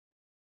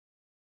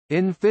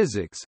In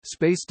physics,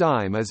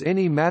 spacetime is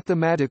any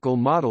mathematical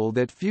model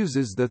that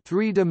fuses the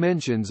three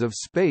dimensions of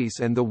space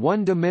and the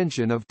one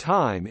dimension of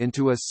time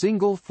into a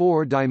single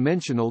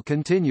four-dimensional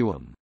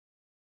continuum.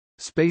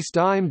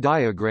 Spacetime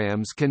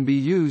diagrams can be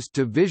used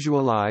to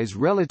visualize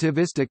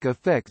relativistic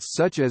effects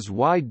such as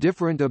why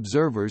different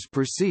observers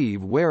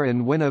perceive where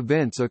and when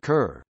events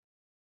occur.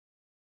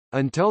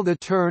 Until the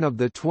turn of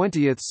the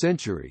 20th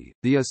century,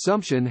 the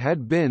assumption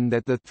had been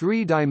that the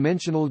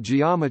three-dimensional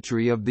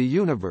geometry of the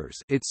universe,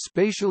 its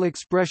spatial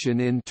expression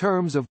in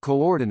terms of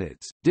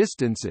coordinates,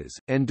 distances,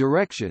 and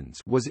directions,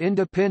 was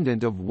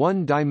independent of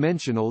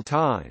one-dimensional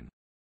time.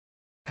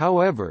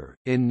 However,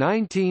 in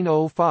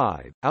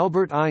 1905,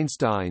 Albert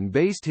Einstein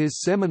based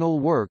his seminal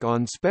work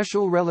on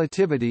special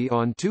relativity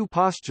on two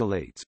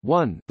postulates.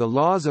 1. The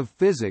laws of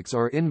physics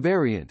are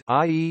invariant,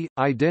 i.e.,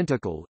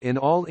 identical in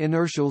all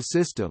inertial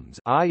systems,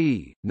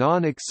 i.e.,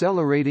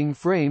 non-accelerating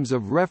frames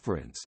of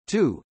reference.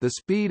 2. The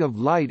speed of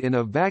light in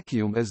a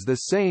vacuum is the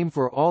same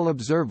for all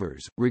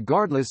observers,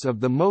 regardless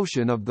of the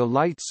motion of the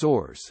light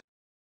source.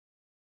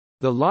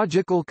 The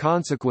logical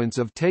consequence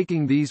of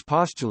taking these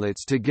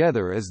postulates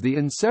together is the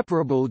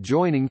inseparable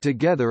joining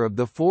together of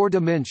the four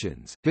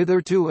dimensions,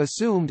 hitherto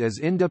assumed as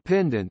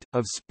independent,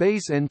 of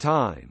space and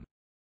time.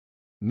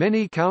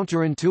 Many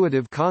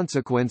counterintuitive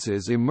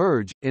consequences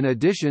emerge. In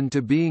addition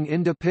to being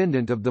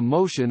independent of the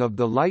motion of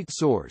the light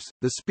source,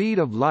 the speed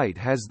of light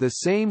has the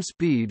same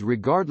speed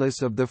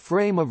regardless of the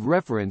frame of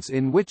reference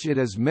in which it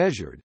is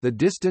measured. The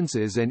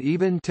distances and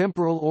even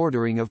temporal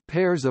ordering of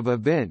pairs of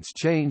events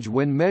change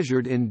when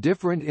measured in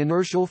different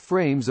inertial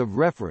frames of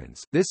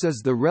reference. This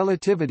is the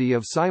relativity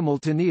of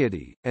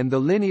simultaneity, and the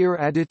linear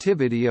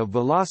additivity of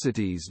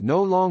velocities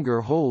no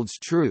longer holds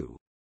true.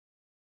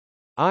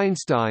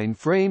 Einstein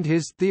framed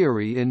his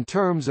theory in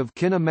terms of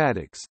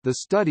kinematics, the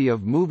study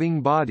of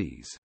moving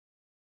bodies.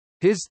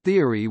 His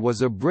theory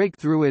was a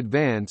breakthrough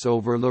advance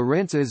over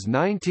Lorentz's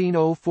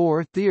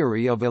 1904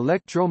 theory of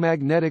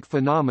electromagnetic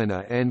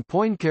phenomena and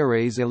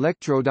Poincaré's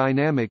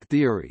electrodynamic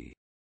theory.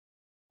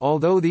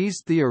 Although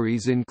these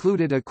theories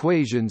included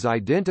equations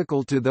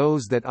identical to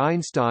those that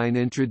Einstein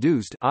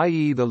introduced,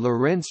 i.e. the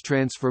Lorentz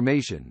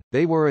transformation,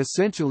 they were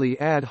essentially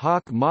ad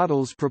hoc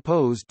models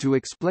proposed to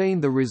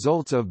explain the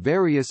results of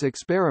various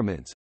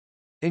experiments,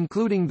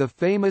 including the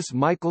famous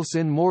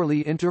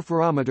Michelson-Morley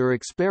interferometer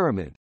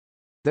experiment,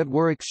 that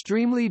were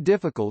extremely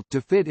difficult to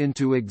fit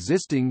into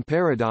existing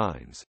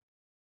paradigms.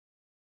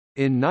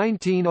 In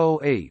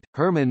 1908,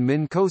 Hermann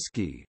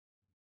Minkowski,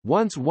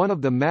 once one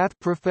of the math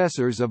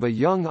professors of a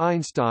young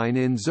Einstein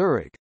in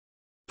Zurich,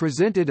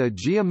 presented a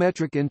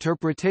geometric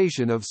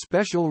interpretation of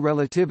special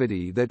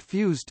relativity that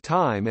fused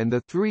time and the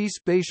three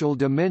spatial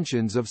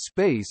dimensions of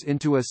space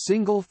into a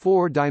single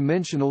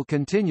four-dimensional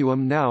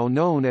continuum now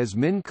known as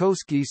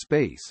Minkowski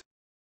space.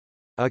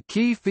 A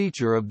key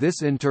feature of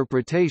this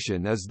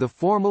interpretation is the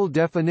formal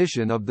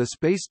definition of the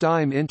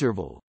spacetime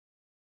interval.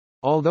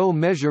 Although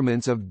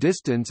measurements of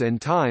distance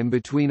and time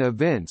between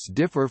events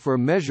differ for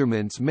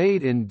measurements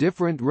made in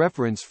different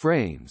reference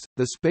frames,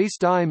 the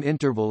spacetime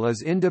interval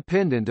is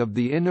independent of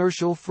the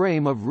inertial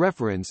frame of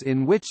reference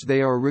in which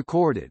they are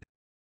recorded.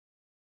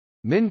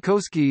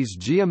 Minkowski's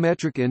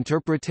geometric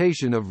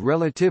interpretation of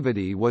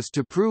relativity was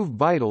to prove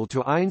vital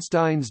to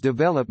Einstein's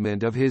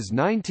development of his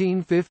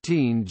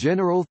 1915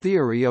 general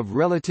theory of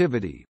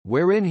relativity,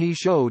 wherein he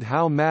showed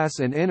how mass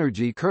and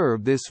energy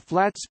curve this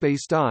flat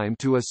spacetime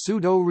to a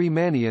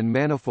pseudo-Riemannian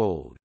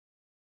manifold.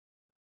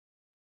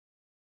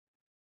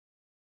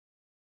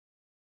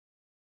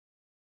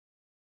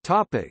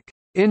 Topic: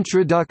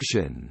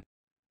 Introduction.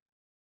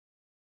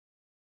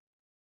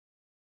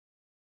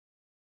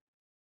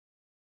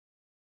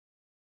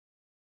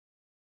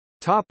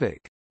 Topic: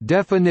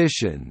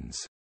 Definitions.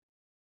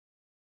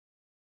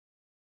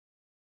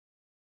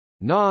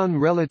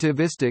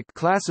 Non-relativistic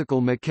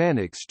classical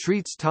mechanics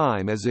treats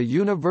time as a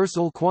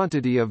universal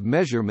quantity of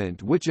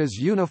measurement which is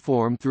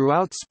uniform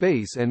throughout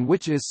space and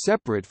which is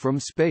separate from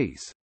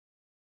space.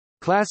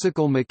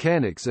 Classical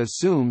mechanics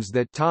assumes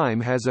that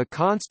time has a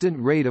constant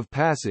rate of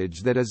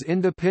passage that is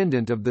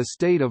independent of the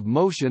state of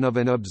motion of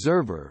an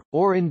observer,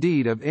 or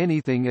indeed of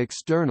anything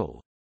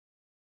external.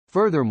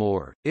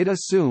 Furthermore, it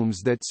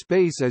assumes that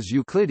space is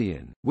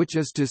Euclidean, which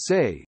is to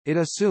say, it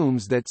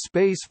assumes that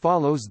space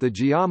follows the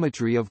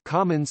geometry of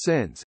common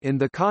sense. In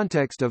the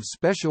context of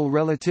special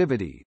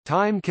relativity,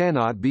 time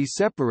cannot be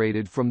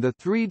separated from the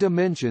three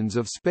dimensions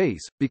of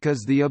space,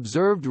 because the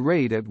observed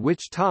rate at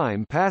which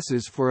time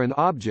passes for an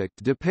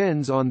object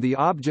depends on the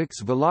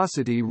object's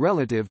velocity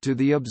relative to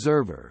the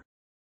observer.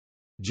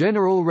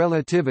 General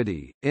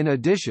relativity, in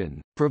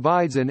addition,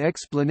 provides an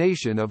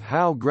explanation of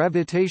how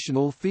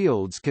gravitational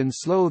fields can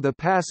slow the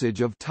passage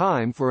of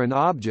time for an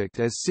object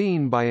as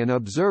seen by an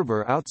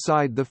observer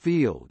outside the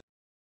field.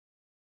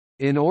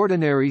 In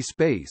ordinary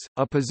space,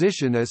 a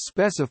position is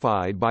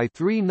specified by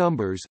three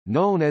numbers,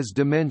 known as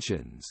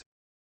dimensions.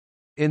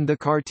 In the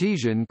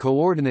Cartesian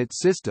coordinate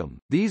system,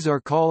 these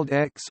are called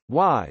x,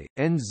 y,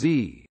 and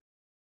z.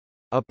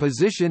 A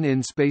position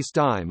in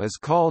spacetime is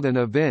called an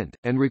event,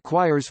 and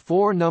requires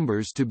four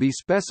numbers to be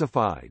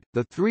specified: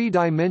 the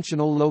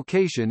three-dimensional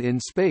location in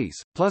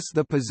space, plus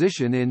the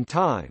position in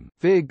time.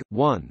 Fig.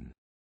 1.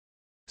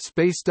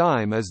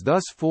 Spacetime is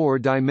thus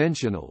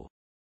four-dimensional.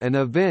 An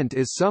event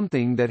is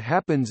something that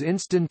happens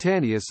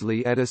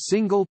instantaneously at a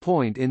single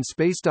point in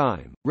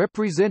spacetime,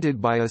 represented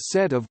by a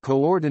set of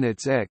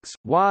coordinates x,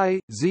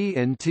 y, z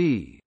and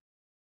t.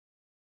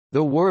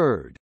 The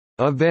word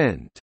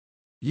 «event»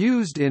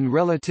 used in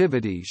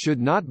relativity should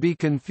not be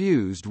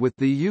confused with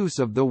the use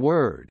of the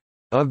word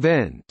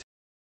 «event»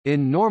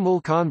 in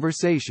normal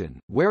conversation,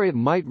 where it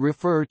might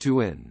refer to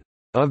an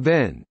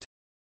 «event»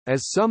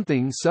 as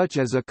something such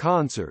as a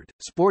concert,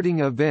 sporting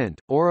event,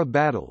 or a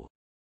battle.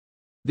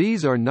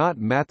 These are not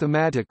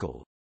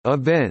mathematical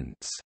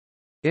 «events»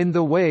 in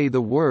the way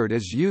the word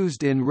is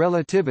used in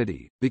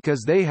relativity,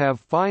 because they have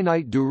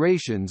finite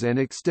durations and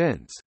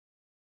extents.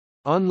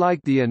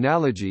 Unlike the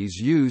analogies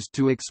used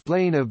to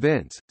explain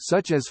events,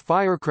 such as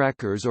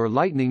firecrackers or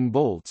lightning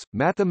bolts,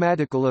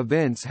 mathematical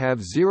events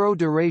have zero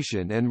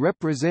duration and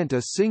represent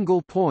a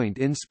single point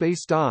in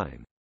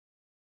spacetime.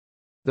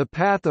 The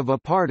path of a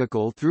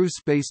particle through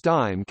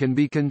spacetime can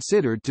be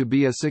considered to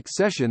be a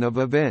succession of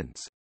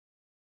events.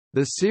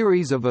 The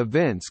series of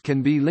events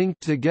can be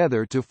linked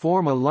together to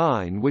form a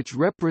line which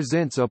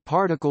represents a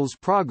particle's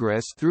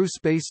progress through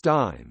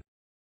spacetime.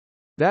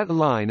 That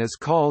line is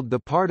called the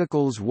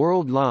particle's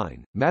world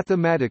line.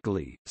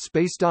 Mathematically,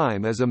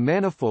 spacetime is a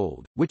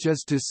manifold, which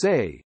is to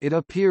say, it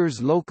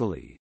appears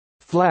locally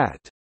flat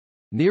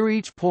near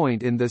each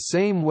point in the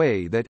same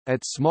way that,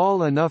 at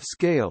small enough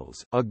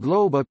scales, a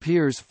globe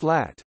appears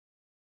flat.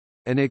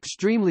 An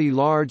extremely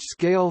large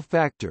scale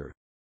factor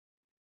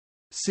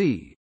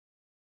c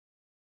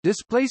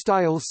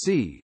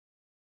c,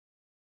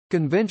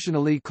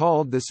 conventionally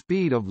called the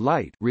speed of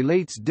light,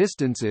 relates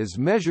distances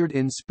measured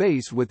in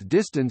space with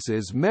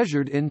distances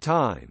measured in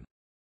time.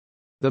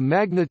 The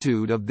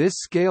magnitude of this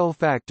scale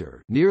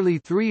factor, nearly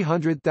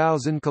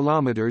 300,000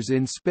 kilometers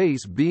in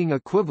space, being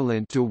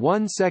equivalent to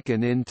 1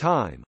 second in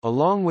time,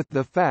 along with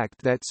the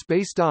fact that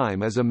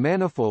spacetime is a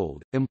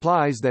manifold,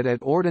 implies that at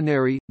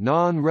ordinary,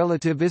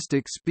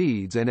 non-relativistic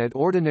speeds and at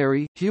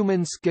ordinary,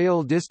 human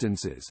scale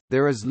distances,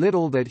 there is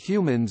little that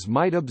humans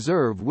might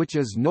observe which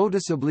is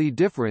noticeably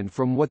different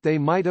from what they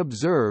might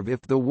observe if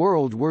the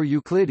world were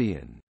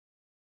Euclidean.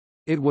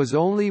 It was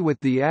only with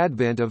the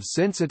advent of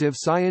sensitive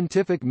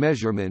scientific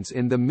measurements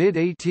in the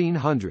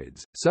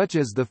mid-1800s, such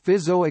as the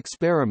Fizeau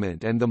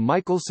experiment and the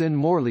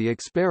Michelson-Morley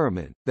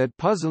experiment, that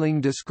puzzling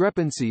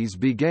discrepancies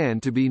began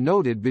to be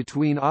noted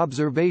between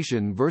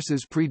observation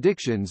versus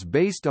predictions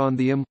based on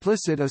the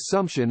implicit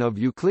assumption of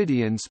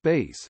Euclidean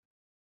space.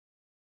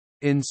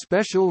 In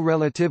special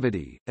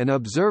relativity, an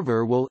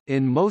observer will,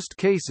 in most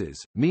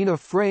cases, mean a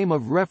frame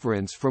of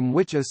reference from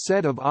which a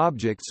set of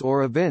objects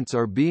or events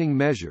are being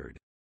measured.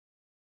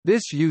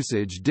 This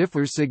usage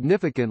differs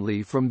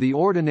significantly from the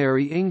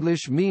ordinary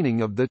English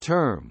meaning of the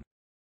term.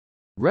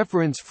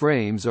 Reference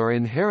frames are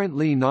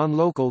inherently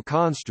non-local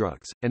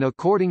constructs, and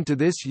according to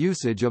this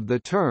usage of the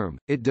term,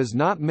 it does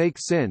not make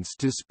sense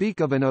to speak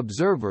of an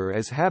observer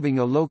as having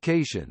a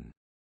location.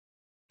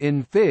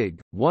 In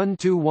Fig.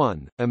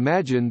 1-1,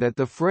 imagine that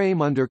the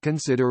frame under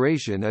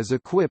consideration is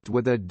equipped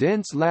with a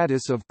dense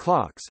lattice of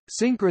clocks,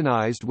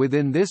 synchronized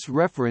within this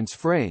reference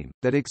frame,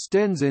 that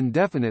extends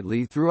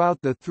indefinitely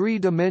throughout the three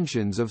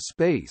dimensions of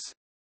space.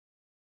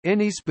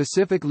 Any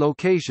specific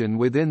location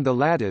within the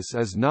lattice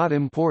is not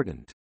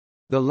important.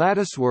 The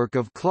latticework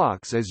of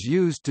clocks is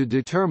used to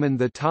determine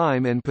the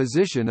time and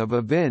position of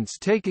events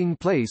taking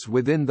place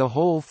within the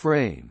whole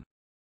frame.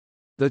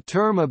 The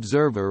term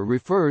observer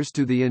refers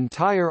to the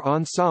entire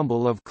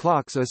ensemble of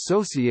clocks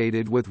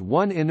associated with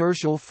one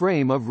inertial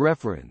frame of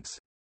reference.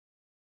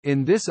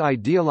 In this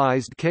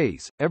idealized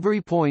case,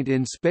 every point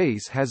in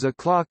space has a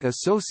clock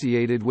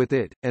associated with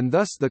it, and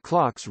thus the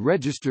clocks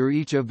register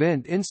each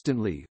event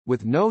instantly,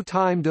 with no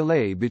time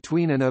delay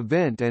between an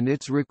event and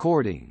its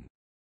recording.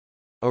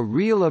 A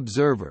real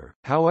observer,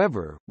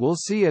 however, will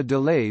see a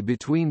delay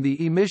between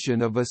the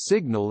emission of a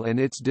signal and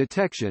its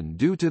detection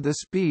due to the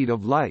speed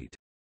of light.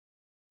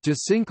 To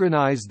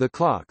synchronize the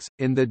clocks,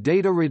 in the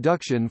data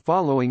reduction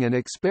following an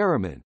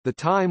experiment, the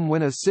time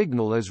when a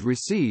signal is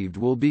received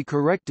will be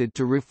corrected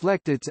to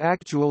reflect its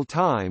actual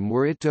time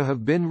were it to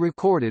have been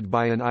recorded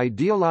by an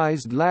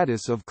idealized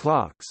lattice of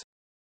clocks.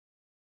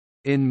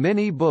 In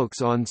many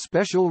books on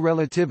special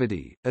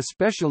relativity,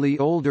 especially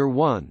older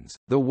ones,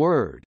 the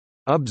word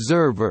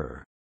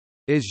 «observer»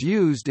 is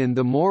used in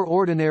the more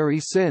ordinary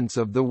sense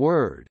of the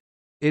word.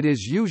 It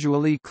is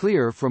usually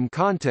clear from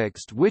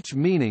context which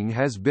meaning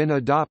has been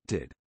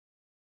adopted.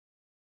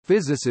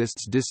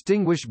 Physicists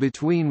distinguish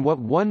between what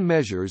one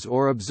measures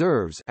or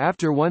observes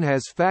after one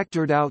has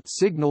factored out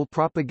signal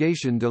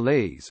propagation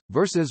delays,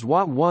 versus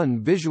what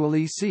one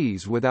visually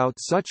sees without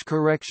such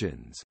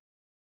corrections.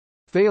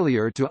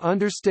 Failure to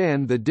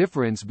understand the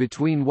difference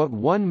between what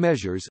one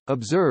measures,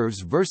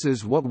 observes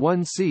versus what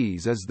one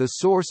sees is the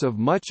source of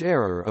much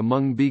error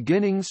among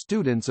beginning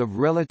students of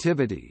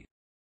relativity.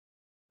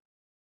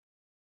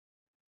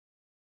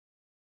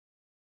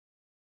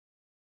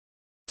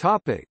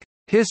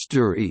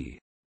 History.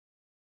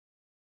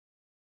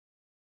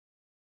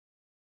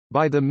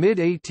 By the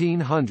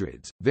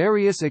mid-1800s,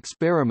 various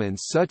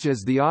experiments such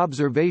as the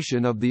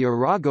observation of the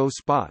Arago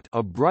spot,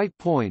 a bright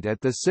point at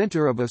the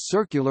center of a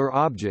circular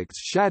object's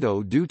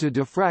shadow due to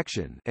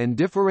diffraction, and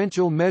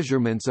differential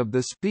measurements of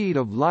the speed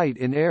of light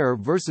in air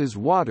versus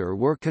water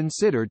were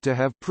considered to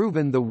have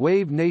proven the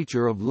wave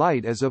nature of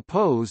light as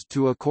opposed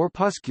to a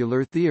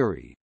corpuscular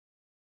theory.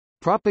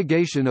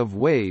 Propagation of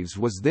waves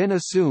was then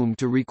assumed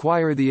to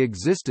require the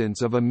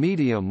existence of a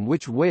medium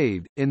which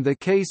waved. In the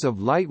case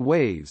of light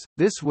waves,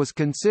 this was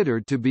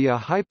considered to be a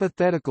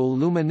hypothetical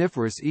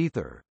luminiferous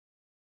ether.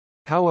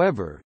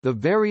 However, the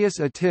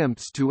various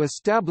attempts to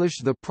establish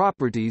the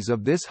properties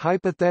of this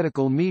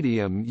hypothetical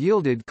medium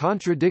yielded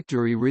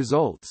contradictory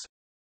results.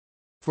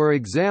 For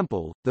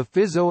example, the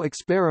Fizeau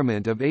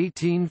experiment of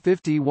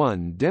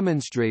 1851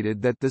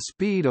 demonstrated that the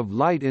speed of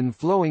light in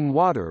flowing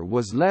water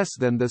was less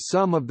than the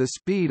sum of the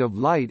speed of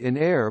light in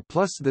air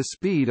plus the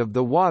speed of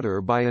the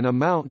water by an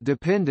amount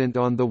dependent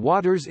on the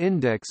water's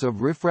index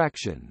of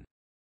refraction.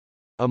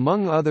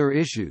 Among other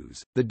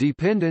issues, the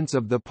dependence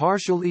of the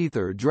partial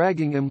ether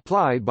dragging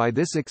implied by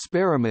this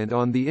experiment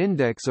on the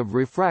index of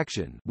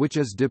refraction, which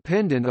is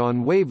dependent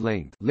on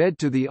wavelength, led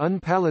to the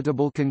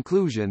unpalatable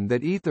conclusion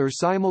that ether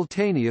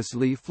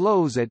simultaneously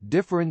flows at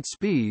different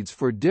speeds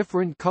for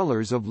different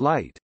colors of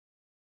light.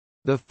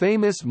 The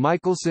famous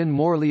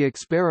Michelson–Morley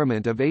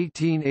experiment of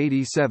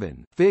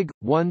 1887 Fig.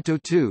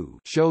 1–2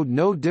 showed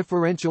no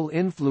differential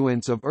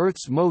influence of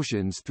Earth's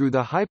motions through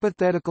the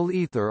hypothetical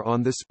ether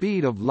on the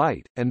speed of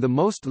light, and the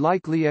most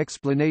likely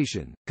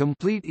explanation,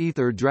 complete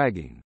ether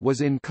dragging,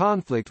 was in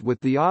conflict with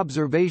the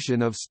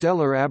observation of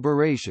stellar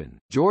aberration.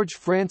 George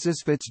Francis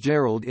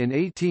Fitzgerald in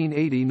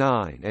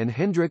 1889 and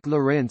Hendrik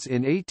Lorentz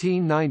in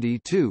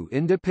 1892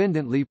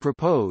 independently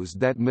proposed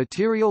that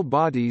material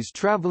bodies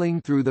traveling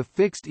through the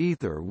fixed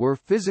ether were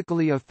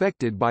physically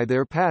affected by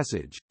their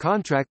passage,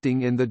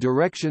 contracting in the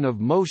direction of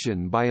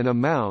motion by an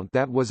amount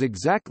that was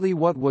exactly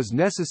what was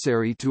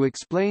necessary to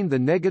explain the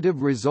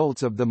negative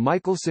results of the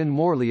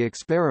Michelson–Morley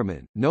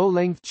experiment. No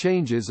length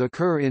changes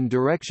occur in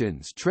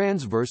directions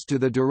transverse to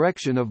the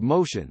direction of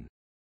motion.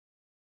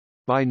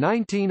 By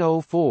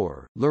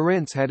 1904,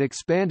 Lorentz had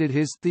expanded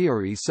his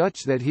theory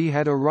such that he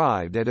had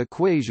arrived at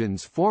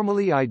equations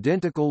formally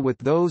identical with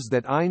those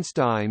that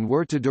Einstein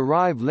were to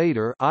derive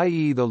later,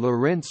 i.e. the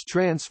Lorentz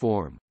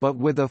transform, but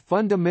with a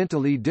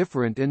fundamentally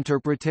different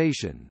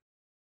interpretation.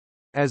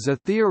 As a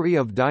theory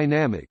of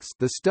dynamics,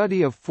 the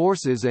study of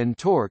forces and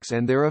torques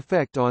and their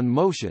effect on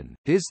motion,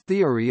 his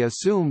theory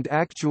assumed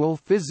actual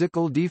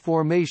physical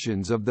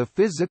deformations of the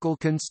physical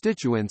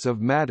constituents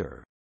of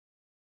matter.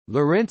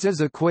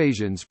 Lorentz's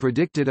equations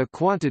predicted a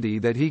quantity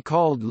that he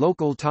called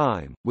local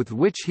time, with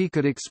which he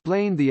could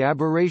explain the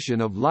aberration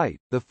of light,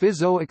 the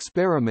Fizeau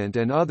experiment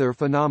and other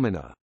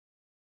phenomena.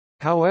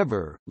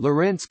 However,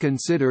 Lorentz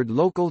considered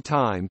local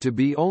time to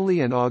be only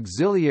an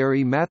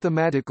auxiliary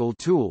mathematical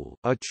tool,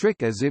 a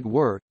trick as it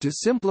were, to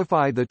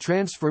simplify the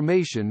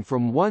transformation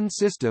from one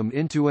system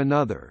into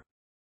another.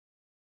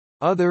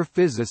 Other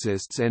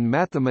physicists and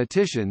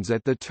mathematicians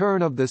at the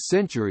turn of the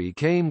century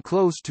came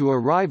close to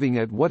arriving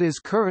at what is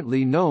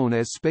currently known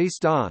as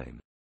spacetime.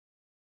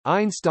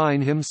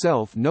 Einstein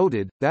himself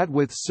noted, that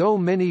with so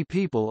many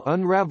people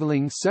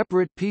unraveling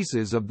separate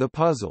pieces of the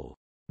puzzle,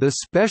 the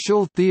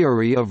special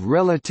theory of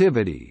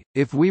relativity,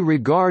 if we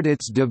regard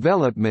its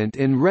development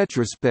in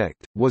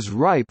retrospect, was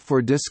ripe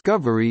for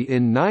discovery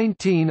in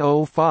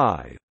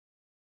 1905.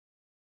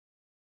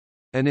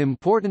 An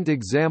important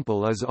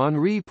example is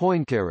Henri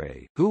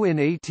Poincaré, who in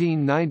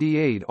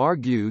 1898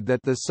 argued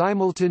that the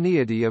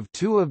simultaneity of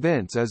two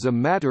events is a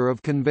matter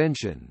of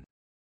convention.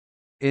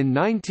 In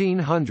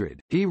 1900,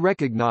 he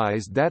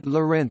recognized that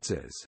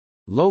Lorentz's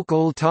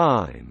local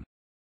time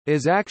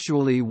is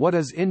actually what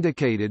is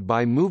indicated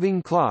by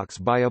moving clocks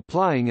by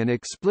applying an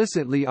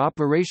explicitly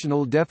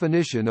operational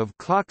definition of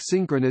clock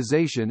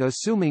synchronization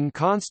assuming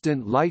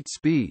constant light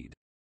speed.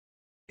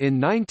 In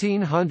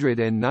 1900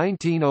 and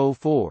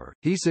 1904,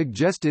 he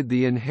suggested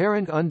the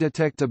inherent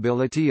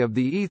undetectability of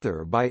the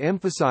ether by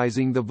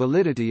emphasizing the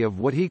validity of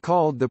what he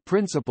called the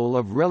principle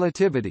of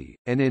relativity,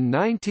 and in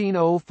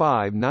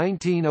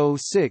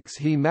 1905–1906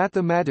 he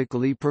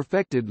mathematically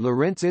perfected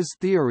Lorentz's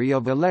theory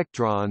of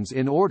electrons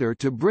in order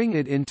to bring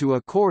it into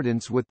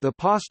accordance with the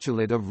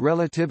postulate of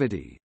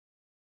relativity.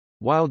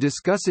 While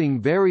discussing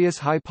various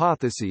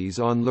hypotheses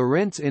on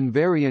Lorentz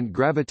invariant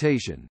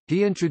gravitation,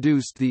 he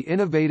introduced the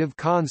innovative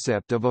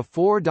concept of a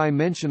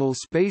four-dimensional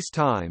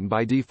spacetime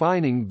by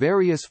defining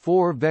various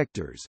four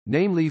vectors,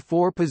 namely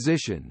 4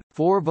 position,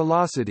 4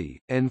 velocity,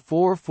 and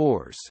 4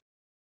 force.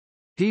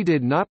 He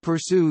did not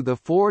pursue the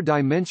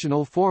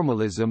four-dimensional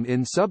formalism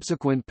in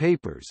subsequent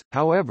papers,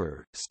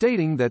 however,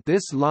 stating that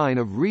this line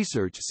of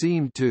research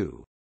seemed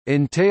to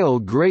entail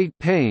great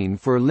pain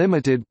for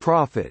limited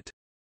profit,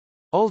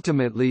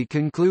 ultimately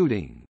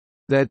concluding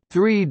that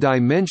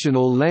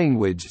three-dimensional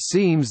language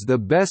seems the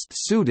best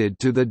suited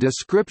to the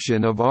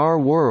description of our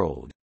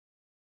world.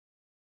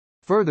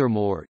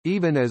 Furthermore,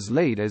 even as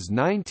late as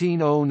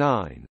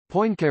 1909,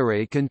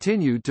 Poincaré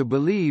continued to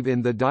believe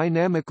in the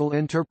dynamical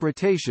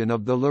interpretation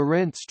of the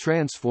Lorentz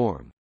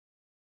transform.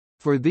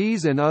 For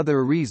these and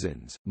other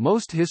reasons,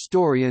 most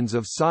historians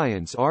of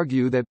science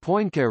argue that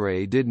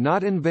Poincaré did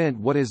not invent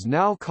what is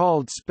now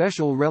called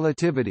special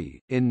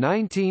relativity. In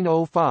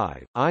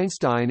 1905,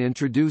 Einstein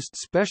introduced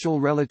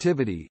special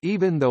relativity,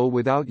 even though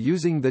without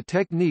using the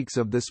techniques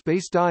of the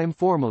spacetime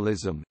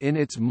formalism in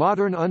its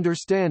modern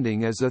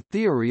understanding as a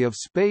theory of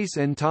space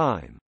and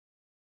time.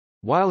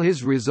 While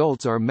his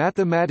results are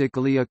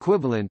mathematically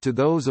equivalent to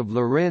those of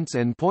Lorentz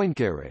and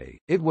Poincaré,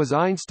 it was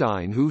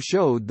Einstein who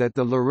showed that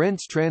the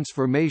Lorentz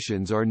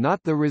transformations are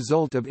not the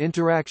result of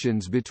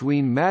interactions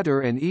between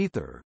matter and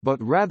ether,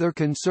 but rather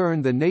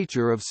concern the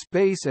nature of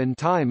space and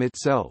time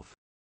itself.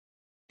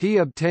 He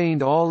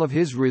obtained all of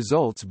his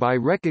results by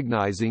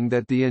recognizing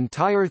that the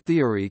entire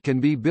theory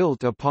can be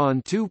built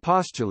upon two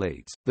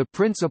postulates, the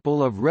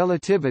principle of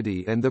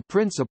relativity and the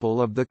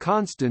principle of the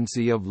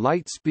constancy of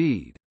light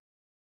speed.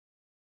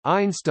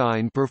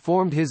 Einstein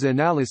performed his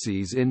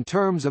analyses in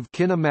terms of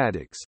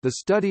kinematics, the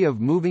study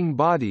of moving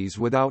bodies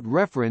without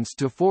reference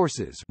to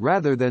forces,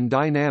 rather than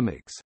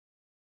dynamics.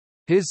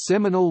 His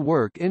seminal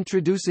work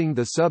introducing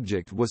the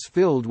subject was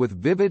filled with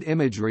vivid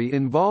imagery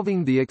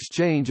involving the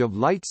exchange of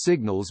light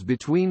signals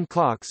between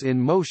clocks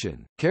in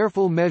motion,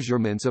 careful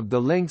measurements of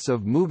the lengths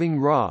of moving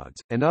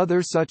rods, and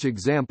other such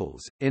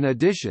examples. In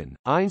addition,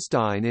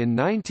 Einstein in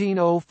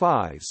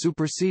 1905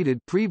 superseded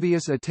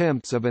previous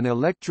attempts of an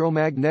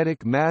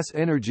electromagnetic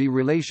mass-energy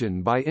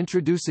relation by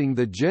introducing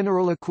the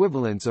general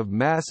equivalence of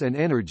mass and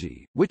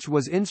energy, which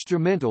was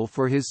instrumental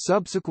for his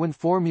subsequent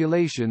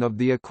formulation of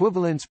the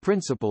equivalence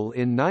principle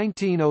in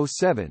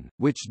 1907,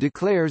 which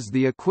declares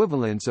the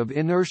equivalence of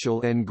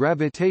inertial and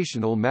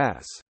gravitational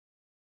mass.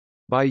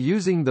 By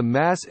using the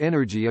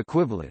mass-energy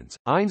equivalence,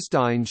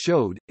 Einstein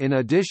showed, in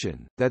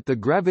addition, that the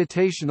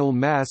gravitational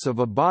mass of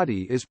a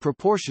body is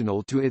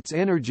proportional to its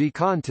energy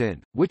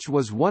content, which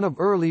was one of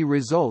early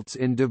results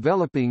in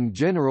developing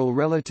general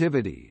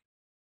relativity.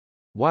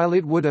 While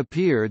it would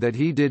appear that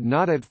he did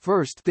not at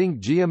first think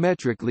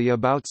geometrically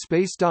about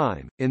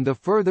spacetime, in the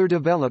further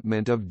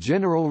development of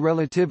general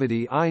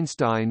relativity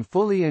Einstein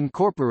fully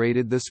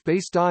incorporated the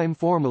spacetime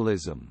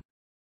formalism.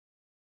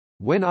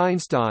 When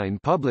Einstein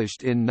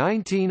published in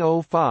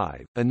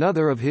 1905,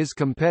 another of his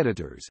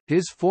competitors,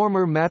 his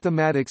former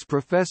mathematics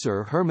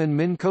professor Hermann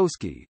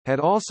Minkowski, had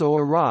also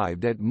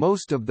arrived at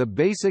most of the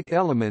basic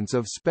elements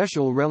of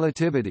special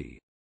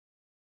relativity.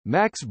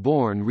 Max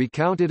Born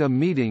recounted a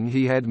meeting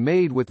he had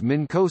made with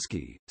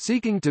Minkowski,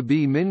 seeking to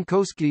be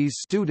Minkowski's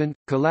student,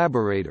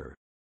 collaborator.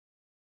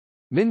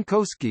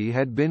 Minkowski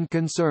had been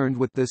concerned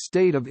with the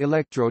state of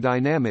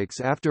electrodynamics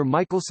after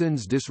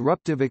Michelson's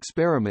disruptive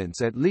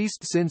experiments at least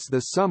since the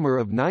summer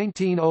of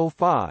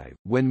 1905,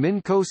 when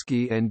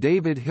Minkowski and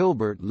David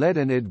Hilbert led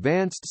an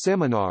advanced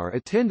seminar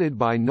attended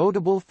by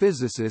notable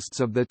physicists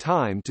of the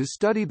time to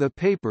study the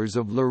papers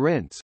of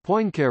Lorentz,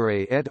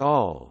 Poincaré et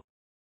al.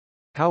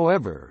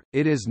 However,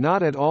 it is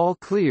not at all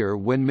clear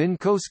when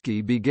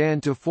Minkowski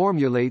began to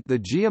formulate the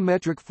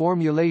geometric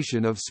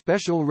formulation of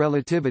special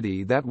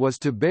relativity that was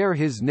to bear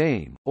his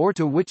name, or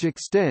to which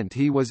extent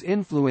he was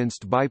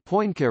influenced by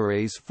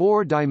Poincaré's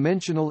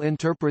four-dimensional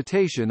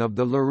interpretation of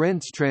the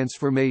Lorentz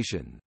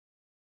transformation.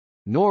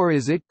 Nor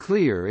is it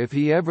clear if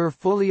he ever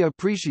fully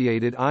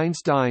appreciated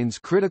Einstein's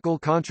critical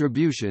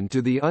contribution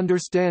to the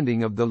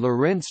understanding of the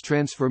Lorentz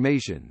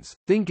transformations,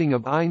 thinking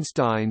of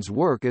Einstein's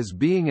work as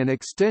being an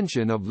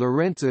extension of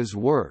Lorentz's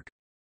work.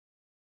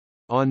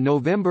 On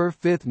November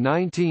 5,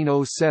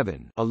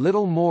 1907, a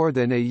little more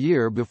than a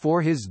year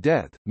before his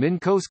death,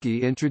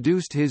 Minkowski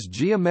introduced his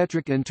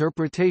geometric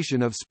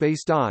interpretation of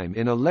spacetime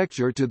in a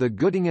lecture to the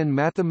Göttingen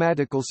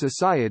Mathematical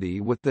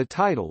Society with the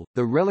title,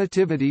 The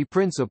Relativity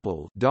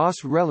Principle,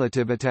 Das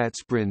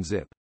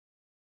Relativitätsprinzip.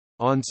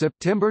 On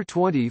September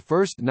 21,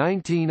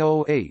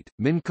 1908,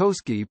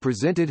 Minkowski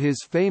presented his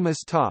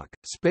famous talk,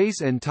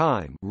 Space and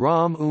Time,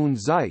 Raum und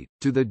Zeit,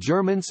 to the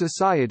German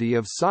Society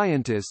of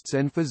Scientists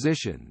and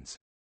Physicians.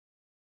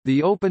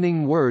 The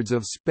opening words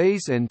of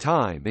Space and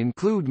Time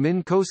include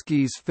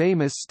Minkowski's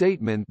famous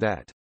statement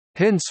that,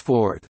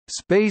 "Henceforth,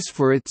 space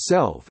for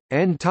itself,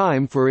 and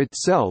time for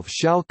itself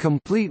shall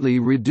completely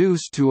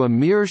reduce to a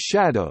mere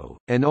shadow,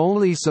 and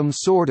only some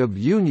sort of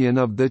union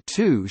of the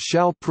two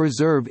shall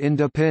preserve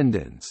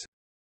independence."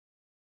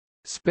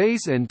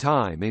 Space and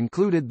Time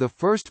included the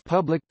first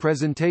public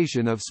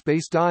presentation of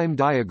spacetime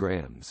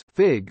diagrams,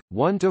 Fig.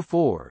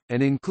 1–4,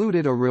 and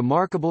included a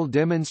remarkable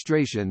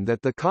demonstration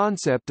that the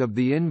concept of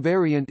the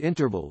invariant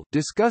interval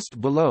discussed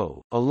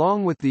below,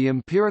 along with the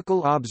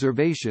empirical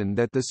observation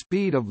that the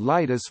speed of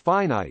light is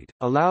finite,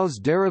 allows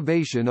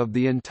derivation of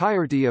the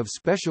entirety of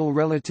special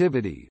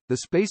relativity.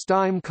 The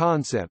spacetime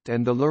concept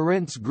and the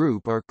Lorentz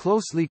group are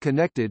closely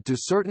connected to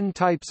certain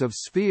types of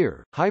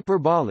sphere,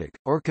 hyperbolic,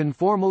 or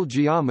conformal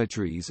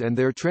geometries and and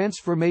their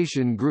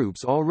transformation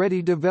groups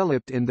already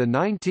developed in the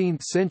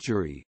 19th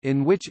century,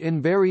 in which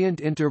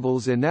invariant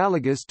intervals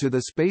analogous to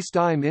the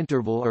spacetime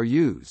interval are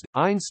used.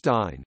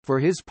 Einstein, for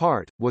his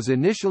part, was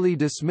initially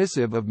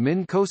dismissive of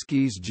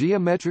Minkowski's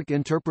geometric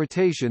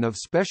interpretation of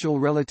special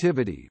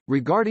relativity,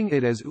 regarding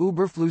it as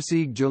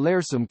Überflüssige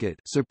Gelehrsamkeit,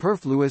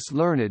 superfluous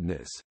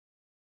learnedness.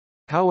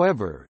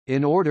 However,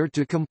 in order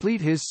to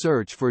complete his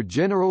search for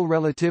general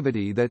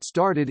relativity that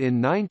started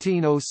in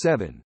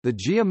 1907, the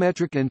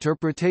geometric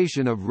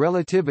interpretation of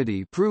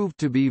relativity proved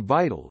to be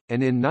vital,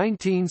 and in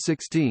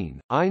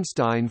 1916,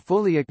 Einstein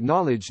fully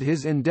acknowledged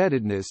his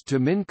indebtedness to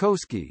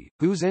Minkowski,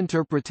 whose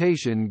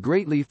interpretation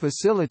greatly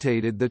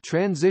facilitated the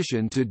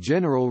transition to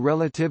general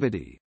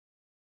relativity.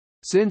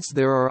 Since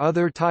there are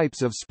other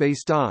types of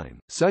spacetime,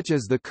 such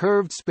as the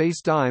curved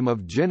spacetime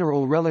of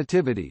general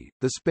relativity,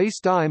 the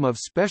spacetime of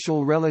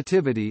special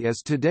relativity is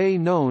today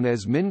known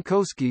as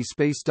Minkowski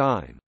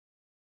spacetime.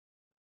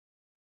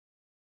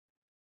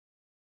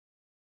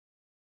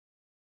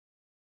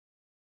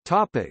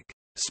 Topic: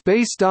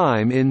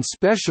 Spacetime in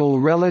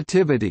special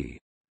relativity.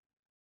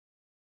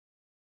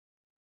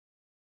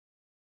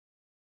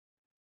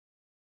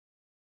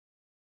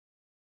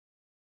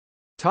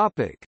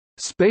 Topic: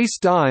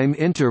 Spacetime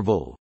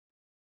interval.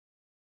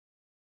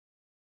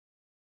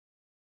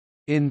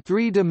 In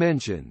 3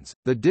 dimensions,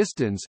 the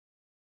distance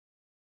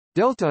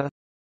delta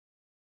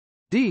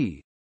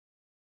d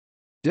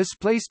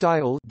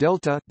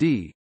delta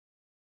d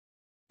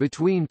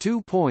between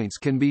 2 points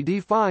can be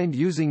defined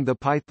using the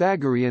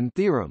Pythagorean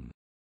theorem.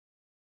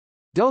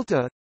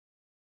 Delta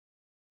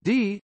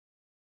d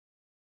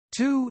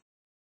 2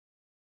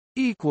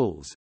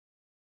 equals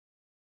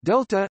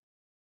delta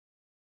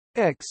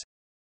x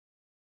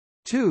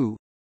 2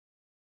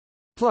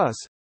 plus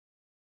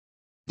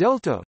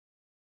delta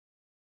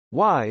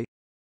y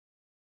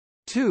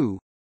 2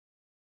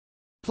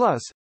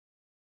 plus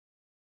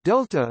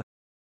delta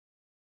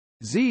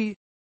z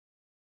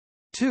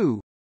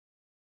 2.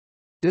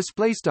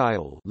 Display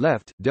style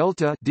left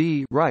delta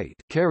d right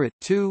caret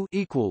 2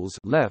 equals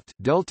left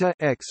delta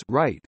x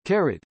right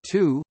caret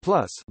 2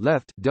 plus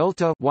left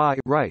delta y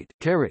right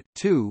caret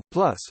 2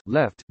 plus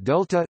left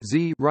delta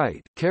z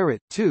right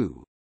caret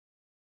 2.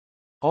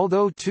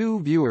 Although 2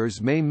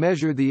 viewers may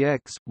measure the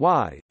x,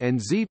 y,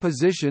 and z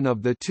position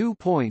of the 2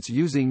 points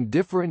using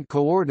different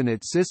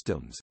coordinate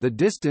systems, the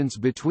distance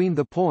between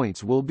the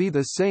points will be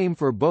the same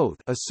for both,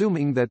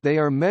 assuming that they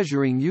are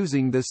measuring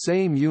using the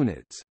same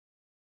units.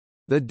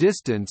 The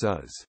distance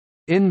is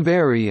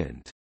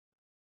invariant.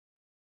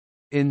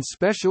 In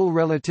special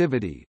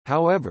relativity,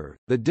 however,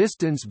 the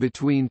distance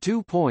between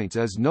 2 points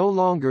is no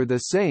longer the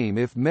same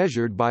if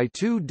measured by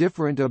 2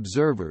 different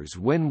observers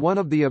when one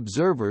of the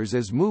observers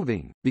is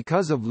moving,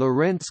 because of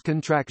Lorentz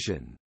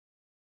contraction.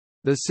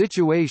 The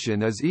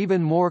situation is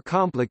even more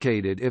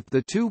complicated if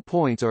the 2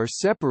 points are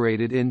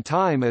separated in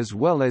time as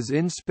well as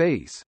in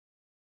space.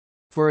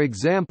 For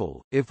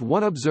example, if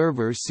one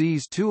observer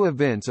sees 2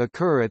 events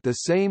occur at the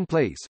same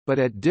place, but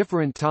at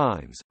different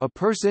times, a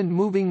person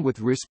moving with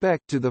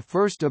respect to the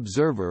first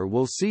observer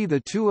will see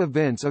the 2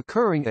 events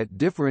occurring at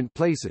different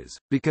places,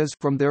 because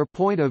from their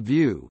point of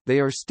view, they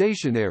are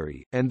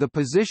stationary, and the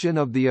position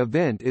of the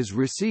event is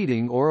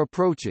receding or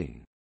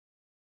approaching.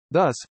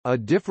 Thus, a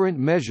different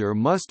measure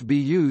must be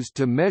used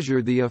to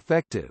measure the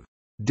effective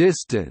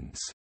distance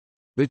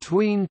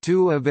between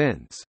 2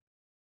 events.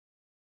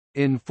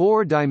 In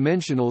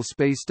 4-dimensional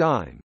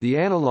spacetime, the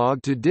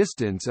analog to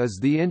distance is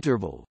the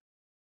interval.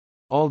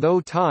 Although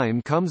time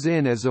comes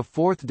in as a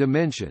 4th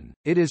dimension,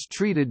 it is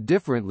treated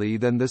differently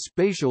than the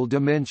spatial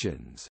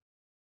dimensions.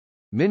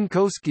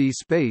 Minkowski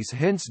space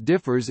hence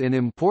differs in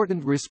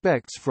important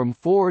respects from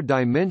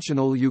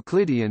 4-dimensional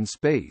Euclidean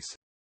space.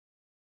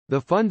 The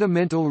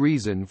fundamental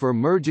reason for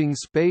merging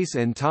space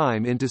and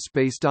time into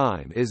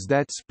spacetime is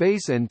that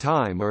space and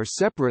time are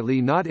separately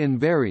not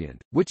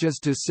invariant, which is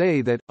to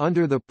say that,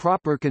 under the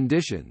proper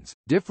conditions,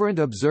 different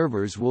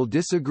observers will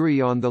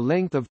disagree on the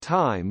length of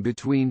time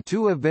between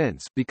 2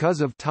 events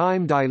because of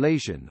time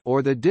dilation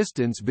or the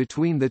distance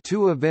between the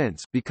 2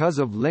 events because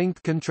of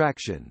length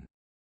contraction.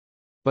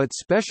 But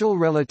special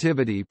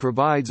relativity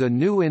provides a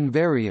new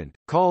invariant,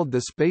 called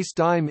the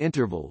spacetime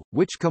interval,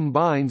 which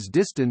combines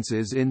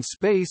distances in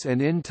space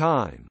and in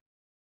time.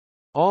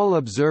 All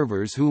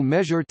observers who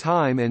measure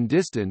time and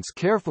distance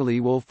carefully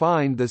will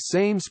find the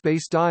same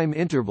spacetime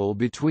interval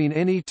between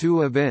any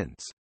 2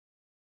 events.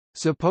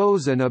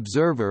 Suppose an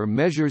observer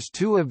measures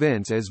 2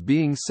 events as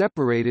being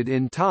separated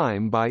in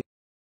time by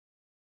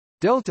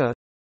delta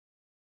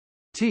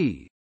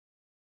t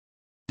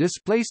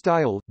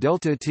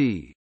delta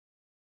t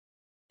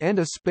and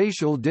a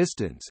spatial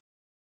distance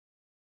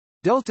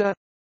delta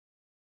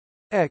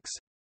x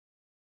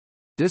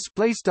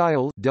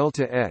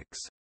delta x.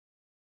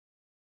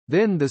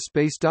 Then the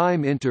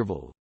spacetime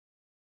interval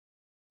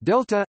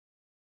delta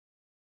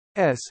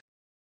s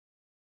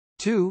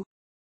 2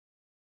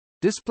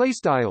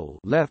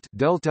 left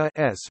delta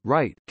s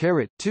right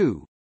caret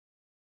 2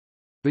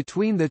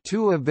 between the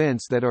 2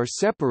 events that are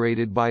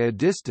separated by a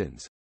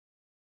distance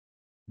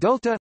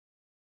delta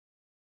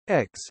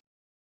x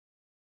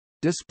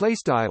display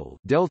style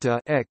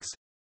delta x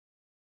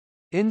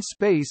in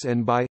space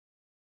and by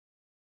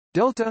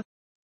delta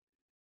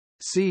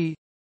c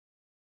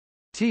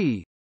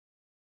t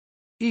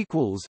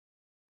equals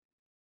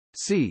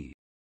c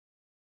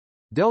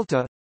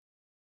delta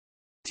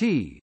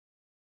t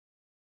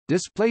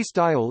display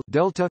style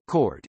delta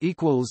court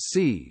equals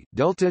c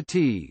delta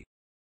t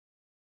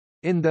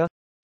in the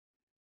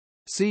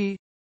c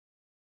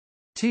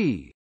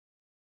t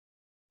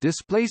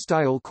display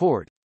style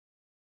court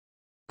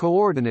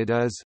coordinate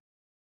is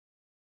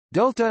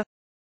delta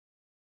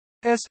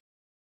s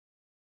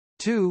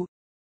 2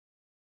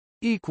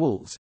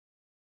 equals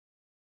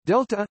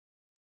delta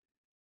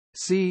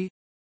c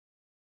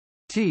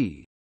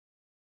t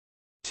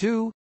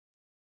 2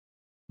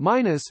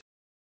 minus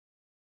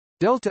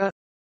delta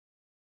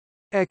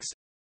x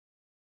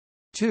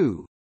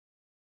 2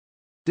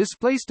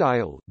 display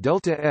style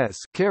delta s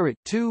caret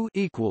 2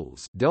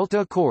 equals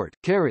delta court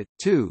caret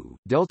 2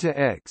 delta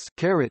x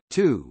caret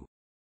 2,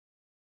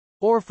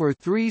 or for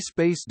three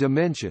space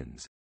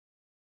dimensions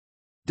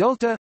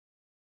delta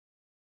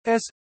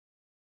s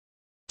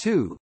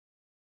 2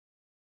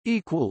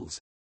 equals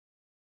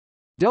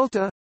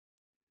delta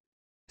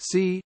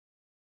c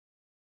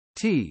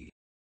t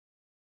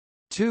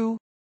 2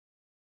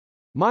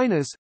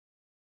 minus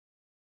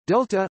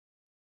delta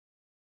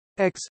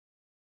x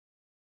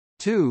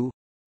 2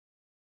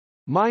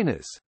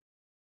 minus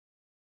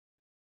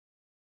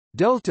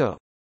delta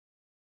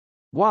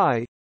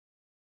y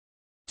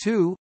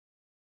 2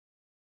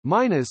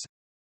 minus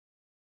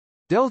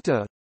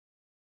delta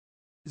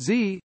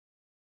z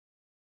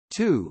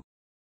 2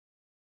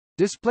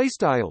 display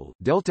style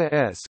delta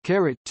s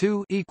caret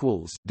 2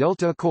 equals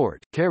delta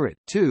court caret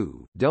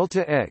 2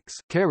 delta x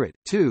caret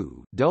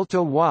 2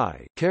 delta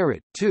y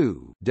caret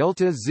 2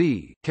 delta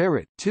z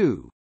caret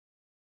 2.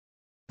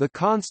 The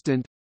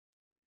constant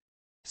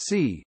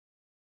c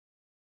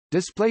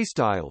display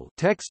style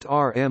text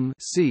rm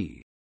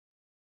c,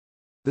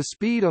 the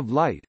speed of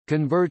light,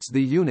 converts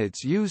the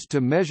units used to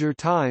measure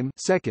time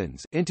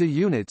seconds into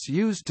units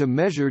used to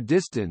measure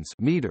distance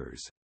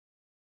meters.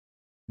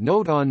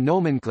 Note on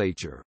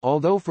nomenclature: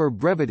 although for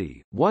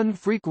brevity, one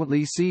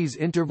frequently sees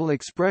interval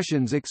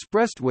expressions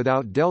expressed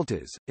without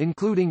deltas,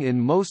 including in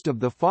most of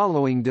the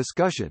following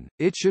discussion,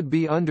 it should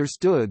be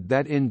understood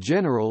that in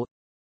general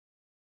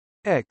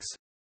x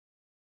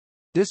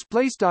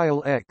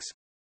x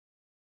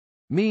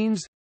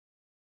means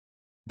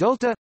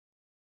delta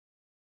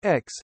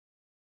x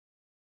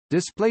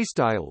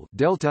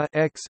delta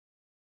x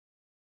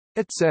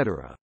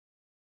etc.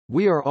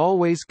 We are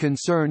always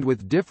concerned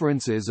with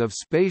differences of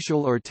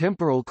spatial or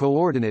temporal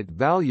coordinate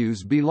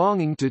values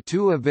belonging to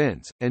two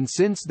events, and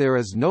since there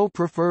is no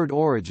preferred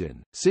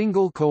origin,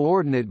 single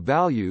coordinate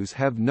values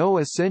have no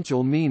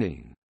essential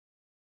meaning.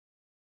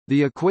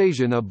 The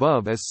equation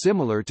above is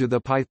similar to the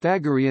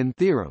Pythagorean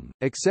theorem,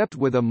 except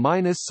with a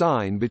minus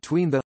sign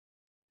between the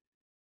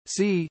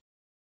c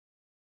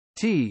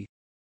t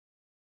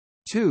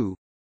 2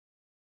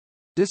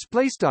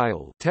 display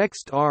style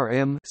text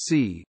rm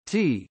c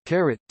t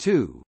caret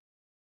 2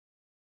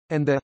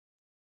 and the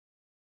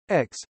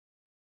x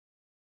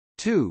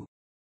 2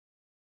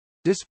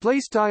 display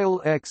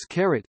style x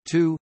caret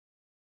 2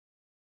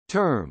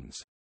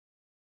 terms.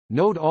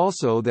 Note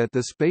also that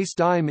the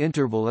spacetime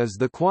interval is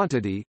the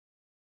quantity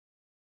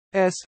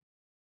s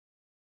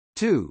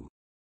 2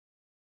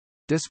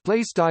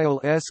 display style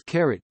s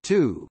caret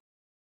 2,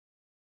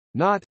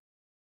 not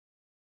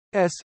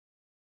s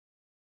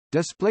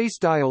display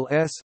style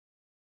s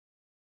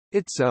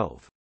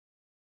itself.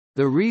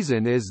 The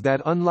reason is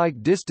that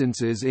unlike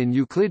distances in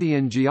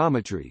Euclidean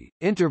geometry,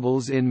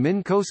 intervals in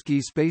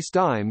Minkowski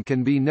spacetime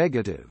can be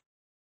negative.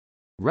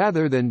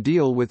 Rather than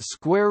deal with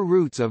square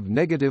roots of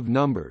negative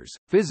numbers,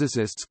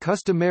 physicists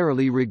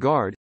customarily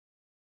regard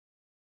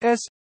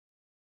s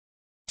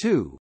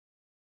 2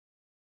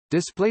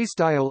 display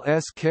style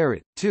s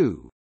caret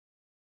 2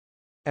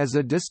 as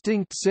a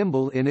distinct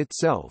symbol in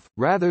itself,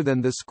 rather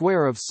than the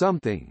square of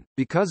something.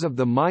 Because of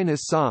the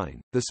minus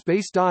sign, the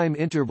spacetime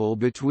interval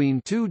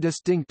between two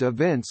distinct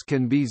events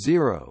can be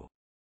zero.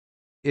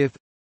 If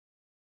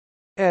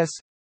s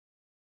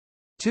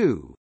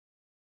 2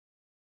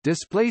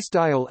 display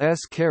style s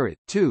caret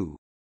 2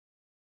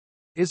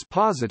 is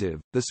positive,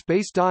 the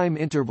spacetime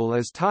interval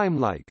is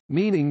timelike,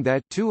 meaning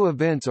that two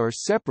events are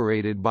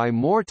separated by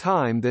more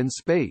time than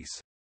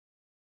space.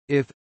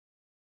 If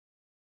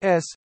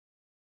s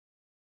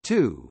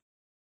 2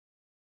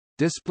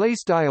 display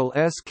style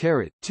s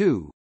caret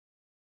 2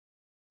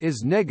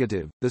 is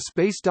negative, the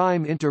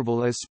spacetime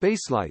interval is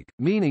spacelike,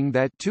 meaning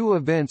that two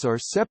events are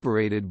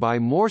separated by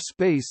more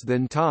space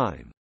than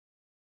time.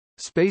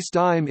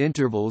 Spacetime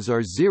intervals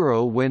are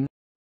zero when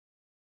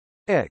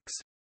x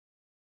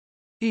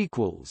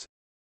equals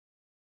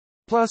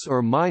plus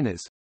or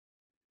minus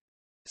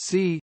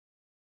c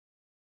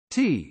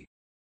t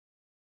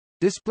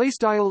display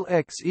style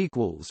x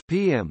equals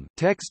pm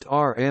text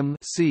rm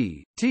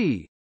c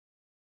t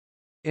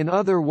In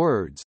other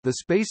words, the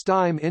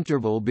spacetime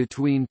interval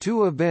between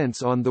two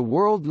events on the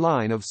world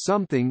line of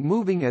something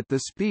moving at the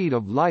speed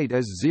of light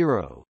is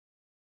zero.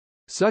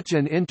 Such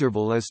an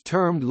interval is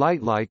termed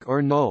lightlike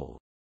or null.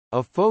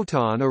 A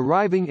photon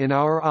arriving in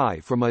our eye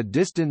from a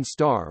distant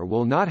star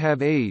will not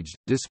have aged,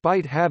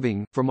 despite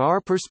having, from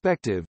our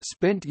perspective,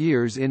 spent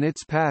years in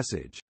its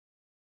passage.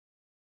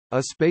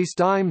 A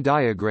spacetime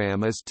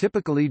diagram is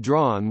typically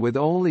drawn with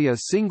only a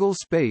single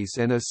space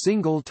and a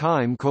single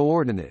time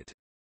coordinate.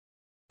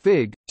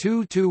 Fig.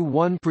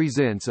 2.2.1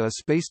 presents a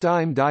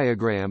spacetime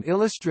diagram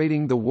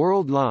illustrating the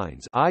world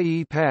lines,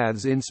 i.e.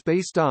 paths in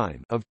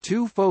spacetime, of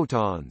two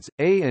photons,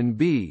 A and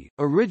B,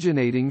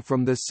 originating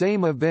from the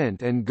same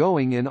event and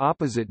going in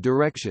opposite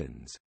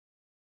directions.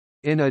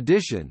 In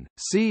addition,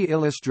 C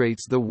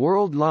illustrates the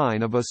world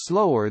line of a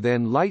slower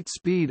than light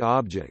speed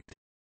object.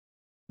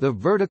 The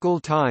vertical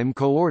time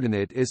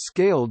coordinate is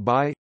scaled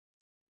by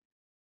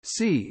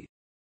c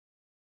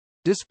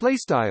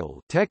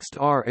text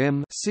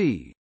rm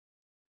c,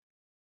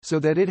 so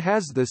that it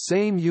has the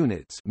same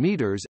units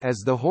meters as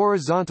the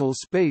horizontal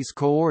space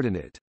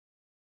coordinate.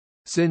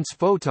 Since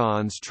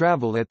photons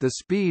travel at the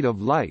speed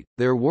of light,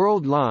 their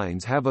world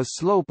lines have a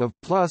slope of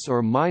plus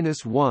or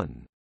minus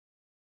 1.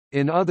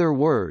 In other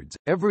words,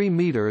 every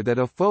meter that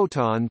a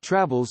photon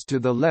travels to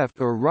the left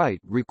or right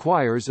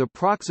requires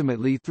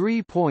approximately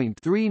 3.3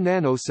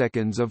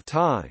 nanoseconds of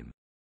time.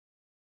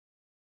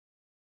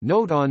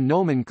 Note on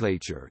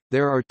nomenclature,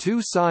 there are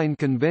two sign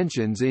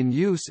conventions in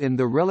use in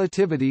the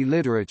relativity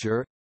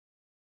literature.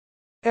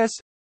 S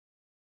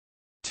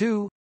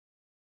 2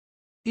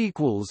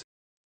 equals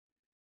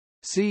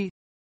C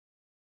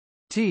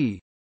T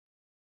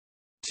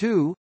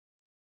 2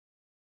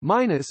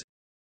 minus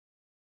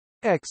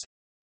X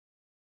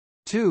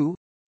 2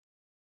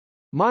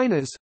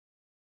 minus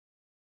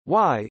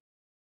Y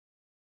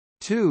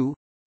 2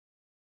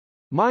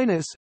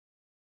 minus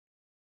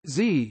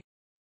Z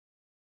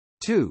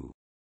 2.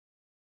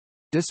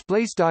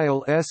 Display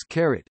style s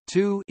caret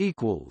 2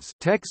 equals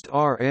text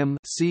rm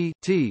c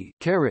t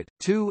caret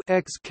 2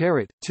 x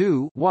caret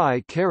 2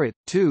 y caret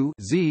 2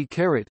 z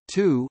caret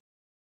 2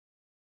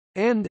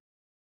 and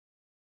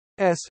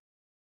s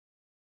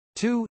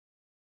 2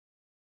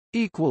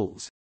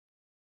 equals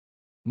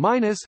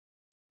minus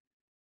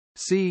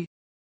c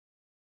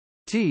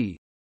t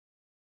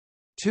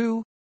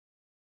 2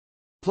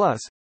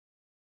 plus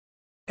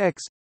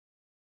x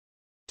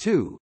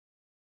 2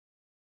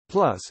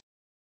 plus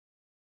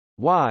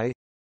y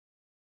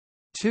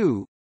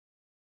 2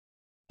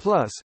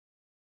 plus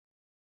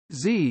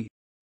z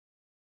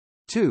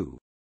 2.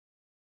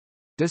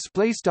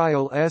 Display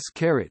style s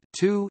caret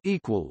 2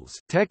 equals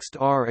text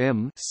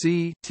rm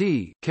c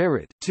t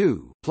caret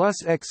 2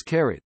 plus x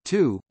caret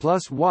 2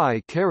 plus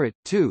y caret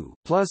 2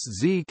 plus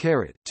z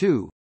caret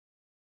 2.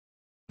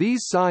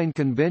 These sign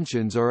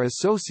conventions are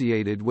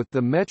associated with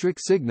the metric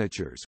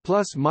signatures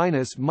plus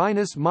minus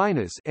minus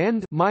minus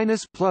and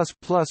minus plus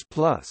plus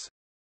plus.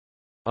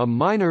 A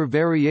minor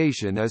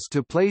variation is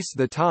to place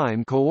the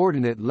time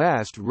coordinate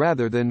last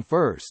rather than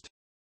first.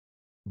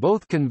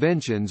 Both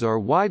conventions are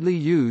widely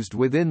used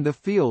within the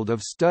field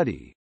of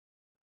study.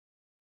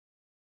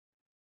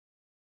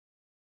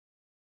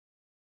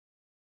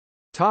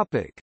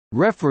 Topic: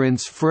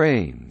 Reference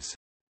frames.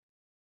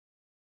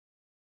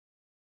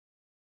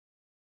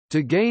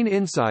 To gain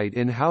insight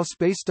in how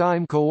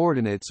spacetime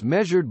coordinates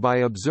measured by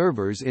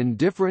observers in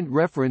different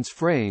reference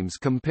frames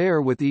compare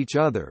with each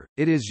other,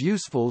 it is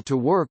useful to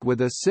work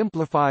with a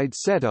simplified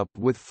setup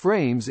with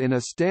frames in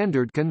a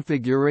standard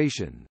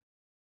configuration.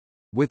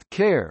 With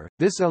care,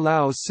 this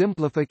allows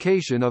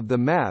simplification of the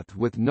math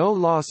with no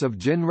loss of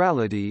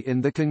generality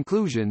in the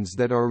conclusions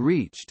that are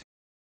reached.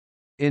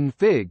 In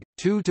Fig.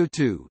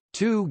 2.2,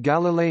 two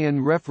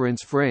Galilean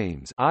reference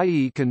frames,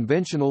 i.e.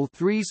 conventional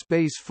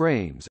three-space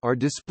frames, are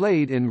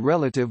displayed in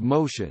relative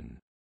motion.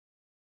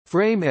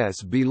 Frame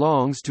S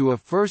belongs to a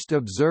first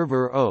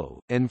observer O,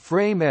 and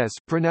frame S,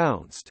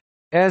 pronounced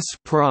S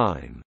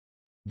prime,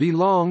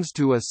 belongs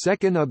to a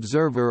second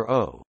observer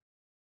O.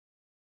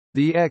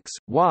 The x,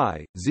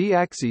 y, z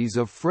axes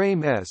of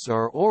frame S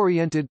are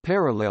oriented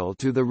parallel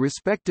to the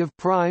respective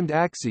primed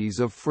axes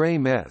of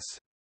frame S.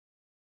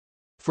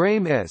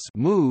 Frame S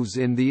moves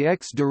in the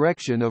x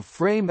direction of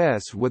frame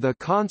S with a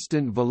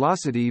constant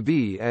velocity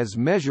v as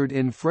measured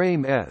in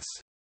frame S.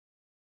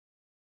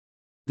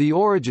 The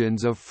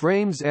origins of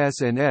frames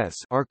S and S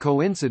are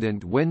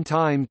coincident when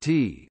time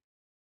t.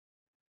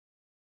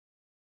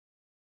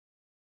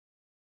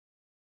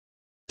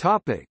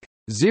 Topic: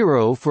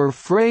 0 for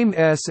frame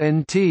S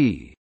and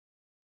t.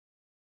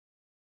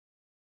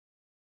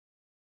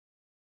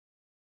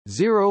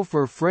 0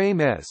 for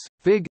frame S.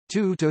 Fig.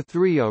 2.3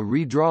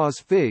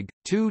 redraws Fig.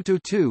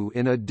 2.2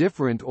 in a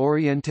different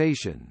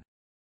orientation.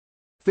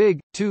 Fig.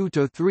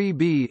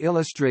 2.3b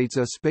illustrates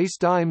a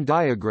spacetime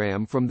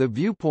diagram from the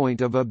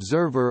viewpoint of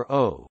observer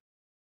O.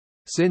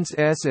 Since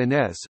S and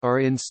S are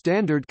in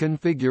standard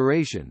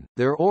configuration,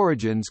 their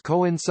origins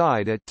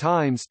coincide at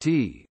times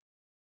t.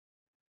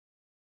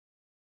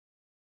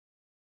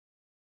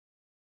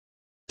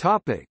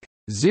 Topic: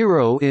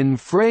 0 in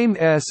frame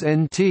S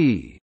and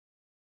T.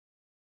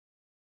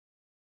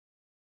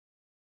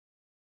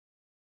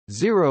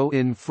 0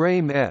 in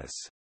frame S.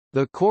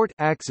 The court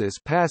axis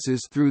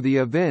passes through the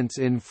events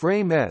in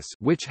frame S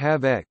which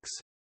have x.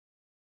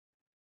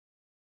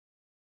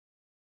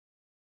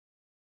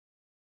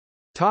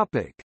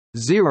 Topic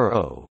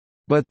 0,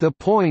 but the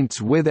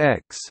points with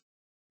x.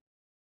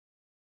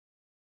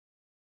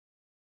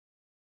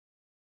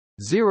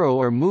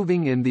 0 are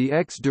moving in the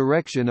x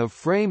direction of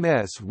frame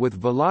S with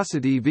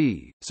velocity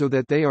v, so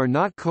that they are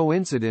not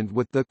coincident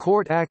with the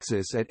court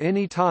axis at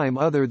any time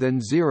other than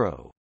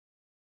 0.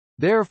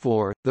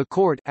 Therefore, the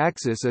court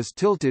axis is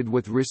tilted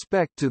with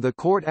respect to the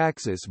court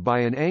axis by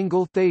an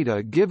angle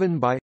theta given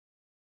by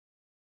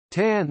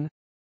tan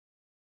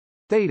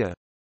theta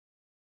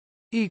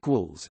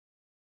equals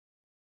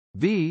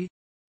v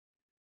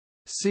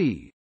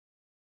c.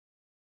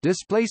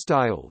 Display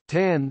style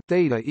tan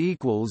theta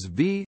equals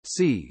v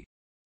c.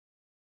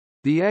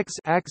 The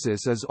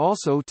x-axis is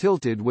also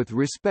tilted with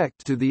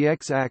respect to the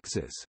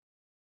x-axis.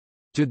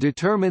 To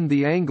determine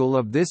the angle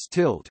of this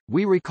tilt,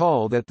 we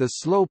recall that the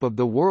slope of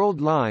the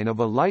world line of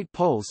a light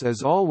pulse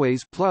is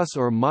always plus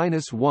or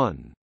minus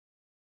 1.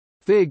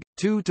 Fig.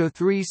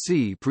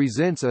 2-3c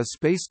presents a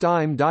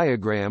spacetime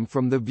diagram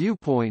from the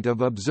viewpoint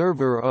of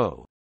observer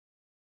O.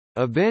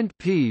 Event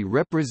P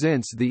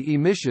represents the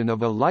emission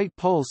of a light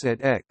pulse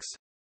at x.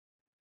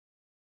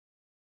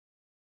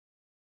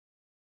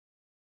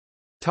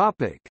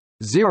 Topic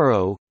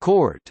 0,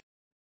 court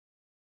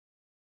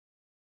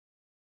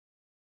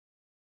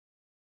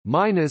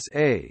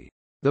 -a.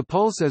 The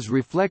pulse is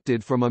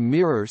reflected from a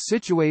mirror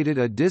situated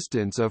a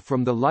distance of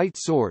from the light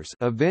source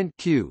event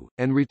Q,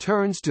 and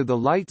returns to the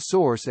light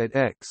source at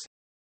x.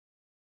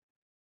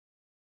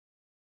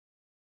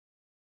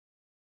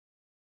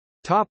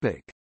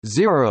 Topic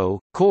 0,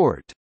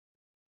 court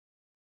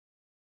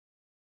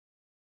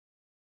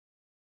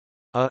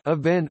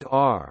event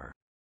R.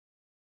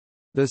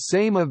 The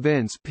same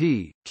events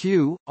P,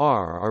 Q,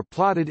 R are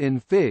plotted in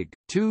Fig.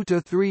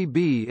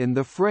 2-3b in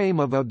the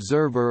frame of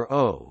observer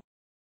O.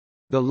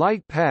 The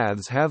light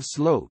paths have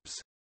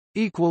slopes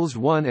equals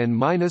 1 and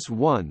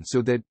 -1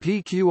 so that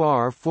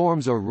PQR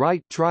forms a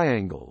right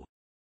triangle.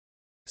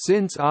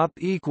 Since OP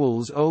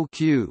equals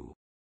OQ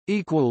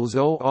equals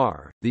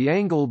OR, the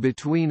angle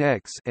between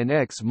x and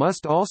x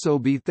must also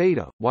be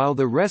theta. While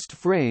the rest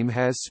frame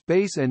has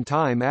space and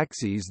time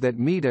axes that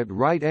meet at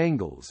right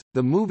angles,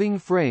 the moving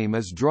frame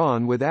is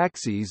drawn with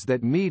axes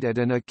that meet at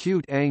an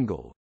acute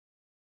angle.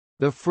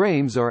 The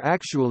frames are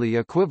actually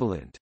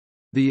equivalent.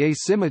 The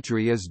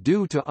asymmetry is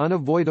due to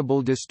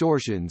unavoidable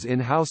distortions in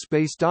how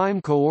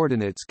spacetime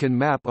coordinates can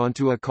map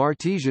onto a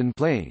Cartesian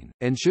plane,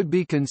 and should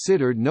be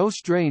considered no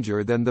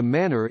stranger than the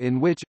manner in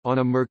which, on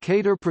a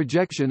Mercator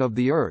projection of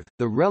the Earth,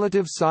 the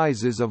relative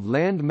sizes of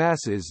land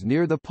masses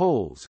near the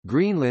poles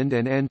Greenland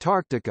and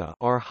Antarctica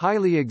are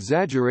highly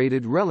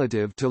exaggerated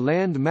relative to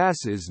land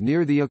masses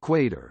near the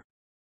equator.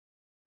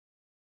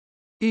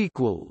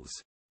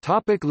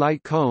 Topic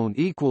light cone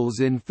equals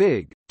in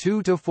Fig.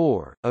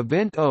 2-4,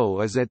 event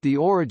O is at the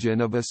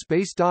origin of a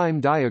spacetime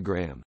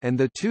diagram, and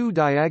the two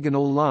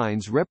diagonal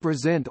lines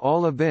represent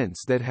all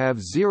events that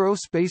have zero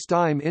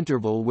spacetime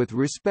interval with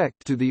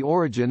respect to the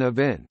origin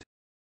event.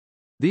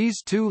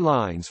 These two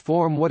lines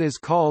form what is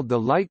called the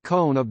light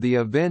cone of the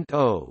event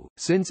O,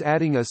 since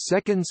adding a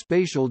second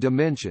spatial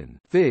dimension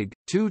Fig.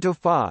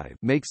 2-5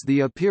 makes the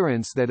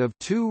appearance that of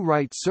two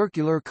right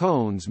circular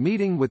cones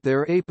meeting with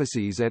their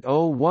apices at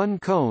O. One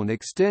cone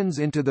extends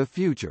into the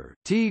future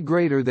t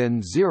greater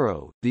than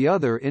 0, the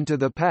other into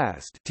the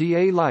past t.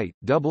 A light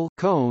double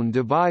cone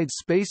divides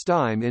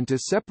spacetime into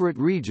separate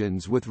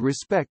regions with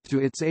respect to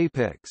its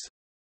apex.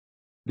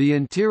 The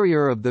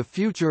interior of the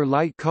future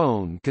light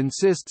cone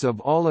consists of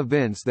all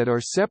events that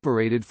are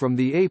separated from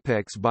the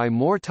apex by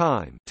more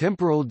time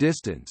temporal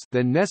distance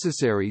than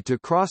necessary to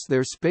cross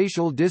their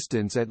spatial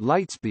distance at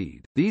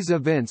lightspeed. These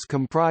events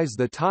comprise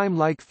the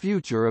time-like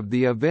future of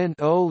the event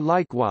O.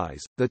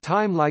 Likewise, the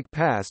time-like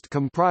past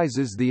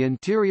comprises the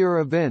interior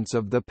events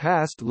of the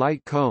past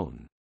light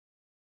cone.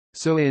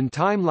 So in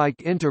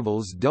time-like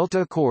intervals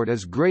delta court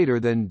is greater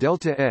than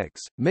delta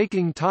x,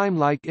 making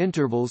time-like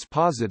intervals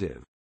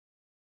positive.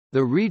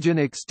 The region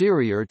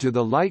exterior to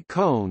the light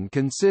cone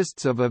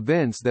consists of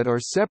events that are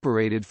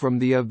separated from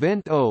the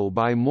event O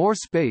by more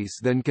space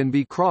than can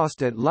be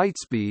crossed at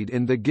lightspeed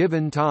in the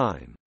given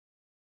time.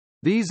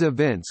 These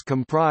events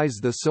comprise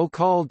the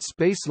so-called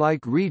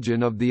spacelike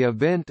region of the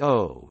event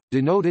O,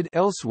 denoted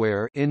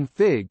elsewhere in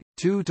Fig.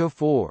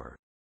 2-4.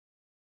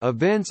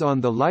 Events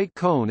on the light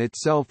cone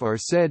itself are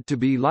said to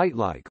be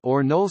lightlike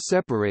or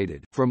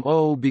null-separated from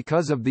O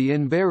because of the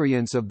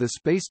invariance of the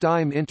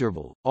spacetime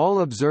interval.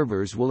 All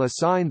observers will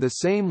assign the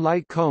same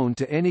light cone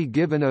to any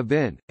given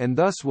event, and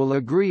thus will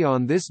agree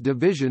on this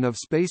division of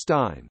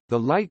spacetime. The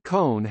light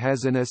cone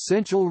has an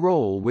essential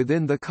role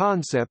within the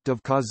concept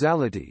of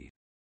causality.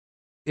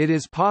 It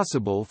is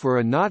possible for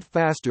a not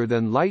faster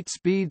than light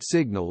speed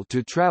signal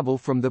to travel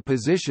from the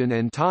position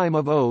and time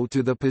of O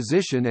to the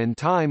position and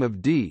time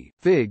of D.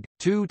 Fig.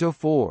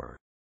 2-4.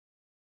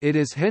 It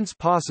is hence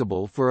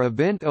possible for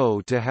event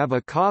O to have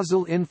a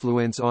causal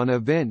influence on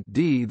event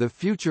D. The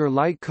future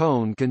light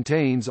cone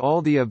contains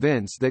all the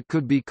events that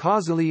could be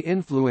causally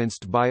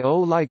influenced by O.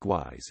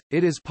 Likewise,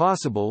 it is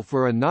possible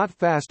for a not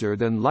faster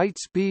than light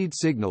speed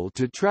signal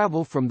to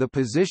travel from the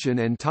position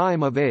and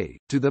time of A,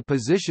 to the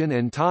position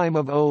and time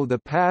of O. The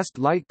past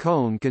light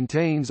cone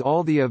contains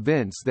all the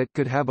events that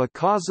could have a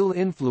causal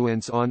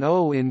influence on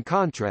O. In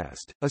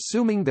contrast,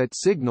 assuming that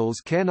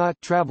signals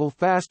cannot travel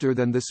faster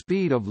than the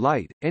speed of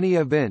light, any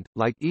event,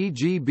 like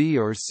e.g. B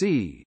or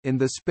C, in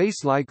the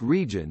spacelike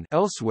region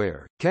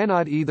elsewhere,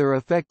 cannot either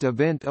affect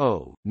event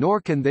O,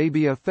 nor can they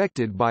be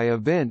affected by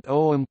event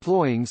O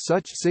employing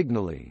such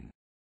signaling.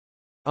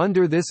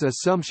 Under this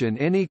assumption,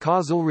 any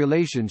causal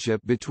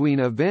relationship between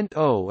event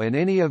O and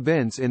any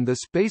events in the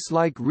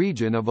spacelike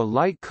region of a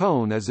light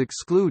cone is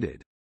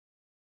excluded.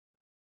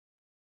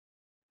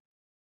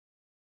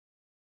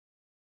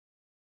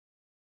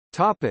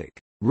 Topic: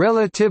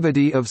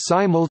 Relativity of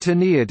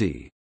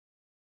simultaneity.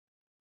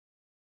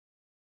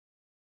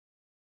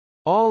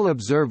 All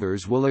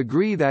observers will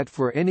agree that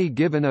for any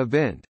given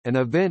event, an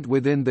event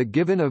within the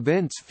given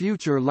event's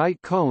future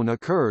light cone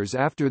occurs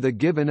after the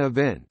given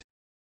event.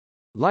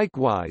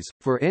 Likewise,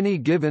 for any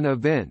given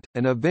event,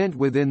 an event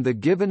within the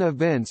given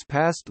event's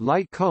past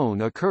light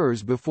cone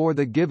occurs before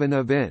the given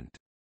event.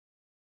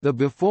 The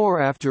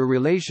before-after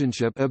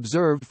relationship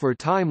observed for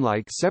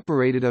timelike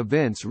separated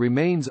events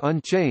remains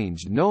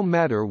unchanged no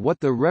matter what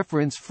the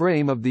reference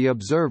frame of the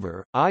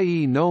observer,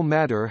 i.e. no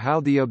matter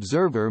how the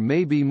observer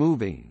may be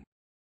moving.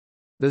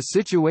 The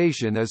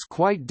situation is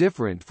quite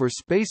different for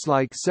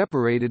spacelike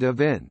separated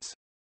events.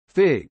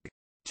 Fig.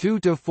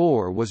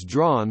 2-4 was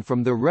drawn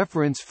from the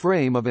reference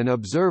frame of an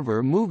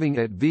observer moving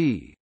at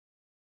v.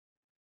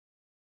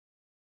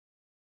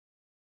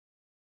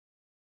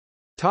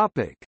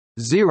 Topic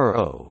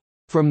 0.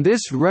 From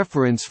this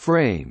reference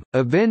frame,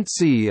 event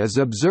C is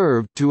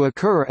observed to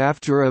occur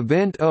after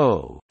event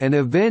O, and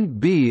event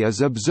B is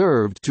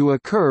observed to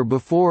occur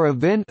before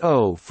event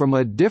O from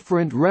a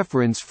different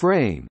reference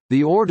frame.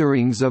 The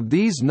orderings of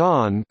these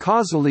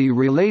non-causally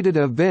related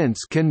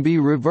events can be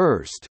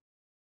reversed.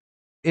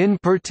 In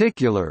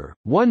particular,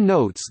 one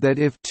notes that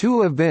if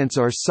two events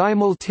are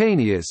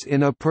simultaneous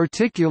in a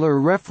particular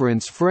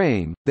reference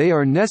frame, they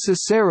are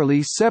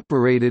necessarily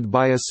separated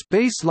by a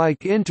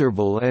spacelike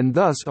interval and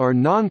thus are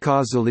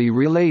noncausally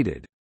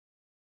related.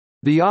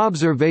 The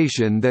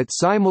observation that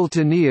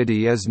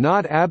simultaneity is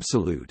not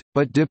absolute,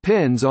 but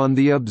depends on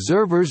the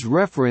observer's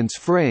reference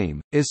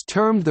frame, is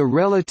termed the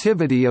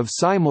relativity of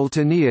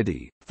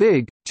simultaneity.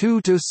 Fig.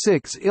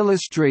 2-6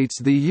 illustrates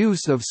the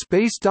use of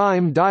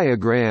spacetime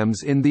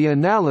diagrams in the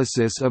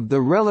analysis of the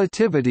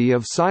relativity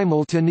of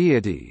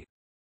simultaneity.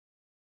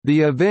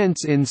 The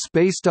events in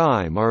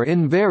spacetime are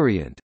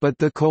invariant, but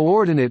the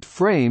coordinate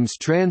frames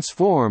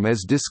transform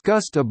as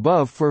discussed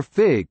above for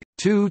Fig.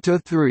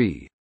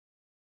 2-3.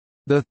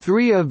 The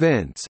three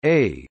events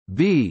A,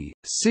 B,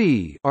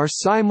 C are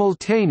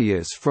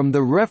simultaneous from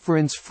the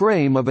reference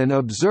frame of an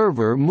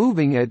observer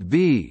moving at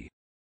v.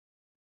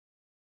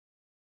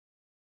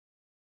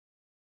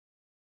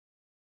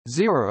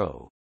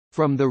 0.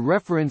 From the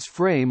reference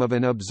frame of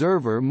an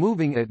observer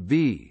moving at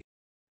v.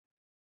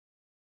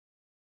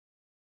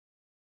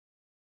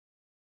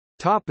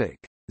 Topic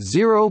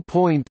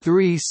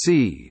 0.3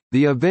 c.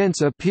 The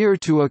events appear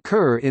to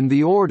occur in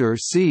the order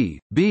C,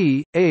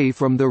 B, A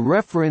from the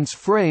reference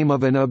frame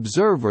of an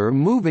observer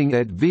moving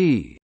at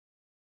v.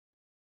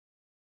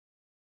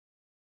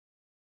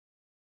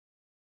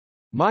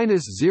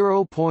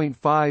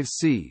 -0.5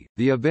 c.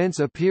 The events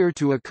appear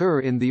to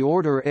occur in the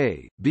order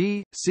A,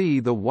 B,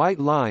 C. The white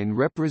line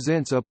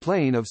represents a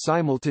plane of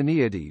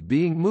simultaneity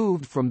being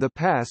moved from the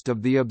past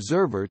of the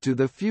observer to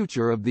the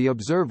future of the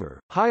observer,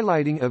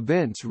 highlighting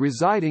events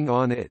residing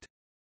on it.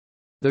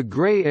 The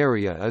gray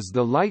area is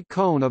the light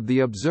cone of the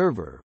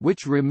observer,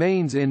 which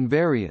remains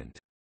invariant.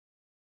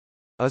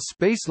 A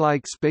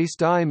spacelike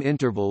spacetime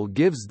interval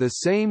gives the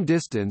same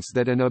distance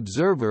that an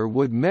observer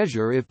would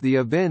measure if the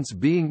events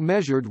being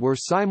measured were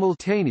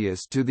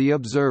simultaneous to the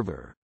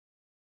observer.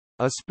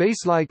 A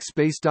spacelike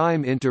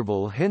spacetime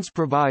interval hence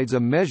provides a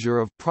measure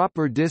of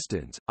proper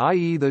distance,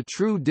 i.e. the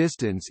true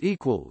distance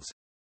equals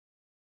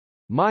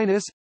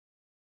minus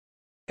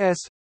s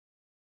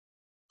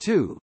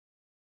 2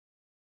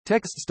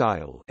 text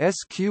style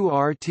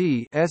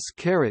sqrt s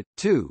caret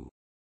 2.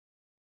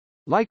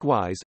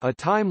 Likewise, a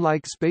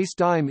timelike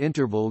spacetime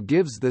interval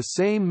gives the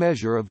same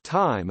measure of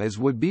time as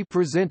would be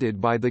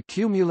presented by the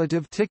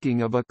cumulative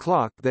ticking of a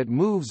clock that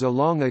moves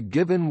along a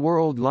given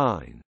world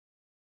line.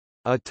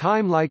 A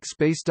timelike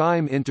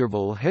spacetime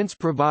interval hence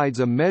provides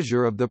a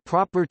measure of the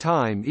proper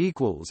time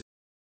equals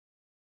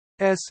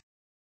s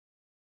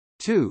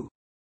 2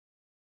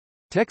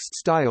 text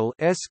style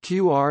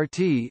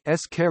sqrt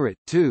s caret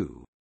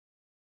 2.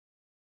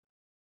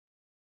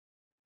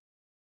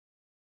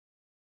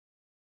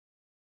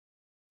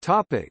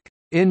 Topic: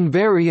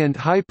 Invariant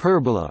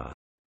hyperbola.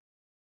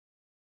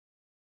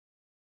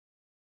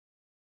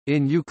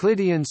 In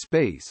Euclidean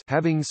space,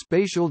 having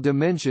spatial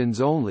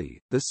dimensions only,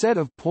 the set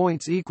of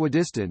points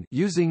equidistant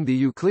using the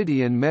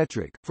Euclidean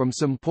metric from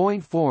some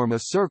point form a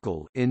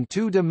circle in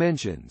 2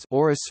 dimensions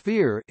or a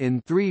sphere in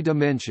 3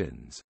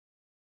 dimensions.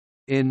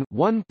 In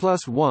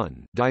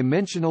 1+1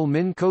 dimensional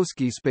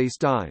Minkowski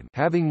spacetime,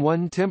 having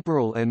one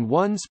temporal and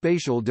one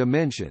spatial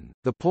dimension,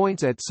 the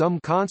points at some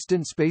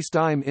constant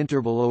spacetime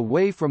interval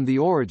away from the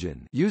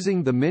origin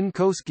using the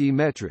Minkowski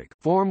metric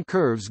form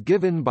curves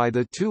given by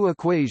the 2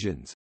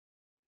 equations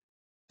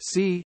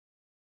C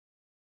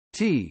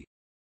T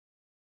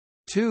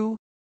 2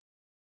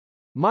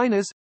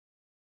 minus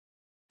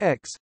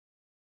x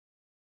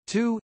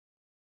 2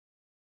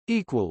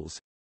 equals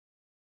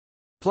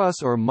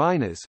plus or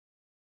minus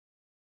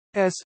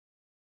s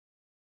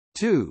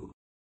 2.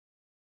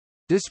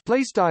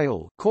 Display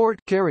style court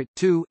caret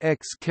 2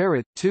 x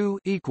caret 2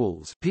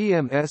 equals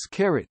PMS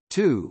caret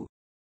 2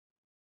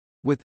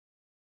 with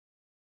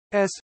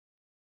s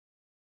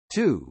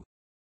 2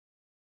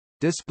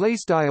 display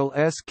style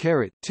s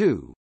caret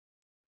 2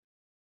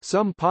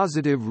 some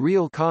positive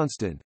real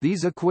constant.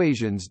 These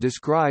equations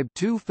describe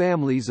 2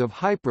 families of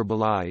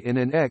hyperbolae in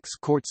an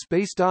x-court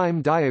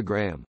spacetime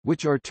diagram,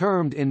 which are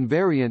termed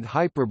invariant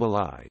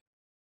hyperbolae.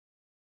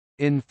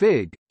 In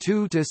Fig.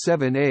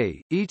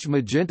 2-7a, each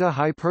magenta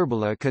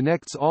hyperbola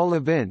connects all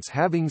events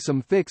having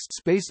some fixed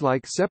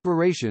spacelike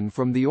separation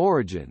from the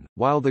origin,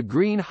 while the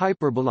green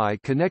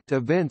hyperbolae connect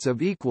events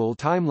of equal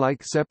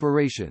timelike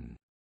separation.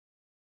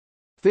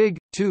 Fig.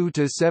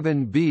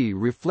 2-7b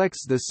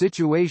reflects the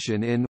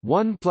situation in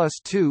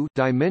 1+2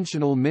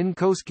 dimensional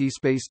Minkowski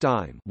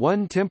spacetime,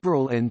 1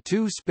 temporal and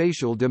 2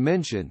 spatial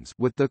dimensions,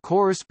 with the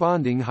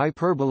corresponding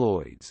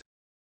hyperboloids.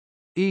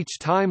 Each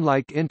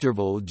timelike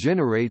interval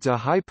generates a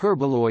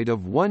hyperboloid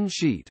of 1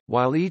 sheet,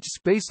 while each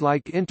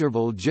spacelike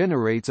interval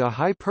generates a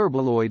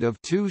hyperboloid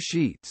of 2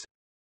 sheets.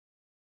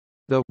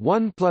 The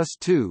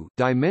 1+2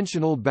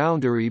 dimensional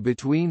boundary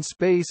between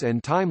space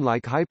and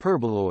timelike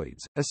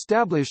hyperboloids,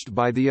 established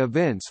by the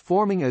events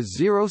forming a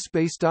zero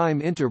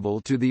spacetime interval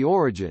to the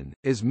origin,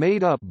 is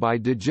made up by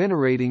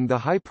degenerating the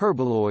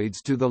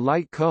hyperboloids to the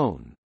light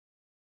cone.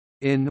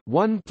 In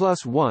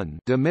 1+1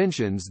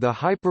 dimensions, the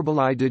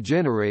hyperbolae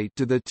degenerate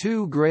to the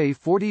 2 gray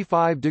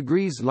 45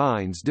 degrees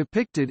lines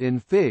depicted in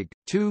Fig.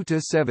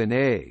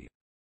 2-7a.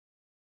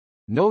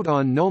 Note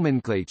on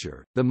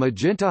nomenclature: the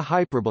magenta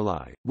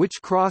hyperbolae,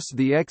 which cross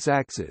the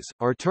x-axis,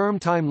 are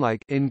termed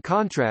timelike in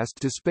contrast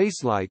to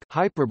spacelike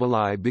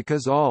hyperbolae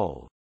because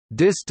all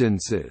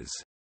distances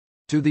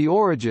to the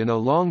origin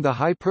along the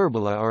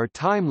hyperbola are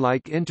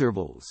timelike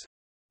intervals.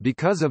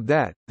 Because of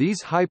that,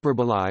 these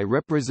hyperbolae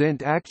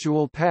represent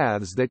actual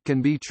paths that can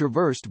be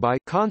traversed by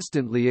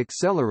constantly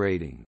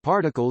accelerating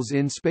particles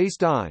in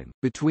spacetime.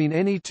 Between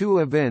any 2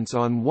 events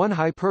on one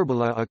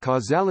hyperbola, a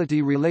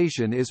causality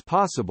relation is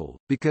possible,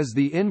 because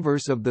the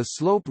inverse of the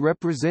slope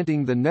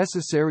representing the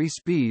necessary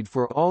speed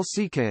for all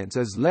secants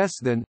is less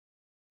than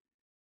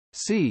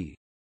c.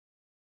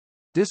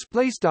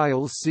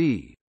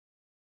 C.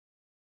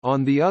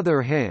 On the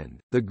other hand,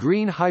 the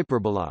green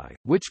hyperbolae,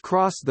 which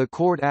cross the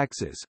chord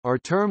axis, are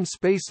termed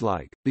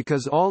spacelike,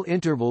 because all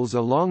intervals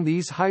along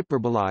these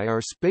hyperbolae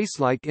are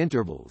spacelike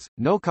intervals.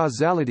 No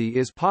causality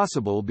is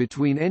possible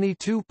between any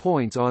 2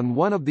 points on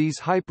one of these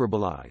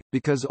hyperbolae,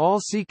 because all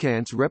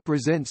secants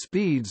represent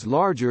speeds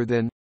larger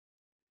than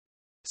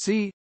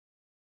c.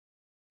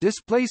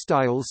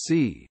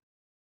 C.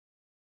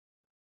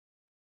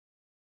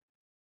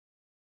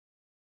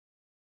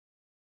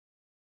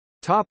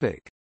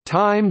 Topic: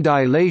 Time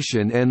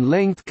dilation and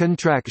length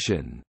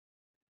contraction.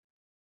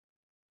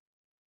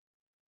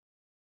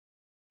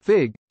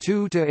 Fig.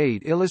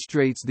 2-8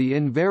 illustrates the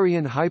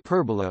invariant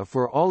hyperbola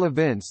for all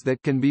events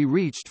that can be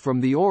reached from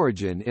the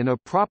origin in a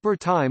proper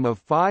time of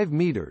 5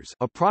 meters,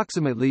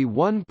 approximately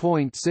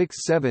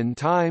 1.67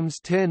 times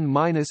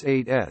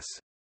 10⁻⁸ s.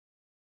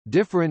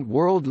 Different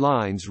world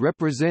lines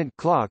represent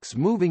clocks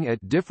moving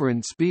at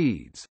different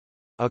speeds.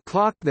 A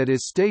clock that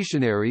is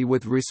stationary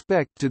with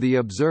respect to the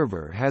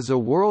observer has a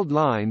world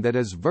line that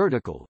is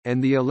vertical,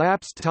 and the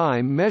elapsed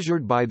time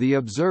measured by the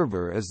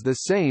observer is the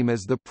same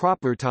as the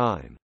proper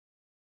time.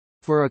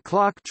 For a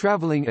clock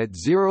traveling at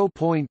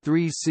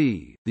 0.3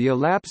 c, the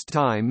elapsed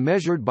time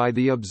measured by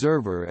the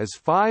observer is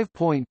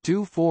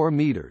 5.24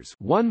 meters,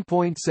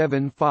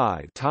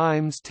 1.75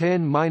 times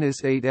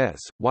 10⁻⁸ s,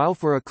 while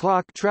for a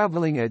clock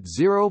traveling at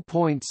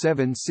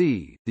 0.7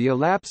 c, the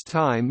elapsed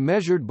time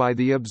measured by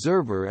the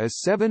observer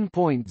is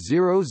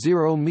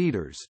 7.00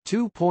 meters,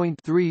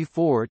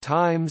 2.34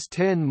 times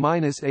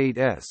 10⁻⁸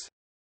 s.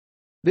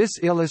 This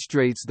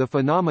illustrates the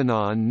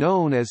phenomenon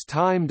known as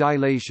time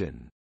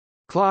dilation.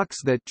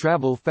 Clocks that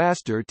travel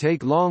faster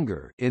take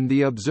longer in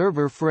the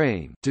observer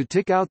frame to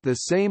tick out the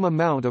same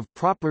amount of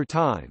proper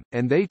time,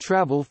 and they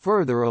travel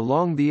further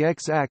along the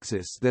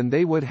x-axis than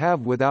they would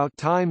have without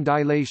time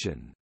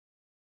dilation.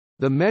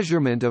 The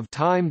measurement of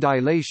time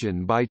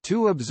dilation by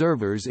 2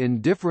 observers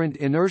in different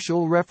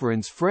inertial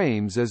reference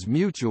frames is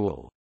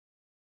mutual.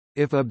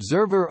 If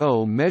observer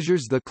O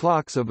measures the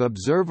clocks of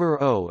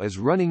observer O as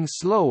running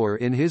slower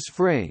in his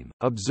frame,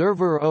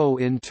 observer O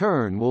in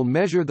turn will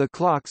measure the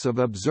clocks of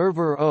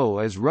observer O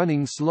as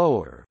running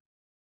slower.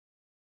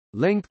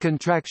 Length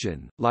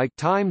contraction, like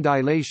time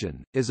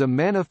dilation, is a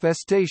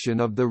manifestation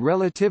of the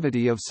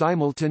relativity of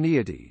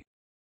simultaneity.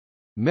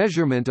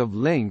 Measurement of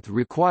length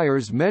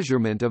requires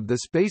measurement of the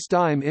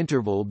spacetime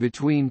interval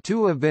between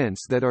two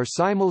events that are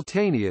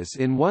simultaneous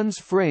in one's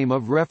frame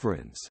of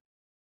reference.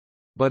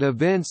 But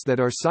events that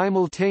are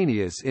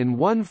simultaneous in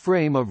one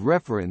frame of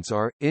reference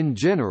are, in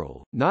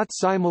general, not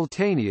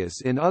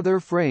simultaneous in other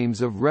frames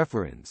of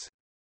reference.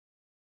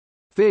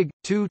 Fig.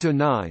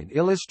 2-9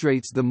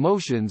 illustrates the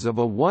motions of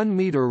a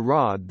 1-meter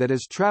rod that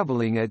is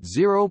traveling at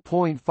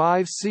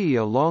 0.5 c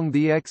along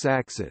the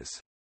x-axis.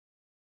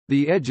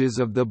 The edges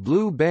of the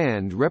blue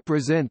band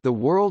represent the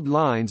world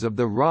lines of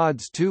the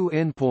rod's two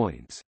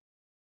endpoints.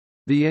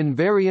 The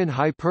invariant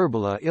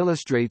hyperbola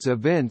illustrates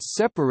events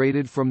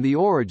separated from the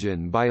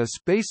origin by a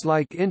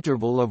spacelike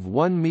interval of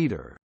 1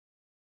 meter.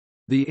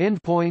 The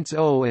endpoints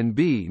O and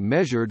B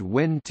measured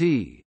when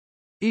t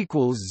 =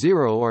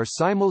 0 are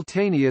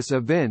simultaneous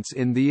events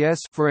in the S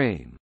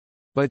frame.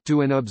 But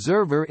to an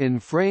observer in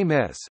frame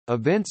S,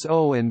 events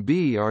O and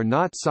B are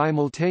not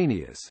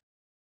simultaneous.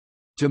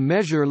 To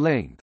measure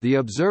length, the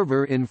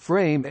observer in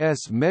frame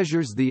S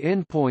measures the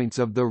endpoints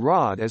of the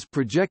rod as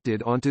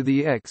projected onto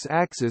the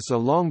x-axis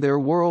along their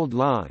world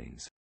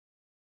lines.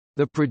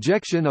 The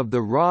projection of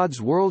the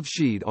rod's world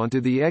sheet onto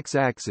the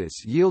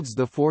x-axis yields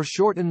the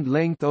foreshortened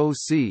length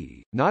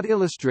OC, not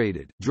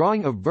illustrated.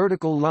 Drawing a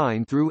vertical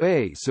line through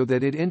A so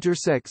that it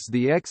intersects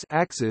the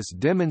x-axis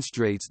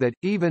demonstrates that,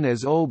 even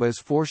as OB is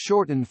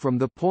foreshortened from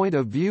the point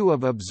of view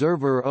of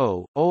observer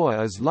O,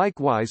 OA is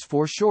likewise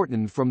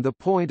foreshortened from the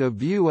point of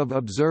view of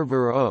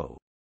observer O.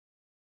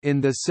 In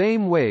the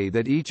same way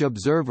that each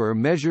observer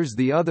measures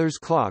the other's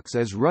clocks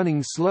as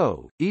running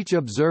slow, each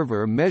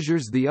observer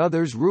measures the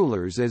other's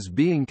rulers as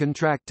being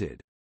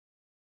contracted.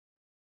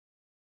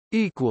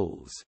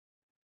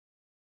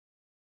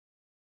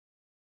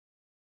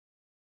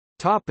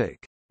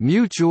 Topic: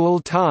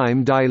 Mutual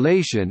time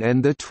dilation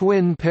and the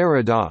twin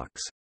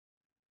paradox.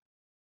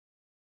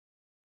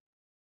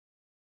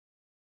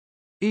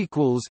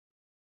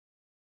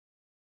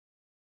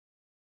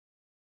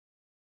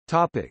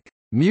 Topic: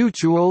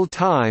 Mutual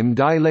time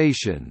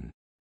dilation.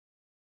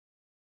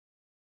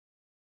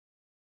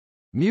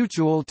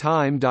 Mutual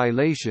time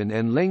dilation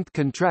and length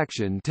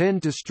contraction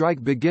tend to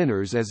strike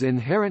beginners as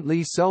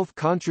inherently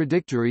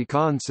self-contradictory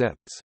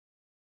concepts.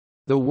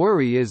 The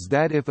worry is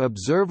that if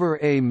observer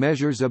A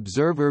measures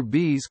observer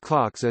B's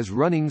clocks as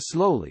running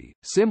slowly,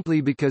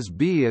 simply because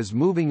B is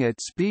moving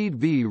at speed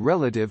v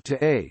relative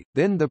to A,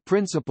 then the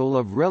principle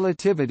of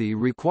relativity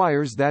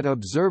requires that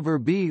observer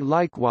B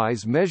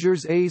likewise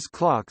measures A's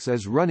clocks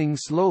as running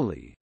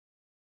slowly.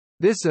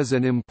 This is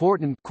an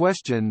important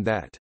question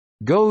that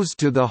goes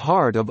to the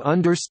heart of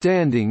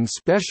understanding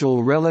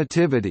special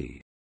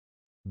relativity.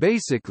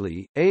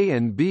 Basically, A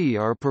and B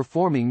are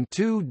performing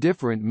two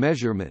different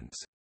measurements.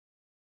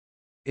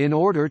 In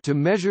order to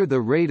measure the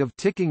rate of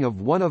ticking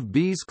of one of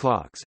B's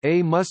clocks,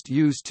 A must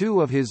use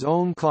two of his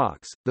own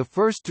clocks, the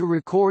first to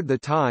record the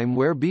time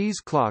where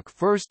B's clock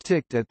first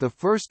ticked at the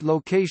first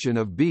location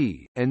of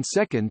B, and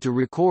second to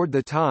record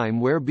the time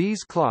where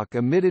B's clock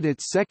emitted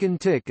its second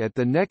tick at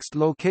the next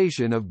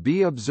location of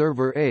B.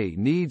 Observer A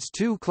needs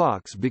two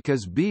clocks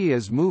because B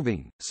is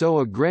moving, so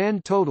a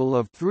grand total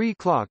of 3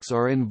 clocks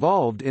are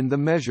involved in the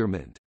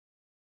measurement.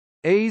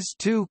 A's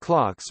two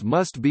clocks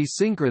must be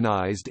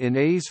synchronized in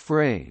A's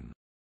frame.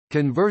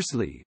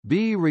 Conversely,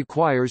 B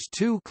requires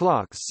two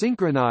clocks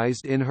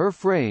synchronized in her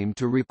frame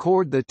to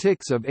record the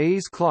ticks of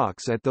A's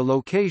clocks at the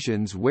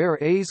locations where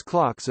A's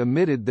clocks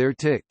emitted their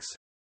ticks.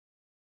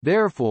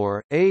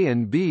 Therefore, A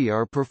and B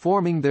are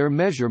performing their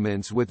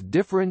measurements with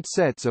different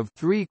sets of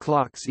 3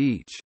 clocks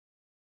each.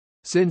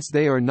 Since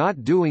they are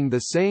not doing the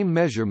same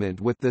measurement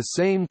with the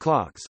same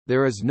clocks,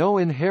 there is no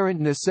inherent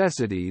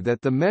necessity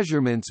that the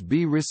measurements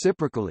be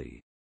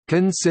reciprocally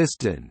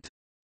consistent,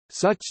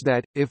 such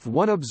that, if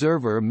one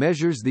observer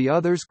measures the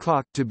other's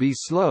clock to be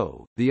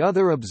slow, the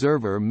other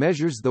observer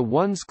measures the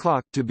one's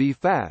clock to be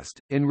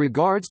fast. In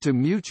regards to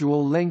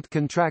mutual length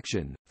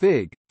contraction,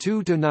 Fig.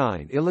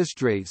 2-9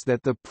 illustrates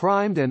that the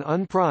primed and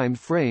unprimed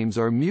frames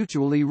are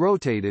mutually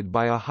rotated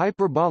by a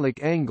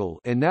hyperbolic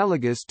angle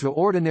analogous to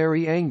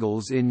ordinary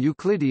angles in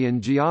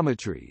Euclidean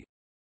geometry.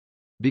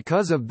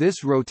 Because of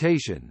this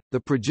rotation, the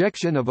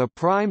projection of a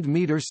primed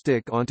meter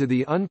stick onto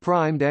the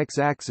unprimed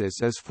x-axis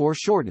is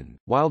foreshortened,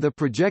 while the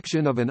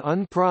projection of an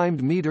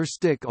unprimed meter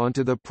stick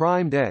onto the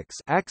primed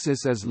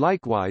x-axis is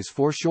likewise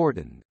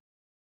foreshortened.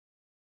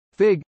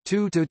 Fig.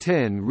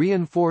 2-10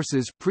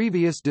 reinforces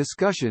previous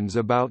discussions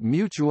about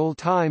mutual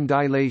time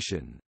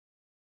dilation.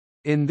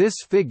 In this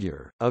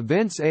figure,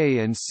 events A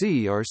and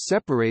C are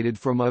separated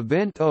from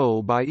event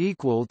O by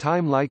equal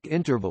timelike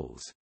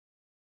intervals.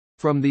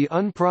 From the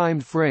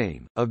unprimed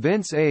frame,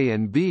 events A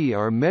and B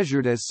are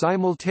measured as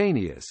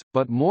simultaneous,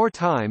 but more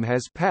time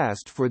has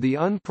passed for the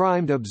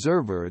unprimed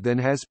observer than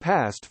has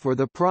passed for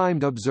the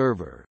primed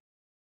observer.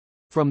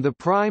 From the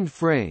primed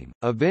frame,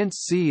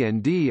 events C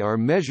and D are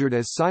measured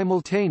as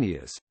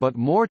simultaneous, but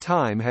more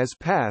time has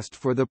passed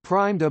for the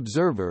primed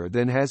observer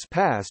than has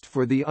passed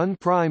for the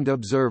unprimed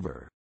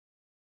observer.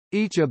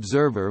 Each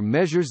observer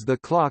measures the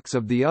clocks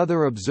of the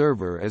other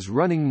observer as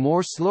running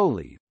more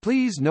slowly.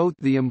 Please note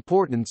the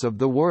importance of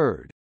the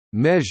word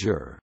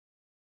measure.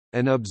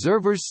 An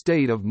observer's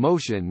state of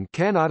motion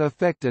cannot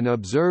affect an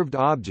observed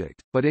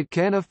object, but it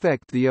can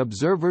affect the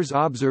observer's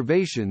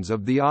observations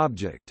of the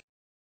object.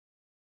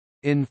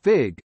 In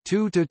Fig.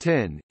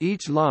 2-10,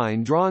 each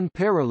line drawn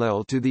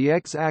parallel to the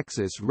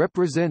x-axis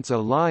represents a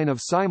line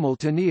of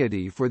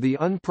simultaneity for the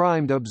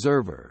unprimed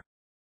observer.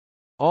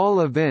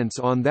 All events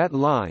on that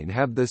line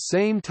have the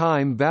same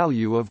time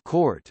value of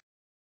court.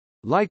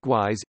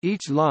 Likewise,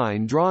 each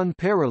line drawn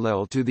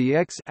parallel to the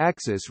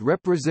x-axis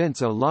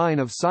represents a line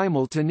of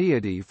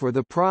simultaneity for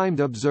the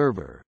primed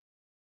observer.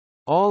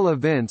 All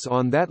events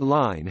on that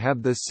line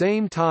have the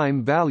same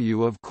time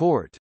value of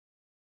court.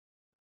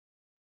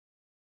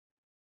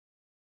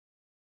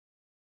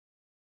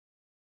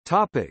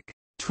 Topic: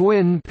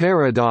 Twin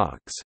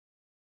paradox.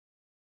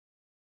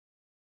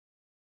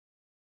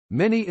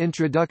 Many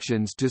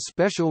introductions to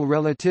special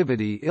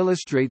relativity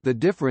illustrate the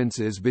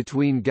differences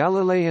between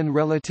Galilean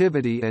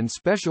relativity and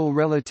special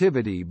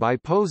relativity by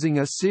posing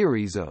a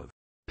series of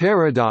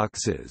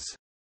paradoxes.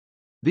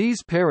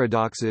 These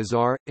paradoxes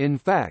are, in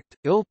fact,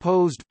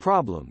 ill-posed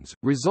problems,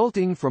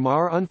 resulting from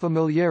our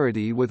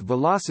unfamiliarity with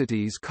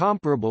velocities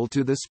comparable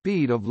to the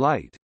speed of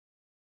light.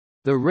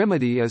 The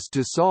remedy is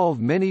to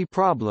solve many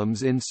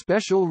problems in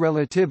special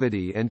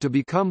relativity and to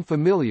become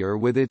familiar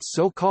with its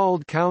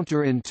so-called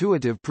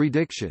counterintuitive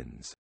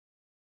predictions.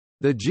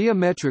 The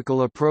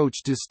geometrical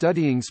approach to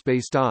studying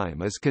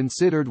spacetime is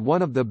considered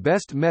one of the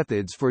best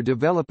methods for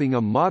developing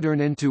a modern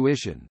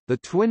intuition. The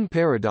twin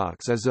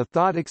paradox is a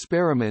thought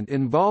experiment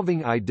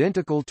involving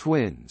identical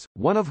twins,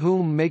 one of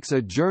whom makes a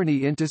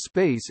journey into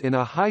space in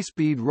a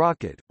high-speed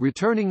rocket,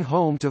 returning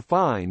home to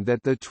find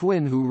that the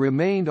twin who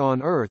remained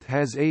on Earth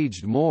has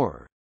aged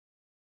more.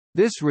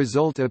 This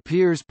result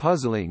appears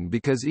puzzling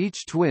because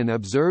each twin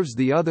observes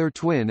the other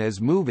twin as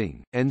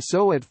moving, and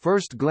so at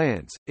first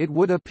glance, it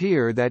would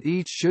appear that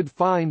each should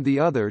find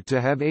the other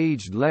to have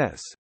aged less.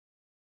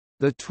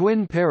 The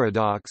twin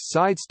paradox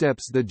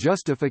sidesteps the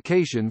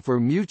justification for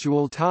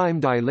mutual time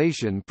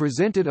dilation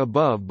presented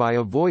above by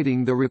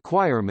avoiding the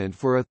requirement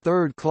for a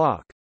third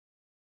clock.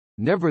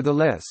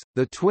 Nevertheless,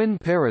 the twin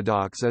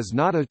paradox is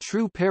not a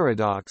true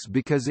paradox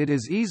because it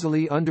is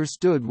easily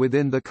understood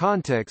within the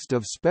context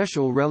of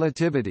special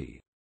relativity.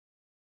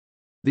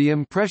 The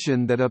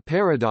impression that a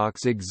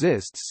paradox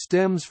exists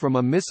stems from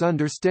a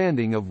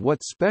misunderstanding of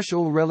what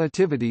special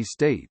relativity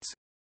states.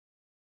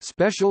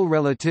 Special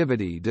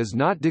relativity does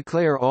not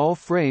declare all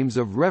frames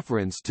of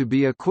reference to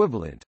be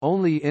equivalent,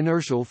 only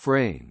inertial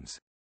frames.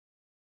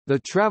 The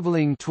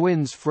traveling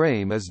twin's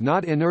frame is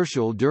not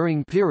inertial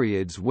during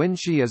periods when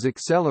she is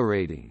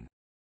accelerating.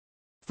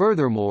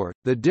 Furthermore,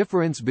 the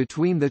difference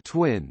between the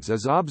twins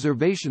is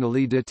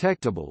observationally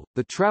detectable.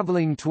 The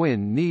traveling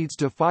twin needs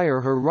to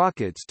fire her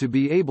rockets to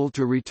be able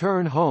to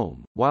return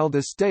home, while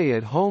the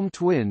stay-at-home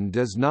twin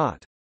does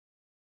not.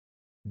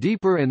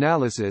 Deeper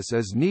analysis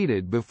is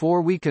needed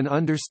before we can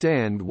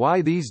understand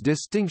why these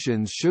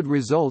distinctions should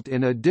result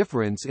in a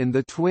difference in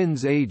the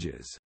twins'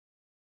 ages.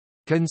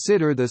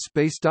 Consider the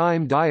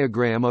spacetime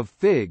diagram of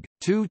Fig.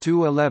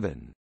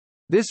 2-11.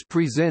 This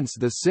presents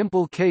the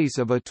simple case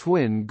of a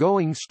twin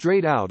going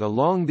straight out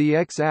along the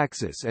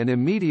x-axis and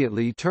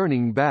immediately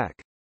turning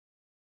back.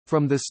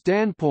 From the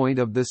standpoint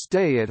of the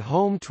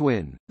stay-at-home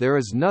twin, there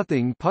is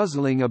nothing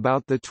puzzling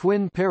about the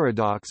twin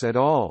paradox at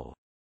all.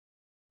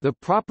 The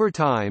proper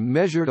time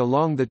measured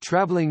along the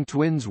traveling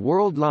twin's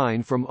world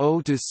line from O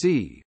to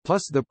C,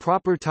 plus the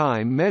proper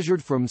time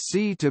measured from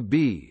C to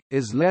B,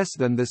 is less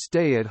than the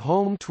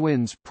stay-at-home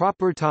twin's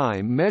proper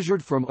time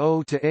measured from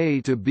O to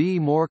A to B.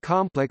 More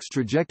complex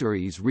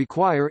trajectories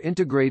require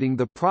integrating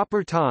the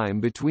proper time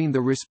between the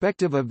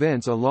respective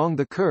events along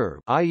the curve,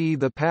 i.e.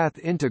 the path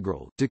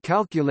integral, to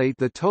calculate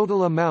the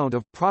total amount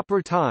of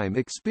proper time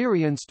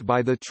experienced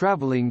by the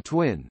traveling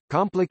twin.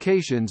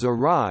 Complications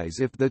arise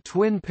if the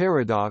twin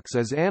paradox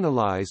is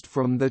analyzed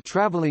from the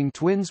traveling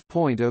twin's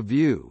point of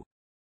view.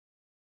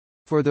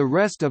 For the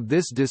rest of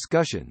this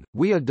discussion,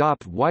 we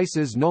adopt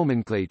Weiss's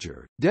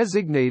nomenclature,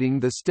 designating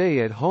the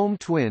stay-at-home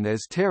twin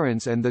as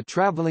Terence and the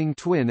traveling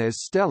twin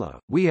as Stella.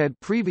 We had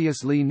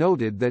previously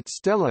noted that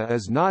Stella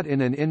is not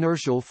in an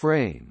inertial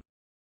frame.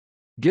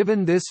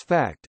 Given this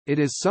fact, it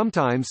is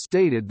sometimes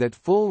stated that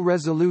full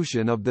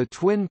resolution of the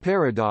twin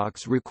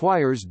paradox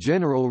requires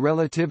general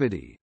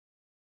relativity.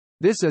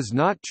 This is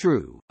not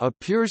true. A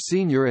pure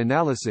senior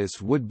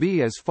analysis would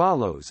be as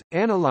follows: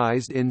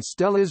 analyzed in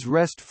Stella's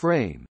rest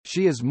frame,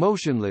 she is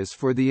motionless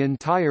for the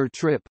entire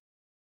trip.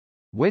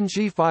 When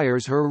she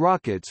fires her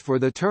rockets for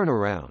the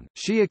turnaround,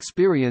 she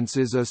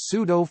experiences a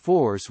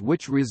pseudo-force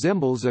which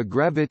resembles a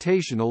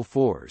gravitational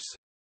force.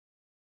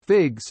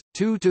 Figs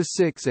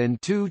 2-6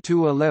 and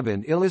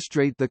 2-11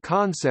 illustrate the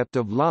concept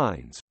of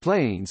lines,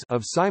 planes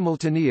of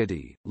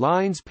simultaneity.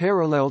 Lines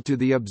parallel to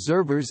the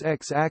observer's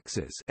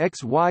x-axis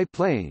 (xy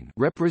plane)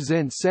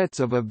 represent sets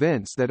of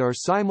events that are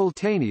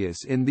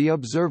simultaneous in the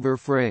observer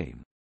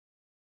frame.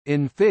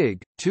 In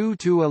Fig.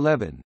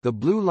 2-11, the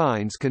blue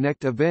lines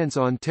connect events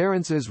on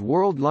Terence's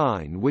world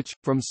line which,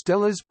 from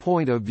Stella's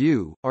point of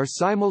view, are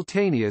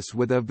simultaneous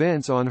with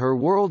events on her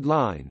world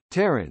line.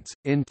 Terence,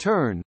 in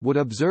turn, would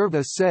observe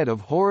a set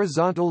of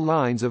horizontal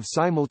lines of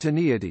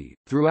simultaneity.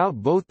 Throughout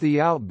both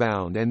the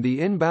outbound and the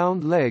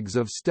inbound legs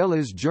of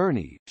Stella's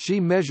journey, she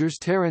measures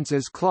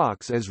Terence's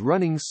clocks as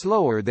running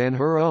slower than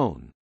her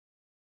own.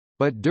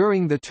 But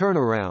during the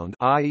turnaround,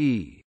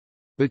 i.e.,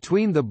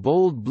 between the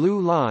bold blue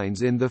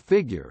lines in the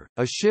figure,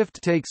 a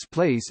shift takes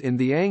place in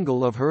the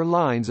angle of her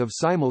lines of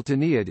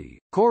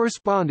simultaneity,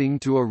 corresponding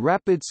to a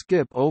rapid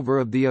skip over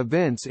of the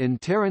events in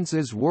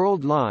Terence's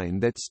world line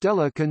that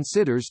Stella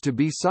considers to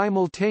be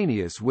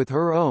simultaneous with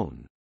her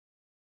own.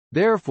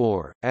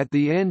 Therefore, at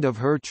the end of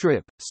her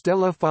trip,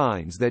 Stella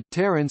finds that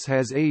Terence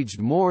has aged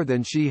more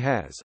than she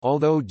has.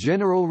 Although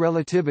general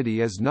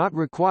relativity is not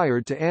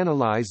required to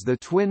analyze the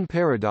twin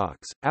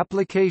paradox,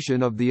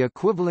 application of the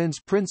equivalence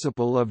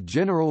principle of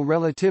general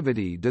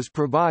relativity does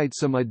provide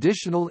some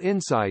additional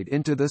insight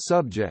into the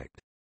subject.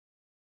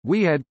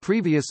 We had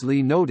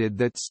previously noted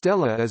that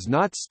Stella is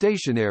not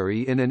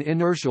stationary in an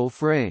inertial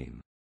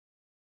frame.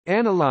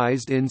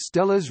 Analyzed in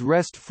Stella's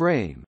rest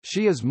frame,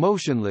 she is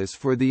motionless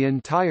for the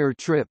entire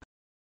trip.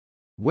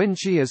 When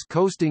she is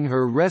coasting,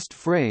 her rest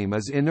frame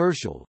is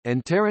inertial,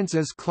 and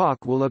Terence's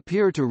clock will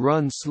appear to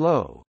run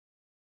slow.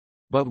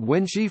 But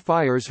when she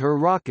fires her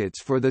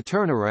rockets for the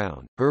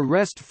turnaround, her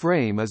rest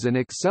frame is an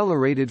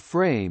accelerated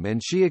frame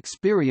and she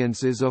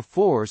experiences a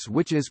force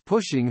which is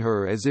pushing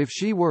her as if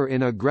she were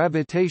in a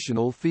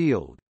gravitational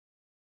field.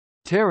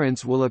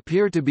 Terence will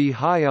appear to be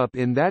high up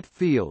in that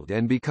field,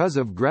 and because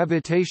of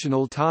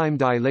gravitational time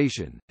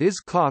dilation, his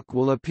clock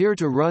will appear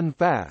to run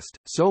fast,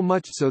 so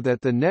much so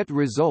that the net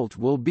result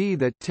will be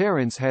that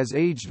Terence has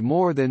aged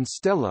more than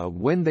Stella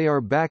when they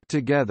are back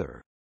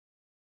together.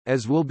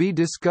 As will be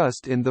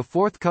discussed in the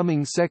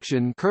forthcoming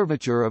section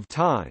Curvature of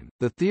Time,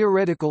 the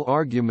theoretical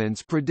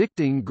arguments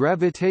predicting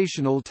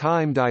gravitational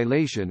time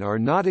dilation are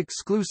not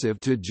exclusive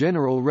to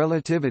general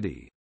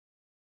relativity.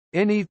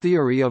 Any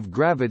theory of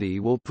gravity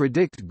will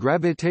predict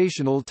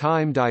gravitational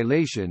time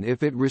dilation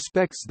if it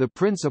respects the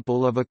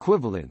principle of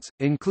equivalence,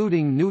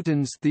 including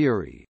Newton's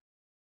theory.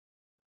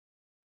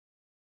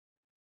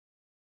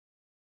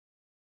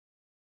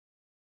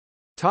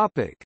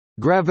 Topic: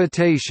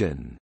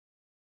 Gravitation.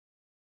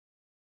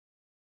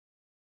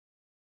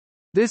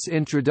 This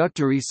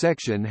introductory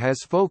section has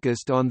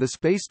focused on the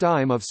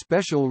spacetime of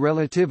special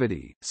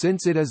relativity,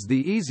 since it is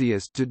the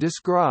easiest to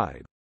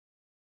describe.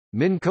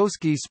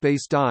 Minkowski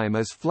spacetime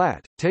is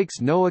flat, takes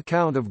no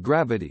account of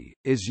gravity,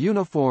 is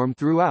uniform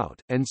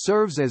throughout, and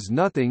serves as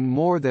nothing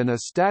more than a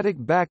static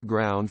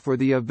background for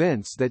the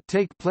events that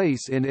take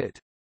place in it.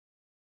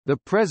 The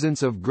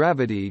presence of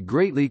gravity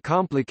greatly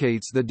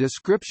complicates the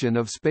description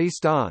of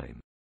spacetime.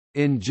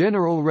 In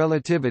general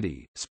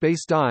relativity,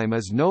 spacetime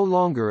is no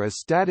longer a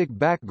static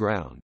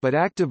background, but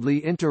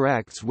actively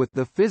interacts with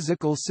the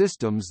physical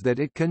systems that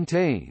it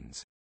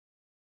contains.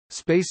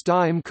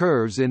 Spacetime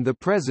curves in the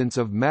presence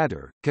of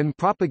matter, can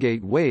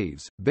propagate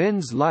waves,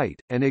 bends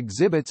light, and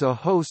exhibits a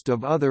host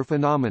of other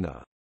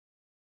phenomena.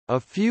 A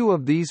few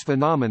of these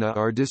phenomena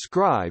are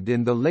described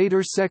in the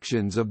later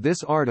sections of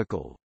this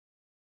article.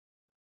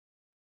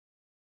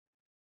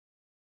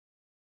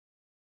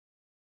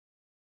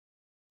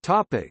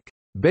 Topic: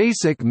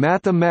 Basic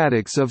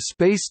mathematics of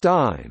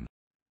spacetime.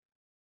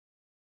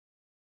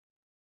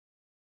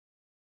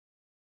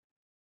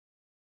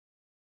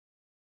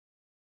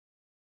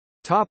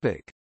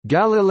 Topic: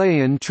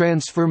 Galilean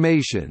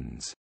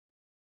transformations.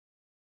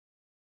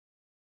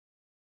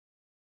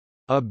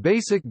 A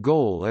basic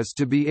goal is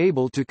to be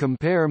able to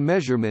compare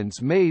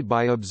measurements made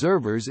by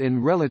observers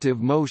in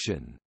relative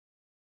motion.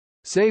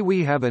 Say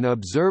we have an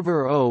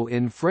observer O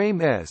in frame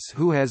S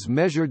who has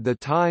measured the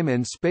time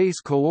and space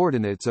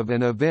coordinates of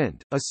an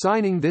event,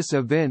 assigning this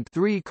event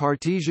 3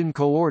 Cartesian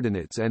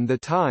coordinates, and the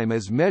time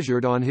is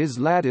measured on his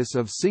lattice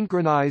of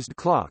synchronized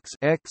clocks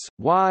x,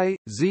 y,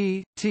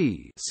 z,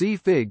 t. See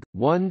Fig.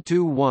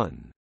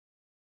 1-1.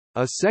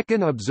 A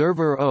second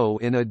observer O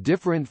in a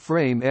different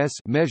frame S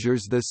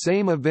measures the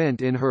same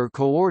event in her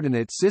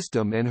coordinate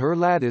system and her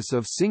lattice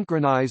of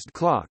synchronized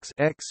clocks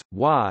x,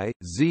 y,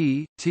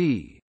 z,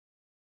 t.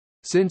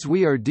 Since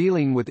we are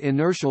dealing with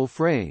inertial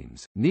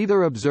frames,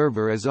 neither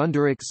observer is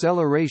under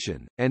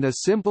acceleration, and a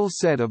simple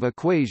set of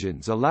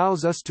equations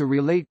allows us to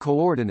relate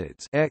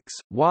coordinates x,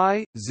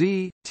 y,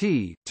 z,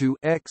 t to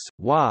x,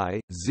 y,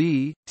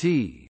 z,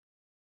 t.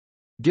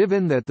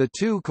 Given that the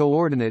two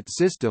coordinate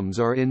systems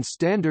are in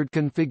standard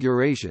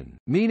configuration,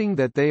 meaning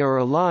that they are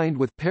aligned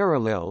with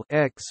parallel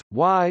x,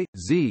 y,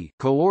 z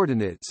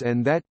coordinates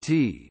and that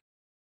t.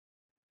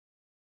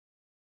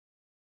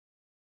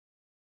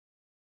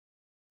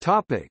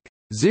 Topic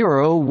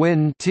 0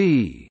 when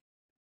t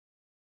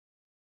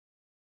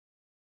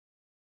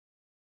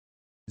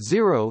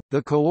 0.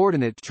 The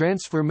coordinate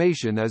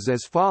transformation is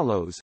as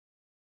follows: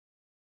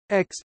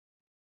 x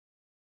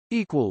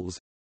equals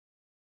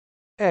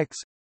x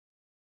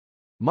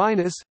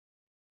minus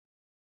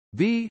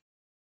v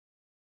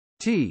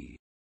t.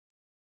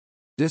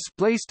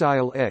 Display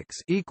style x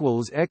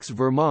equals x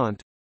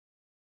Vermont,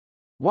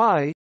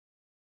 y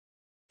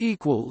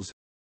equals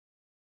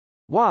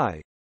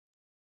y.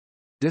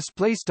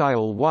 Display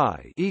style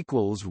y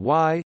equals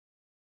y.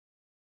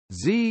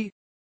 Z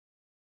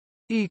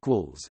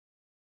equals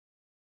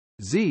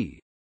z.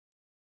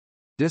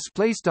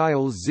 Display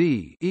style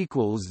z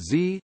equals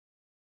z.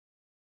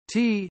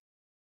 T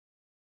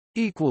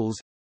equals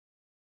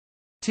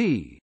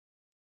t.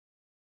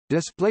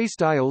 Display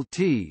style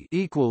t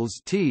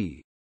equals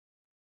t.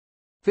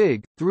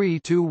 Fig.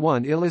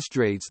 3.2.1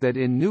 illustrates that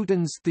in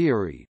Newton's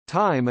theory,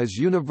 time is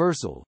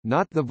universal,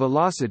 not the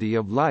velocity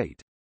of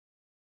light.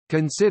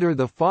 Consider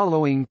the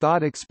following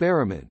thought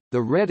experiment.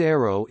 The red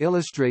arrow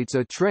illustrates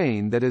a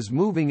train that is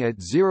moving at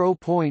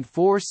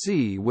 0.4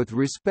 c with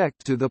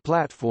respect to the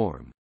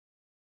platform.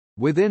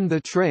 Within the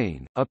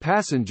train, a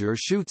passenger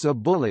shoots a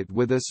bullet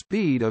with a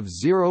speed of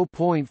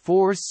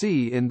 0.4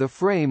 c in the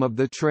frame of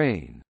the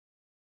train.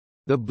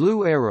 The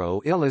blue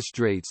arrow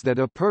illustrates that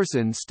a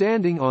person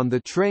standing on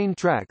the train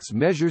tracks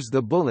measures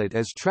the bullet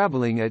as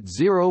traveling at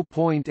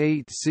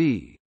 0.8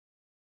 c.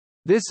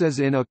 This is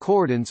in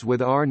accordance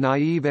with our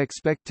naive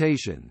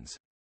expectations.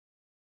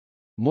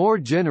 More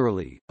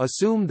generally,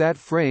 assume that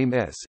frame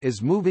S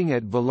is moving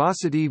at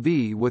velocity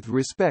v with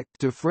respect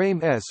to frame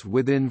S.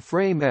 Within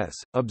frame S,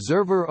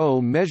 observer O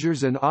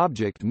measures an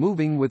object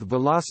moving with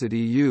velocity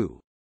u.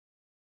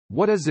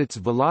 What is its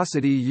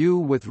velocity u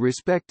with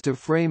respect to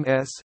frame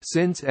S,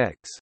 since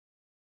x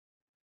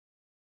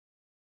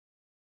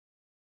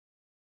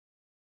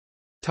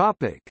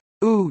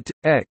ut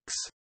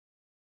x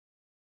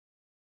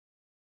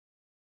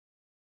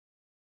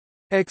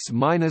x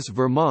minus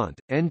Vermont,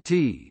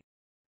 nt.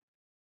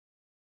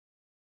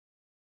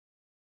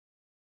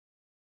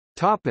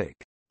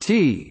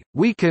 T,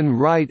 we can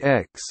write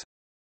x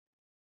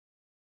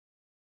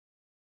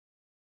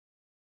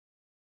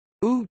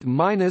ut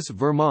minus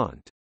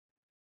Vermont.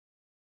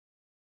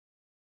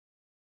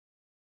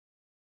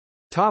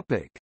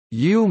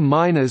 U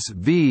minus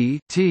v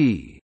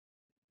t.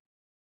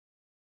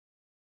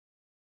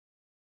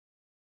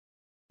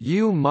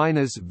 U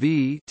minus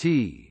v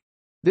t.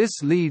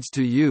 This leads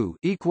to u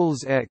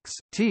equals x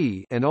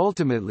t and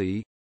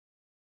ultimately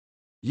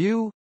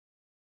u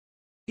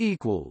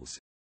equals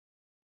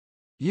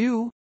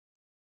u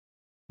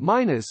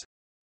minus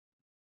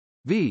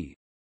v.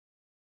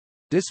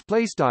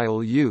 Display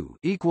style u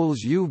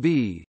equals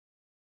uv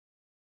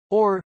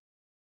or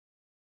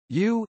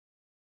u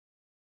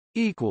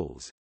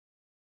equals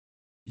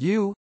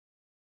u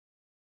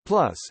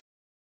plus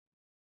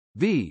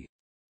v.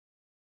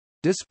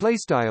 Display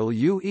style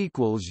u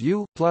equals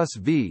u plus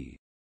v,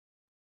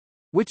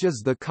 which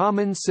is the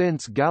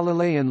common-sense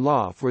Galilean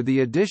law for the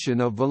addition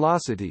of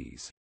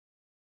velocities.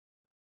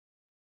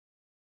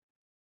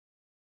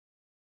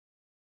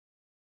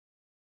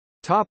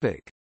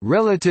 Topic: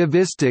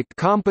 Relativistic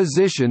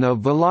composition of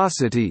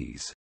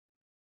velocities.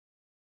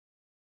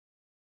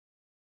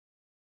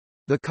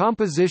 The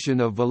composition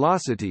of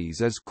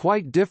velocities is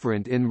quite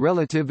different in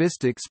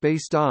relativistic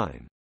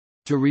spacetime.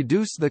 To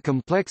reduce the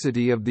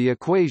complexity of the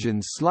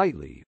equations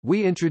slightly,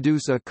 we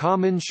introduce a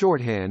common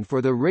shorthand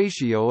for the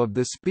ratio of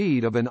the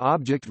speed of an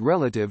object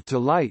relative to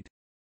light.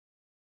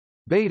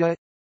 Beta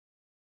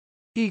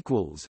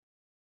equals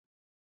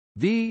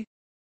v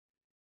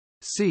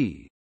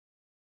c.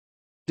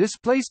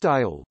 Display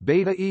style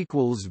beta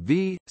equals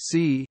v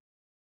c.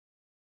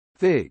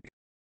 Fig.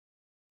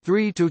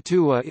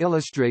 3.2a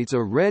illustrates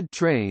a red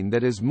train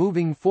that is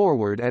moving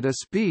forward at a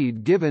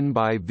speed given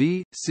by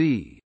v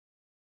c.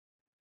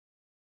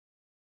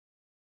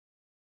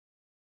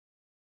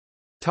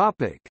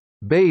 Topic: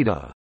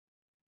 Beta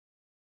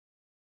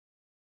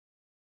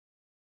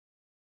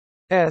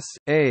S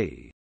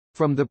A.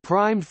 From the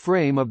primed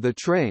frame of the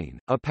train,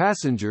 a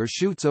passenger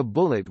shoots a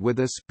bullet with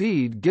a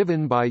speed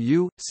given by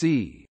u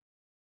c.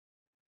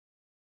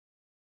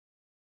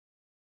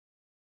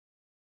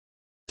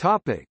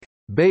 Topic: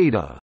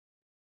 Beta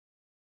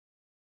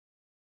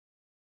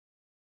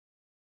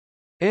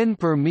n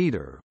per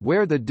meter,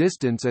 where the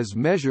distance is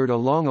measured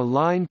along a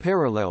line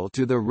parallel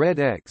to the red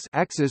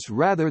x-axis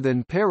rather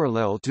than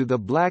parallel to the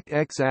black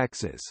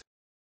x-axis.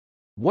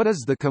 What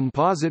is the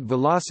composite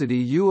velocity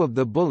u of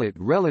the bullet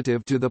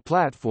relative to the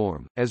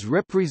platform, as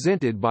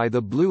represented by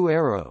the blue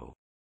arrow?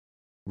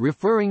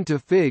 Referring to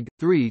Fig.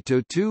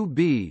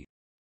 3.2b,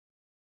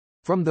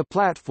 from the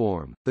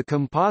platform, the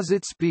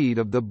composite speed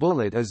of the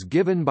bullet is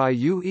given by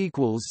u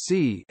equals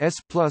c s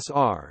plus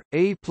r,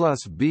 a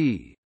plus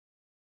b.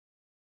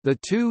 The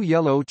two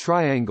yellow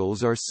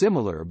triangles are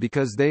similar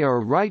because they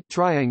are right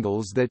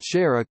triangles that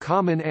share a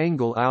common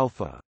angle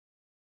alpha.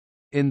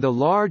 In the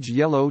large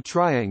yellow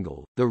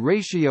triangle, the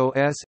ratio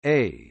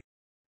S/A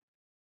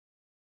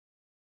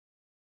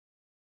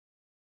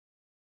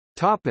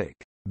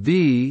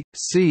V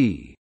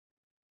C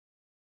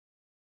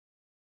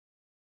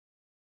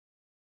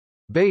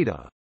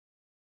beta.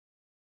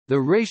 The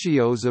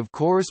ratios of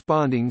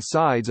corresponding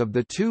sides of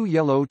the two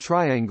yellow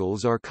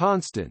triangles are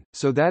constant,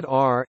 so that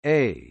r,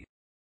 a.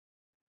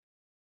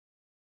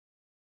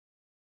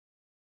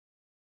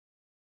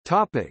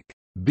 Topic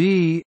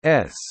b,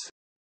 s.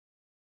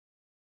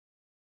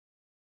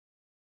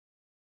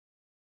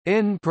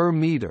 N per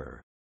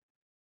meter.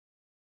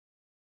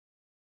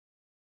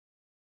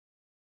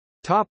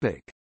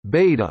 Topic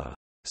beta,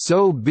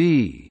 so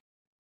b.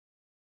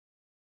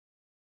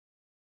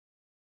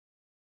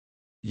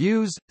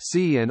 Use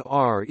c and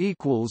r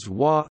equals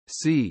wa,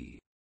 c.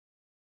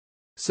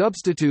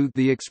 Substitute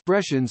the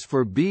expressions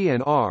for b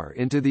and r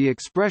into the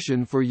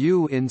expression for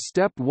u in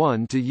step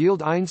 1 to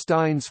yield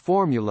Einstein's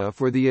formula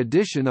for the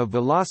addition of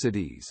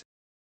velocities.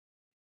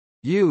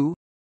 U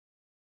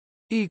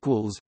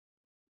equals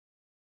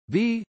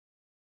v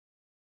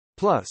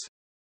plus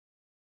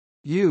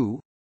u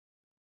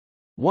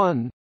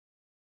 1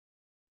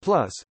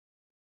 plus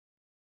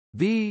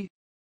v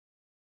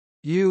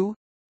u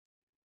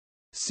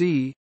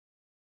c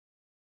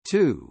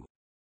 2.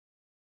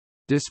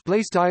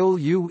 Display style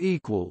u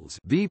equals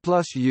v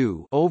plus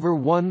u over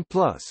 1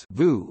 plus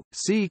vu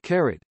c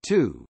caret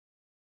 2.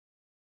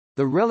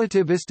 The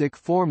relativistic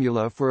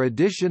formula for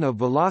addition of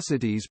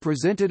velocities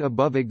presented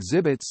above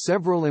exhibits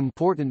several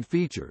important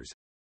features.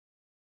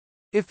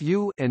 If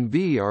u and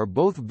v are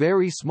both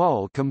very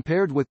small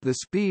compared with the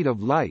speed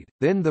of light,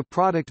 then the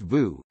product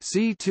vu,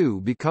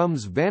 c2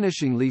 becomes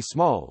vanishingly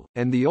small,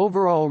 and the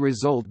overall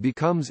result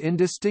becomes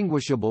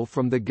indistinguishable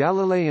from the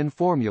Galilean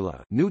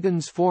formula,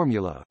 Newton's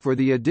formula for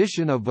the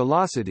addition of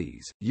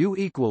velocities, u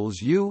equals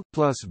u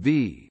plus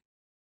v.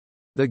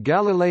 The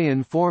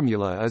Galilean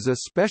formula is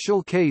a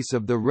special case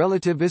of the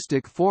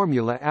relativistic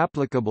formula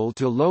applicable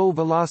to low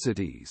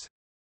velocities.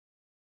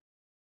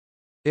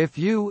 If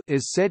u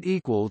is set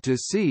equal to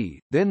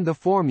c, then the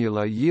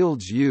formula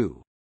yields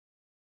u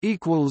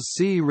equals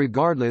c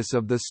regardless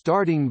of the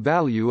starting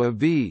value of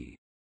v.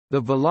 The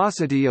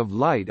velocity of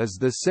light is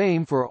the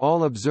same for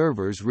all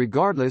observers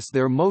regardless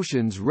their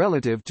motions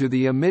relative to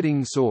the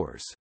emitting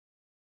source.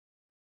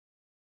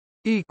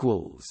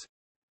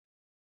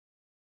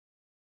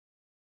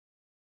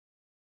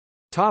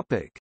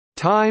 Topic: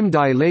 Time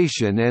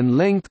dilation and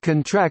length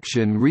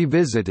contraction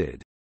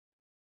revisited.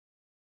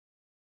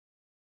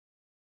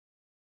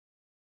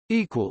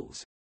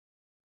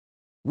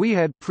 We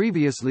had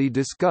previously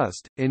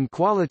discussed, in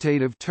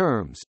qualitative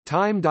terms,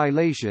 time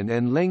dilation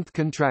and length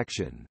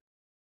contraction.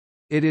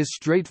 It is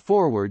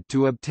straightforward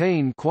to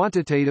obtain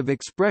quantitative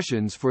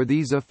expressions for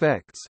these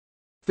effects.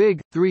 Fig.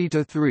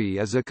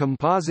 3-3 is a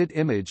composite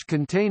image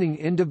containing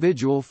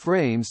individual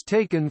frames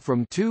taken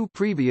from two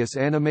previous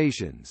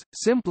animations,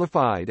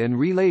 simplified and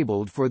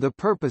relabeled for the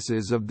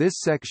purposes of this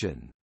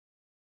section.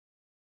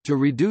 To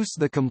reduce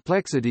the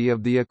complexity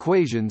of the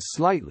equations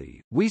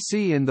slightly, we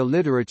see in the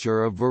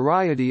literature a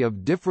variety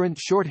of different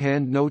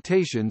shorthand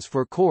notations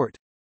for court.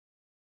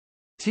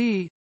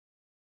 T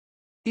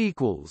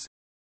equals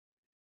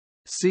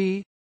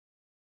C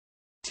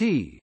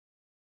T.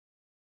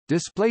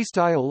 Display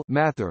style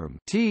mathrm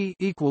T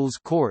equals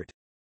court,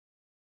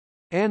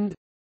 and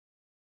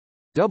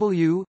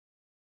W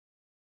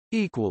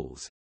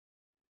equals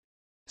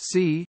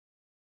C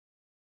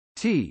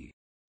T.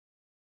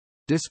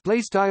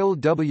 Display style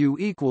W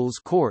equals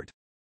court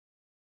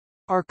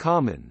are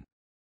common.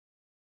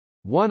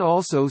 One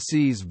also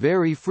sees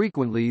very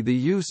frequently the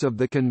use of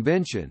the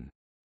convention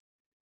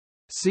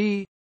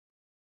C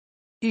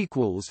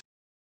equals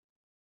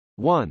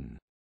 1.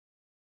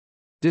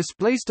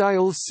 Display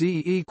style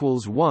C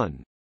equals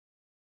 1.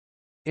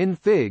 In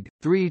Fig.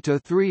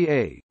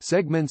 3-3a,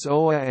 segments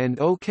OA and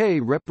OK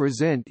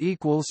represent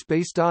equal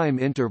spacetime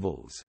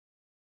intervals.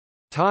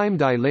 Time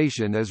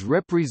dilation is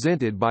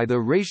represented by the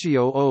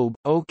ratio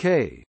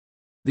OB/OK.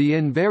 The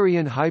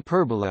invariant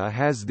hyperbola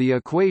has the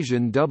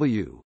equation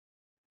W.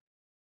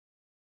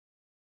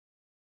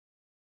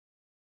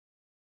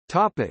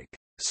 Topic: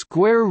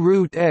 square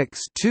root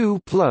x2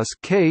 plus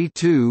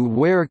k2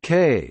 where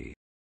k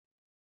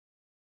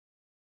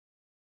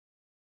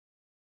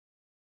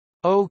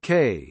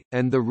OK,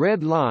 and the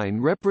red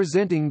line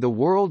representing the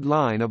world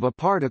line of a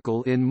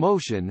particle in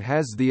motion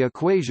has the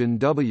equation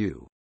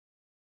W.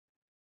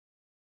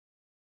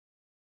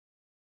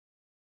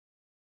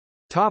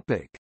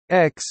 Topic: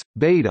 x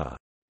beta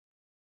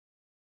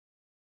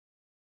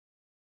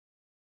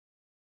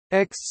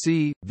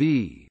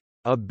xc(v).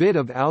 A bit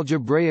of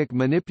algebraic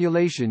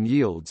manipulation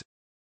yields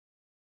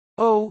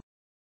O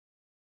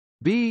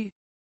b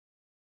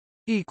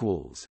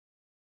equals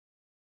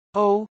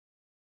O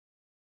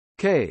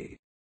k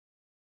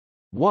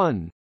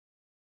 1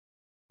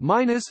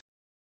 minus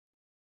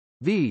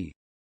v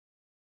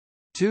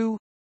 2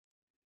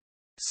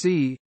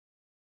 c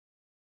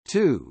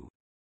 2.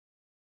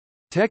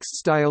 Text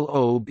style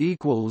OB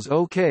equals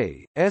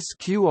OK,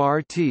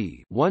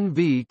 SQRT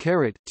 1V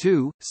caret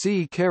 2,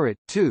 C caret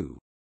 2.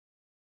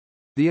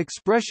 The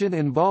expression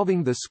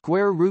involving the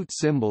square root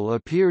symbol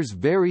appears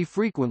very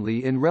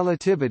frequently in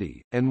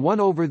relativity, and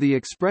 1 over the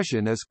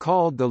expression is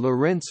called the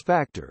Lorentz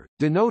factor,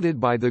 denoted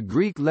by the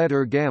Greek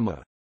letter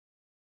gamma.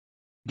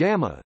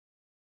 gamma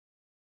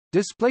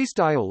display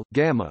style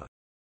gamma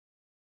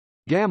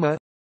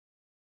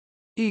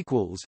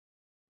equals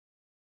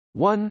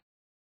 1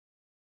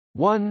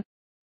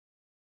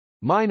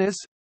 minus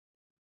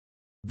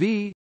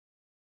v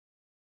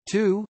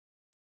 2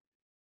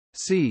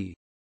 c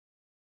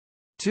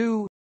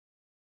 2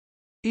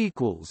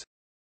 equals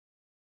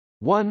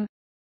 1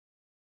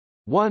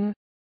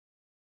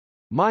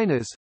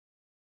 minus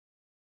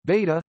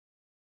beta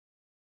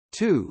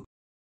 2.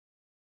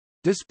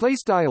 Display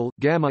style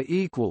gamma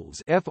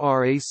equals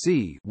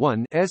frac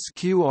 1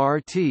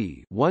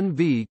 sqrt 1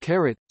 v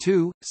caret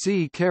 2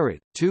 c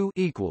caret 2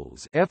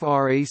 equals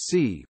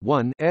frac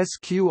 1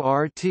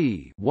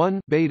 sqrt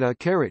 1 beta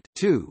caret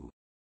 2.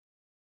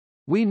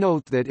 We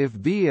note that if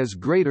v is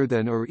greater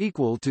than or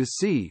equal to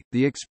c,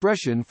 the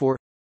expression for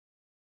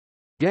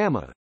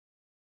gamma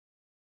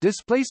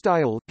display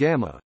style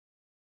gamma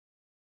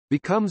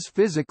becomes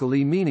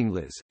physically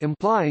meaningless,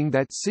 implying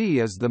that c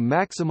is the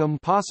maximum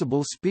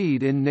possible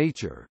speed in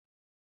nature.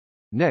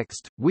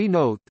 Next, we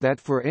note that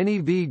for any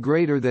v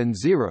greater than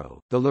 0,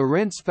 the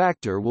Lorentz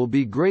factor will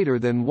be greater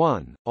than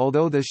 1,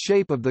 although the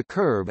shape of the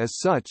curve is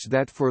such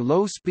that for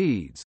low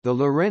speeds, the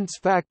Lorentz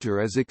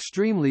factor is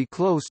extremely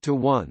close to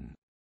 1.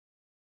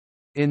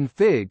 In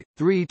Fig.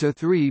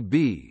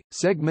 3-3b,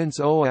 segments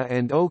OA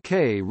and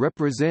OK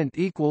represent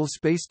equal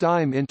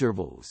spacetime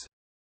intervals.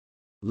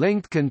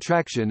 Length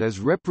contraction is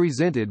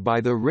represented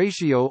by the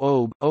ratio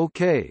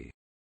OB/OK.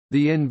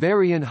 The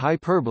invariant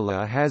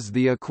hyperbola has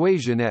the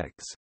equation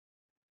x.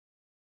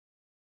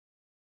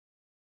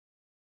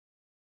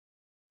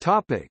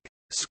 Topic: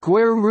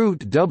 square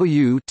root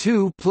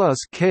W2 plus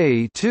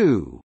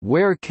K2,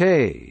 where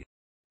K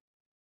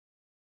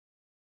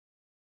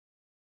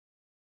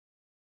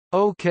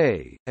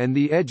OK, and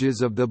the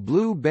edges of the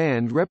blue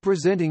band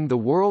representing the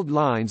world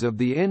lines of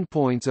the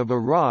endpoints of a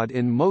rod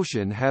in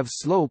motion have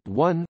slope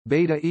 1,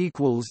 beta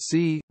equals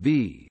c,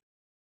 v.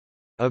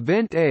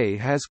 Event A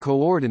has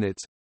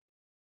coordinates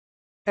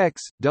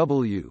x,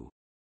 w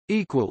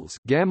equals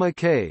gamma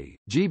k,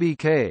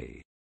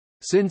 gbk.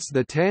 Since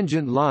the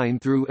tangent line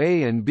through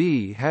A and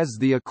B has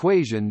the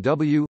equation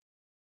w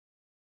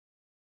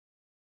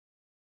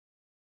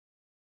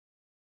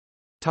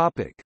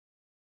topic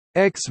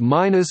x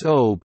minus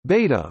O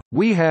beta,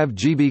 we have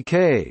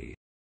gbk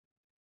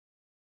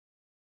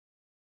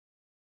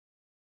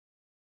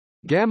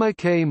gamma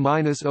k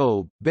minus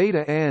O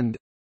beta and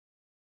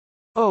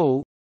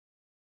O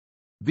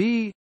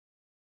b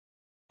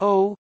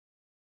O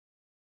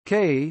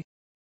k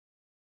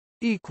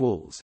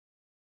equals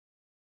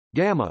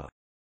gamma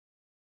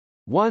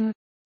 1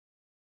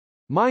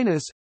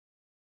 minus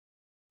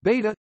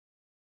beta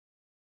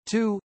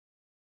 2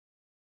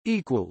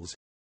 equals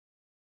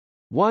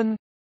 1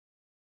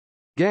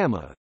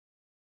 gamma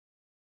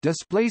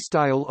display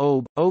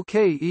style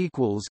OK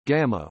equals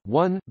gamma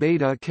 1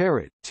 beta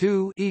caret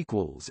 2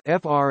 equals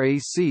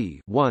frac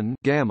 1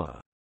 gamma.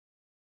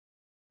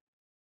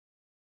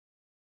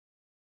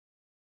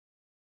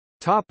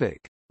 Topic: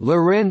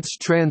 Lorentz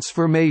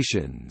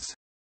transformations.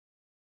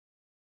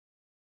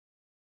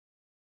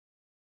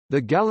 The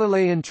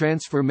Galilean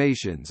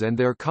transformations and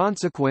their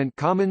consequent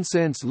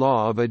common-sense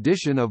law of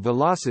addition of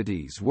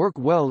velocities work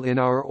well in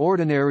our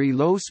ordinary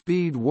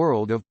low-speed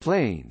world of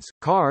planes,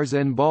 cars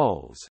and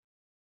balls.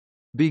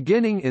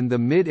 Beginning in the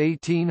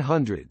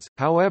mid-1800s,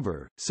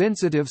 however,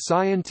 sensitive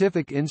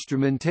scientific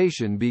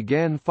instrumentation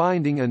began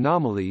finding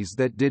anomalies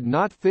that did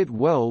not fit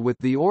well with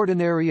the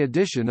ordinary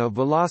addition of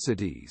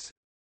velocities.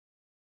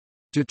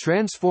 To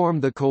transform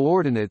the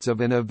coordinates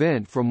of an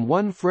event from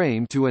one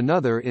frame to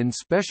another in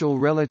special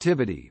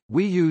relativity,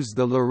 we use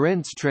the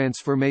Lorentz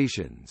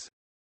transformations.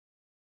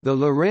 The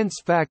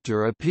Lorentz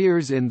factor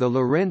appears in the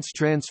Lorentz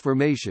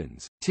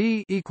transformations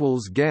t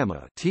equals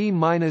gamma t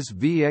minus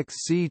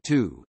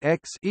vxc2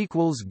 x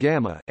equals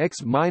gamma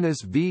x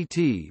minus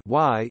vt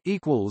y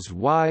equals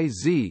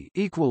yz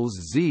equals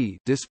z.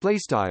 Display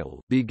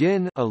style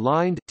begin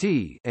aligned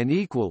t and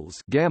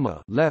equals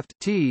gamma left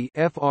t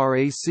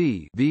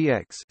frac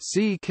vx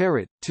c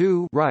caret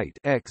 2 right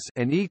x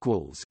and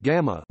equals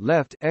gamma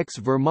left x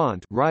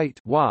Vermont right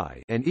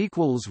y and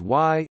equals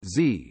y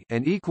z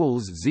and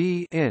equals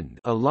z end.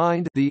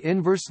 Aligned, the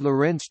inverse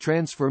Lorentz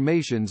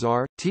transformations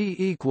are t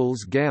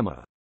equals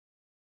gamma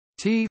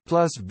t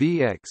plus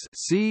vx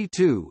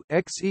c2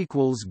 x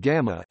equals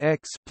gamma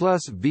x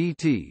plus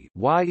vt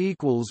y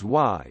equals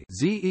y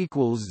z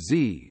equals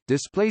z.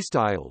 Display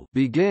style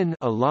begin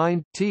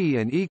aligned t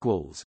and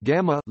equals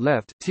gamma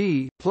left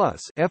t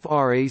plus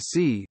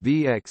frac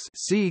vx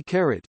c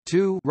caret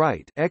 2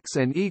 right x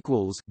and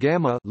equals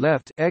gamma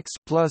left x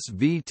plus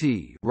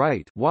vt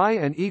right y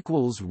and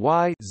equals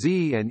y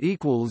z and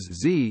equals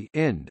z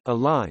end.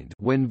 Aligned,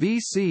 when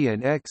vc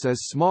and x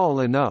is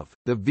small enough,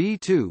 the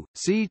v2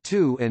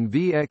 c2 and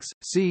vx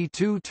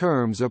c2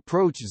 terms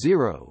approach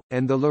zero,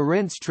 and the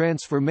Lorentz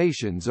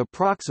transformations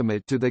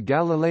approximate to the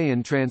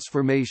Galilean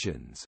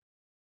transformations.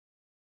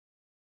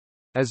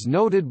 As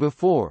noted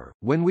before,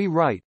 when we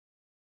write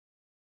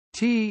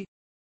t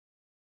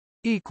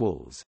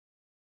equals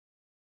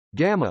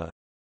gamma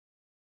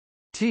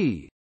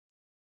T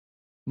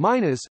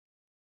minus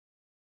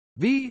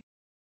V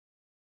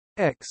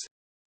X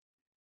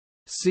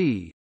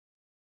C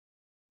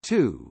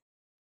 2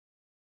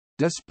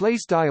 display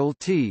style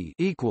T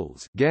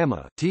equals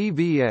gamma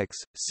TVX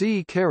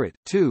C caret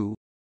 2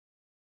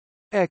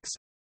 X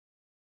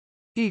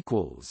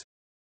equals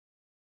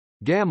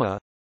gamma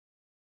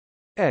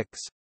X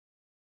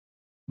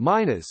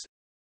minus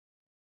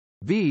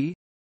V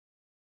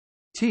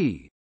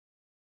T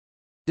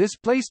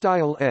display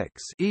style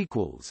X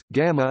equals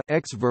gamma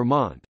X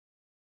Vermont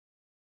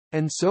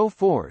and so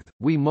forth.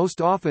 We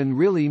most often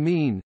really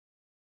mean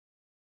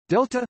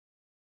delta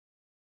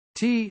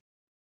T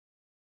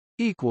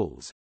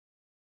equals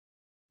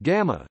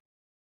gamma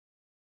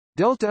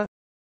delta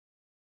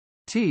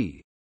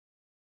T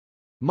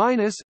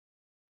minus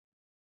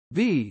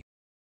V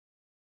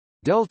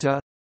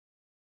delta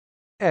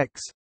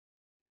X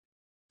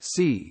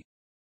C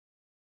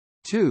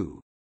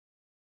 2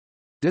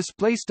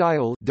 display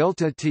style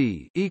delta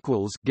T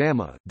equals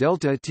gamma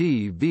delta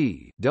T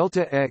V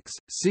delta X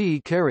C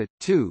caret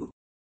 2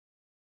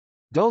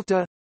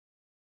 delta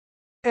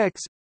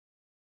X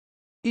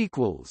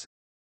equals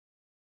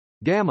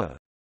gamma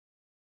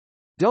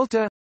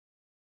delta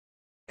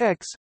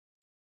X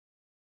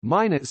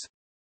minus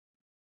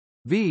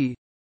V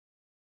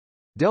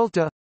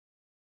delta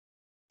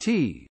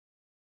T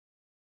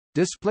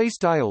display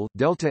style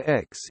delta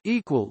X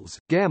equals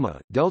gamma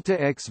delta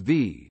X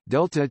V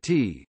delta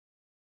T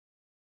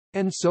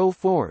and so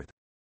forth.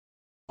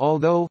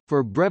 Although,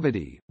 for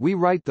brevity, we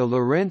write the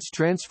Lorentz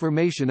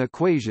transformation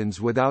equations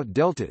without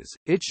deltas,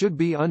 it should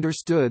be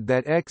understood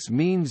that X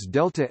means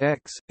delta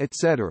X,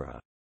 etc.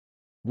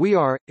 We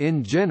are,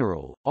 in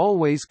general,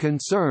 always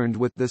concerned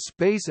with the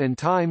space and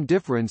time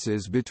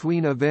differences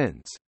between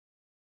events.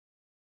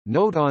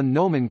 Note on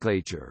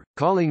nomenclature,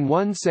 calling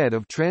one set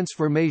of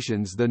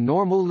transformations the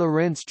normal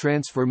Lorentz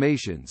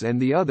transformations and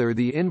the other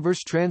the inverse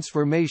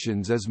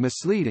transformations is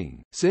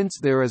misleading, since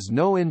there is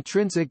no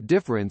intrinsic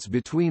difference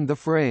between the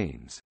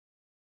frames.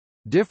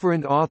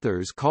 Different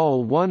authors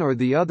call one or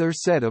the other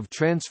set of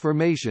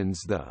transformations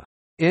the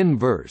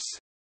inverse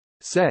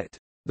set.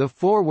 The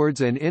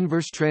forwards and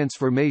inverse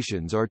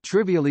transformations are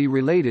trivially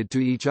related to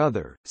each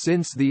other,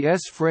 since the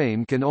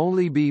S-frame can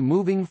only be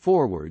moving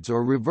forwards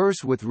or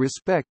reverse with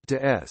respect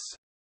to S.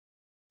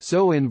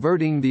 So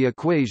inverting the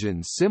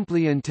equations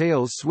simply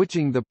entails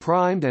switching the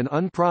primed and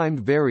unprimed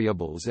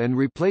variables and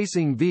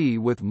replacing V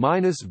with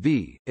minus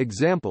V.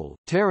 Example,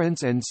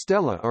 Terence and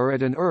Stella are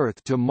at an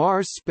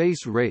Earth-to-Mars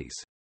space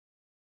race.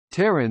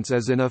 Terence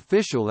is an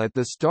official at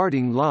the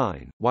starting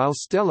line, while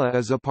Stella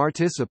is a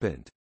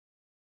participant.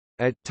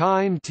 At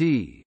time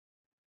t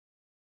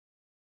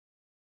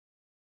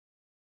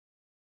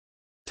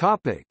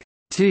topic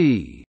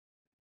t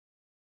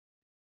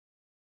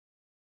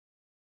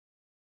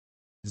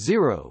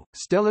 0,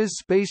 Stella's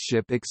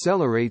spaceship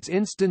accelerates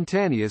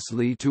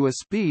instantaneously to a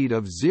speed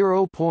of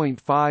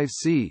 0.5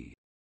 c.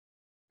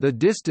 The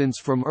distance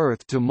from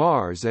Earth to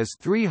Mars is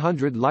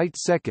 300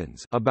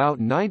 light-seconds, about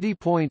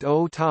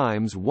 90.0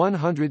 times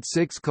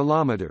 106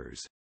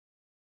 kilometers.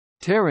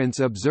 Terence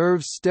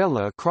observes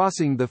Stella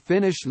crossing the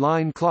finish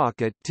line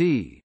clock at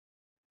t.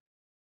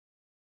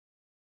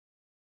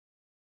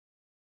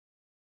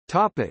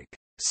 Topic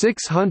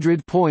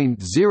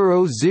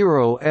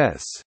 600.00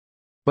 s.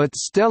 But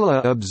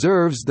Stella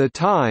observes the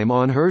time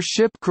on her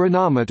ship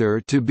chronometer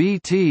to be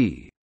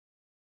t.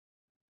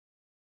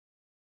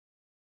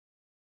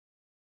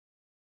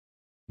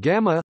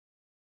 Gamma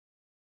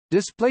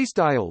display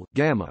style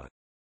gamma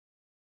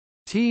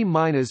T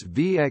minus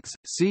Vx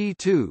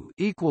C2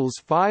 equals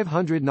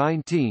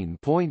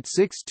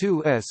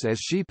 519.62 s as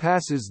she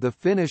passes the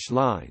finish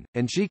line,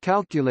 and she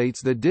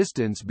calculates the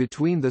distance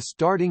between the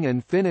starting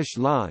and finish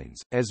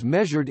lines, as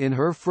measured in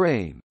her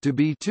frame, to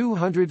be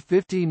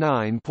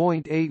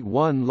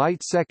 259.81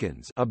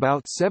 light-seconds,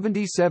 about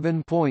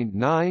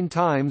 77.9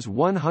 times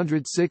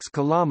 106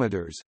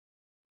 kilometers.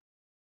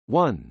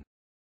 1.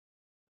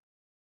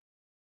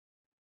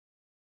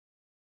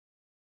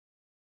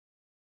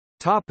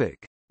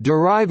 Topic: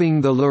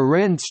 Deriving the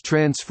Lorentz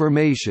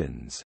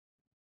transformations.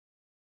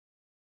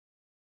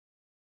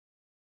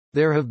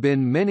 There have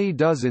been many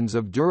dozens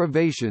of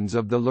derivations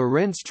of the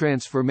Lorentz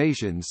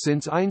transformations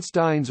since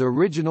Einstein's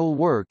original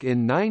work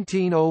in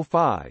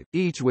 1905,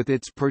 each with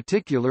its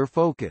particular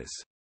focus.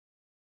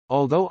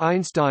 Although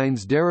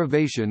Einstein's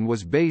derivation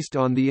was based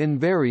on the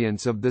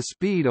invariance of the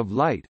speed of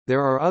light,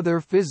 there are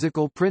other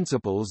physical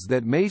principles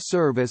that may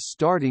serve as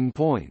starting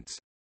points.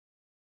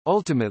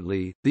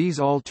 Ultimately, these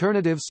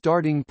alternative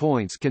starting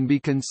points can be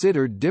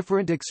considered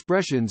different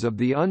expressions of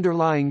the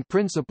underlying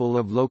principle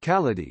of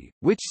locality,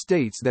 which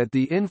states that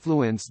the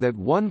influence that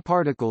one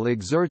particle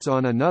exerts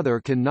on another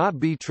cannot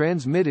be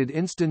transmitted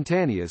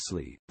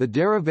instantaneously. The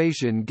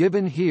derivation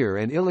given here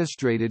and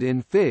illustrated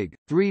in Fig.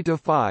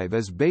 3-5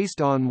 is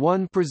based on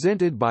one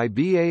presented by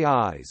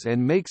BAIs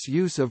and makes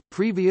use of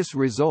previous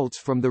results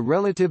from the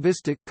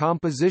relativistic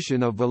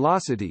composition of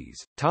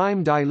velocities,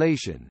 time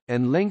dilation,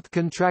 and length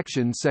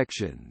contraction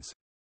sections.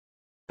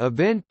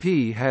 Event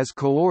P has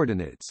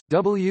coordinates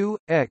w,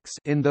 x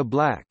in the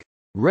black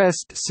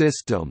rest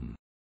system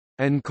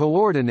and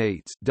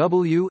coordinates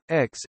w,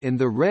 x in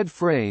the red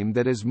frame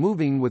that is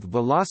moving with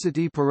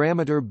velocity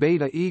parameter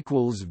beta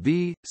equals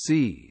v,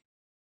 c.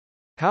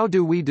 How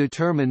do we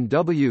determine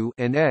w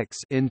and x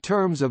in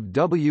terms of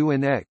w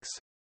and x?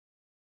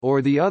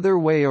 Or the other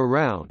way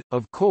around,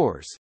 of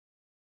course.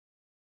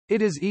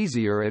 It is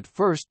easier at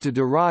first to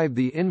derive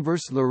the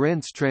inverse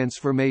Lorentz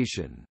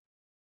transformation.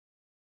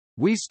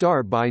 We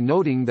start by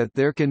noting that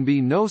there can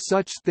be no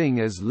such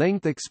thing as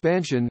length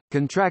expansion,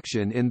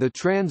 contraction in the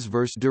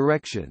transverse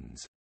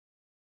directions.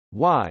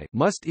 Y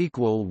must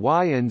equal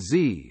y and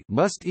z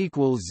must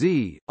equal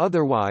z,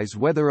 otherwise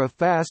whether a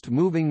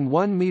fast-moving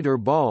 1-meter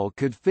ball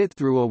could fit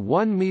through a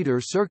 1-meter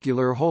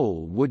circular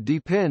hole would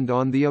depend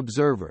on the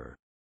observer.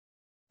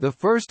 The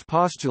first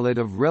postulate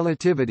of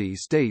relativity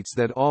states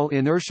that all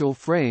inertial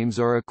frames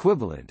are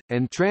equivalent,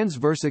 and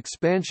transverse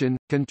expansion,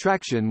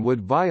 contraction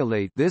would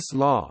violate this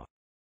law.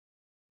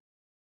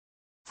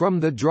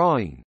 From the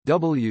drawing,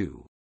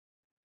 W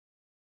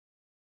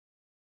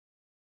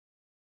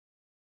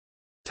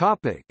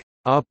topic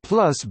A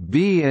plus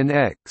B and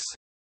X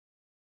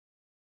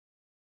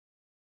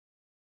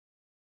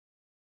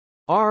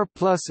R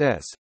plus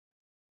S.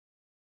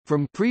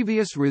 From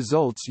previous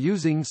results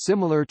using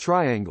similar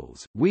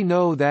triangles, we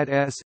know that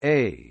S,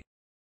 A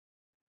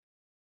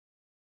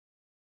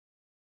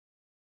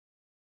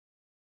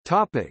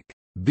topic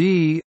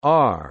B,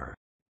 R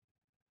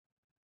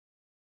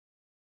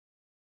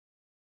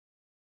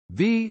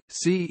V,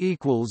 C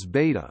equals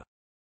beta.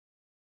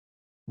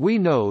 We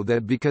know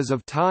that because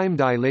of time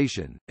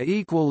dilation, A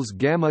equals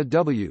gamma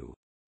W.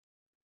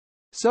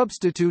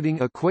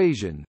 Substituting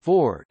equation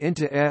 4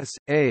 into S,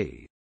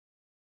 A.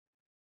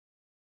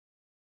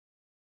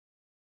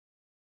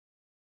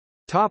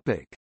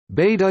 Topic: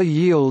 Beta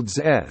yields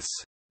S.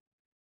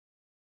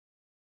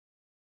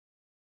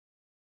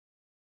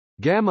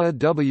 Gamma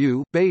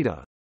W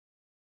beta.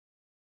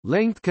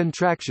 Length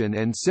contraction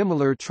and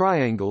similar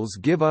triangles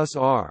give us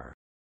R.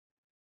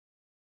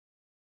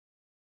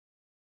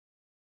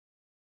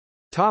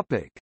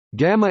 Topic: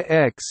 Gamma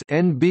X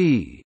and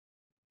B.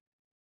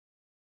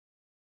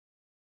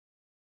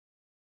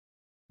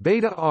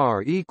 Beta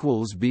R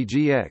equals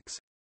BGX.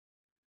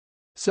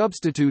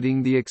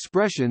 Substituting the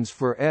expressions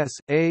for S,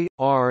 A,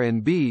 R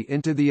and B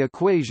into the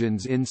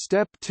equations in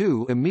step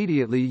 2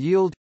 immediately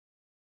yield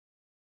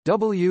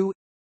W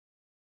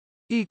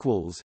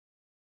equals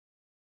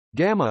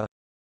gamma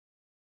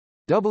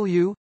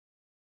W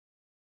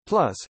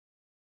plus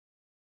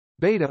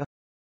beta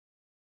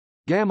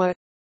gamma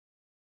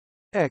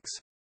X.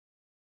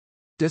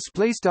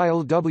 Display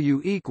style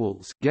W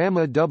equals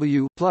gamma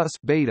W plus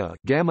beta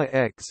gamma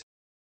X.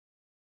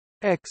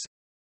 X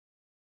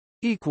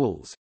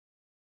equals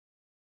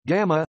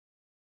gamma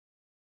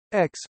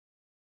X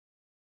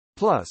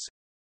plus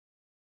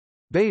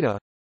beta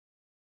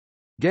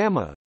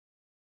gamma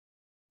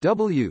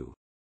W.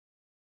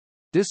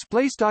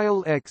 Display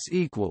style X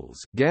equals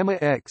gamma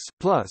X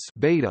plus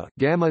beta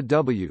gamma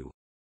W.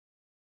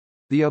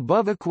 The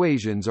above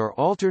equations are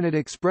alternate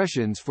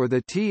expressions for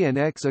the t and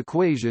x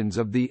equations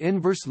of the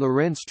inverse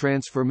Lorentz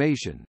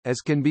transformation, as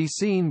can be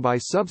seen by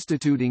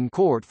substituting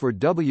cort for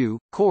W,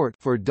 cort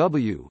for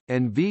W,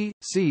 and V,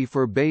 C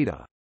for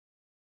beta.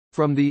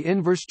 From the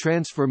inverse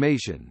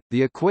transformation,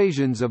 the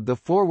equations of the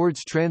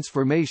forwards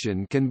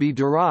transformation can be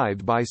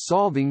derived by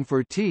solving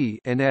for t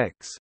and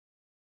x.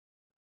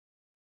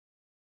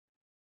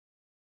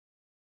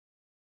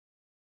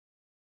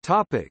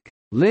 Topic: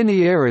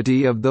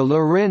 Linearity of the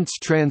Lorentz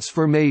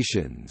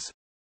transformations.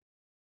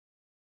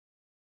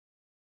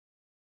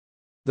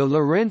 The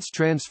Lorentz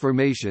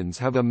transformations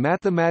have a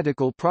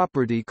mathematical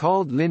property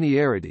called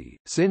linearity,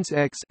 since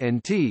x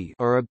and t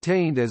are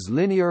obtained as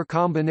linear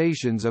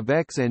combinations of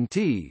x and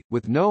t,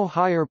 with no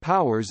higher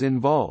powers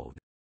involved.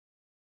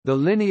 The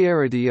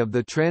linearity of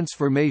the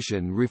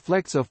transformation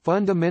reflects a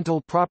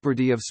fundamental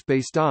property of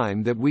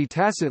spacetime that we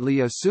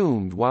tacitly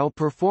assumed while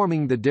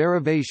performing the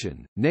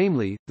derivation,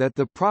 namely, that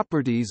the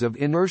properties of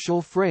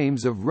inertial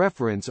frames of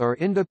reference are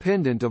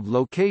independent of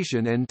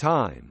location and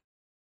time.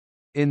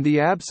 In the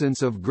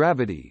absence of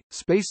gravity,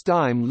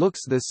 spacetime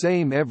looks the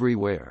same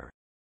everywhere.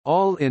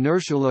 All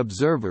inertial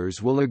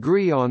observers will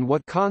agree on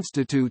what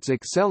constitutes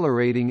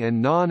accelerating and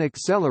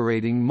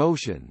non-accelerating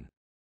motion.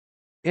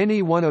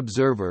 Any one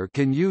observer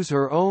can use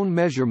her own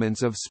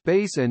measurements of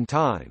space and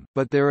time,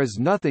 but there is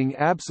nothing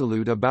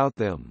absolute about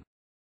them.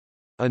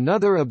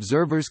 Another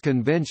observer's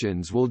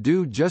conventions will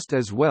do just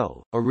as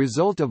well. A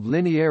result of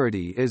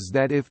linearity is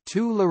that if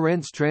two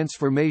Lorentz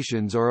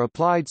transformations are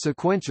applied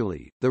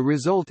sequentially, the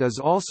result is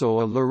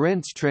also a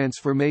Lorentz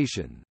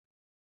transformation.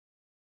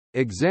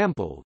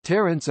 Example: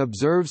 Terence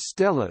observes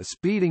Stella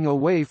speeding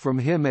away from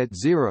him at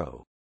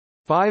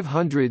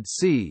 0.500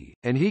 c,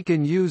 and he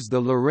can use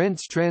the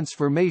Lorentz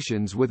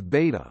transformations with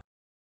beta.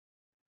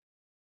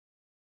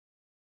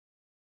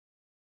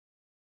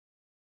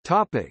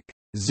 Topic: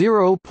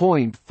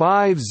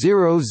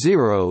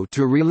 0.500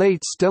 to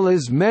relate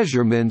Stella's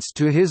measurements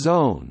to his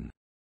own.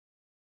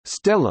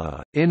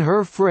 Stella, in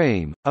her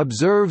frame,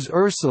 observes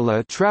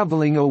Ursula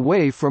traveling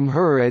away from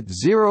her at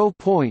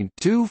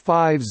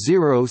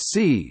 0.250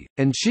 c,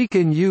 and she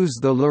can use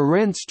the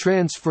Lorentz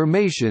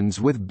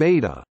transformations with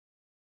beta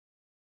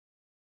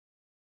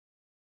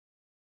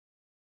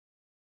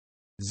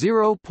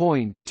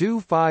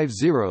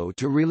 0.250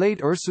 to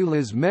relate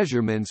Ursula's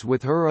measurements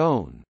with her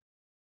own.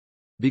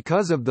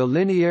 Because of the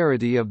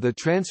linearity of the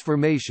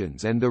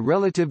transformations and the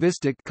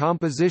relativistic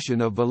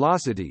composition of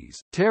velocities,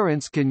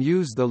 Terence can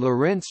use the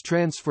Lorentz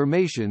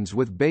transformations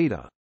with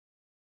beta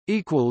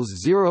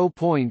equals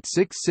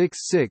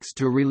 0.666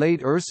 to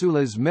relate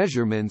Ursula's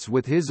measurements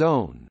with his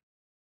own.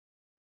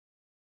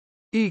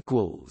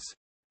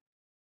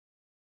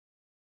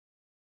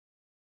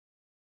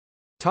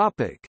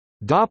 Topic: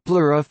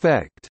 Doppler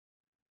effect.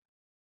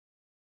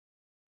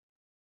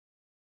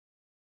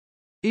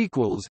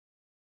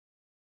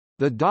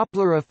 The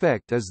Doppler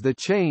effect is the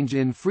change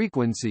in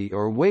frequency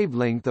or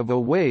wavelength of a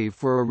wave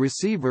for a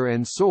receiver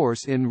and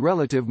source in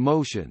relative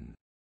motion.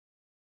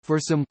 For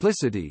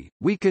simplicity,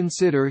 we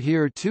consider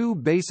here two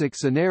basic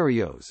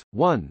scenarios.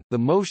 1. The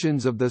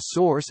motions of the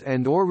source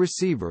and/or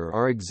receiver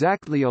are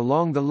exactly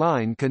along the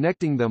line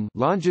connecting them,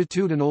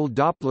 longitudinal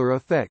Doppler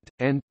effect,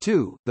 and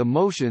 2. The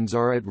motions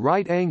are at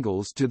right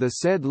angles to the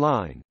said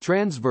line,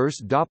 transverse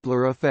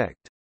Doppler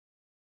effect.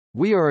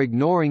 We are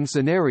ignoring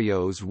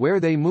scenarios where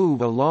they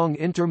move along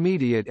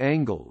intermediate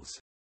angles.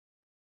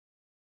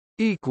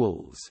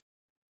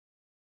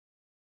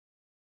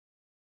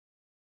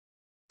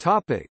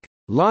 Topic: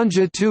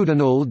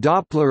 Longitudinal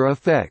Doppler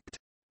effect.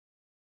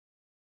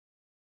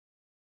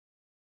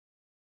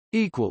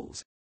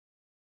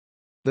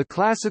 The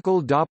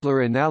classical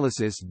Doppler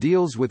analysis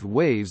deals with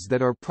waves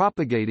that are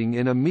propagating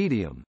in a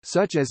medium,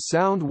 such as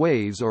sound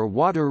waves or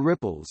water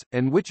ripples,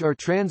 and which are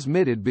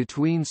transmitted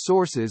between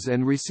sources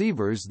and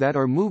receivers that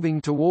are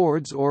moving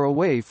towards or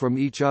away from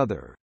each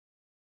other.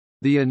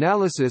 The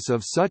analysis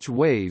of such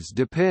waves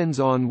depends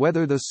on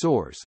whether the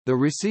source, the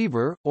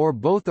receiver, or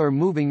both are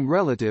moving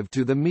relative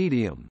to the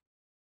medium.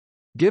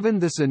 Given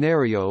the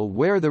scenario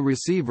where the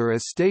receiver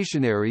is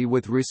stationary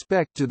with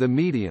respect to the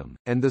medium,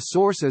 and the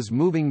source is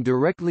moving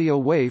directly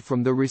away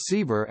from the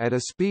receiver at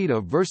a speed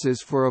of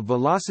versus for a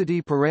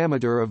velocity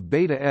parameter of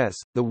beta s,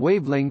 the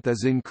wavelength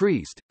is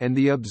increased, and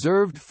the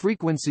observed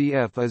frequency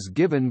f is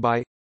given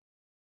by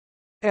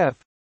f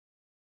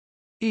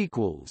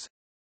equals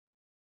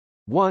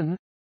 1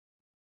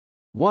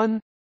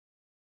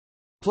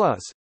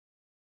 plus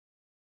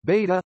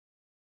beta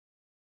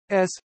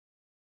s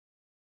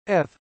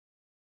f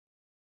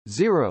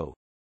 0.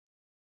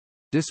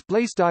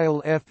 Display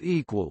style f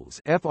equals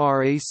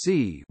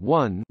frac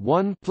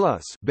 1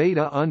 plus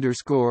beta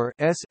underscore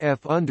s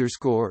f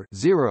underscore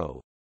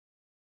 0.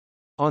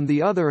 On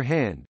the other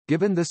hand,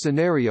 given the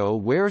scenario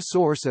where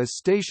source is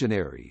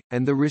stationary,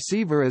 and the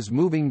receiver is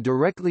moving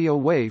directly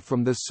away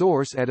from the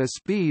source at a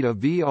speed of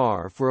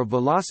vr for a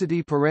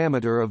velocity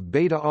parameter of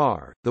beta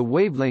r, the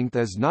wavelength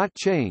is not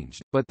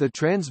changed, but the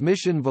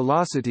transmission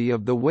velocity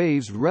of the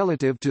waves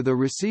relative to the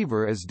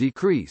receiver is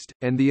decreased,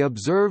 and the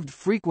observed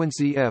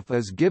frequency f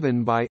is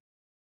given by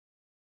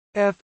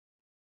f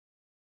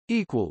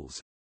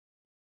equals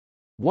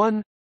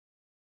 1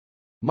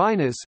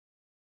 minus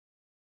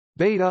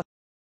beta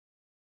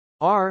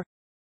r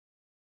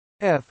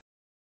f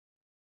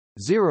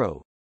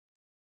 0.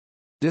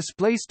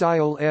 Display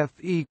style f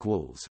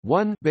equals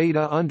 1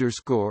 beta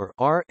underscore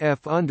r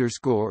f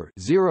underscore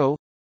 0.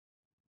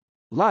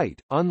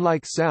 Light,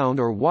 unlike sound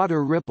or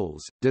water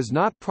ripples, does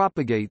not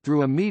propagate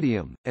through a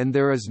medium, and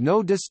there is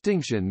no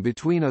distinction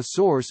between a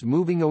source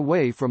moving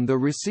away from the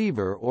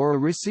receiver or a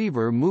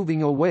receiver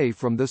moving away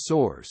from the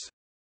source.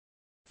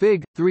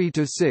 Fig.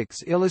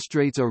 3-6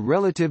 illustrates a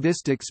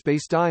relativistic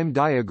spacetime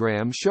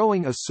diagram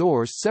showing a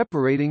source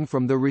separating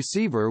from the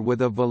receiver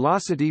with a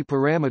velocity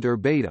parameter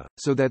beta,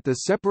 so that the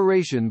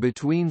separation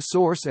between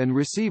source and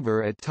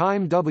receiver at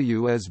time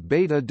w is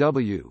beta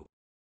w.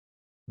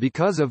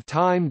 Because of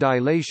time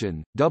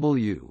dilation,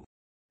 w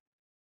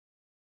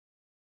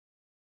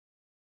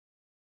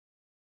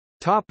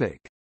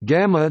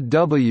gamma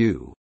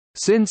w,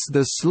 since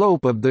the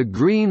slope of the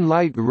green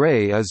light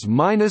ray is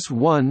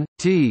 -1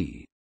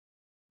 t.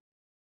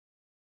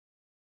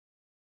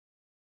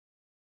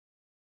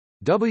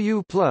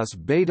 W plus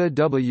beta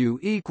W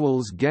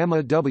equals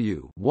gamma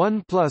W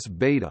 1 plus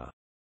beta.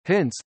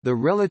 Hence, the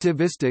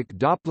relativistic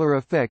Doppler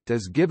effect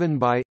is given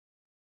by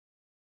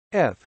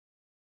F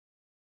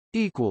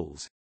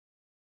equals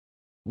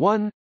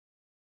 1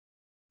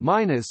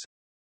 minus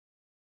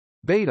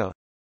beta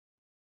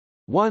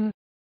 1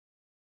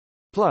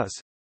 plus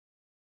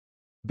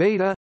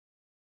beta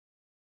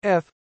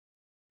F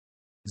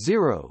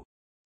 0.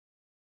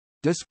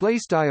 Display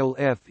style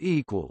f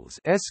equals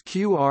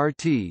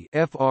sqrt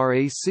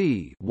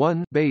frac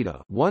 1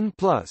 beta 1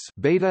 plus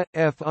beta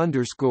f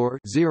underscore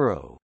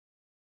 0.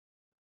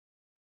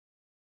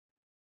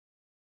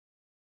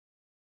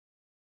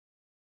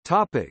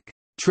 Topic: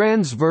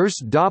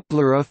 Transverse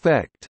Doppler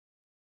effect.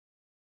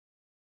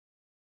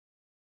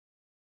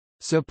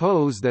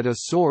 Suppose that a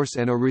source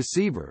and a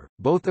receiver,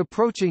 both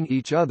approaching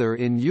each other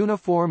in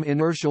uniform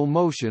inertial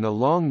motion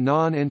along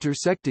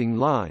non-intersecting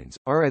lines,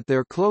 are at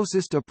their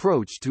closest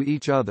approach to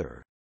each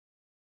other.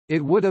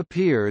 It would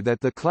appear that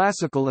the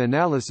classical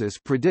analysis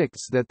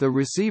predicts that the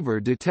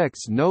receiver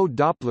detects no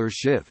Doppler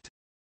shift.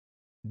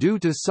 Due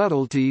to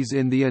subtleties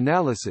in the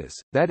analysis,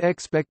 that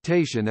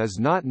expectation is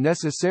not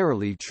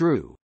necessarily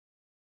true.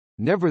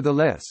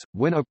 Nevertheless,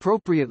 when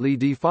appropriately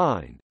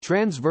defined,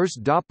 transverse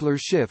Doppler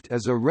shift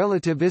is a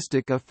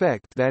relativistic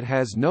effect that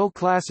has no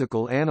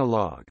classical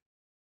analog.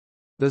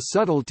 The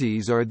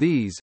subtleties are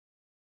these.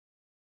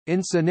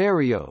 In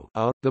scenario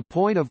A, the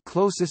point of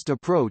closest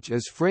approach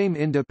is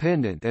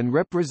frame-independent and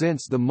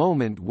represents the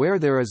moment where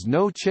there is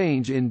no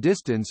change in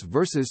distance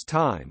versus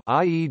time,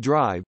 i.e.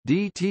 drive,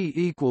 dt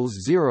equals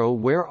 0,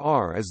 where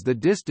r is the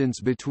distance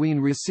between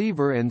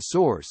receiver and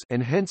source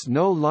and hence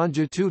no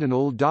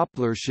longitudinal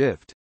Doppler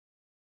shift.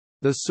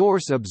 The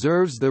source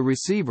observes the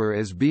receiver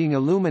as being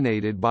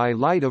illuminated by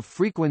light of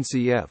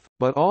frequency f,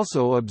 but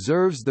also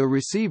observes the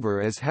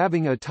receiver as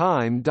having a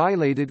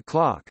time-dilated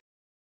clock.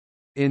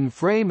 In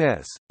frame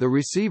S, the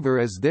receiver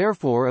is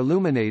therefore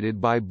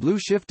illuminated by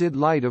blue-shifted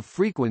light of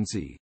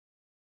frequency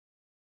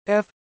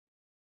f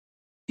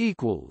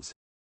equals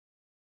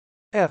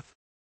f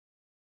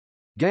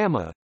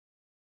gamma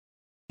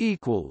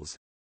equals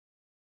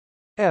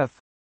f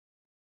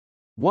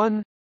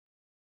 1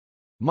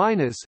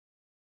 minus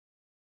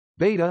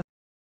beta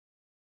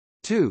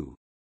 2.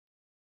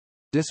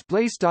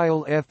 Display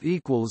style f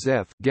equals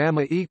f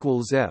gamma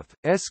equals f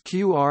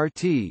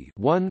sqrt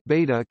 1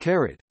 beta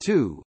caret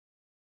 2.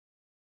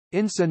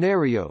 In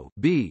scenario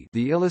B,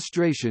 the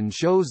illustration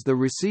shows the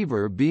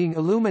receiver being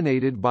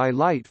illuminated by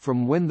light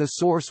from when the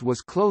source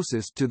was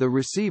closest to the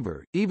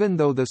receiver, even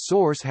though the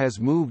source has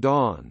moved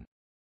on.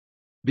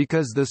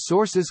 Because the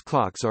source's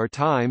clocks are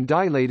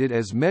time-dilated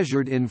as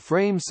measured in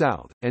frame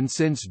south, and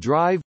since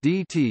drive,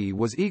 dt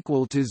was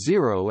equal to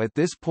 0 at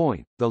this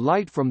point, the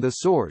light from the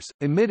source,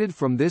 emitted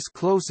from this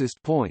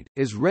closest point,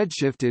 is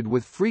redshifted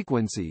with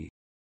frequency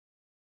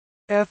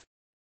f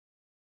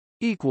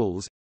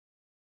equals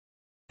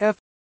f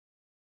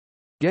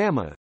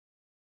gamma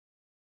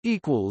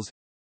equals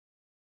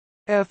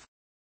f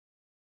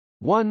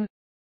 1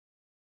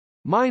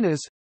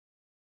 minus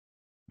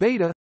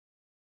beta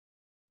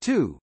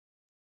 2.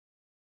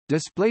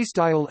 Display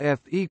style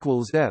f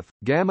equals f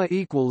gamma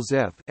equals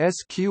f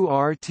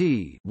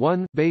sqrt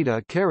 1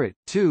 beta caret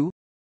 2.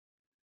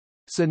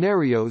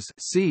 Scenarios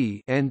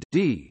C and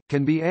D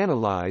can be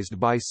analyzed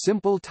by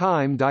simple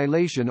time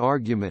dilation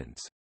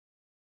arguments.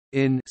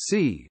 In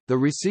C, the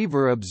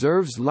receiver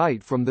observes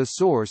light from the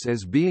source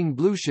as being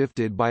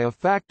blueshifted by a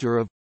factor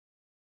of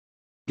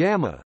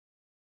gamma.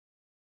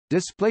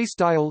 Display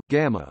style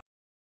gamma.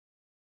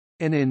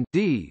 And in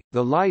D,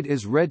 the light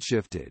is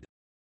redshifted.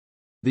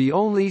 The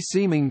only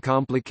seeming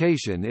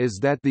complication is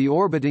that the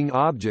orbiting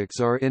objects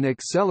are in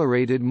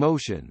accelerated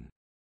motion.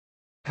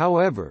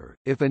 However,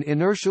 if an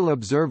inertial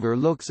observer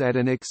looks at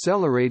an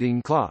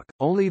accelerating clock,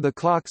 only the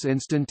clock's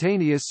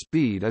instantaneous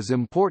speed is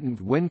important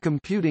when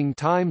computing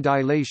time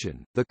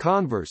dilation. The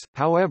converse,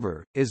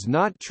 however, is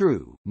not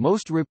true.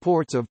 Most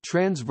reports of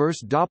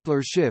transverse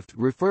Doppler shift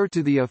refer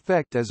to the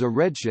effect as a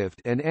redshift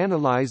and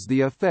analyze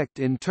the effect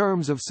in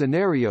terms of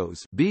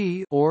scenarios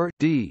B or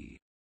D.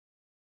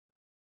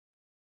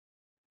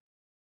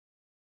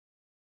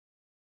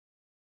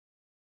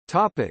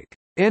 Topic: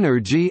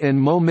 Energy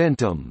and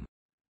momentum.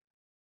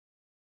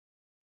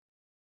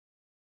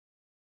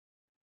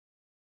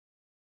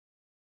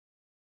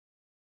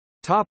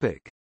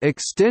 Topic: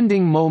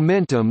 Extending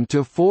momentum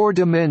to 4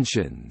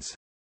 dimensions.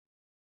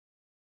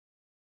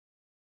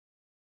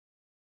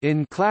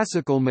 In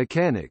classical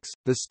mechanics,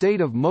 the state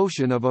of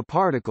motion of a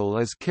particle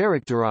is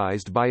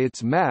characterized by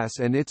its mass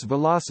and its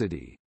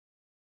velocity.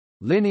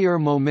 Linear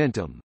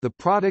momentum, the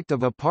product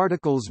of a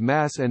particle's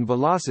mass and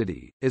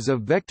velocity, is a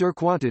vector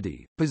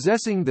quantity,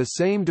 possessing the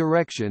same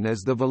direction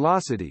as the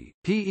velocity,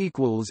 p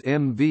equals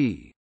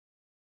mv.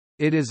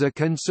 It is a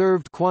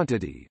conserved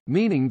quantity,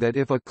 meaning that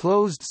if a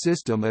closed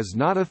system is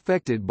not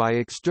affected by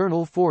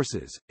external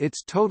forces,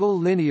 its total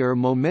linear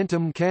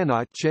momentum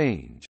cannot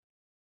change.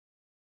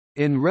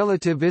 In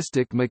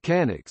relativistic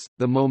mechanics,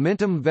 the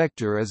momentum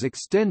vector is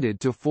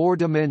extended to 4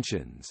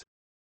 dimensions.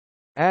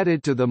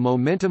 Added to the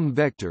momentum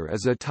vector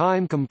is a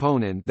time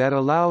component that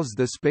allows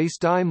the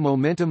spacetime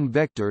momentum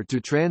vector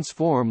to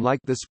transform like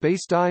the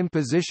spacetime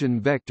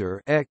position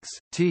vector x,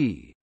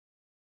 t.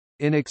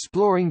 In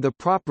exploring the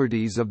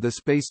properties of the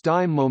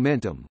spacetime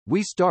momentum,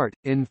 we start,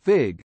 in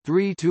Fig.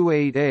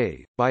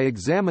 328a, by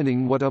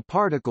examining what a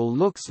particle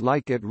looks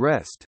like at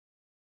rest.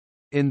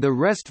 In the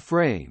rest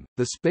frame,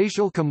 the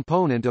spatial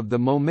component of the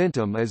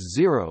momentum is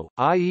 0,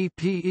 i.e.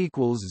 p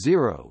equals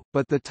 0,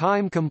 but the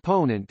time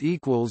component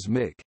equals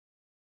mc.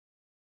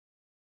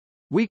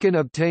 We can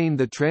obtain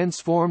the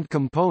transformed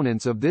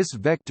components of this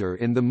vector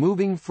in the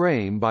moving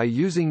frame by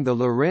using the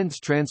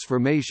Lorentz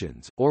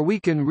transformations, or we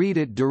can read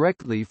it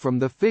directly from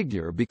the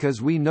figure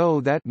because we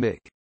know that mc.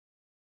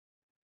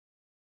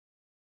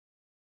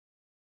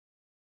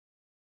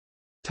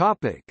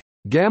 Topic: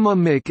 gamma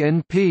mic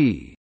and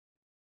p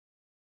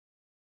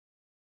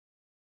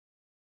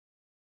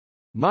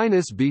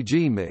minus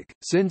bg mic,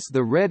 since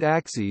the red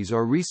axes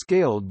are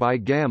rescaled by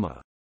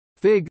gamma.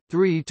 Fig.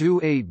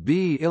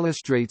 328b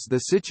illustrates the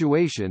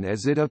situation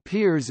as it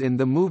appears in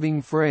the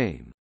moving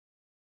frame.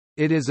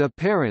 It is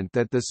apparent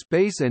that the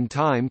space and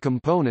time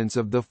components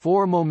of the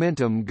four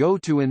momentum go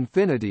to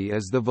infinity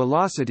as the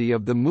velocity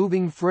of the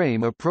moving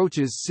frame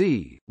approaches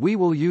c. We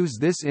will use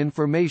this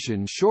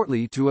information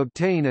shortly to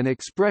obtain an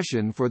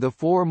expression for the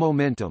four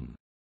momentum.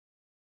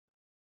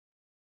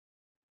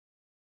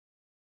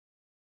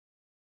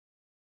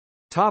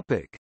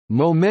 Topic: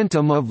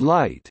 Momentum of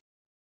light.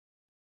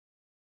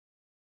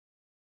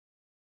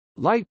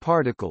 Light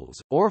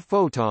particles, or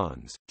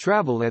photons,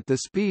 travel at the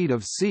speed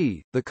of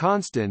c, the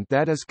constant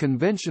that is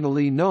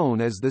conventionally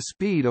known as the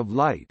speed of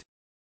light.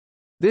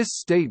 This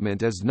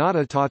statement is not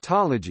a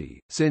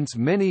tautology, since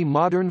many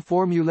modern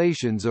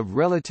formulations of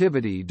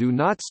relativity do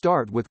not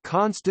start with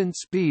constant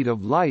speed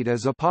of light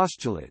as a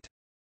postulate.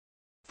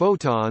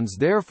 Photons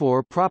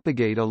therefore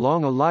propagate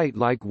along a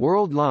light-like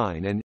world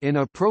line and, in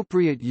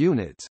appropriate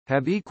units,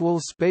 have equal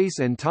space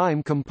and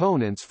time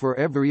components for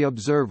every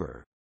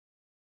observer.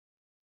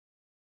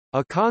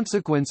 A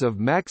consequence of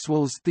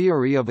Maxwell's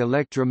theory of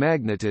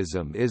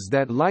electromagnetism is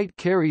that light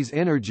carries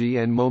energy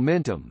and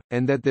momentum,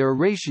 and that their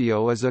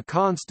ratio is a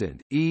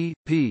constant,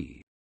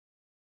 e.p.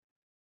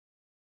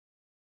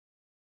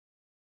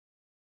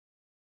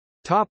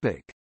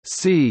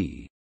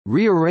 C.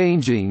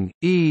 Rearranging,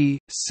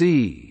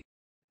 e.c.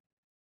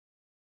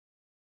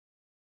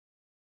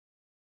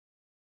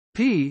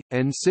 p,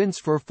 and since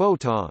for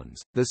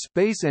photons, the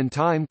space and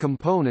time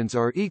components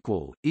are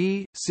equal,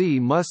 c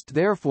must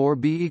therefore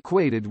be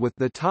equated with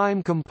the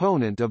time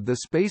component of the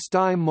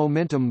spacetime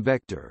momentum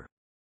vector.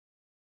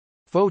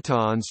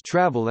 Photons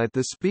travel at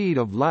the speed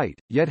of light,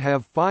 yet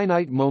have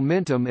finite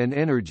momentum and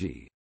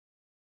energy.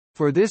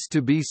 For this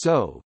to be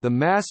so, the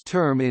mass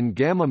term in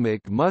gamma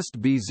mic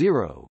must be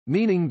zero,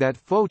 meaning that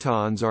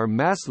photons are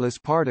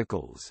massless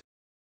particles.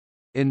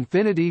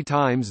 Infinity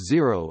times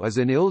zero is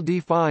an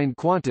ill-defined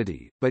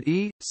quantity, but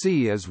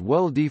c is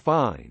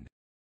well-defined.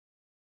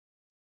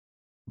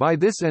 By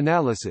this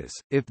analysis,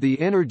 if the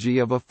energy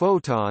of a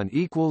photon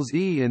equals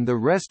E in the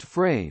rest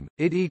frame,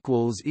 it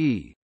equals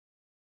E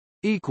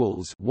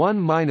equals 1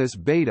 minus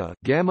beta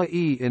gamma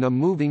E in a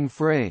moving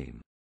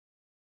frame.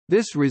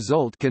 This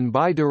result can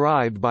be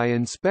derived by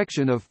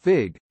inspection of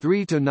Fig.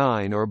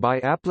 3-9 or by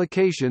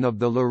application of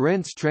the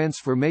Lorentz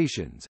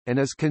transformations, and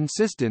is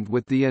consistent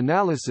with the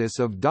analysis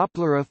of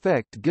Doppler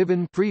effect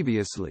given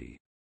previously.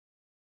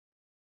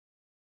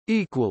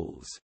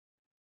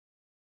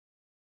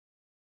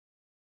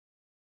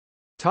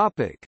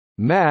 Topic: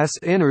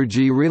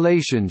 Mass-energy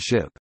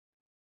relationship.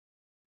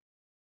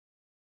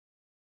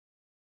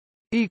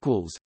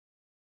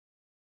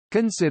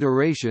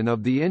 Consideration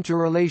of the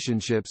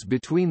interrelationships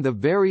between the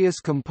various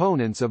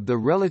components of the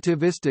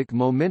relativistic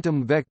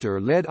momentum vector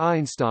led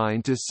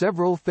Einstein to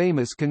several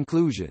famous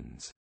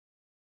conclusions.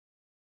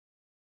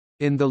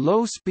 In the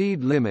low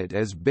speed limit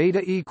as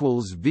beta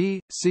equals v,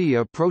 c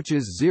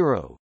approaches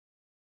 0,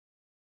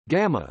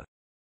 gamma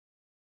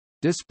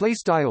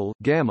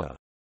gamma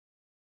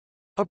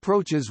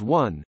approaches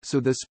 1,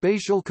 so the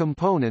spatial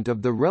component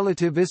of the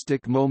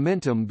relativistic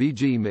momentum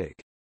bg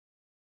mic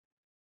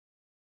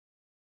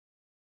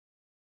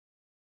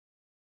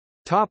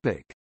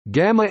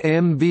gamma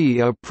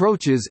mv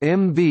approaches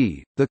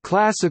mv, the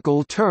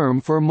classical term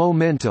for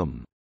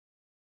momentum.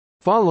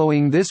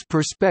 Following this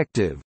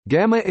perspective,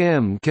 gamma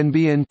m can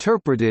be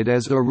interpreted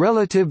as a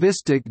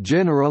relativistic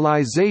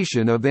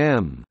generalization of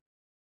m.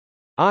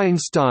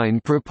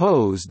 Einstein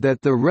proposed that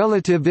the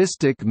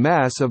relativistic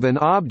mass of an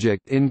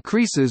object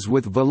increases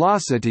with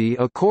velocity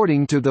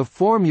according to the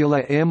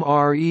formula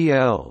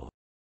mrel.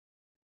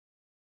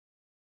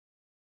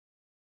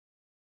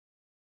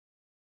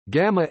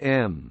 Gamma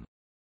m.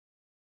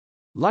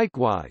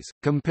 Likewise,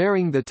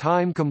 comparing the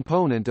time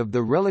component of the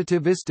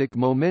relativistic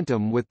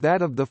momentum with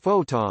that of the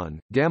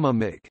photon, gamma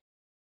mic.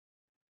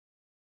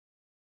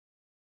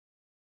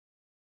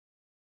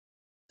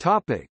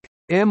 Topic: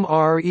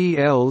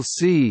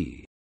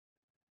 MRELC.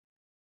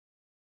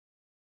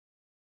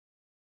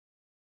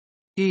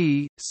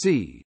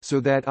 E.c., so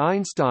that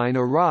Einstein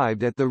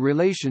arrived at the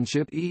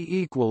relationship E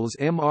equals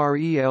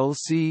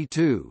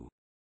MRELC2.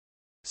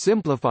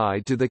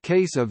 Simplified to the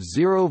case of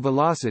zero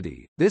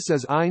velocity, this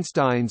is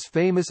Einstein's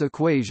famous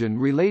equation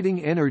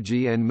relating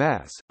energy and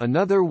mass.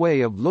 Another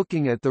way of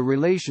looking at the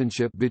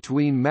relationship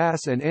between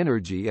mass and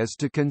energy is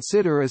to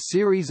consider a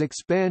series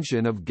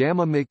expansion of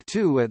gamma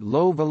mic2 at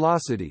low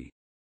velocity.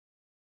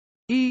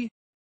 E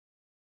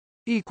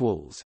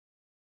equals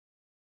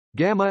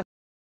gamma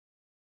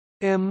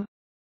m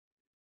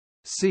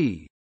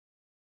c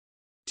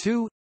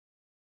 2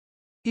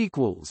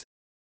 equals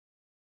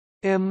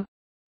m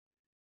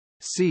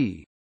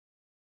c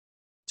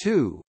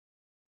 2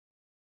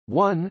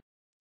 1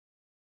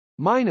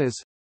 minus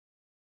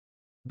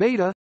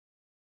beta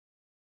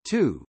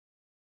 2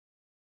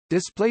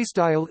 Display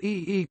style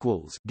E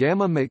equals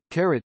gamma mc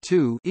caret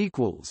 2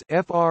 equals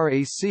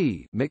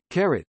frac mc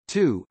caret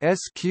 2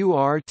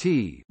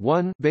 sqrt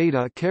 1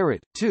 beta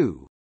caret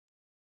 2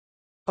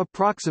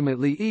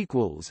 approximately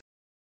equals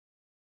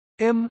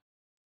m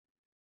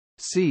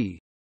c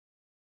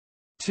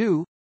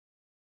 2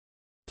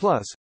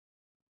 plus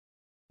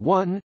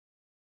 1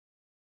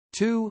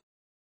 2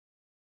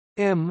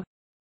 m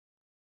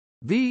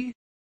v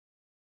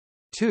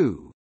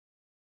 2.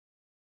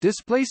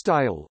 Display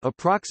style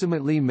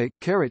approximately mc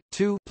caret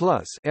 2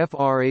 plus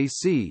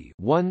frac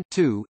 1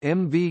 2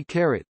 mv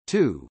caret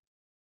 2.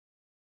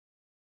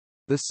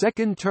 The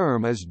second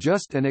term is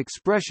just an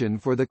expression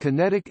for the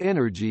kinetic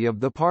energy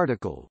of the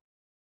particle.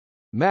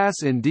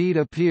 Mass indeed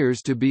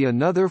appears to be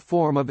another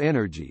form of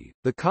energy,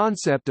 the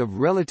concept of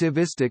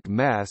relativistic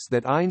mass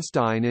that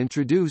Einstein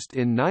introduced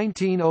in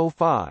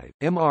 1905,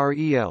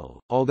 MREL,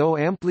 although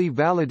amply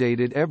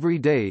validated every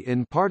day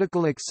in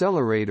particle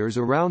accelerators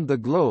around the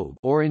globe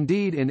or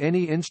indeed in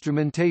any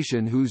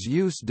instrumentation whose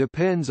use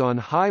depends on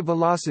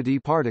high-velocity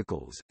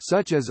particles,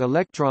 such as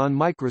electron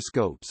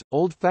microscopes,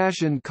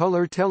 old-fashioned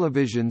color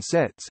television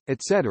sets,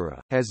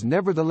 etc., has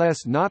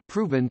nevertheless not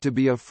proven to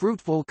be a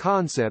fruitful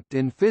concept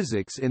in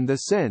physics in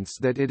the sense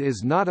that it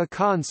is not a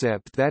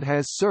concept that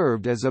has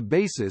served as a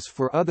basis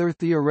for other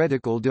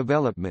theoretical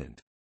development.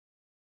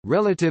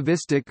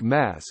 Relativistic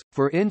mass,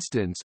 for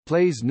instance,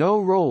 plays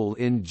no role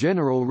in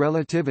general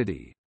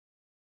relativity.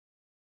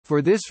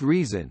 For this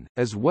reason,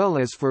 as well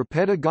as for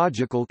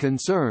pedagogical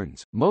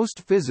concerns,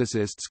 most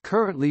physicists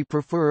currently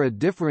prefer a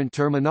different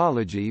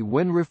terminology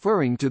when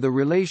referring to the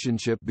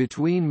relationship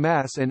between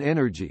mass and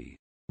energy.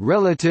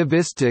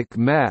 Relativistic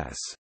mass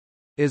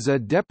is a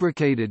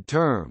deprecated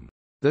term.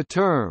 The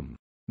term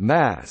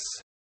mass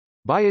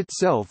by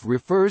itself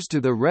refers to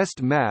the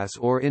rest mass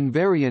or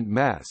invariant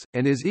mass,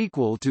 and is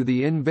equal to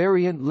the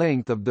invariant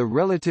length of the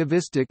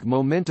relativistic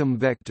momentum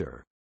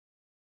vector.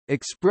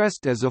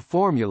 Expressed as a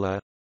formula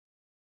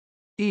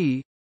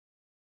E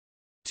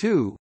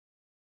 2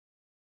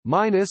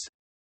 minus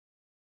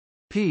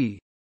P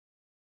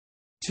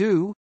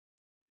 2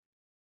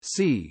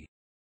 C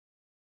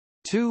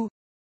 2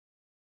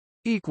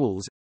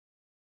 equals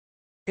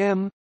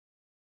M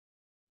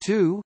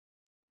 2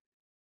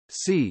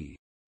 C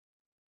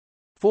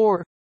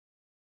 4.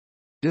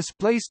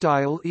 Display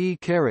style E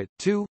caret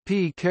 2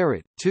 P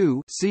caret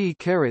 2 C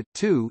caret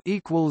 2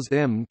 equals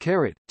M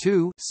caret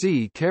 2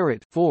 C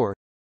caret 4.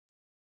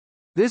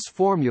 This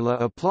formula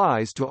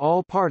applies to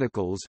all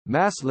particles,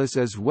 massless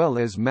as well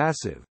as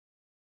massive.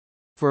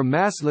 For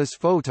massless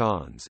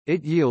photons,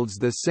 it yields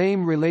the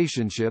same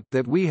relationship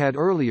that we had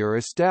earlier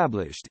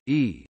established,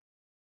 E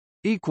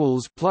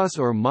equals plus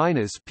or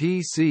minus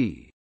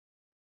Pc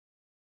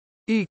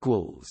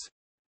equals.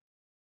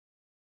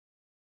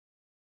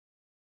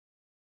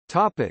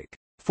 Topic: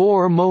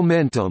 For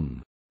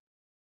momentum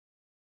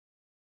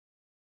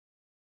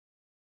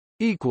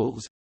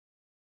equals.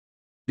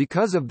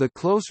 Because of the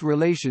close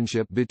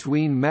relationship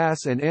between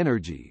mass and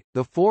energy,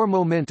 the for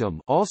momentum,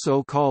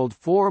 also called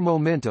for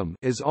momentum,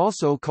 is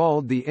also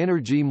called the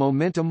energy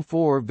momentum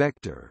for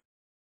vector.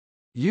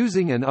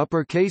 Using an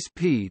uppercase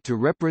P to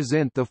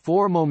represent the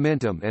for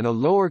momentum and a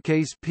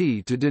lowercase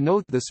p to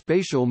denote the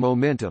spatial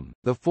momentum,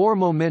 the for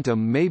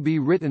momentum may be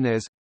written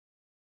as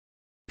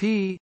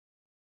P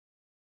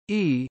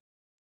E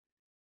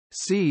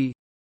C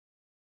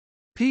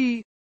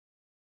P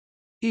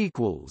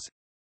equals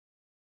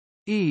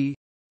E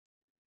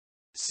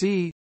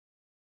C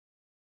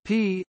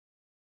P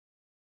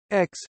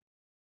X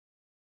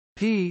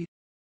P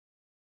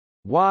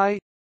Y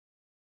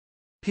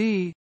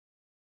P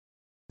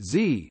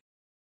Z.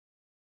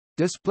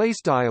 Display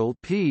style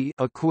P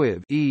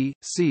equiv E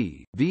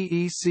C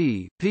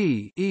VEC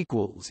P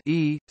equals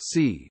E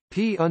C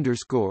P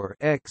underscore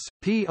X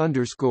P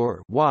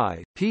underscore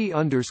Y P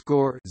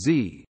underscore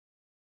Z,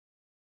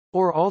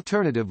 or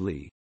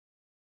alternatively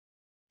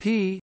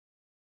P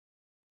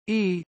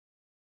E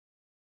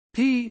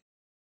P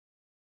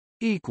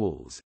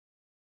equals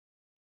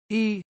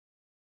E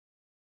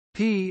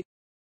P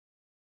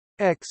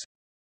X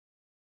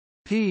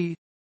P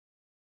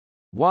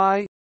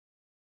Y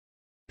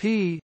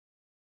P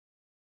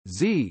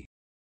Z.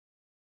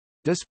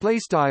 Display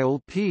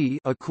style P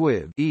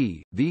equiv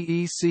E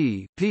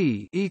VEC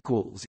P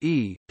equals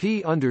E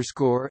P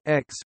underscore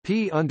X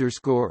P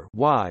underscore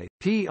Y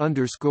P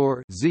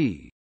underscore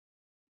Z.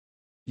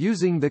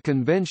 Using the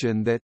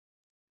convention that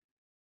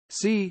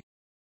C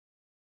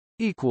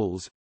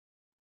equals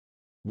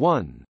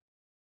 1.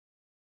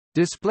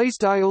 Display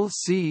style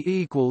C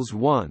equals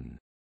 1.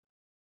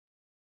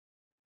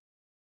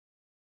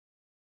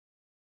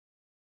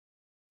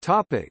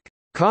 Topic: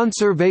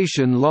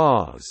 Conservation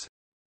laws.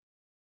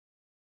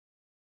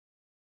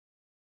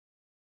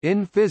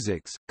 In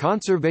physics,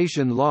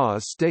 conservation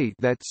laws state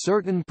that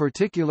certain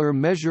particular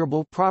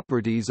measurable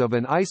properties of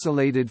an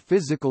isolated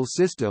physical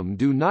system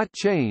do not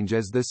change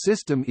as the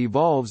system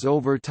evolves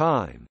over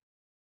time.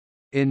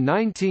 In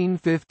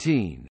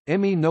 1915,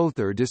 Emmy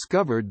Noether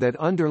discovered that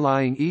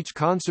underlying each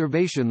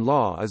conservation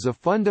law is a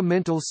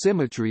fundamental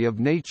symmetry of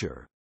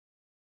nature.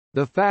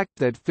 The fact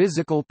that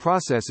physical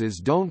processes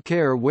don't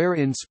care where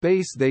in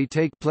space they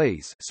take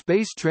place,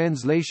 space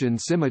translation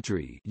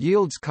symmetry,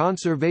 yields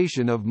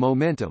conservation of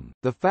momentum.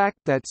 The fact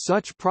that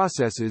such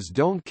processes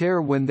don't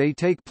care when they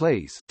take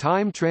place,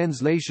 time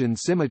translation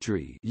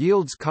symmetry,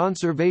 yields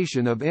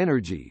conservation of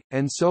energy,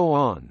 and so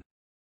on.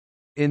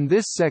 In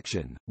this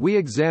section, we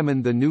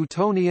examine the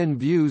Newtonian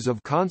views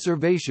of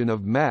conservation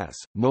of mass,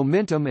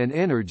 momentum and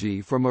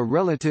energy from a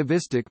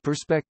relativistic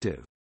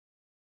perspective.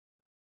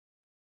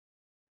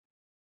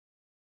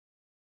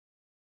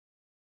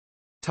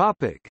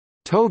 Topic: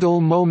 Total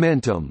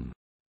momentum.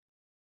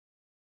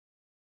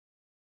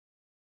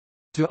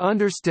 To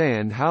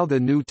understand how the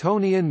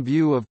Newtonian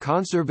view of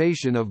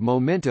conservation of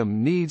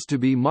momentum needs to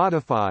be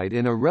modified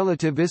in a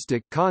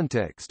relativistic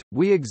context,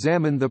 we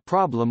examine the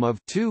problem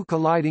of two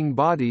colliding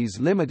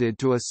bodies limited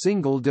to a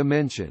single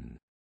dimension.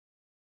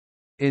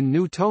 In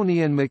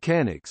Newtonian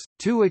mechanics,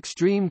 two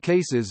extreme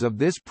cases of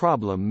this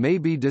problem may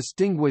be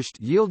distinguished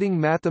yielding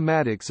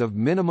mathematics of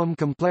minimum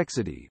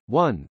complexity.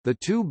 1. The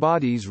two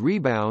bodies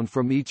rebound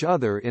from each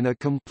other in a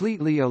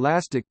completely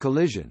elastic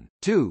collision.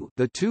 2.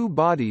 The two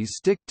bodies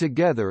stick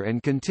together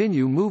and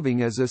continue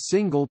moving as a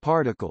single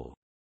particle.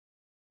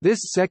 This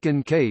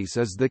second case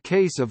is the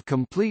case of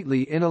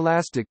completely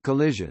inelastic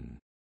collision.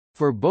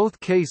 For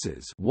both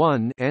cases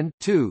 1 and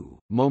 2,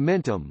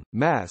 momentum,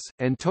 mass,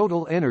 and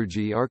total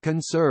energy are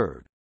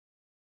conserved.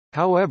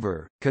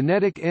 However,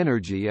 kinetic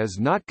energy is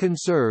not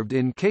conserved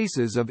in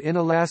cases of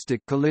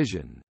inelastic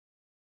collision.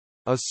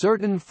 A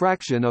certain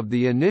fraction of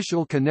the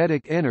initial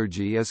kinetic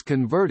energy is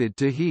converted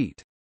to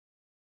heat.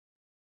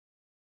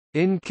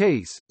 In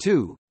case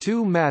 2,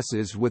 two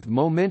masses with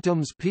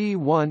momentums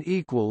p1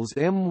 equals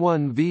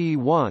m1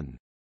 v1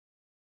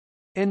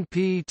 and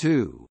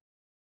p2.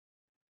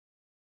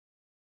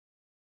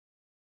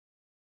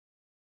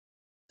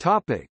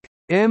 Topic: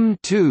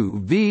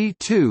 M2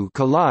 V2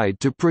 collide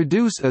to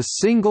produce a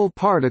single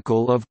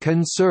particle of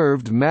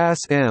conserved mass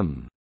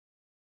m.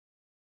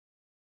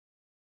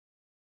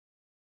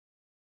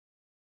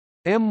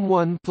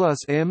 M1 plus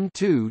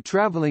M2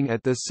 traveling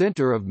at the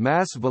center of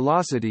mass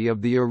velocity of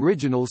the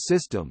original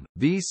system,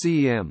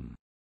 VCM.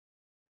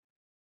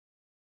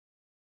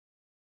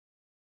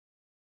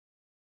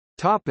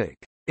 Topic: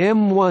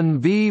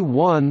 M1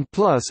 V1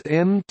 plus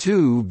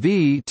M2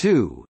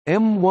 V2,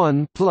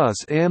 M1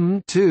 plus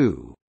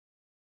M2.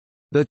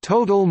 The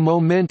total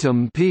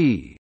momentum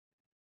p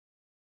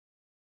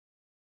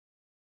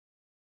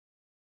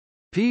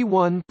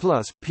P1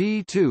 plus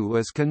P2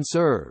 is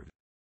conserved.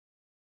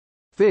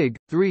 Fig.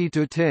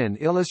 3-10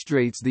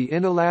 illustrates the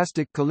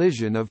inelastic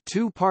collision of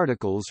two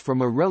particles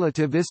from a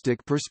relativistic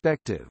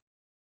perspective.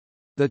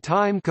 The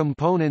time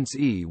components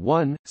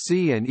E1,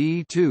 c and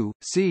E2,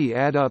 c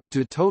add up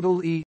to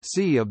total E,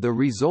 c of the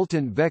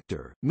resultant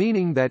vector,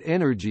 meaning that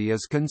energy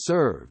is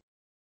conserved.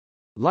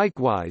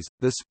 Likewise,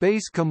 the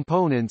space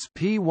components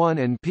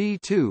P1 and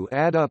P2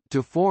 add up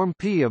to form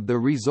P of the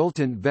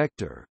resultant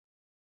vector.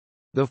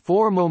 The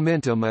four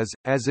momentum is,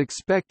 as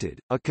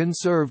expected, a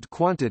conserved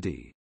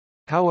quantity.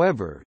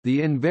 However, the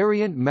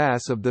invariant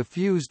mass of the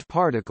fused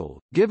particle,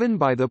 given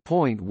by the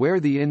point where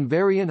the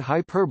invariant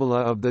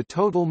hyperbola of the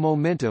total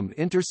momentum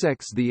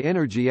intersects the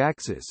energy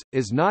axis,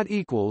 is not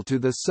equal to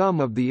the sum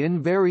of the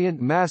invariant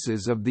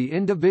masses of the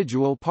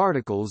individual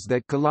particles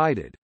that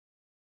collided.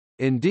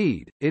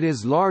 Indeed, it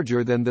is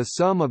larger than the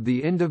sum of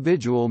the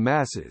individual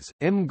masses,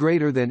 m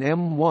greater than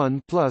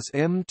m1 plus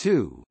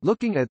m2.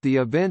 Looking at the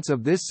events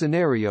of this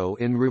scenario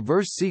in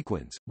reverse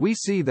sequence, we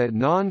see that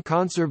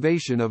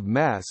non-conservation of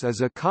mass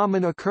is a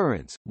common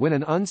occurrence. When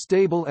an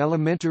unstable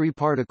elementary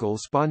particle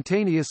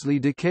spontaneously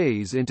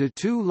decays into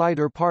two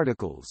lighter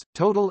particles,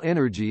 total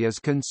energy is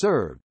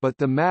conserved, but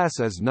the mass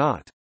is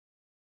not.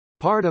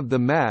 Part of the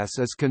mass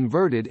is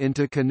converted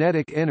into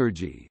kinetic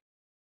energy.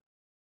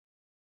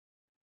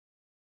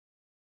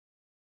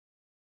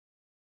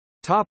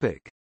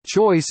 Topic: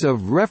 Choice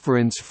of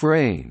reference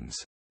frames.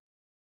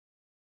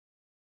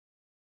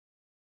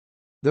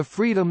 The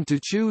freedom to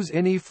choose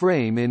any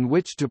frame in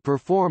which to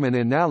perform an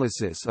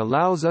analysis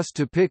allows us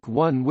to pick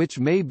one which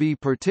may be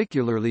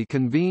particularly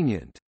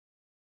convenient.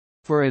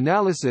 For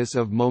analysis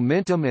of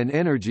momentum and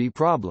energy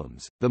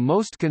problems, the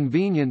most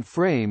convenient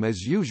frame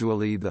is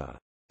usually the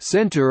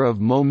center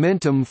of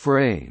momentum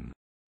frame,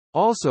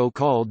 also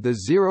called the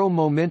zero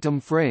momentum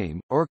frame,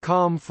 or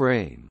COM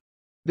frame.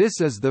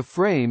 This is the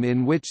frame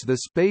in which the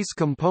space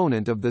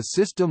component of the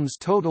system's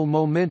total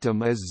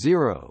momentum is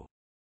zero.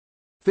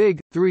 Fig.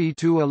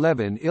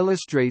 3-11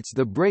 illustrates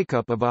the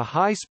breakup of a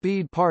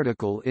high-speed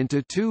particle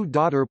into two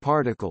daughter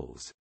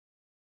particles.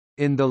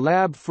 In the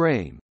lab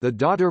frame, the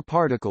daughter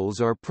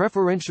particles are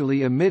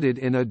preferentially emitted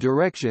in a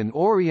direction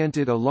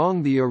oriented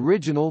along the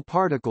original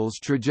particle's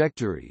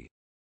trajectory.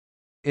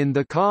 In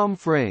the COM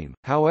frame,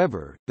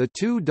 however, the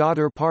two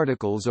daughter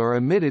particles are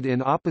emitted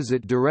in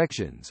opposite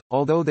directions,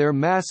 although their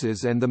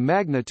masses and the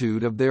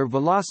magnitude of their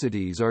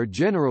velocities are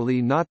generally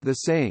not the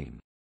same.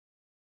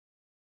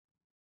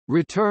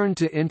 Return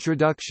to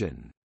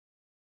introduction.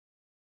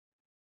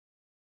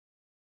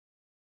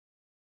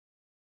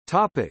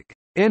 Topic: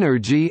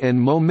 Energy and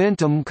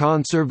momentum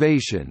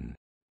conservation.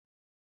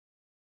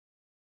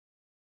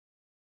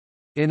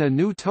 In a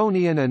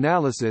Newtonian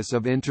analysis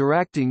of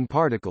interacting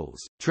particles,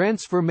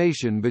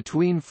 transformation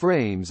between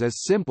frames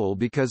is simple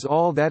because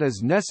all that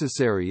is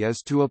necessary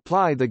is to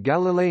apply the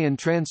Galilean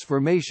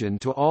transformation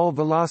to all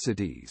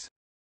velocities.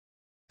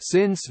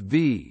 Since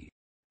v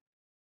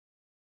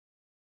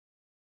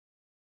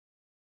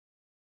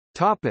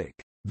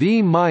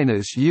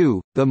minus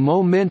u, the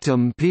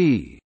momentum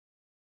p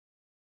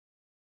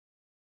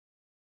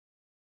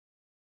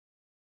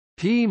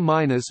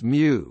minus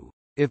mu.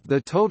 If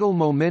the total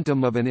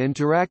momentum of an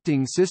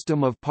interacting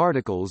system of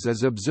particles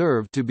is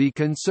observed to be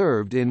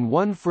conserved in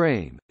one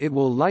frame, it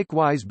will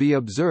likewise be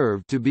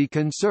observed to be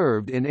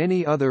conserved in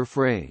any other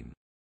frame.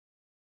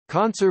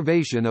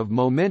 Conservation of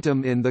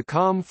momentum in the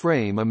COM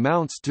frame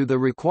amounts to the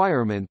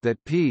requirement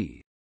that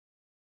p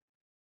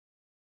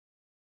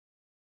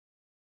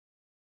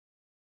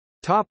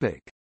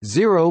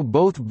 0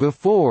 both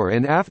before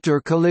and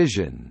after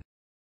collision.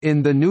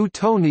 In the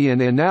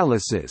Newtonian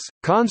analysis,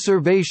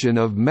 conservation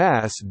of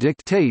mass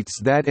dictates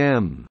that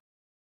m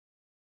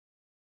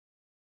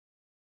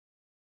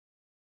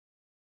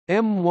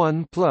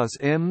 1 plus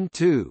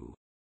m2.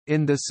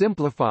 In the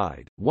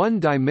simplified,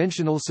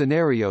 one-dimensional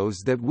scenarios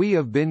that we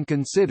have been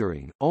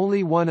considering,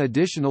 only one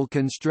additional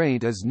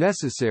constraint is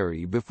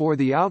necessary before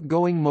the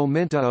outgoing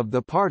momenta of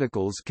the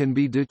particles can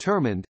be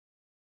determined: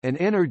 an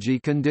energy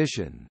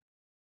condition.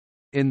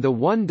 In the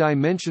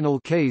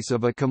one-dimensional case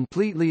of a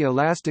completely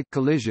elastic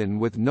collision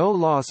with no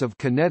loss of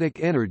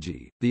kinetic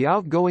energy, the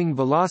outgoing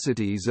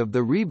velocities of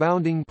the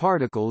rebounding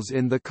particles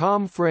in the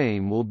COM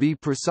frame will be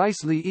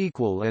precisely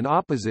equal and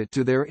opposite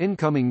to their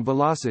incoming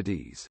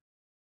velocities.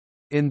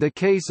 In the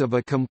case of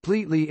a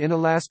completely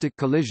inelastic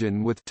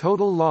collision with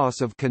total loss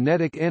of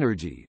kinetic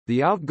energy,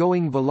 the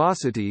outgoing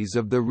velocities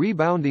of the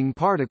rebounding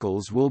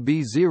particles will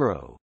be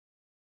zero.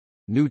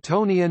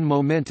 Newtonian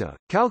momenta,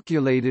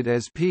 calculated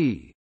as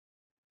p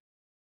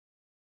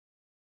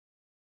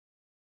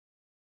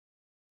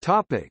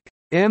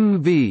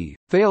mv,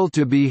 fail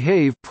to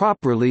behave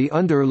properly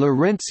under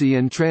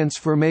Lorentzian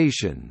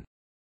transformation.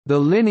 The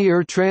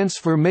linear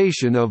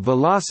transformation of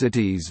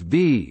velocities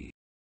v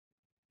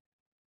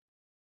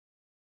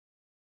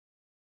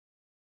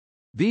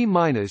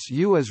minus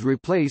u is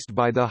replaced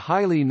by the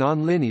highly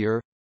nonlinear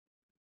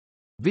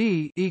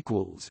v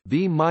equals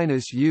v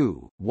minus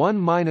u 1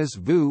 minus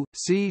v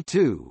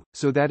c2,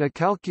 so that a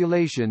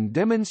calculation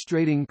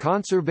demonstrating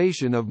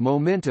conservation of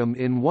momentum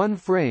in one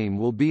frame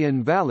will be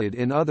invalid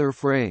in other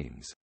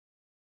frames.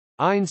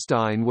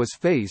 Einstein was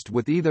faced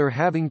with either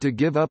having to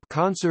give up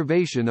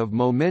conservation of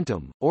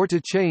momentum, or to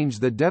change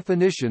the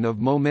definition of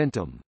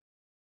momentum.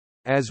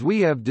 As we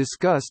have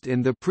discussed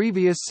in the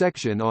previous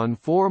section on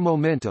 4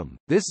 momentum,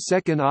 this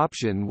second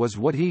option was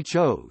what he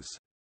chose.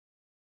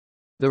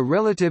 The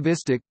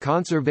relativistic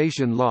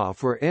conservation law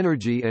for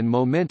energy and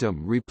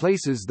momentum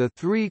replaces the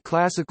three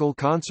classical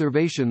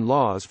conservation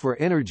laws for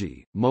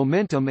energy,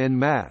 momentum and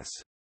mass.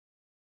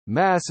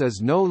 Mass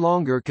is no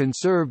longer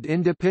conserved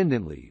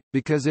independently,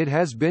 because it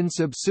has been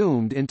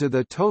subsumed into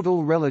the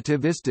total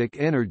relativistic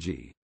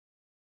energy.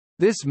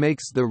 This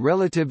makes the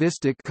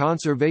relativistic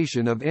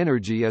conservation of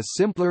energy a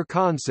simpler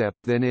concept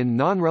than in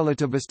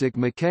non-relativistic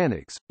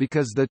mechanics,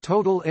 because the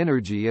total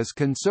energy is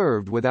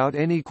conserved without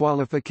any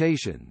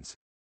qualifications.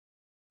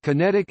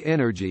 Kinetic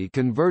energy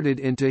converted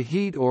into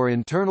heat or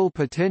internal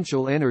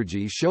potential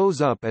energy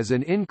shows up as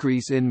an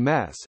increase in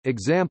mass.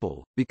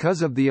 Example,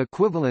 because of the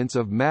equivalence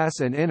of mass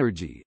and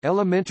energy,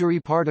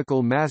 elementary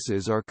particle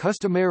masses are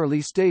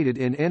customarily stated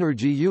in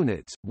energy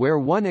units, where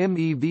 1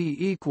 MeV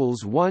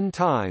equals 1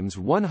 times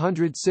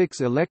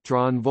 106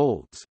 electron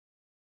volts.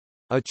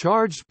 A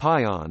charged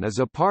pion is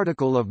a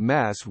particle of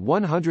mass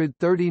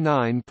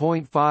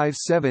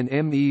 139.57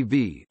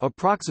 MeV,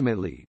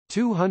 approximately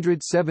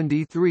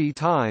 273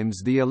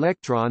 times the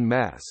electron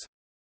mass.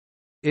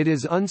 It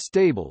is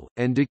unstable,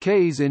 and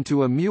decays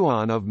into a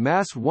muon of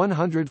mass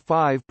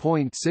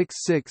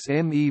 105.66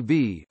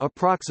 MeV,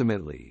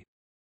 approximately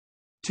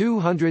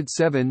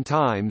 207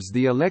 times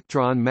the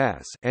electron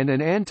mass, and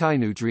an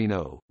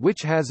antineutrino,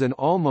 which has an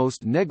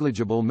almost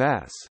negligible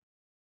mass.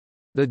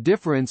 The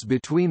difference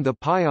between the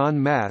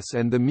pion mass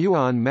and the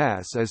muon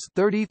mass is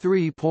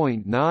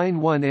 33.91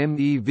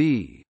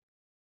 MeV.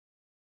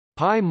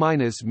 Pi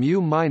minus mu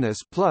minus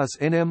plus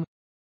nm.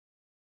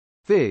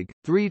 Fig.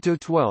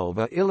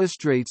 3-12a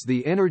illustrates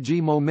the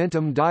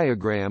energy-momentum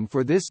diagram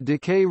for this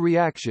decay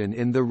reaction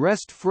in the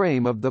rest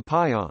frame of the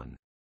pion.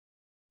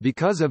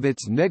 Because of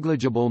its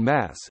negligible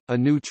mass, a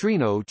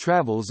neutrino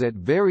travels at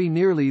very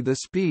nearly the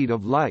speed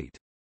of light.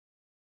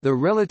 The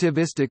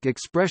relativistic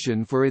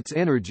expression for its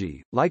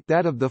energy, like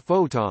that of the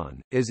photon,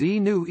 is E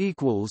nu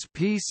equals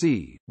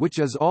pc, which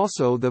is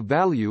also the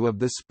value of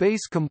the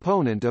space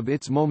component of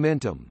its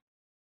momentum.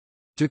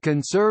 To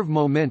conserve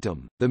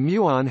momentum, the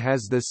muon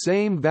has the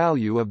same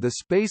value of the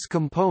space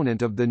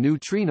component of the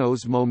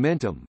neutrino's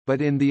momentum,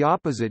 but in the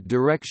opposite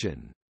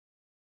direction.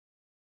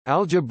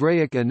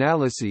 Algebraic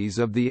analyses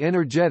of the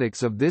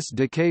energetics of this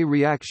decay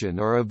reaction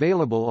are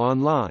available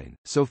online,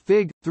 so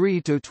Fig.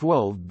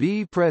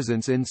 3-12b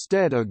presents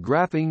instead a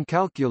graphing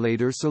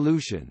calculator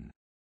solution.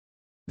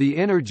 The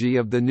energy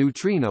of the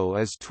neutrino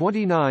is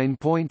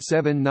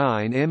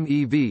 29.79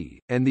 MeV,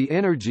 and the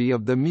energy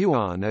of the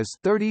muon is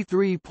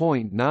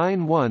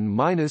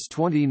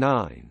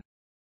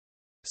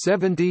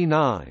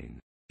 33.91–29.79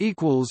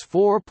 equals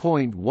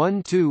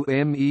 4.12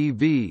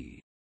 MeV.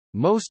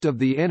 Most of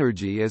the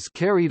energy is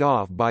carried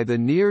off by the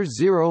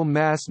near-zero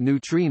mass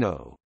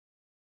neutrino.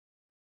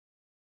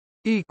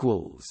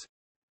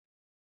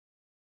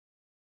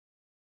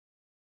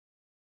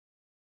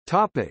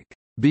 Topic: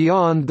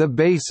 Beyond the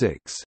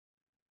basics.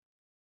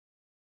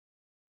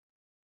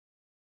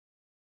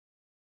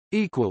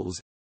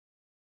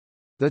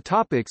 The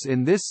topics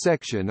in this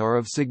section are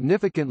of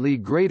significantly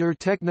greater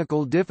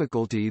technical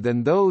difficulty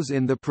than those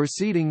in the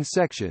preceding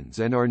sections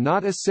and are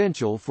not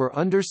essential for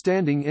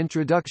understanding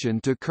introduction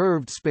to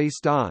curved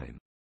spacetime.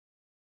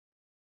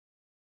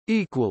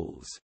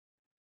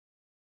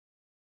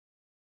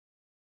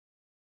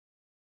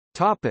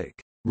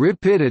 Topic: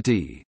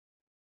 Rapidity.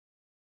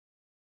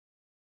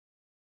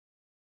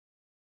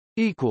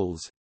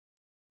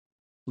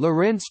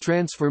 Lorentz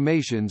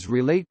transformations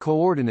relate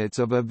coordinates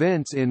of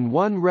events in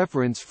one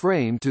reference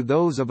frame to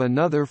those of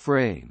another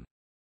frame.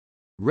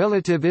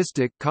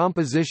 Relativistic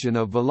composition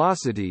of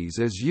velocities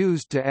is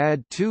used to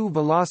add two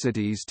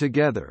velocities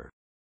together.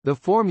 The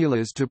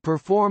formulas to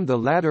perform the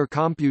latter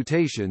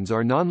computations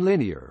are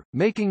nonlinear,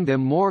 making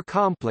them more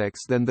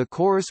complex than the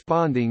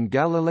corresponding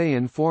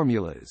Galilean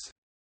formulas.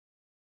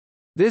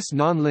 This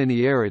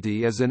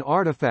nonlinearity is an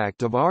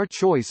artifact of our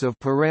choice of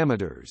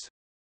parameters.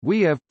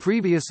 We have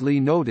previously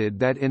noted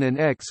that in an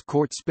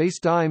x-coord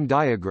spacetime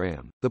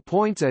diagram, the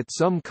points at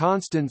some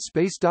constant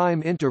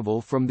spacetime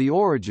interval from the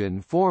origin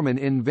form an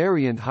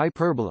invariant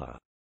hyperbola.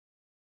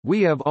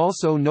 We have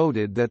also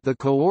noted that the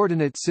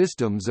coordinate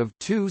systems of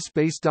two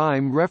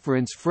spacetime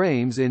reference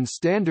frames in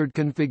standard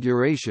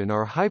configuration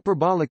are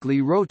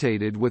hyperbolically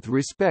rotated with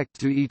respect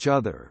to each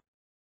other.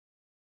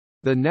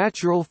 The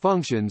natural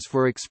functions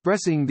for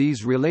expressing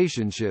these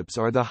relationships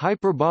are the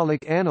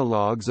hyperbolic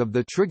analogues of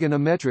the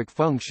trigonometric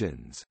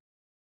functions.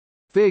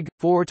 Fig.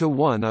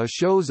 4:1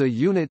 shows a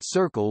unit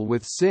circle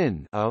with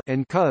sin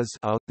and cos.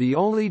 The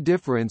only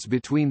difference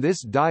between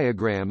this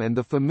diagram and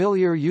the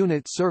familiar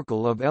unit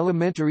circle of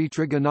elementary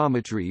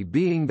trigonometry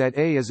being that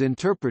A is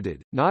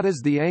interpreted, not as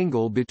the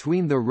angle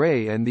between the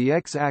ray and the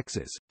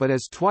x-axis, but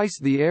as twice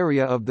the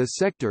area of the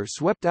sector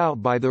swept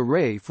out by the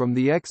ray from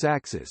the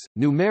x-axis.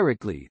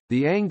 Numerically,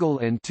 the angle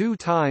and 2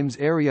 times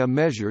area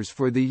measures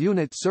for the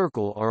unit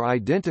circle are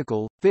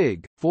identical.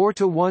 Fig.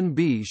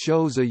 4:1b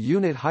shows a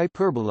unit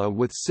hyperbola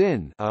with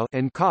sin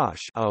and cosh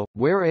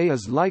where A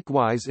is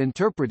likewise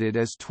interpreted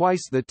as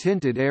twice the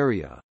tinted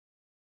area.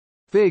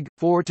 Fig.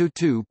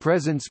 4:2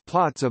 presents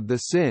plots of the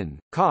sin,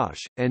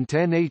 cosh, and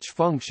tan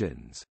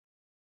functions.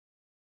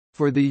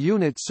 For the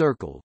unit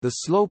circle, the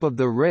slope of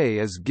the ray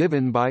is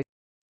given by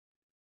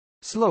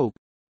slope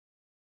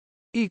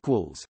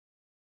equals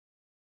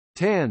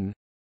tan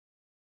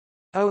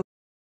a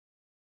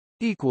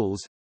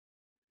equals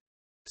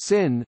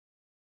sin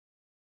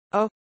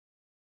a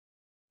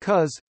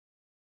cos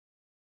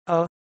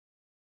a.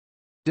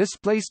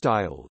 Display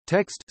style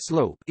text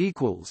slope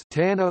equals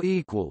tan a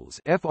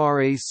equals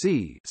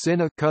frac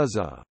sin a cos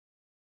a.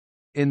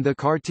 In the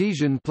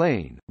Cartesian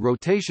plane,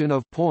 rotation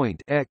of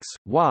point x,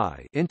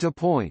 y into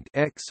point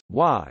x,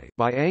 y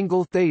by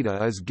angle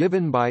theta is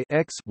given by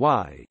x,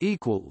 y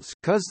equals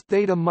cos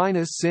theta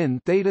minus sin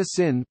theta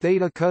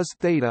cos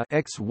theta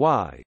x,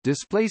 y.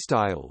 Display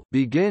style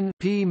begin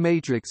p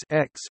matrix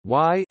x,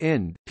 y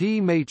end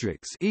p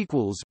matrix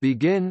equals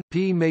begin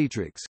p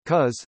matrix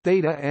cos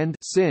theta and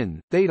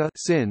sin theta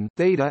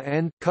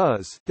and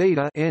cos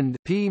theta end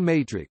p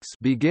matrix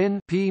begin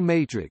p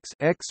matrix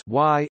x,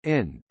 y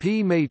end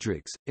p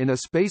matrix. In a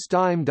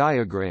spacetime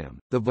diagram,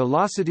 the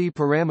velocity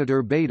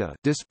parameter beta,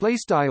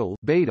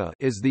 beta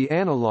is the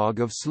analog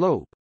of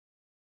slope.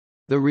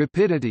 The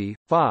rapidity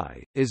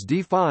phi is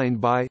defined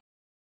by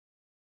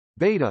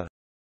beta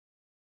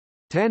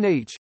tan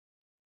h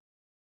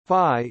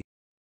phi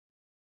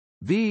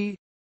v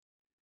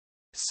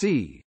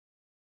c.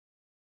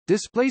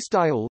 Display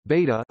style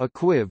beta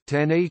equiv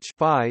tan h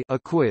phi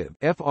equiv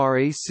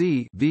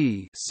frac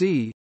v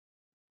c,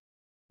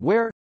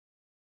 where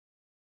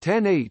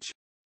tan h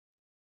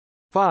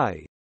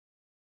phi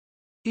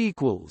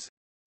equals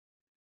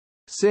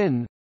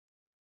sin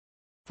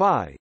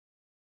phi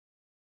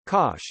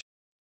cosh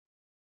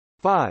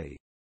phi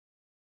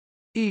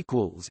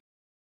equals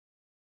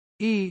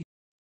e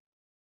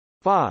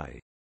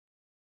phi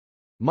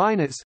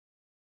minus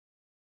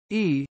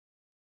e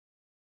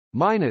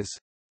minus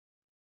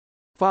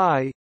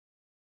phi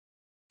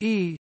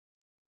e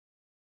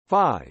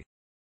phi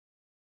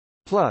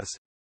plus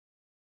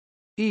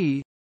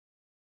e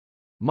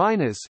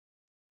minus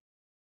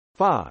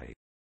phi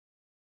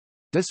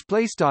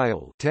Display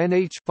style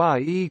 10h phi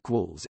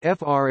equals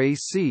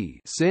frac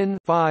sin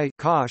phi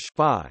cosh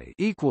phi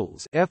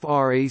equals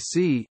frac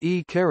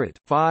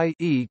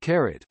e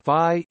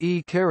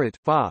caret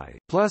phi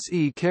plus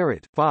e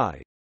caret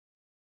phi.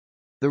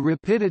 The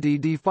rapidity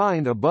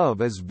defined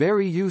above is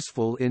very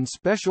useful in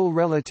special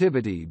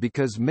relativity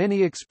because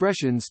many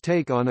expressions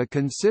take on a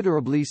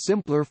considerably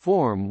simpler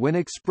form when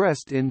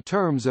expressed in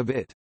terms of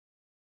it.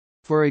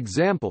 For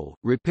example,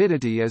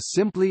 rapidity is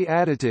simply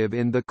additive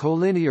in the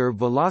collinear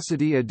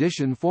velocity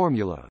addition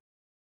formula.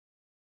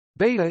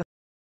 Beta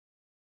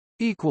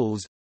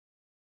equals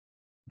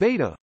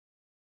beta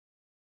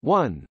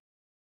 1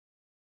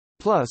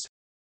 plus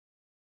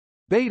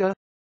beta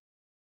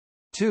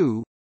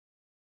 2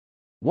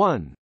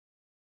 1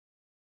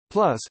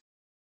 plus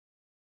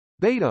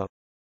beta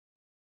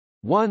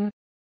 1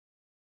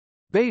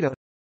 beta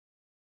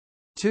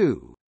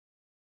 2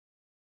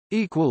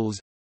 equals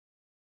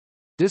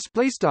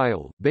display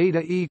style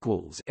beta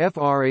equals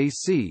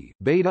frac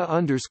beta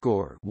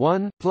underscore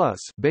 1 plus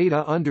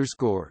beta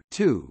underscore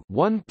 2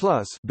 1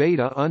 plus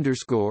beta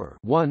underscore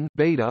 1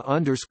 beta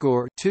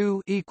underscore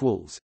 2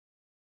 equals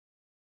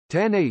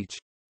 10h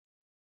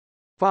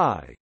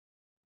phi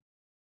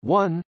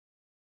 1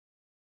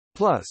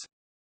 plus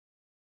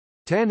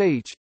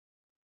 10h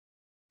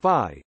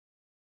phi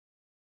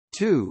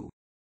 2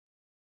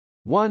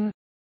 1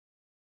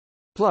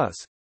 plus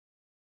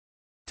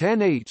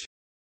 10h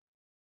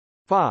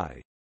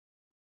phi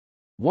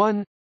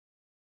 1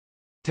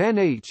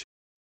 10h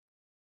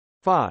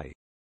phi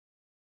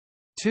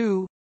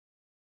 2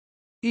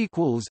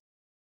 equals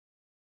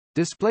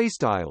display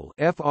style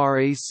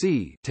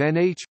frac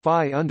 10h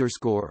phi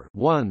underscore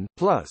 1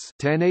 plus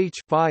 10h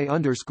phi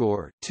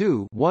underscore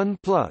 2 1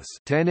 plus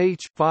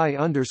 10h phi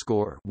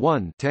underscore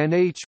 1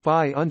 10h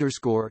phi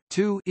underscore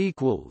 2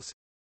 equals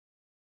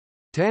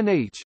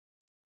 10h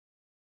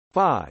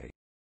phi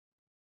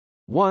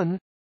 1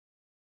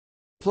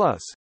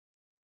 plus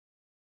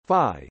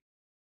phi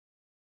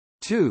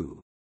 2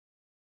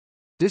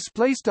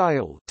 display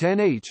style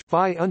 10h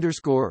phi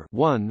underscore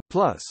 1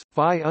 plus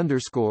phi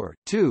underscore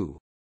 2,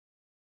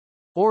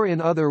 or in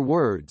other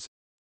words,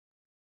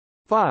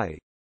 phi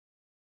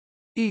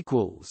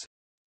equals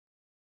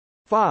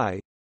phi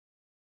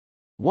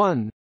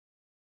 1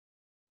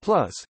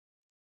 plus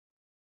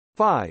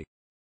phi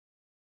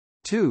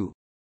 2.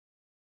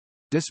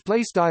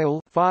 Display style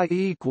phi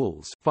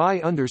equals phi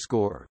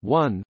underscore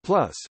 1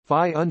 plus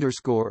phi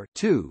underscore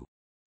 2.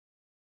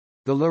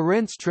 The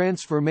Lorentz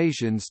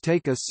transformations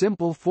take a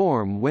simple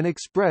form when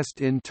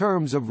expressed in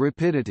terms of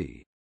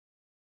rapidity.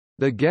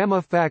 The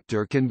gamma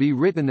factor can be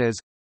written as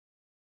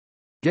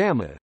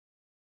gamma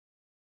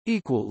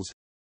equals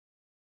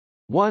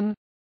 1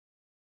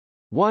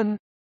 1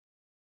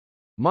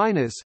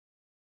 minus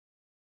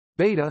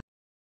beta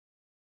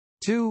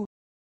 2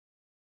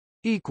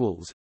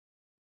 equals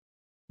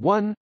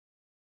 1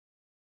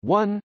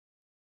 1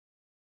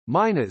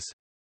 minus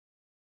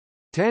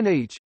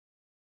 10h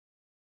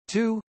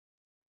 2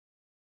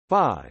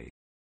 phi.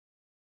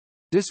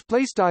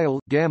 Display style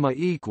gamma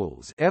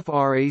equals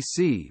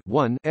frac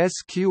 1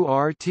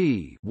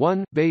 sqrt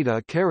 1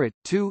 beta caret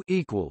 2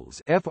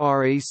 equals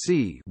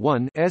frac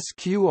 1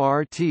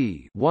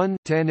 sqrt 1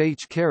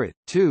 10h caret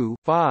 2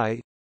 phi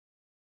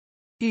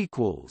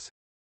equals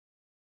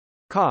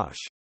cosh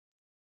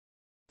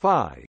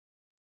phi.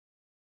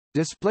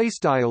 Display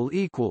style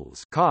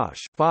equals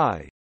cosh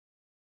phi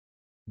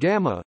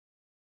gamma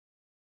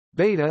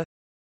beta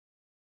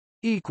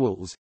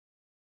equals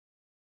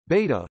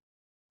beta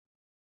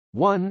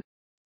 1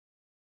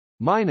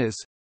 minus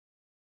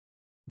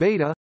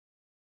beta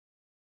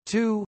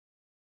 2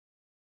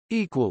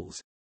 equals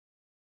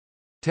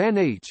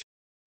 10h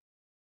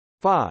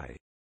phi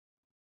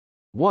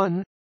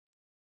 1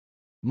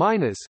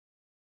 minus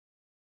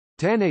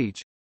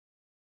 10h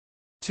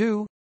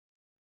 2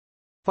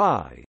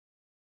 phi.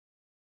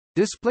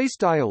 Display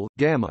style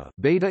gamma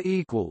beta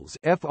equals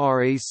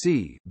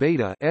frac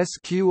beta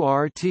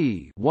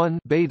sqrt 1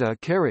 beta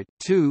caret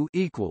 2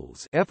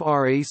 equals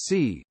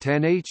frac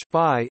 10h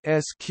phi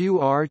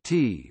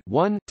sqrt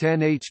 1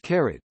 10h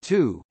caret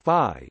 2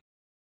 phi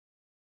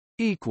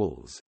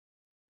equals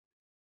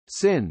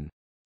sin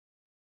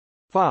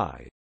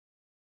phi.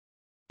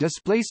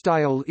 Display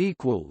style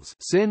equals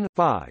sin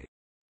phi.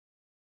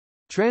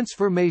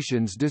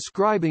 Transformations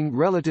describing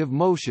relative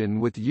motion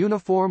with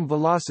uniform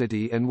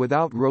velocity and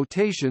without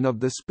rotation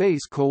of the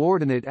space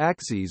coordinate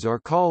axes are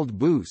called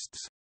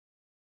boosts.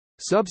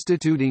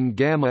 Substituting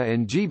gamma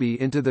and GB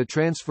into the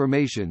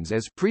transformations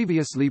as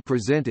previously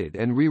presented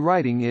and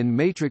rewriting in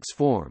matrix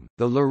form,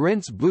 the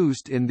Lorentz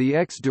boost in the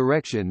x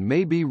direction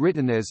may be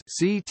written as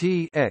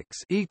Ct x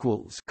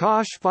equals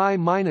cosh phi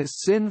minus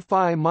sin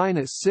phi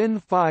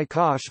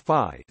cosh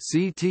phi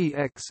Ct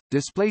x.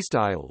 Display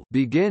style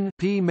begin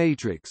p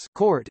matrix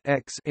court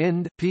x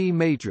end p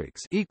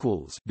matrix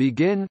equals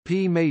begin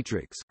p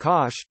matrix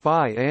cosh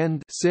phi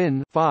and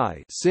sin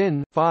phi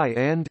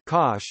and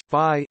cosh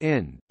phi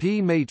end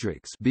p matrix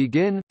matrix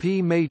begin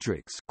P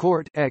matrix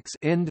court X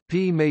end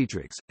P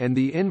matrix, and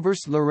the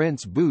inverse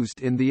Lorentz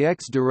boost in the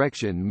X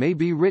direction may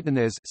be written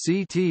as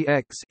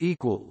CTX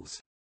equals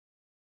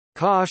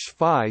cosh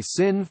phi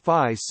sin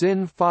phi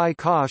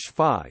cosh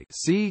phi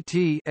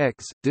ct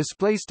x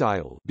display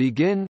style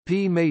begin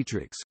P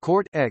matrix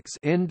court X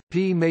end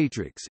P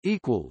matrix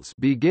equals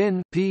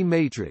begin P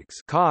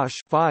matrix cosh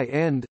phi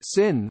end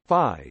sin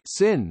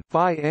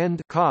phi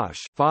end cosh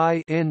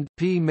phi end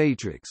P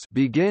matrix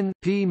begin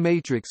P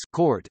matrix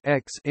court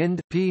X end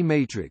P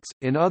matrix.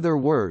 In other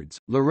words,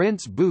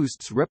 Lorentz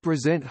boosts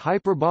represent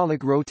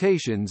hyperbolic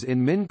rotations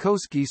in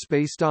Minkowski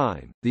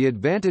spacetime. The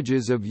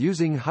advantages of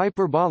using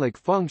hyperbolic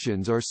functions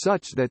are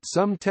such that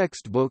some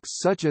textbooks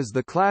such as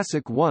the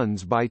classic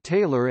ones by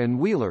Taylor and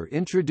Wheeler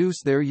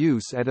introduce their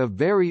use at a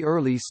very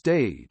early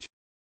stage.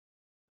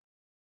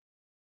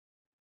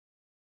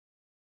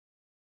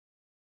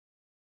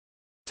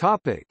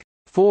 Topic: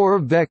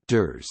 4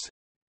 vectors.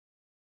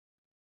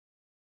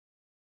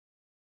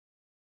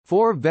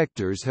 4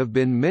 vectors have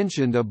been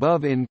mentioned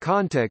above in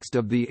context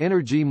of the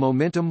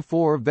energy-momentum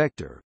 4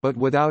 vector, but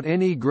without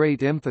any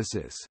great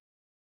emphasis.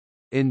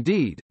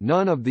 Indeed,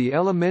 none of the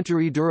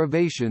elementary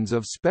derivations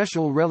of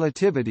special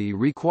relativity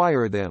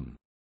require them.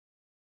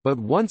 But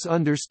once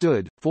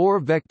understood,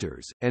 4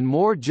 vectors, and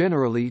more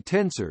generally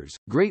tensors,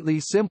 greatly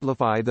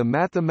simplify the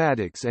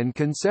mathematics and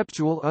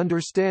conceptual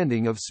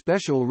understanding of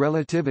special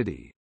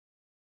relativity.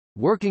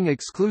 Working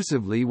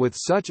exclusively with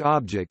such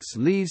objects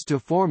leads to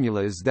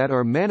formulas that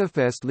are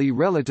manifestly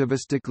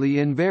relativistically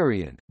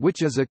invariant,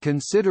 which is a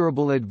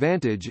considerable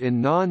advantage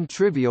in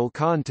non-trivial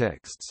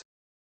contexts.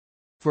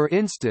 For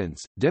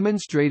instance,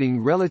 demonstrating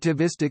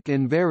relativistic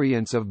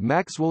invariance of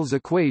Maxwell's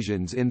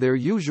equations in their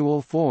usual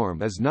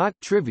form is not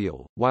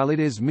trivial, while it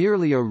is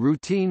merely a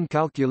routine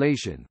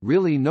calculation,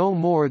 really no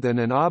more than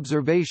an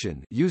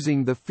observation,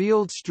 using the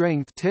field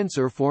strength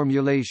tensor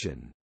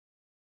formulation.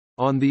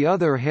 On the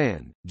other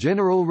hand,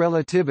 general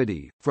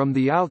relativity, from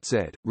the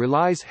outset,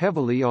 relies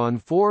heavily on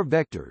 4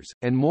 vectors,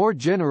 and more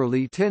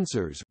generally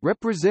tensors,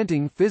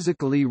 representing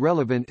physically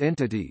relevant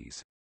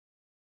entities.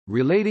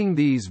 Relating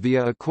these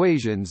via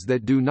equations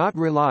that do not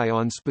rely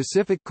on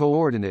specific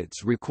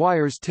coordinates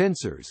requires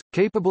tensors,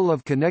 capable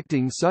of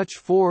connecting such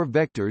 4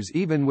 vectors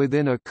even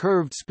within a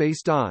curved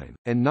spacetime,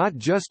 and not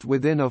just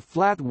within a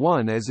flat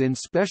one as in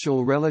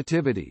special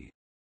relativity.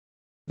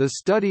 The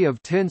study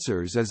of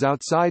tensors is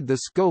outside the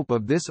scope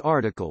of this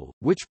article,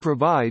 which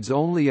provides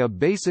only a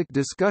basic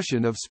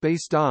discussion of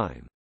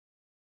spacetime.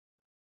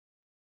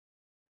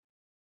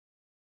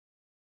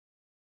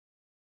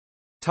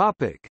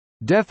 Topic: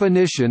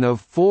 Definition of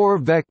 4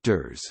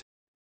 vectors.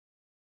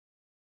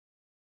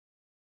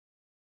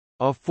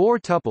 A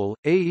 4-tuple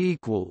A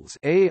equals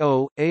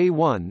A0,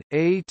 A1,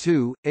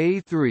 A2,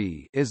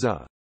 A3 is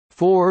a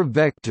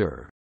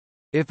 4-vector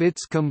if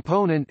its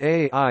component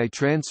AI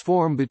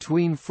transform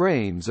between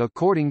frames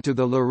according to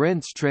the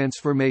Lorentz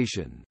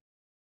transformation.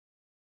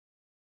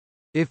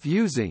 If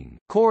using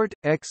coord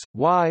x,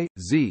 y,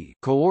 z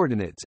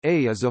coordinates,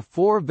 A is a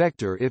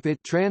 4-vector if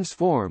it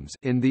transforms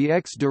in the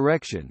x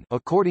direction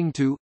according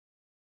to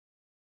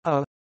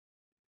a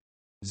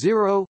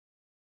 0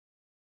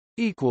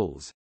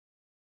 equals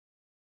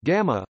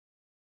gamma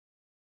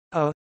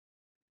a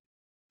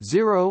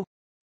 0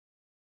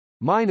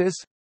 minus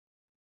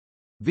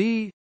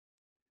v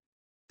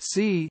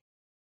c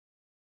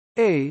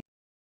a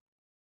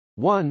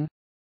 1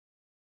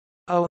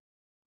 a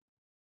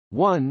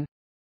 1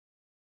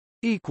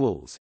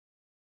 equals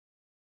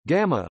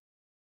gamma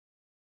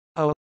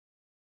a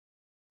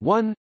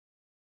 1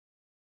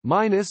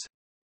 minus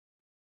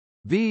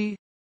v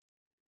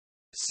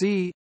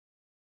c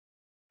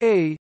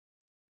a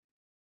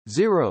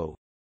 0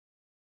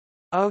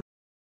 a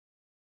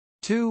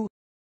 2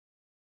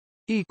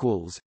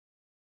 equals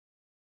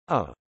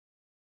a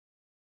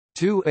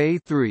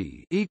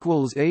 2a3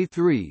 equals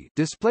a3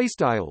 display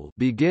style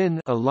begin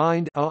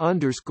aligned a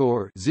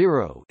underscore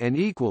 0 and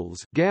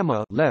equals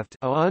gamma left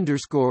a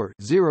underscore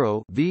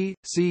 0 v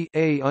c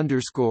a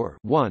underscore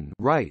 1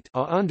 right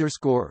a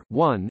underscore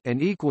 1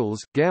 and equals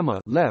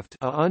gamma left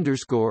a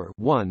underscore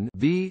 1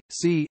 v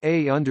c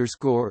a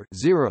underscore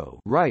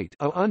 0 right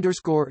a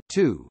underscore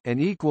 2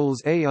 and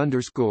equals a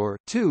underscore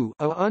 2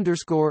 a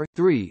underscore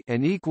 3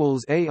 and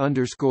equals a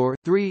underscore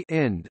 3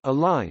 end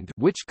aligned,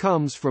 which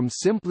comes from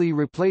simply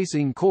replacing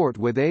coord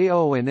with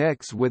A0 and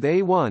X with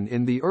A1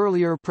 in the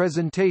earlier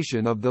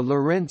presentation of the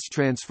Lorentz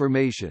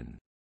transformation.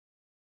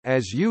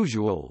 As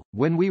usual,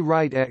 when we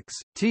write x,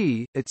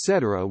 t,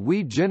 etc.,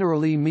 we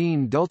generally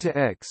mean delta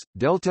x,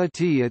 delta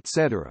t,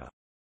 etc.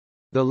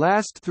 The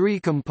last 3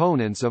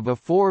 components of a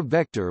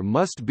 4-vector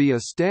must be a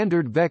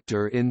standard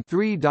vector in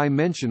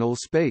 3-dimensional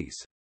space.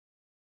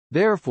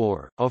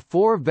 Therefore, a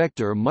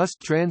 4-vector must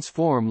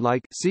transform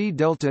like C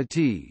delta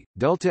t,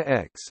 delta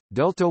x,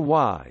 delta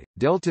y,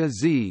 delta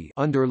z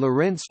under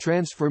Lorentz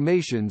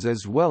transformations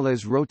as well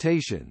as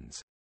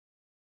rotations.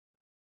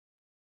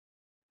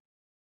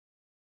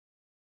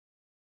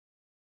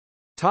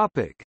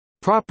 Topic: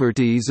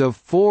 Properties of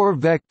 4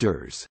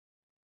 vectors.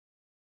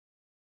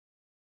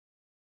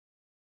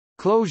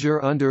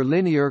 Closure under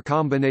linear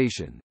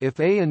combination. If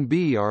A and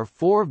B are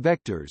 4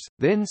 vectors,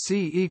 then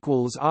C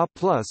equals A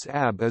plus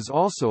AB is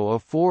also a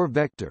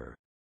 4-vector.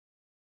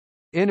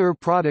 Inner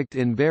product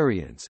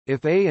invariance.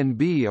 If A and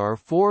B are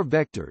 4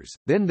 vectors,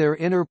 then their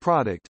inner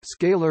product,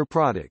 scalar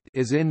product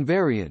is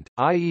invariant,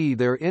 i.e.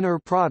 their inner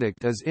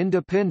product is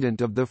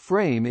independent of the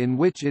frame in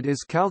which it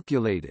is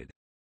calculated.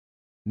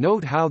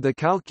 Note how the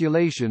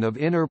calculation of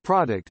inner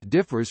product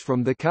differs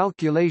from the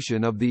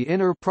calculation of the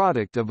inner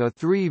product of a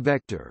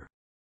 3-vector.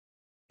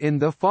 In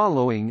the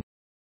following,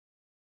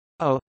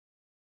 a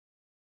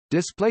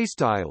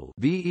displaystyle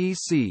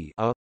VEC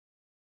a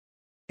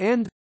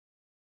and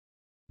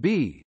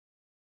B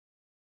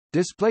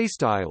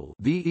displaystyle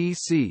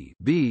VEC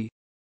B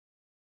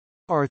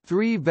are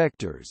 3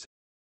 vectors.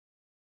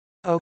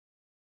 A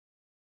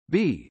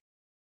B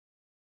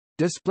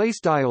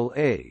displaystyle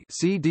A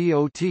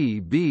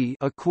CDOT B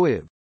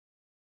equiv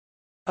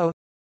a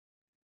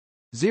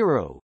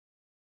 0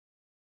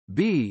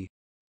 B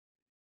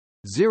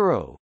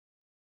 0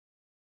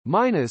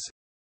 minus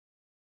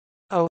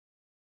a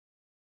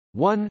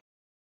 1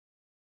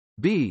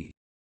 B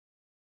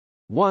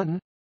 1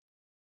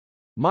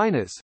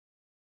 minus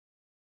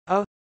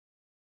a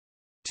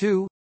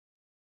 2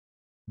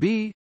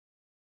 B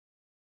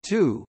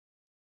 2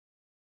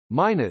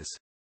 minus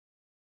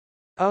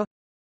a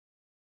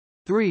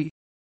 3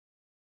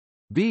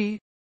 B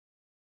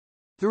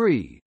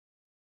 3.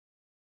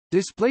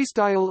 Display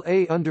style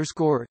A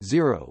underscore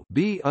 0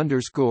 B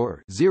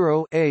underscore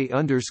 0 A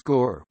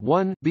underscore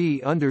 1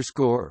 B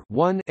underscore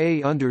 1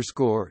 A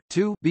underscore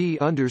 2 B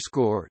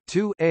underscore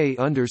 2 A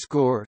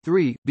underscore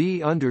 3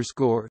 B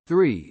underscore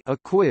 3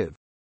 equiv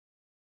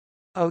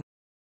a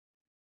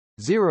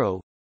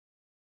 0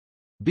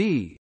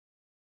 B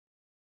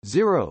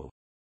 0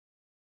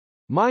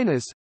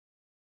 minus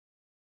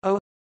a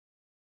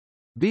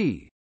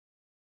B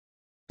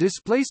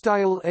display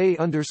style A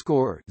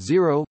underscore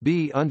 0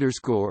 B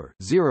underscore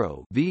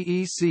 0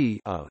 VEC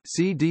a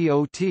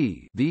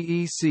CDOT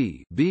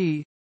VEC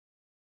B.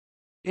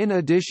 In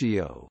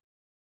addition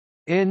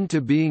N to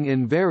being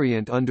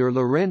invariant under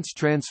Lorentz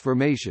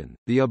transformation,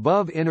 the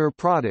above inner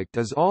product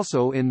is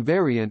also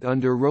invariant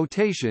under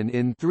rotation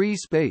in 3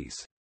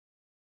 space.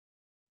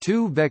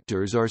 2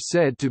 vectors are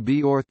said to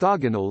be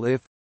orthogonal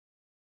if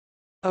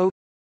a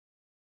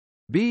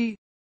B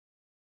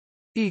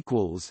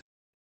equals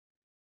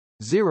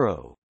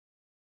 0.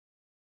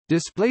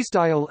 Display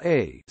style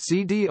A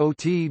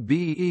CDOT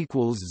B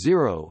equals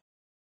 0.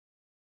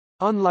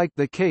 Unlike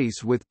the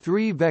case with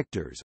 3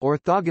 vectors,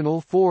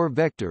 orthogonal 4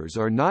 vectors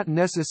are not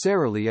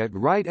necessarily at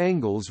right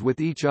angles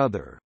with each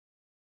other.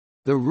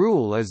 The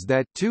rule is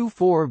that 2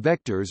 4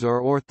 vectors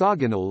are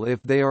orthogonal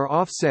if they are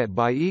offset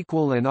by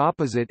equal and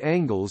opposite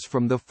angles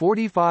from the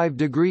 45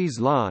 degrees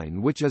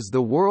line, which is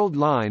the world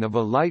line of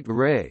a light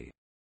ray.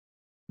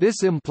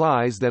 This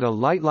implies that a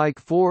light-like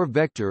 4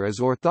 vector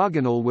is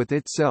orthogonal with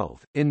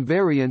itself.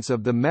 Invariance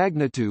of the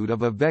magnitude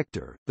of a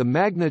vector. The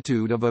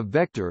magnitude of a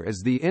vector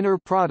is the inner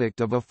product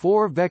of a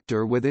 4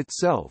 vector with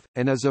itself,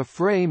 and is a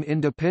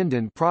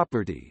frame-independent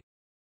property.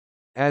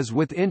 As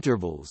with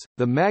intervals,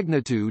 the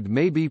magnitude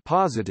may be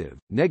positive,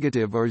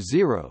 negative or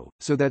zero,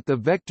 so that the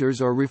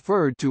vectors are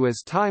referred to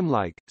as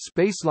timelike,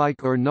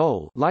 spacelike or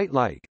null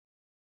lightlike.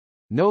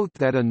 Note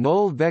that a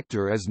null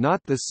vector is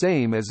not the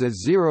same as a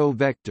zero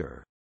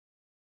vector.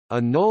 A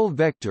null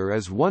vector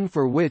is one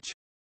for which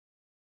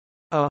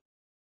a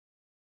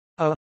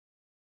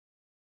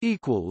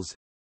equals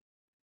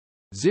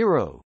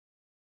 0.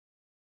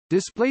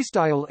 Display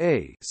style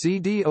A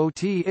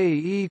CDOT A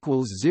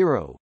equals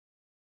 0.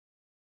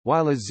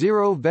 While a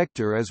zero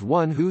vector is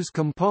one whose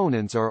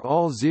components are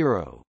all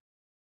zero.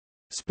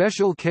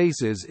 Special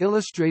cases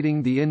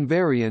illustrating the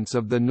invariance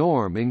of the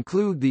norm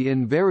include the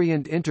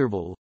invariant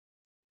interval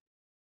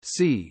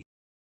C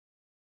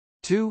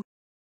 2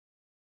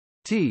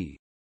 T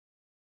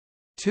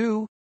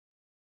 2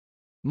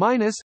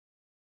 minus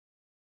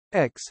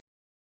x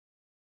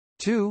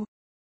 2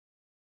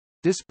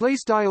 display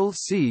style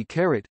C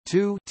caret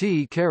 2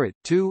 T caret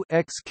 2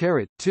 x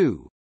caret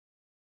 2,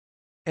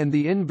 and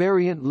the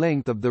invariant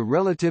length of the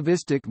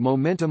relativistic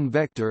momentum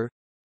vector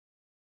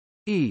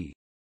E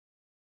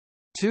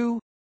 2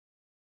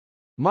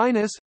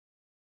 minus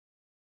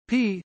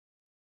P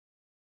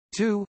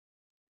 2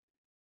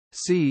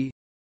 C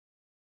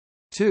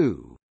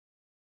 2.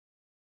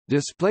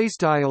 Display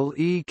style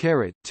E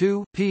caret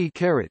 2 P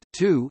caret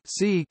 2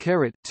 C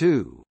caret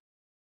 2.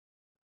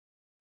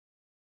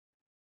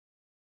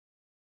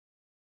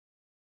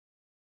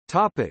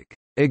 Topic: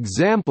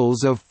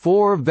 Examples of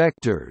 4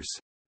 vectors.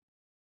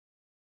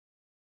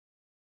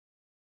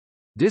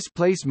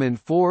 Displacement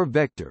 4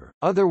 vector,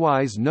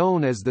 otherwise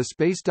known as the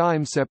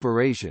spacetime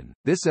separation.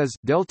 This is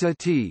delta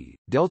t,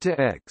 delta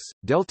x,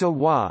 delta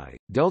y,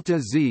 delta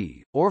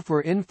z, or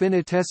for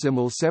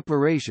infinitesimal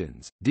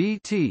separations,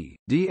 dt,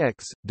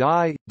 dx,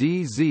 di,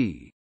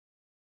 dz,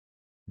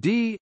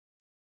 d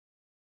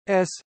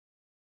s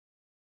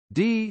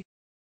d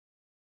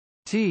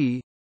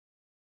t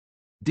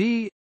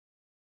d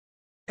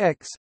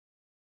x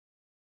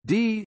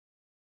d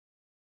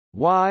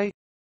y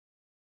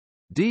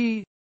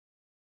d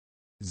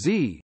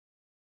z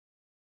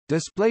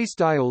display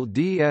style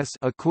ds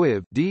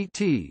equiv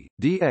dt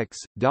dx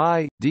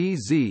die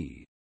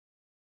dz.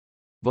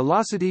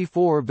 Velocity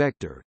 4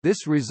 vector.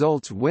 This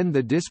results when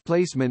the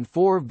displacement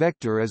 4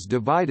 vector is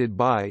divided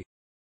by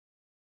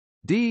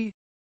d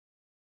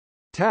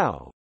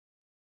tau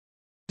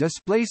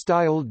display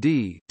style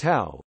d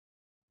tau,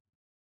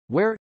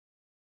 where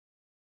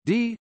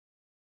d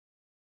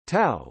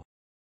tau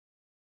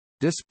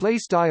display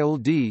style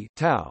d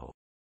tau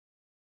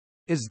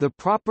is the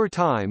proper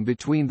time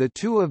between the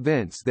two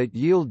events that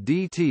yield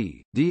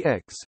dt,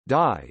 dx,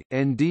 die,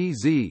 and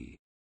dz.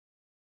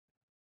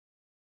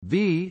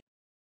 V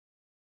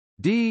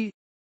d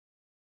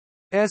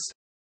s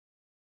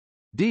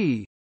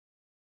d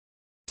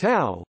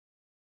tau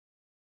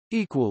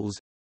equals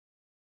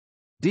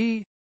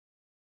d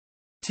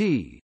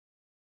t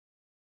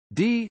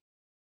d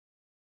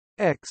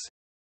x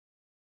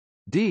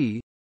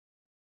d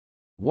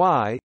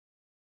y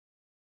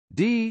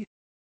d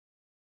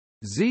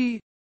z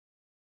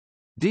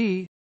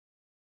d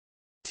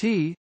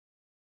t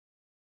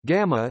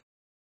gamma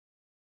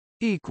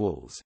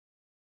equals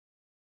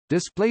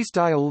display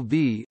style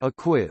v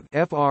equiv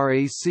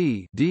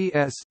frac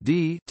ds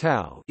d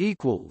tau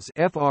equals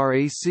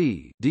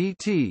frac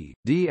dt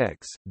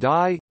dx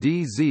die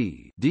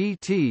dz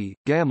dt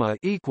gamma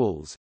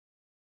equals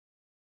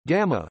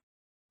gamma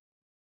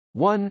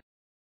 1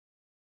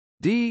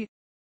 d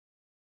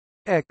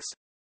x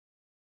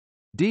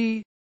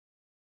d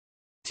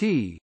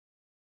t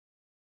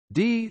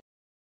d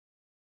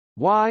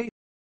y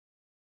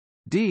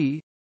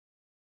d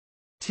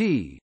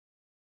t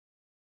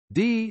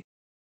d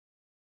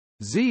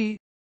z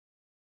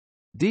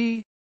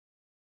d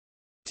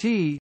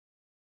t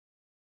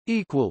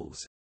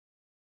equals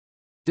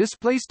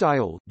display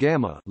style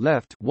gamma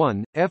left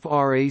 1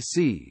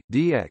 frac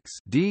dx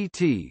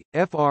dt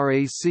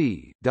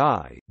frac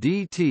die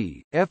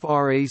dt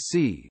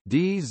frac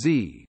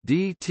dz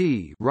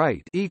dt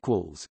right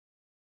equals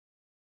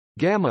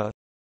gamma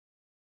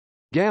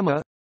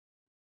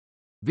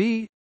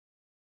v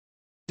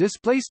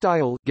display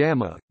style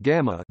gamma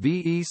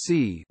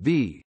vec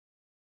v.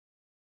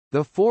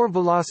 The 4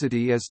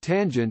 velocity is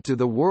tangent to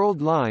the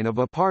world line of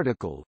a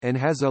particle, and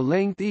has a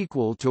length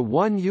equal to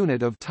 1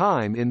 unit of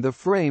time in the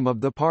frame of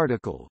the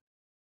particle.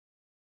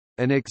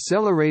 An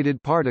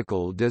accelerated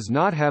particle does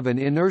not have an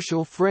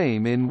inertial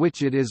frame in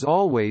which it is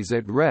always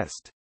at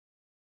rest.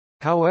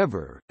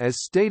 However,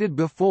 as stated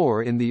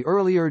before in the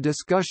earlier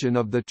discussion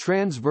of the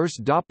transverse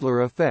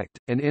Doppler effect,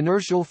 an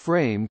inertial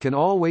frame can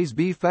always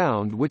be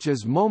found which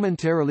is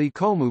momentarily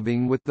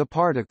comoving with the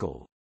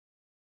particle.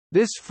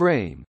 This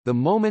frame, the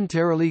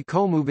momentarily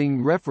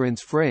comoving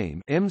reference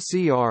frame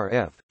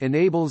 (MCRF),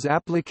 enables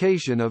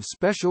application of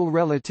special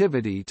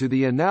relativity to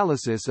the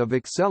analysis of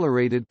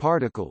accelerated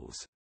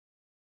particles.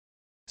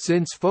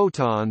 Since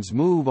photons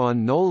move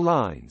on null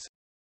lines,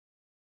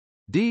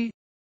 d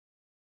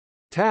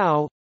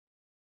tau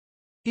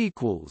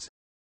equals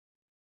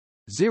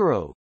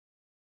 0.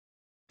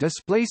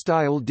 Display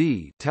style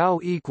d tau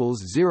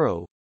equals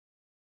 0.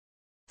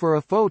 For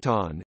a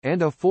photon,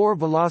 and a 4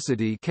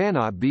 velocity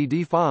cannot be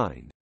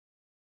defined.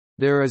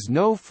 There is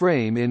no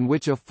frame in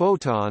which a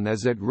photon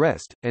is at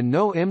rest, and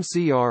no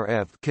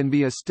MCRF can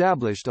be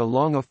established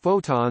along a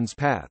photon's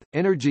path.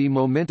 Energy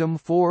momentum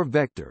 4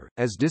 vector,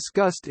 as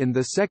discussed in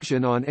the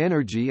section on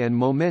energy and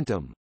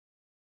momentum.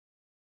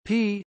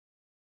 P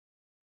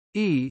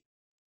E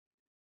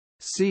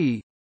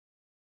C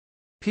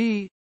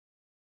P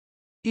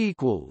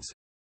equals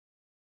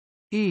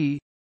E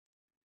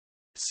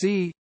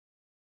C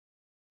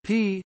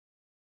P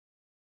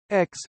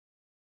x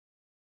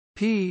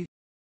P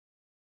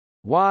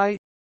y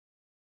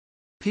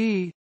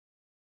P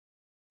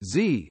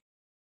z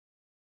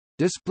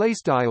display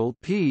style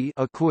P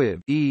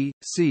equiv E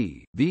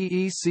C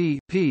VEC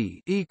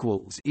P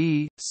equals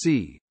E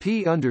C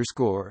P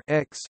underscore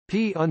x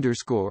P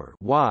underscore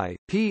y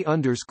P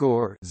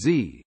underscore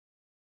z.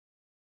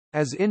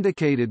 As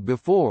indicated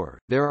before,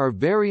 there are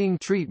varying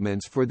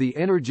treatments for the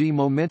energy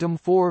momentum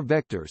 4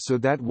 vector so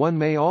that one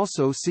may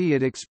also see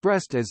it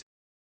expressed as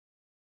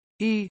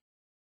E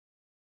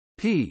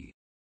P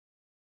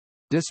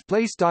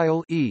display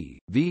style E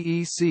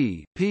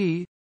VEC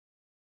P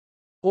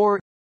or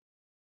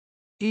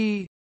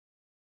E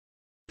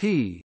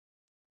P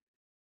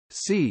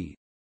C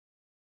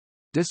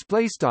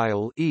display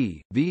style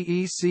E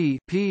VEC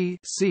P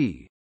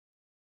C.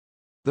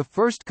 The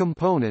first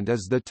component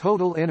is the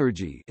total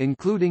energy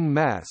including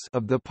mass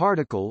of the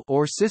particle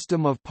or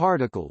system of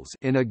particles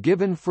in a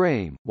given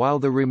frame, while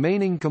the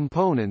remaining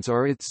components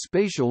are its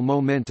spatial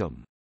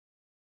momentum.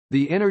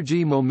 The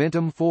energy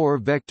momentum 4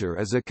 vector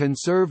is a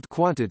conserved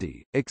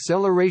quantity,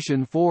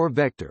 acceleration 4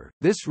 vector.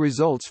 This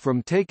results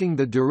from taking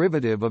the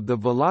derivative of the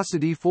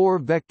velocity 4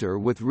 vector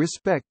with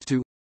respect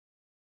to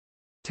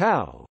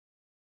tau.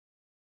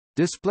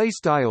 Display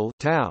style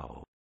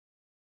tau.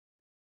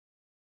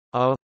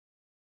 A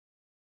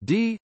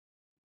d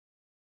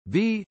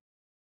v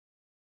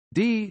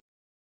d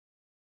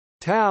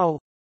tau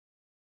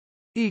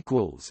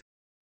equals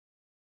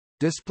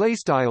display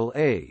style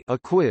a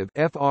equiv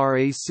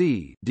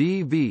frac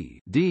dv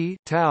d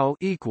tau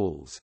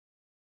equals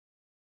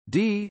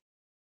d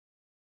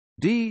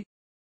d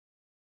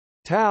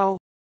tau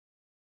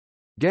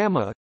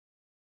gamma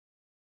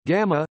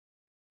gamma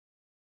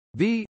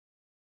v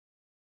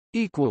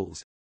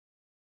equals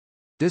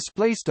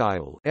display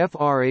style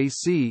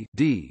frac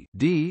d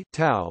d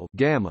tau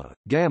gamma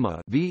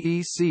gamma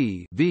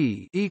vec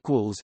v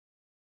equals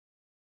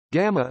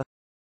gamma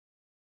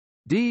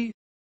d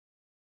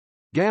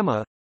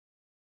gamma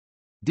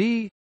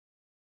d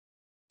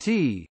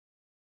t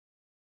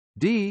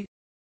d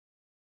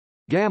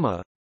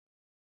gamma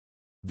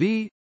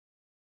v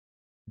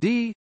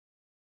d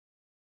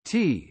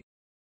t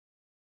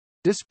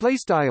display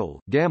style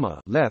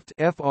gamma left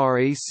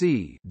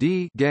frac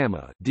d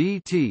gamma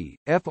dt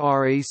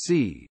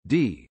frac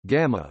d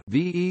gamma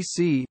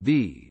vec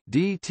v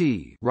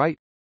dt right.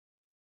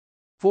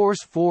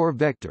 Force 4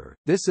 vector.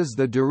 This is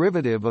the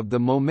derivative of the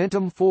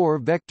momentum 4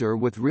 vector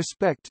with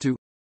respect to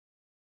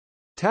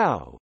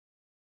tau.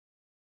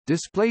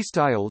 Display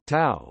style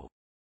tau.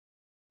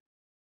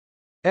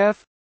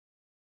 F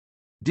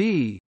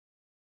d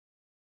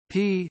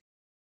p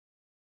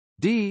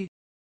d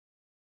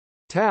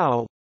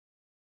tau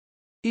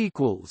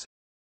equals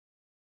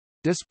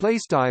display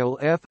style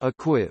f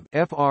equiv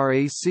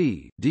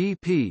frac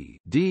dp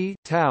d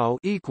tau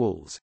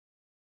equals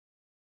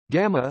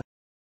gamma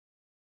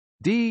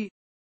d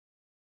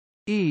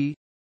e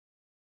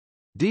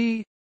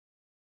d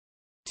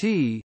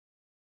t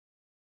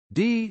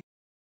d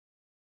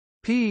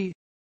p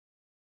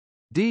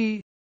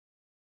d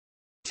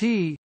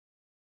t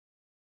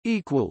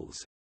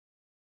equals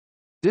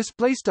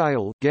display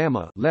style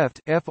gamma left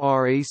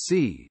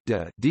frac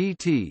d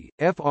dt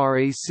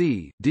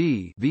frac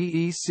d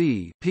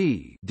vec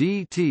p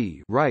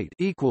dt right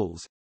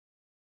equals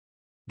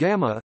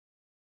gamma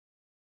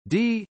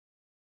d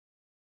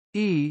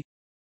e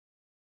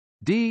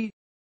d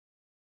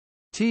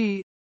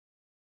t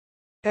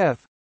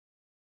f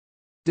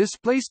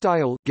display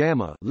style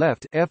gamma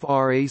left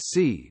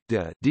frac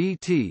d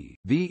dt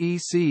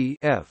vec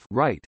f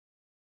right.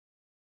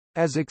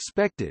 As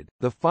expected,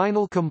 the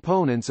final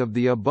components of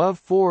the above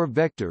four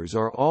vectors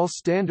are all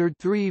standard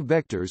 3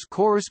 vectors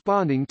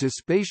corresponding to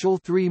spatial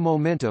 3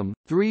 momentum,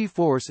 3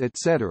 force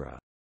etc.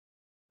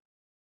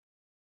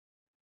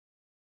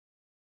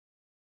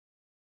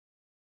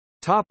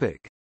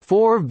 Topic: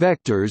 4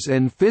 vectors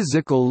and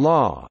physical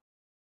law.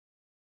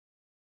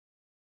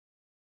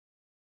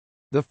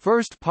 The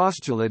first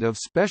postulate of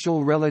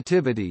special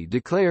relativity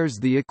declares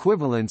the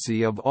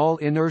equivalency of all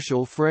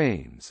inertial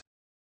frames.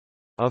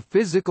 A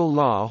physical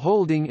law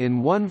holding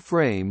in one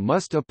frame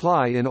must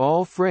apply in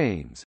all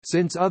frames,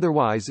 since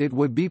otherwise it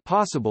would be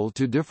possible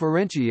to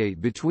differentiate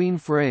between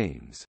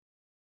frames.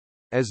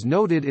 As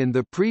noted in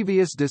the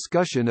previous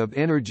discussion of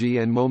energy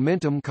and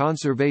momentum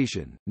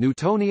conservation,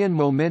 Newtonian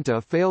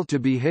momenta failed to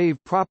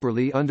behave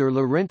properly under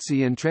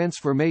Lorentzian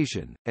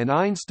transformation, and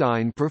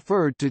Einstein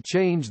preferred to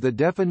change the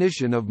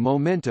definition of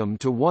momentum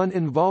to one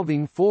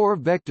involving 4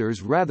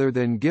 vectors rather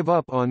than give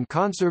up on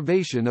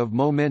conservation of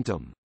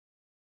momentum.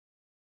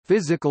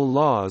 Physical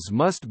laws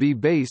must be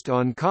based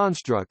on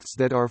constructs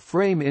that are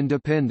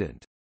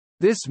frame-independent.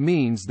 This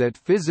means that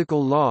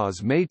physical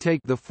laws may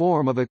take the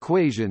form of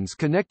equations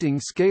connecting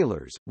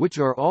scalars, which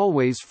are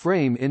always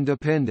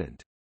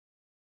frame-independent.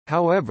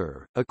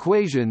 However,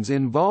 equations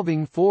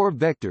involving 4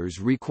 vectors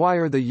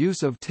require the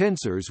use of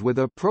tensors with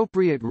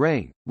appropriate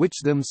rank,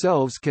 which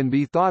themselves can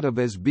be thought of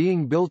as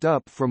being built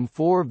up from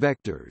 4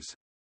 vectors.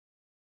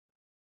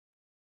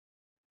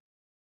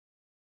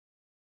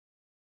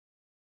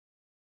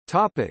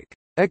 Topic: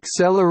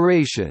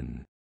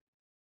 Acceleration.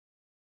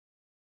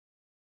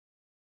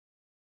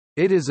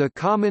 It is a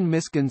common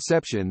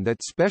misconception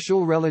that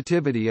special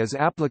relativity is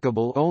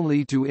applicable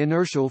only to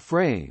inertial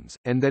frames,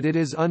 and that it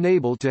is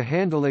unable to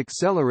handle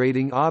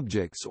accelerating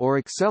objects or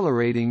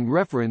accelerating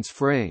reference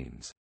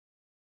frames.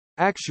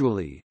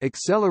 Actually,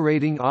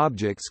 accelerating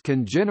objects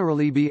can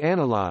generally be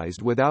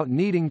analyzed without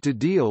needing to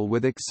deal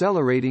with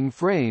accelerating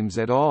frames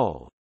at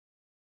all.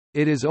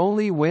 It is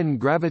only when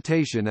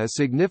gravitation is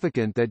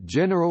significant that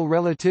general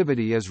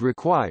relativity is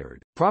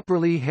required.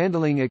 Properly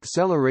handling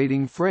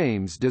accelerating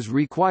frames does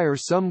require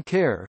some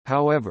care,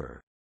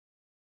 however.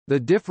 The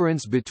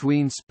difference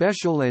between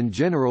special and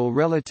general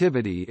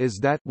relativity is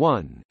that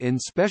 1. In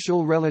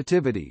special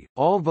relativity,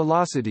 all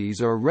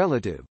velocities are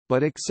relative,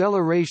 but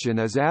acceleration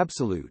is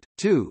absolute.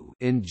 2.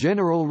 In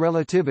general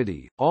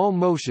relativity, all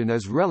motion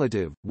is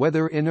relative,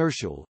 whether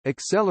inertial,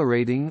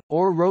 accelerating,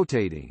 or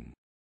rotating.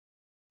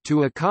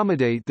 To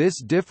accommodate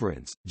this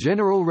difference,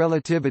 general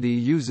relativity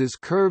uses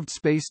curved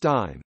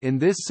spacetime. In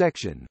this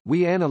section,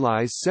 we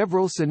analyze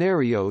several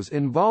scenarios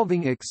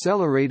involving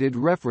accelerated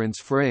reference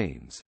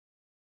frames.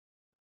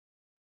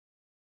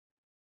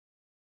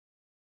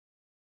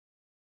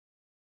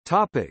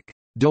 Topic: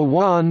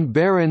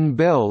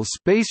 Dewan-Baron-Bell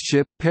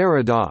spaceship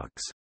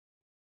paradox.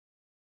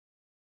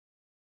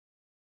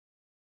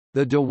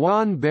 The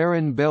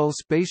Dewan-Baron-Bell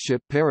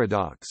spaceship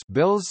paradox,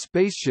 Bell's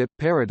spaceship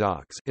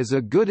paradox is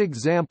a good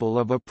example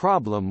of a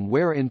problem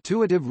where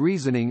intuitive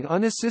reasoning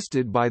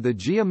unassisted by the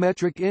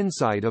geometric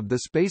insight of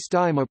the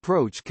spacetime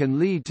approach can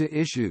lead to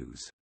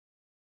issues.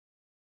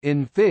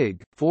 In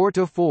Fig.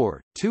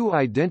 4-4, two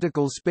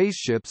identical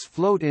spaceships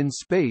float in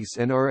space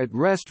and are at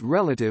rest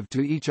relative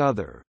to each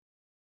other.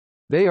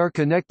 They are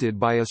connected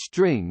by a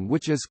string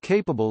which is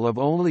capable of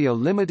only a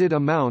limited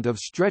amount of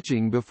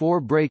stretching before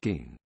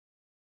breaking.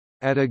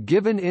 At a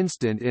given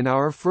instant in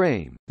our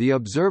frame, the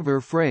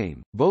observer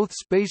frame, both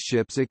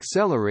spaceships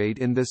accelerate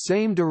in the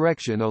same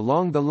direction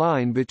along the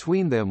line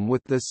between them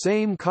with the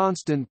same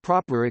constant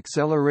proper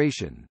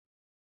acceleration.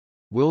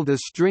 Will the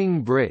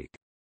string break?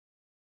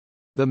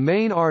 The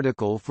main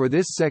article for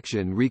this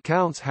section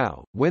recounts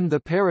how, when the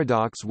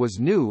paradox was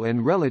new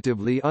and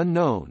relatively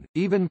unknown,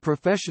 even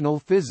professional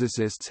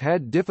physicists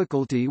had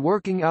difficulty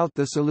working out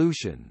the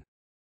solution.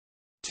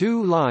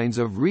 Two lines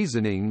of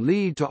reasoning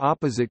lead to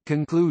opposite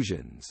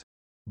conclusions.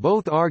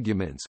 Both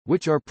arguments,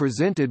 which are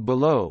presented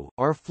below,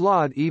 are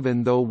flawed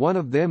even though one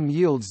of them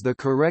yields the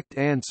correct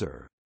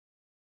answer.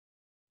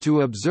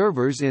 To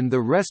observers in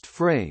the rest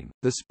frame,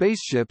 the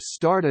spaceships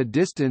start a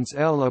distance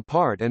L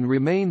apart and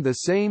remain the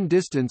same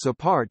distance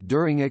apart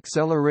during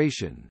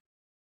acceleration.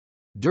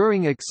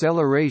 During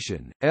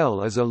acceleration,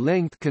 L is a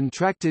length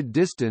contracted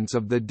distance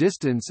of the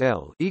distance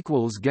L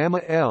equals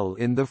gamma L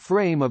in the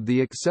frame of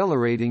the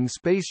accelerating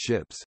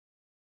spaceships.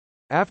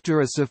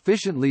 After a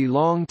sufficiently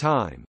long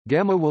time,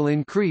 gamma will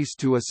increase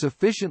to a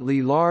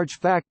sufficiently large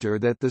factor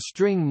that the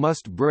string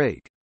must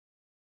break.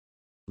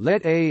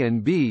 Let A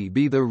and B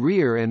be the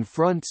rear and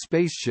front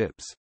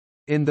spaceships.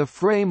 In the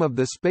frame of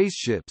the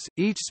spaceships,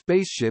 each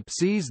spaceship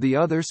sees the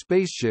other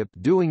spaceship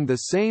doing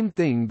the same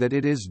thing that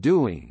it is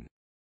doing.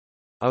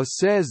 A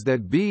says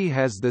that B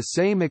has the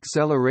same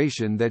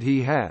acceleration that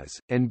he has,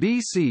 and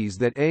B sees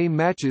that A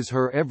matches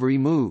her every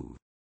move.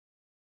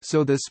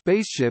 So the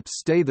spaceships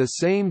stay the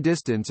same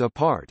distance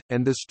apart,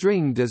 and the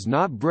string does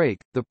not break.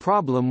 The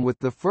problem with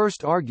the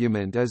first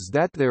argument is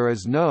that there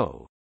is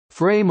no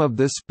frame of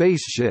the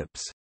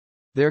spaceships.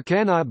 There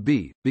cannot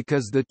be,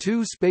 because the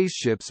two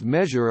spaceships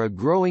measure a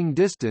growing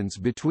distance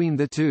between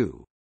the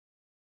two.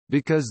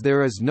 Because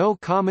there is no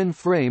common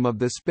frame of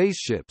the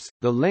spaceships,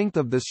 the length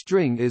of the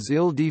string is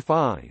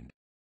ill-defined.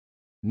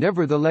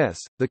 Nevertheless,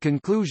 the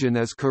conclusion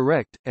is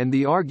correct, and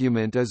the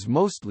argument is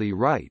mostly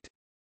right.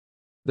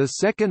 The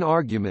second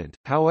argument,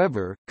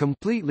 however,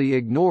 completely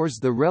ignores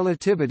the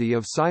relativity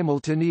of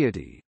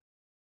simultaneity.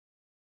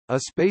 A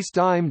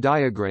spacetime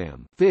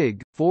diagram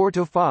Fig.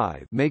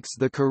 4-5 makes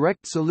the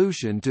correct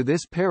solution to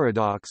this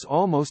paradox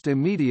almost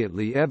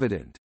immediately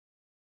evident.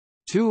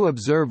 Two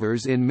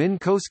observers in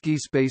Minkowski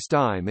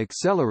spacetime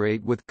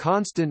accelerate with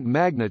constant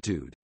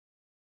magnitude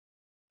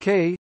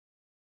k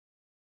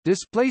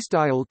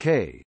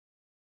k.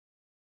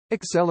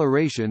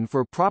 Acceleration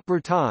for proper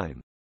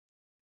time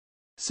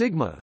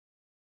sigma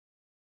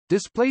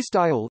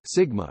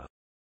sigma.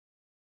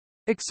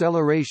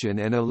 Acceleration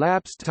and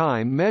elapsed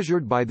time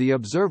measured by the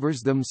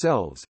observers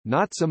themselves,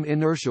 not some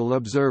inertial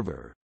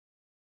observer.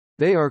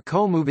 They are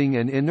comoving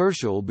and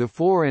inertial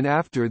before and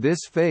after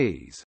this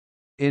phase.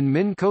 In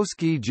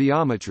Minkowski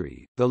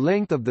geometry, the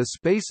length of the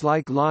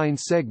spacelike line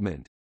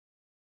segment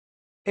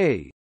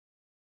a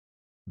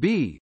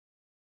b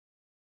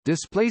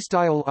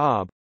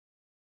ob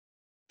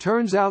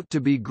turns out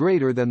to be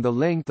greater than the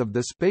length of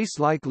the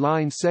spacelike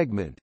line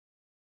segment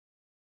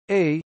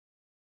a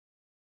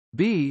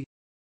b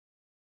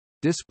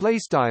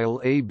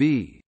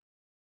ab.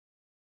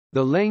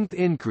 The length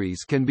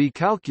increase can be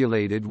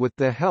calculated with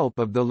the help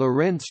of the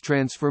Lorentz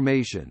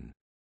transformation.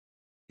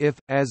 If,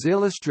 as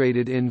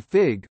illustrated in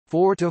Fig.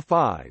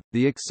 4-5,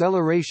 the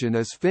acceleration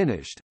is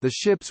finished, the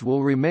ships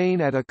will remain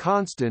at a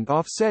constant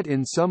offset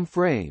in some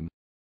frame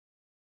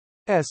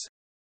s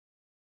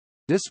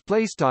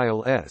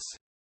s.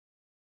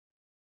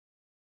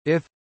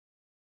 If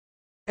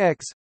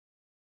x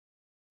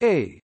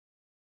a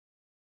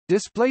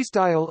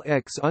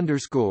x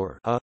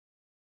a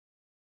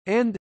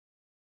and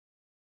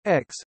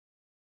x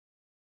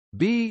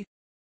b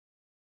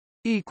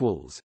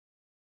equals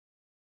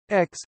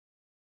x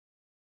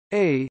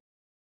a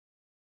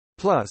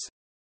plus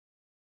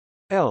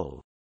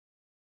l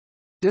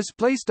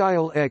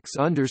x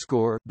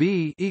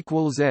b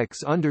equals x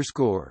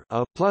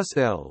a plus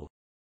l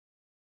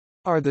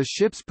are the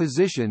ship's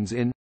positions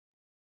in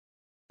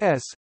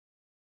s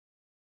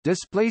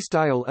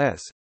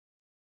s.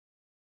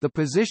 The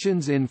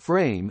positions in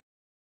frame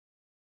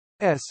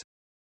s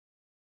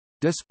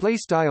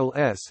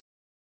s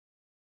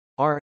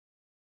are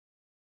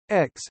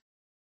x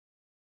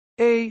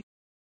a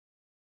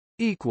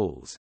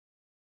equals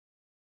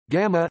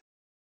gamma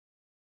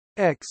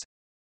x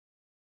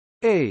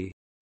a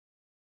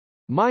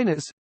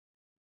minus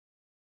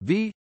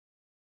v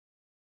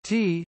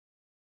t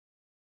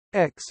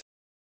x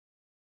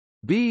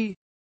b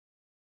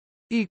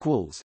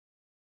equals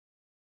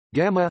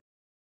gamma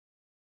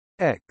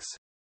x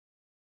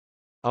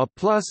A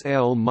plus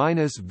L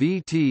minus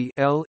VT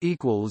L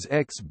equals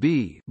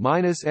XB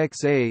minus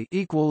XA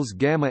equals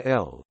gamma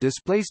L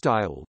display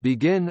style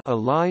begin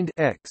aligned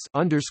X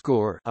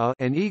underscore a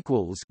and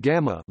equals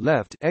gamma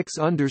left X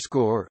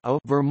underscore a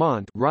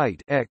Vermont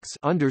right X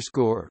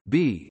underscore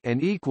B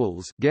and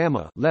equals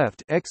gamma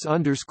left X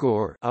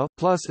underscore a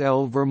plus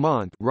L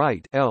Vermont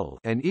right L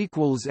and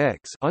equals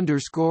X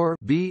underscore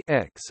B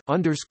X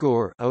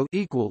underscore a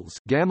equals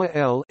gamma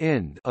L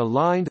end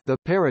aligned. The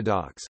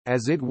paradox,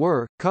 as it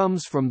were,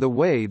 comes from the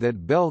way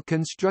that Bell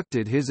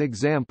constructed his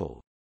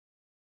example.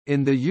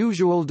 In the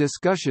usual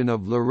discussion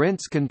of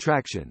Lorentz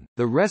contraction,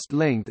 the rest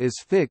length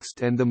is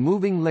fixed and the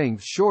moving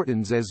length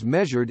shortens as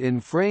measured in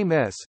frame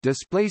s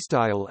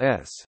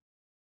 (s).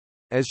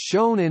 As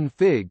shown in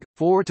Fig.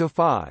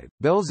 4-5,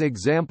 Bell's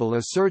example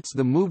asserts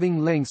the moving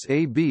lengths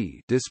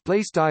AB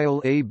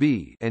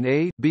 (AB) and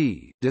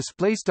AB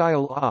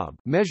 (ob)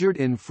 measured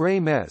in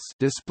frame s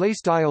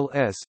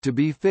 (s) to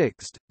be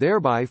fixed,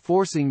 thereby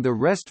forcing the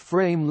rest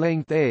frame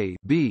length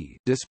AB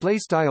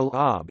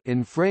 (ob)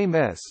 in frame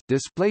s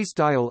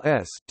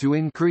 (s) to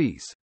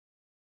increase.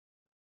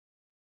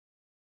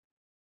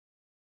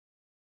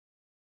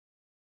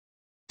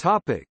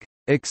 Topic: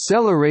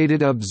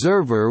 Accelerated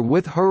observer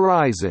with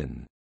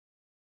horizon.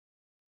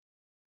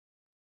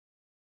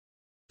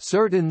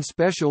 Certain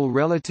special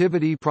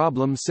relativity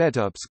problem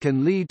setups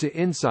can lead to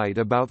insight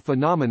about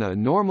phenomena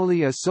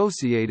normally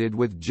associated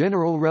with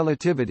general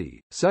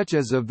relativity, such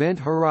as event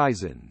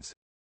horizons.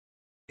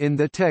 In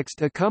the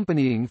text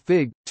accompanying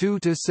Fig.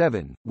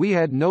 2-7, we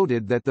had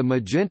noted that the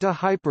magenta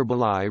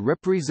hyperbolae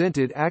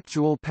represented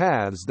actual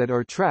paths that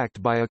are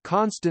tracked by a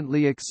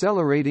constantly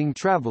accelerating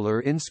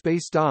traveler in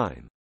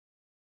spacetime.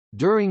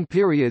 During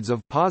periods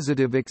of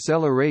positive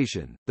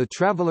acceleration, the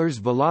traveler's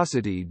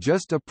velocity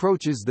just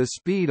approaches the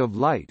speed of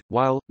light,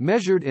 while,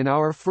 measured in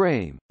our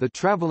frame, the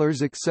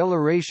traveler's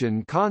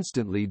acceleration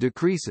constantly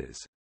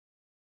decreases.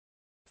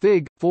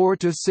 Fig.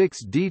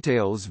 4-6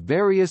 details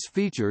various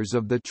features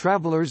of the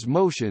traveler's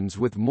motions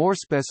with more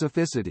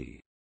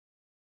specificity.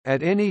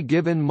 At any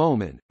given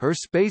moment, her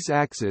space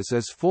axis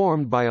is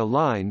formed by a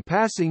line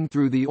passing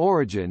through the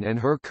origin and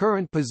her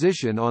current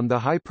position on the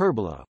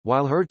hyperbola,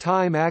 while her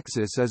time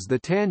axis is the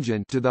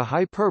tangent to the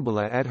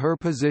hyperbola at her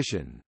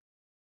position.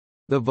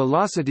 The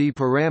velocity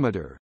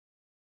parameter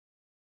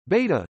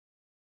beta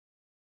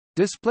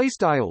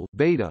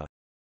beta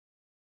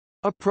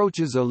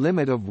approaches a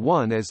limit of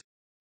 1 as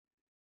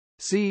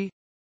c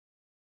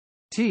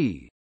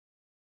t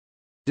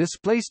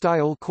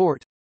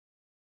court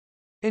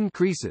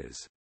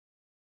increases.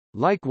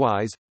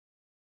 Likewise,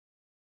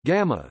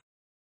 gamma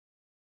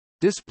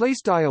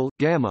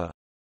gamma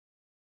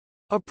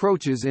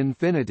approaches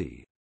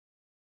infinity.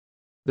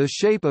 The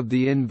shape of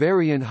the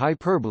invariant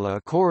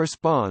hyperbola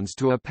corresponds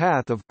to a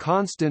path of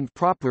constant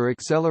proper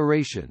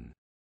acceleration.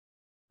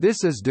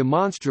 This is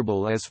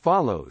demonstrable as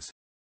follows.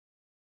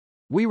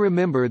 We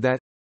remember that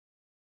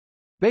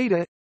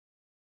beta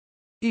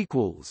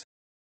equals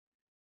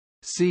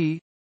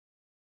c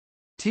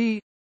t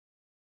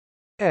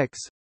x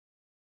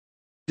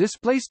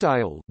display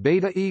style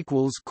beta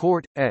equals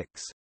court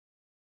x.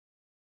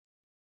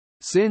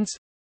 Since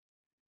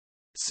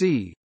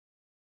c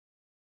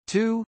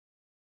 2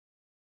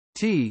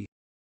 t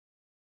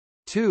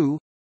 2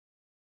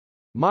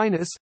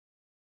 minus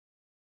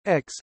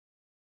x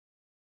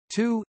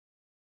 2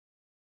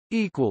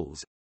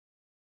 equals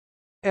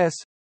s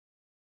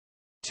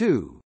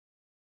 2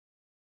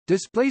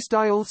 display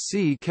style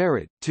c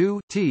caret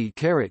 2 t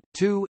caret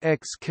 2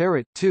 x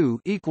caret 2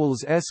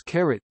 equals s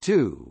caret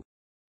 2.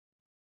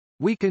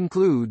 We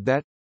conclude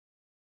that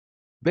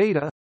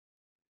beta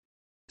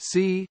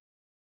c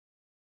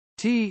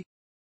t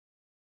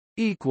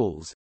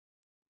equals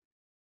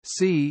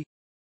c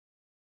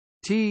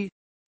t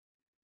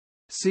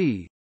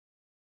c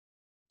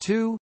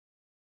 2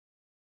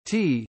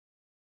 t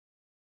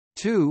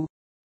 2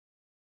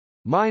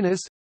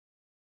 minus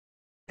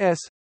s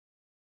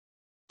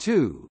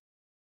 2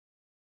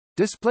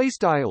 display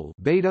style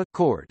beta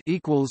court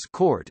equals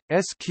court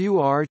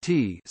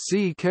sqrt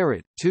c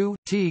caret 2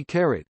 t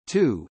caret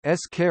 2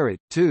 s caret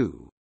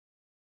 2.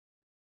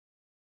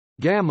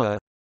 Gamma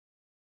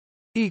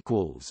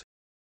equals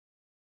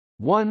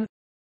 1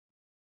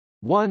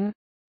 1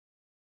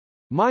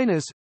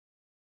 minus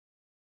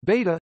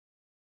beta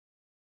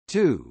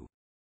 2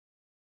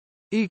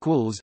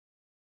 equals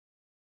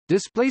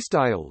display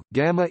style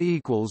gamma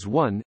equals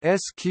 1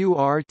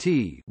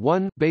 sqrt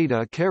 1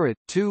 beta caret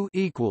 2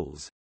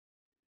 equals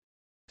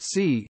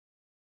c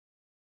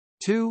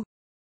 2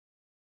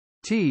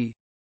 t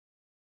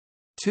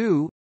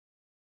 2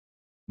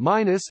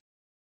 minus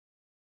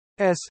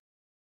s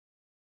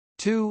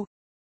 2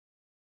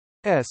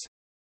 s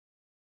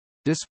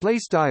display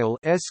style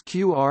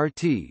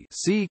sqrt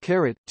c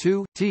caret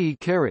 2 t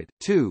caret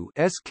 2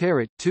 s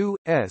caret 2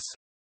 s.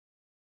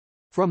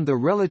 From the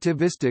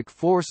relativistic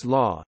force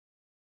law,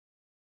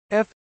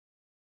 F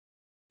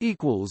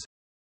equals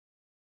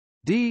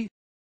d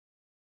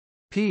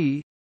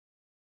p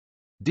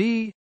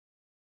d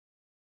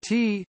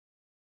t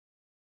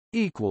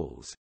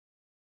equals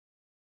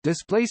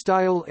display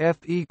style f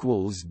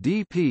equals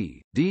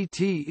dp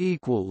dt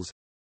equals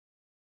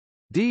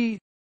d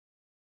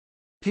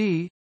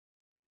p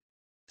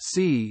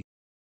c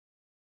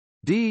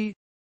d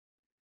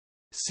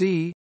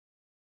c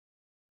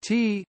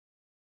t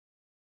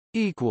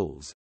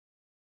equals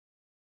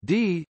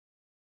d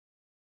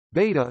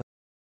beta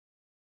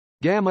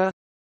gamma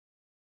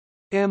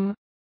m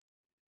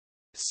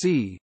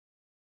c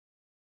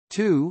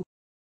 2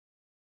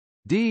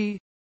 d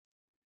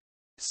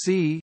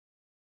c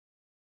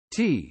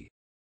t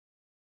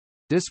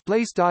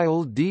display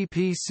style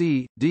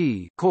dpc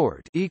d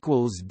court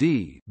equals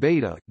d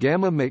beta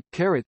gamma mc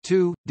caret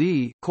 2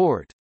 d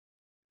court.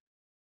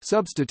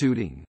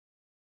 Substituting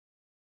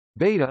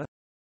beta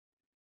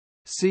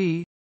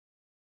c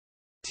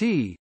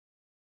t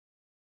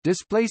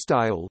display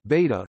style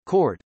beta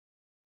court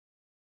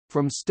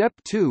from step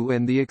 2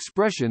 and the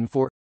expression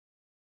for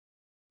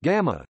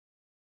gamma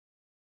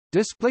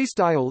display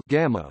style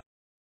gamma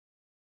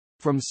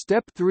from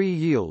step 3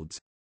 yields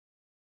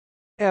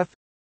f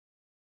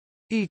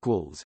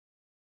equals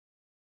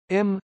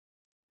m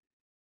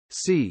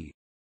c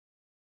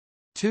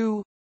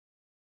 2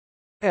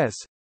 s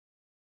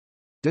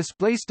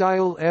display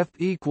style f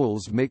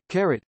equals mc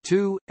caret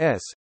 2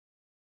 s,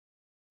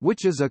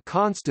 which is a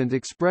constant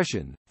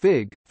expression.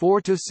 Fig.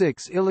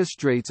 4-6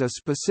 illustrates a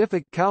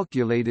specific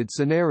calculated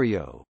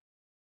scenario.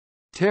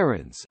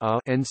 Terence A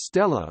and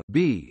Stella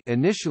B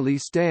initially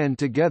stand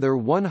together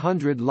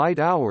 100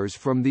 light-hours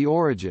from the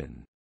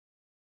origin.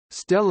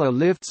 Stella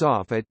lifts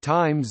off at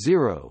time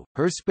 0,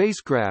 her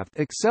spacecraft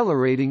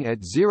accelerating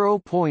at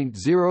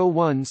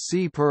 0.01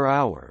 c per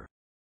hour.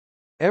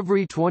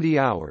 Every 20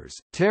 hours,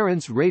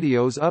 Terence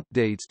radios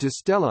updates to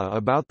Stella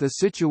about the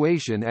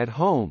situation at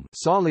home,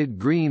 solid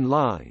green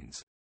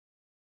lines.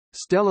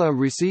 Stella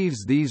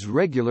receives these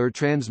regular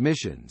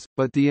transmissions,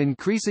 but the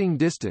increasing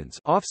distance,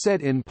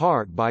 offset in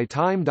part by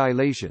time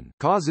dilation,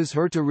 causes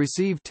her to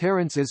receive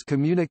Terence's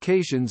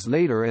communications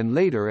later and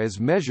later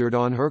as measured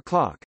on her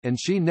clock, and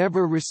she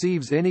never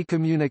receives any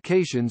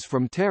communications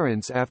from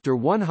Terence after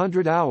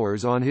 100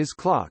 hours on his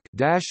clock,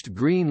 dashed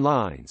green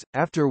lines.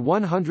 After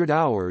 100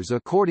 hours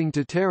according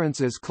to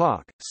Terence's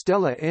clock,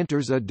 Stella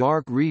enters a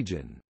dark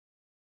region.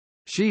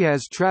 She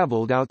has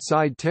traveled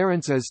outside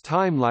Terence's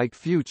time-like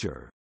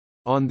future.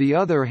 On the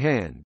other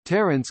hand,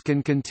 Terence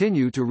can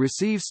continue to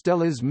receive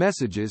Stella's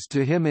messages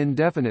to him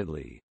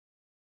indefinitely.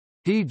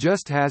 He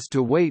just has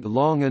to wait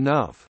long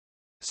enough.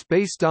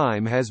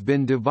 Spacetime has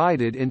been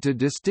divided into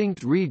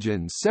distinct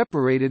regions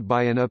separated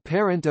by an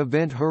apparent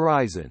event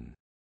horizon.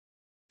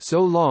 So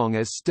long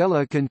as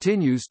Stella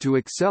continues to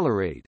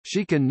accelerate,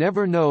 she can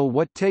never know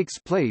what takes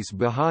place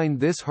behind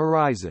this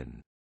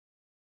horizon.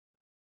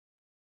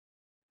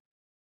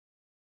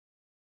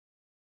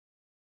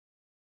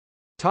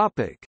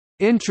 Topic: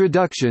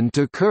 Introduction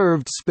to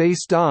curved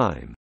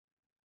spacetime.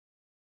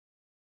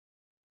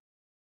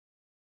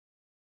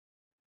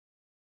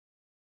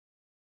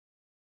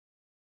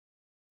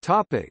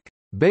 Topic: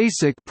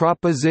 Basic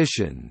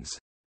propositions.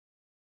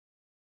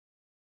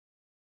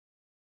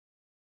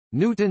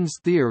 Newton's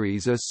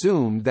theories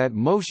assumed that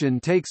motion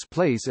takes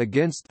place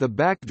against the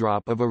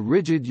backdrop of a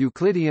rigid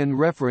Euclidean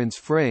reference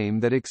frame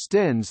that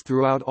extends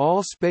throughout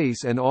all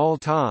space and all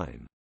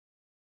time.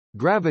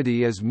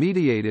 Gravity is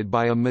mediated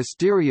by a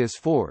mysterious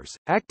force,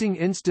 acting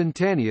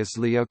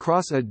instantaneously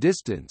across a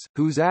distance,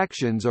 whose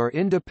actions are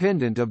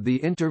independent of the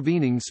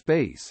intervening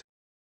space.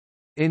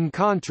 In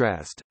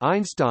contrast,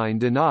 Einstein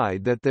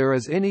denied that there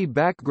is any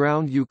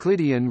background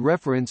Euclidean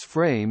reference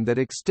frame that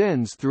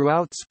extends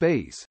throughout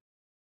space.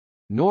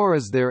 Nor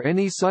is there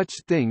any such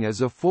thing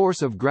as a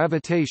force of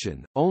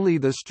gravitation, only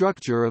the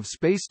structure of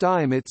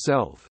spacetime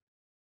itself.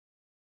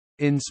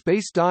 In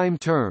spacetime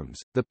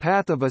terms, the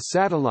path of a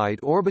satellite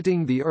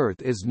orbiting the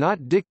Earth is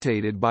not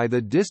dictated by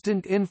the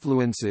distant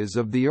influences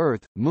of the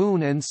Earth,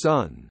 Moon and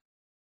Sun.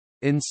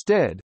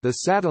 Instead, the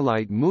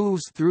satellite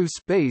moves through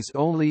space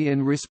only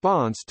in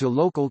response to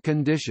local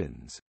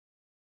conditions.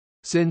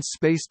 Since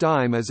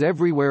spacetime is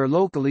everywhere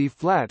locally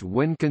flat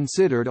when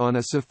considered on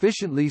a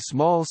sufficiently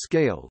small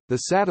scale, the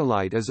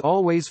satellite is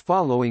always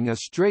following a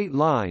straight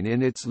line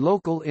in its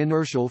local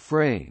inertial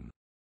frame.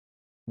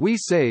 We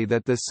say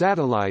that the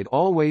satellite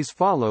always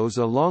follows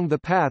along the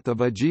path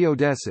of a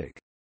geodesic.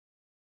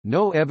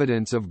 No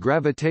evidence of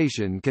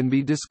gravitation can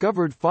be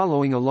discovered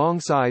following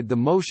alongside the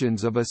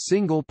motions of a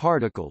single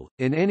particle.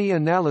 In any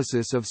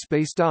analysis of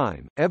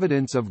spacetime,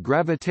 evidence of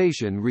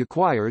gravitation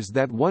requires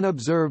that one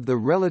observe the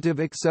relative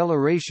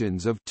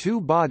accelerations of two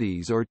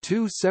bodies or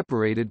two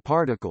separated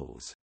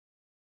particles.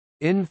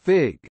 In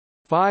Fig.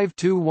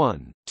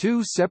 5.2.1,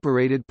 two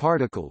separated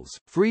particles,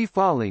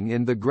 free-falling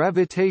in the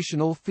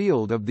gravitational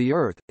field of the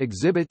Earth,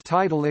 exhibit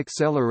tidal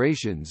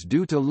accelerations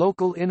due to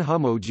local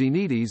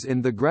inhomogeneities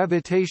in the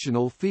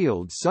gravitational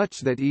field such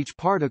that each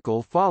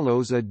particle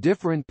follows a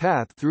different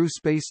path through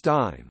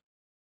spacetime.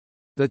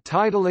 The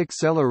tidal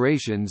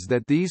accelerations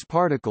that these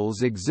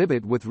particles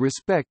exhibit with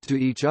respect to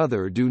each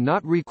other do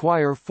not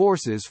require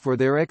forces for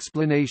their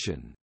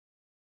explanation.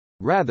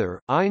 Rather,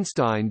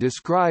 Einstein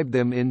described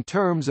them in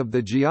terms of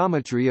the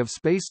geometry of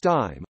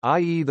spacetime,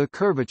 i.e. the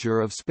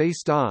curvature of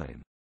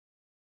spacetime.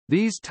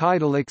 These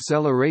tidal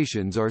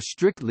accelerations are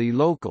strictly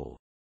local.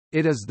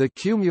 It is the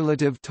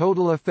cumulative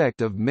total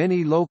effect of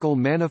many local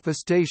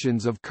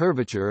manifestations of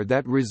curvature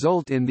that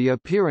result in the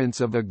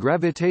appearance of a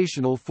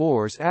gravitational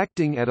force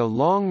acting at a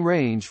long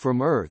range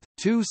from Earth.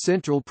 Two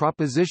central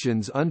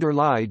propositions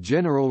underlie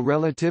general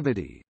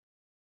relativity.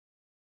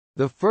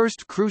 The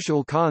first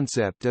crucial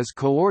concept is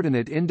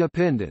coordinate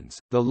independence.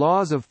 The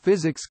laws of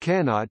physics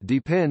cannot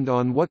depend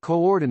on what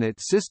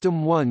coordinate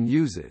system one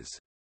uses.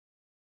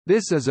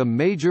 This is a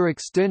major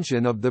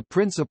extension of the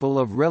principle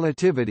of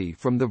relativity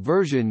from the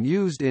version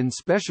used in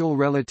special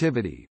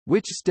relativity,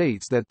 which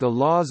states that the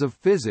laws of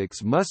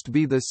physics must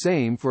be the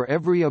same for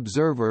every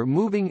observer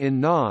moving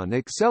in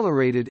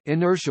non-accelerated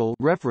inertial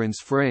reference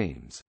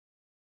frames.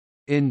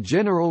 In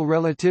general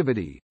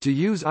relativity, to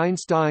use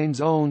Einstein's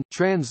own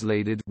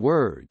translated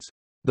words,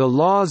 "The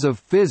laws of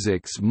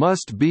physics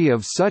must be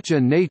of such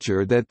a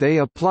nature that they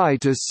apply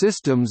to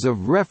systems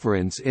of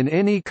reference in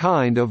any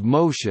kind of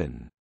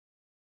motion."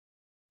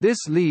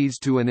 This leads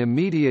to an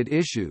immediate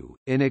issue.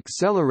 In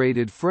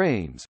accelerated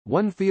frames,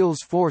 one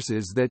feels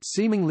forces that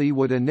seemingly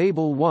would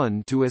enable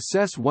one to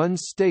assess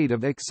one's state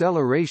of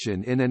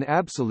acceleration in an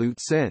absolute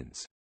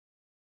sense.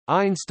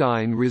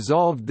 Einstein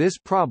resolved this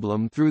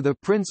problem through the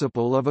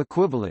principle of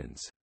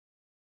equivalence.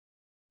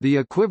 The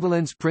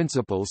equivalence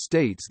principle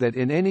states that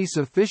in any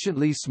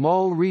sufficiently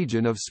small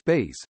region of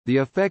space, the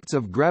effects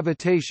of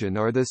gravitation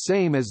are the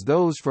same as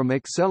those from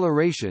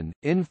acceleration.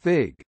 In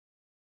Fig.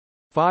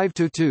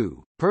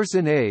 5.2,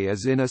 person A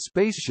is in a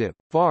spaceship,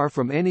 far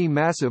from any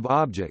massive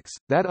objects,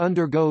 that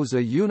undergoes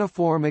a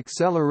uniform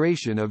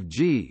acceleration of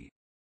g.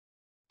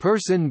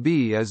 Person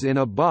B is in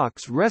a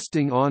box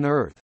resting on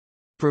Earth.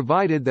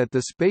 Provided that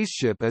the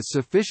spaceship is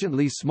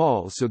sufficiently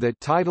small so that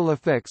tidal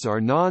effects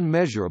are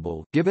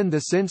non-measurable given the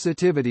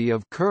sensitivity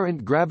of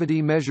current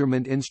gravity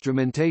measurement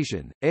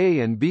instrumentation,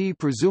 A and B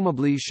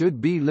presumably should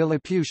be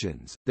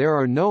Lilliputians. There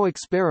are no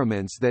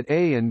experiments that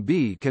A and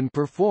B can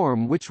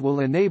perform which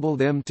will enable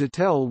them to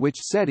tell which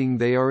setting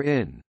they are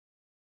in.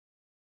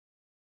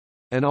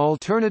 An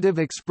alternative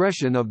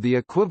expression of the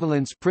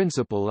equivalence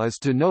principle is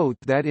to note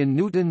that in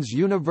Newton's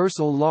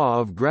universal law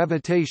of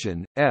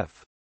gravitation,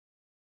 F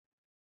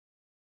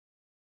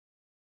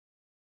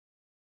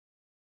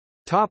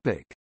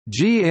Topic: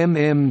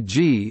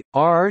 GMMG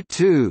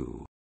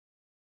R2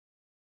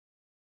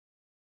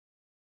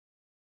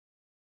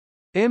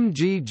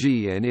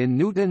 MGG and in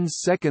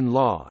Newton's second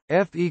law,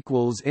 F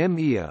equals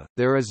mea,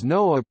 there is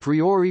no a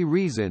priori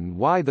reason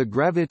why the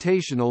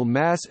gravitational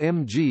mass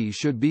mg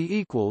should be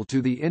equal to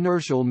the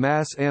inertial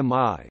mass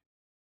mi.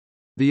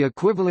 The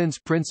equivalence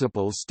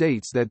principle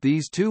states that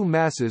these two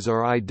masses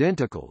are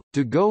identical.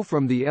 To go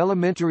from the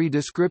elementary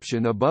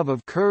description above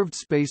of curved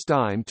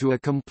spacetime to a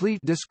complete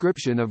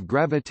description of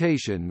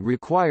gravitation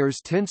requires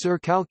tensor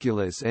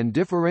calculus and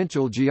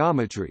differential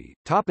geometry,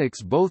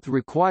 topics both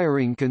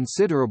requiring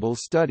considerable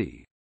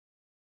study.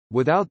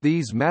 Without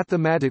these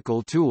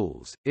mathematical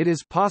tools, it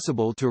is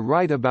possible to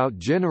write about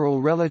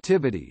general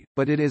relativity,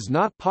 but it is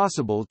not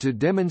possible to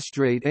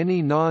demonstrate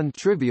any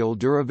non-trivial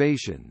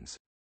derivations.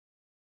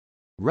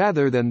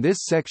 Rather than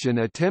this section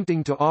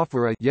attempting to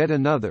offer a yet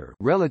another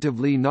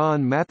relatively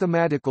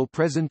non-mathematical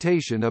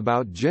presentation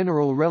about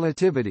general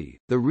relativity,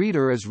 the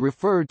reader is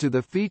referred to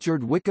the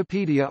featured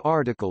Wikipedia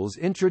articles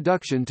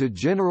Introduction to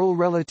General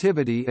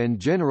Relativity and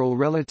General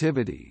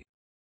Relativity.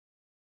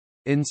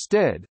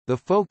 Instead, the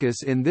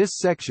focus in this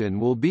section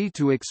will be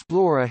to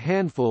explore a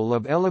handful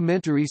of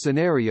elementary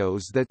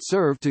scenarios that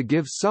serve to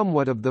give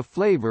somewhat of the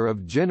flavor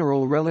of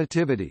general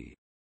relativity.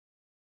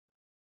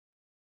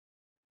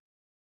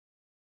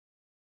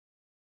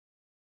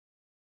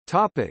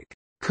 Topic: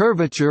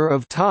 Curvature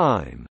of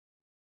time.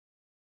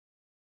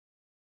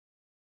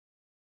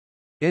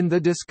 In the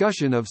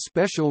discussion of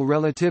special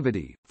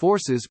relativity,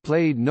 forces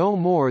played no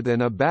more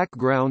than a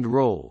background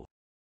role.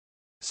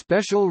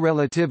 Special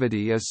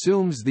relativity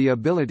assumes the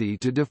ability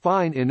to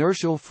define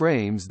inertial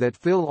frames that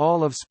fill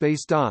all of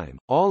spacetime,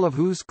 all of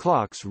whose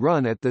clocks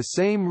run at the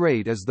same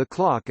rate as the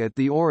clock at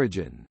the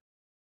origin.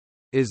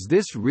 Is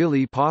this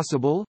really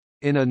possible?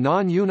 In a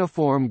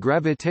non-uniform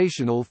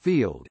gravitational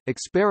field,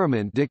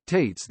 experiment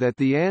dictates that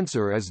the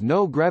answer is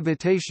no.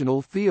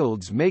 Gravitational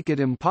fields make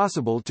it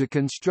impossible to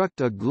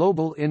construct a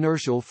global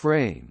inertial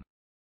frame.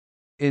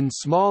 In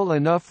small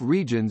enough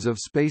regions of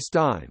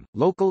spacetime,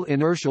 local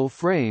inertial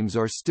frames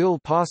are still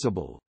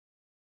possible.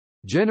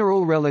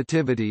 General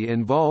relativity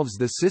involves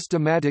the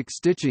systematic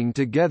stitching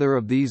together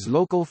of these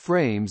local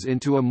frames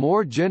into a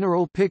more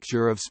general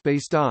picture of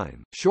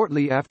spacetime.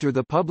 Shortly after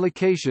the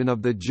publication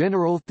of the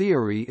general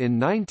theory in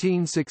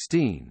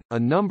 1916, a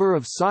number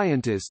of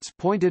scientists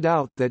pointed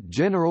out that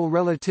general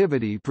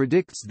relativity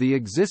predicts the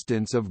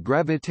existence of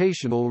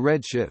gravitational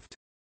redshift.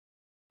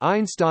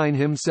 Einstein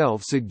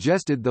himself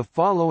suggested the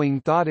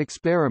following thought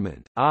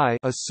experiment: I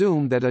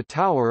assume that a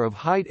tower of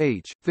height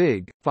h,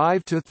 Fig.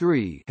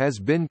 5-3, has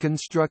been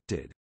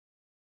constructed.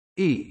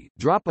 e,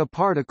 drop a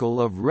particle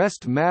of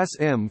rest mass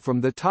m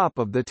from the top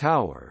of the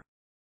tower.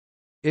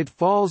 It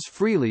falls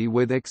freely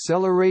with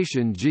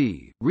acceleration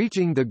g,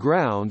 reaching the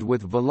ground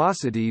with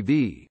velocity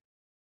v.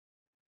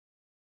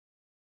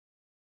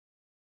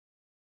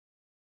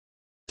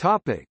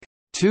 Topic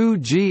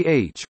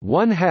 2gh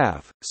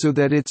 1/2, so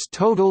that its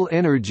total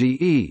energy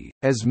E,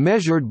 as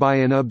measured by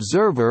an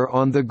observer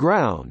on the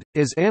ground,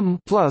 is m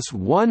plus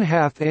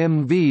 1/2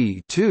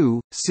 mv2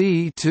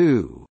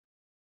 c2.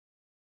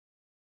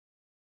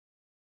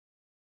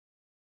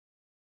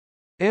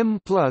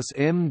 M plus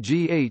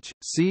mgh,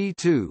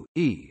 C2,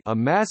 E. A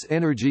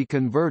mass-energy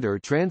converter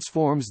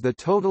transforms the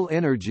total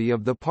energy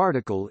of the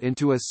particle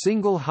into a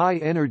single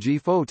high-energy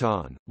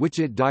photon, which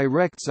it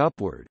directs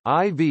upward,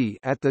 IV,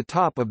 at the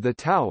top of the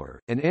tower.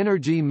 An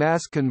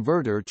energy-mass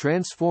converter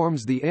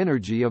transforms the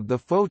energy of the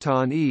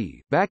photon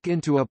E back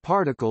into a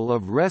particle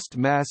of rest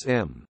mass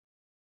m.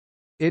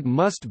 It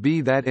must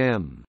be that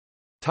m.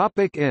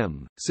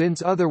 M,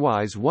 since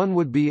otherwise one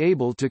would be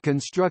able to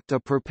construct a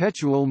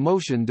perpetual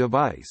motion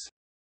device.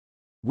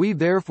 We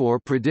therefore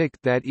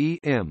predict that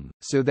m,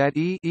 so that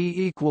E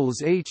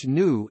equals h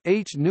nu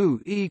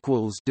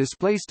equals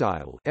display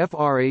style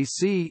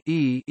frac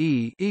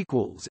E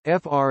equals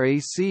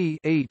frac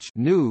h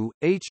nu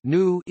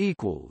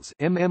equals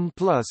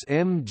plus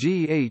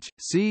mgh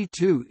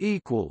c2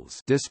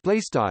 equals display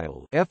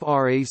style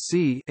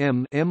frac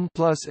m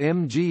plus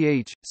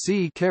mgh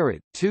c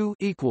caret 2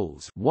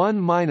 equals 1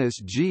 minus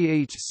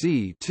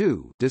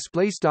GHC2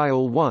 display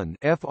style 1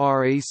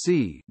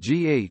 frac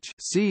gh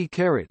c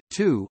caret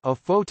 2. A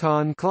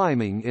photon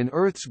climbing in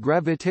Earth's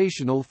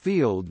gravitational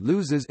field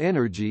loses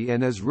energy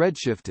and is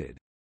redshifted.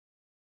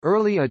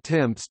 Early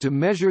attempts to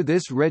measure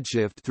this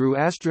redshift through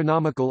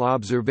astronomical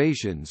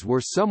observations were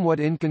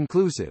somewhat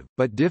inconclusive,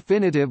 but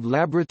definitive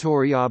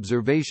laboratory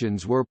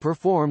observations were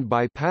performed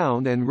by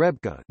Pound and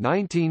Rebka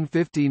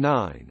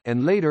 (1959)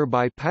 and later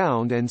by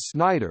Pound and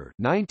Snyder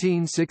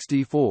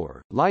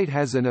 (1964). Light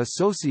has an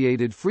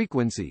associated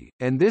frequency,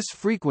 and this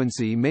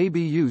frequency may be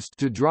used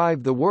to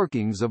drive the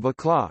workings of a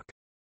clock.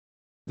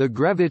 The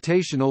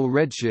gravitational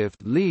redshift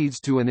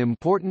leads to an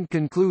important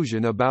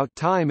conclusion about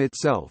time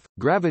itself: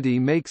 gravity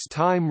makes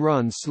time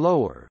run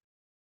slower.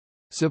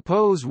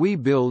 Suppose we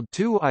build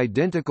two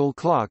identical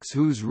clocks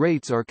whose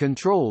rates are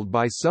controlled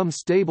by some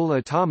stable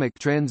atomic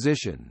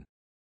transition.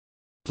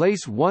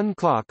 Place one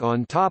clock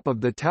on top of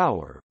the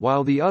tower,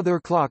 while the other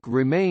clock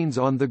remains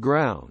on the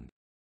ground.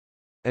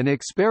 An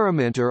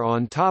experimenter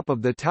on top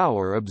of the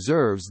tower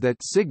observes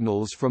that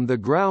signals from the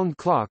ground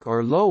clock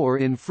are lower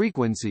in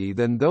frequency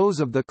than those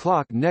of the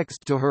clock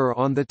next to her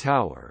on the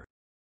tower.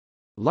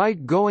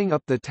 Light going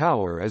up the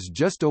tower is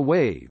just a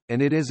wave,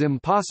 and it is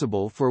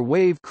impossible for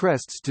wave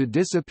crests to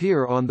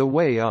disappear on the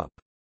way up.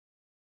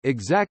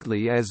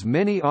 Exactly as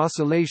many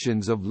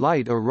oscillations of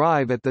light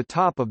arrive at the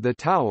top of the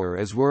tower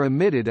as were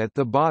emitted at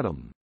the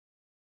bottom.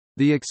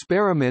 The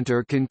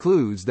experimenter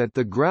concludes that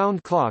the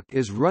ground clock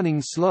is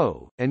running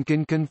slow, and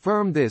can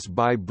confirm this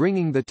by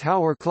bringing the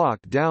tower clock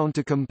down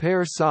to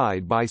compare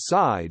side by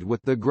side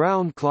with the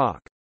ground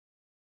clock.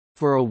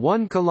 For a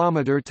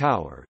 1-kilometer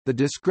tower, the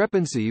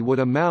discrepancy would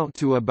amount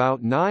to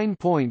about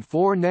 9.4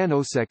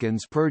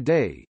 nanoseconds per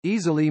day,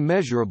 easily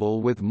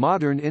measurable with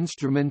modern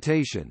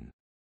instrumentation.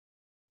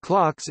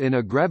 Clocks in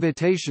a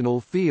gravitational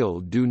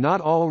field do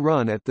not all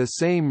run at the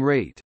same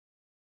rate.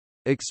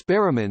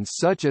 Experiments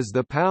such as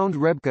the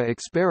Pound-Rebka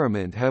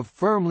experiment have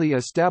firmly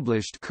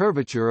established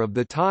curvature of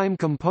the time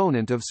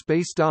component of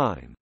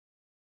spacetime.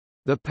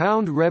 The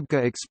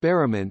Pound-Rebka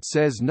experiment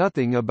says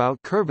nothing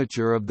about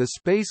curvature of the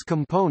space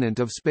component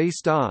of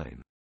spacetime.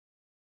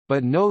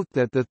 But note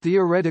that the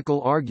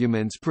theoretical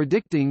arguments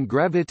predicting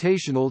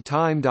gravitational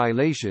time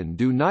dilation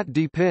do not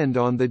depend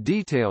on the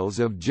details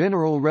of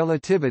general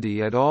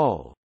relativity at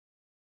all.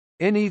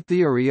 Any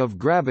theory of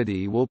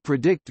gravity will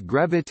predict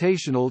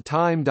gravitational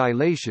time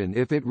dilation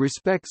if it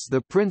respects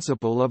the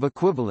principle of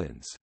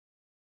equivalence.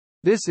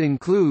 This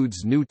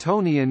includes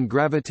Newtonian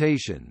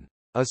gravitation.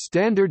 A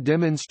standard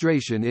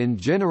demonstration in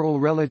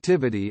general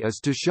relativity is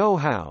to show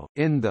how,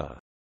 in the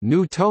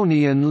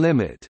Newtonian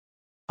limit,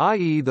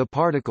 i.e. the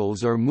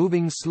particles are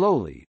moving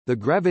slowly, the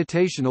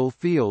gravitational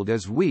field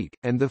is weak,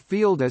 and the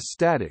field is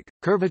static.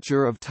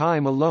 Curvature of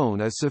time alone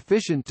is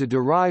sufficient to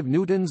derive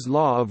Newton's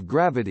law of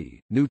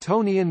gravity.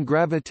 Newtonian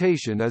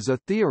gravitation is a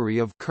theory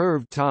of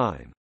curved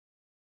time.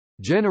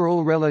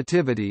 General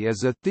relativity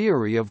is a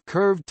theory of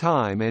curved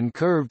time and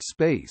curved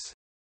space.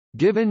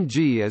 Given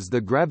g as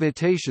the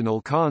gravitational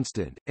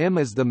constant, m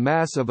is the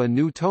mass of a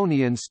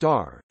Newtonian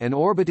star, and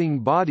orbiting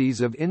bodies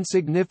of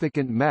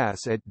insignificant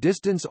mass at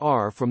distance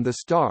r from the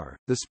star,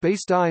 the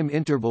spacetime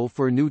interval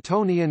for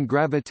Newtonian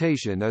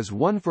gravitation is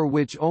one for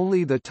which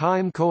only the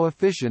time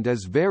coefficient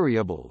is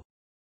variable.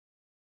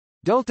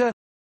 Delta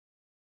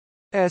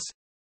s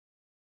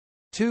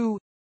 2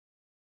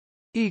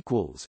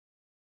 equals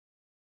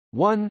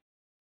 1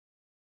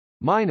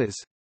 minus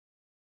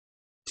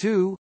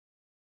 2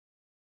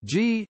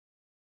 g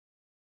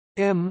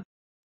m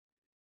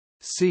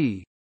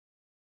c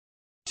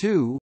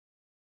 2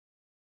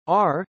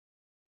 r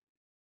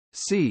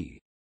c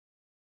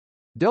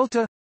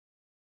delta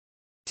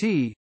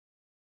t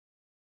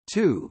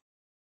 2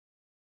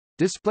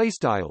 display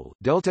style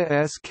delta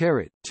s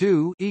caret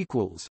 2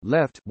 equals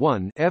left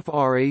 1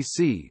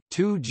 frac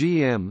 2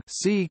 gm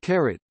c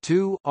caret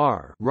 2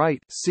 r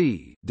right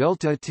c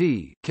delta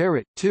t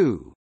caret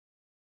 2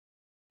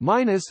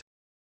 minus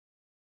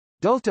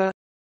delta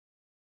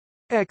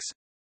x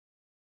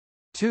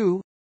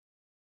 2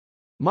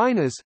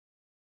 minus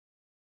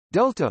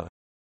delta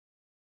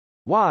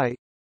y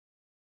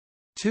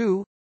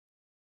 2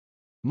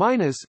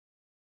 minus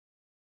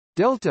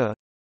delta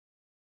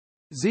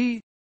z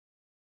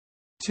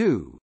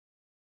 2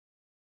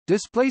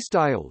 display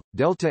style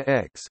delta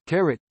x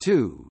caret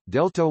 2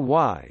 delta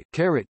y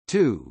caret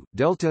 2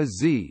 delta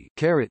z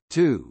caret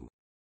 2.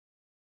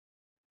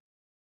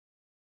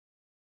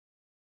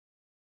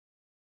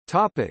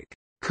 Topic: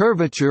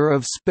 curvature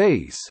of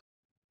space.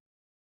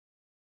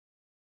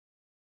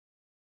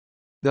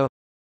 The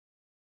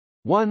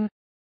 1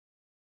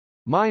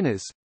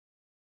 minus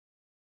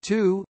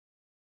 2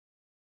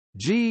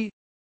 g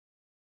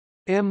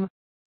m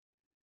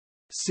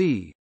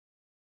c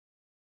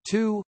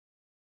 2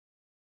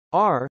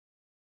 r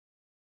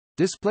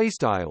display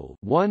style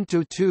 1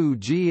 to 2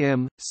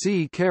 gm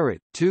c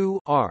caret 2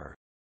 r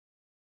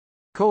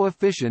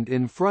coefficient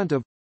in front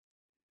of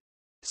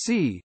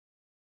c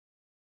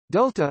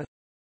delta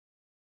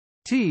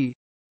t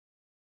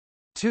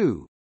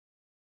 2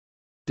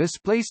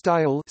 display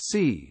style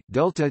c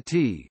delta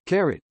t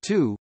caret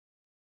 2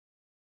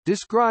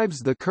 describes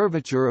the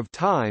curvature of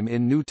time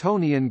in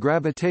Newtonian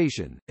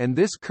gravitation, and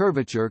this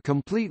curvature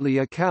completely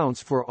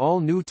accounts for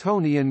all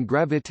Newtonian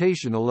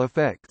gravitational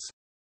effects.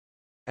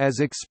 As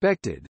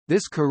expected,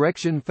 this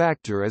correction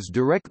factor is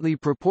directly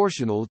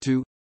proportional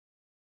to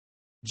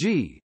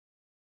g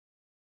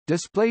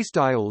display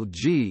style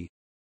g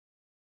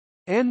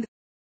and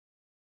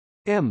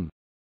m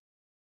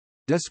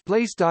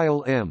display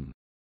style m,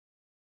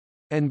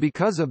 and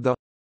because of the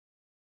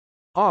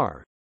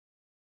r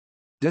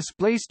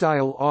display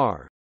style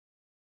r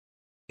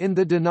in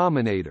the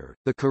denominator,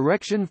 the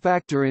correction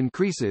factor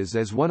increases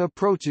as one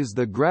approaches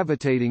the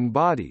gravitating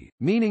body,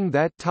 meaning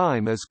that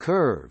time is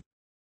curved.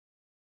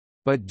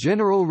 But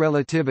general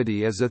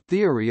relativity is a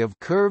theory of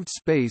curved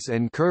space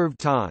and curved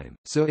time,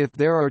 so if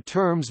there are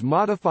terms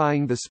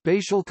modifying the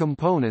spatial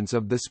components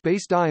of the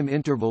spacetime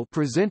interval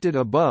presented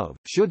above,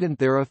 shouldn't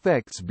their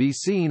effects be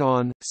seen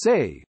on,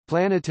 say,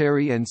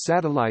 planetary and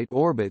satellite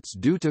orbits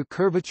due to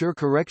curvature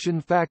correction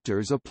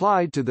factors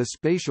applied to the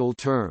spatial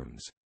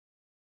terms?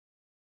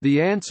 The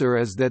answer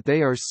is that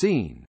they are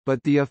seen,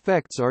 but the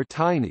effects are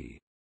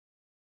tiny.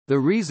 The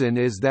reason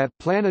is that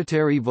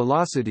planetary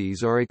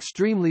velocities are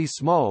extremely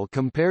small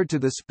compared to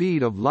the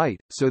speed of light,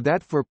 so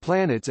that for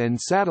planets and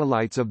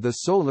satellites of the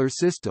Solar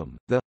System,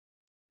 the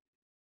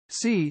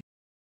c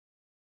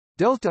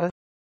delta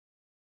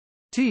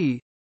t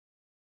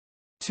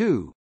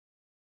 2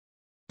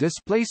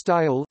 display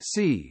style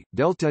c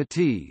delta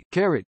t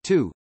caret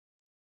 2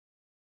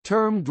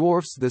 term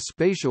dwarfs the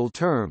spatial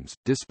terms.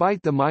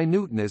 Despite the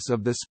minuteness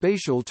of the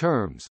spatial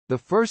terms, the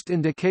first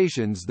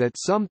indications that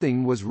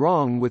something was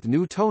wrong with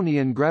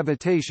Newtonian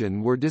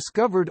gravitation were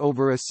discovered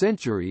over a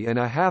century and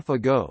a half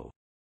ago.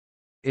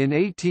 In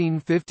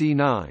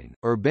 1859,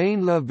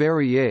 Urbain Le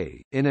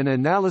Verrier, in an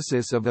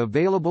analysis of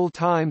available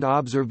timed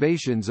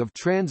observations of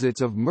transits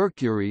of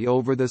Mercury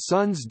over the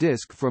Sun's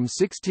disk from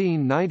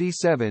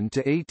 1697 to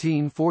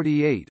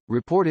 1848,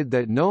 reported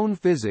that known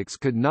physics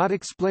could not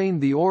explain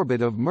the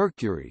orbit of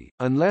Mercury,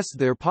 unless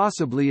there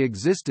possibly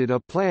existed a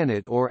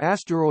planet or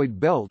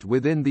asteroid belt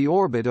within the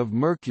orbit of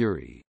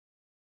Mercury.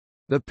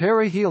 The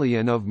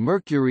perihelion of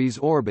Mercury's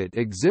orbit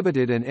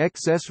exhibited an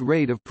excess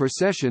rate of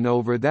precession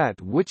over that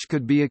which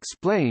could be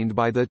explained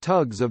by the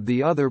tugs of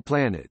the other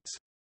planets.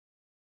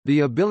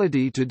 The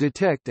ability to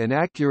detect and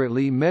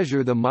accurately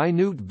measure the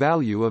minute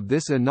value of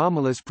this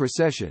anomalous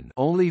precession,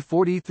 only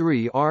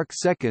 43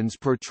 arc-seconds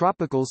per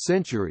tropical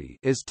century,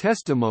 is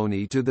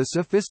testimony to the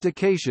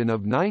sophistication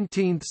of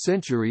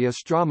 19th-century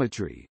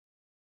astrometry.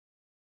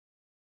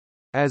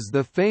 As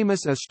the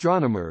famous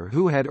astronomer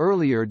who had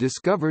earlier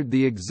discovered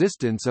the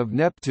existence of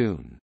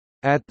Neptune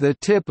at the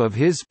tip of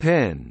his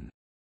pen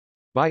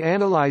by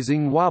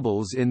analyzing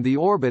wobbles in the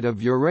orbit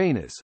of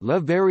Uranus, Le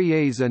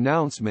Verrier's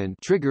announcement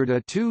triggered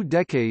a 2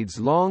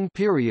 decades-long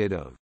period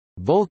of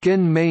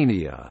Vulcan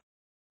mania,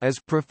 as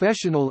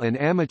professional and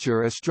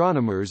amateur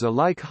astronomers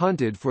alike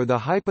hunted for the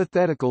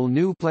hypothetical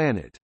new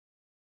planet.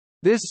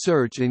 This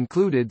search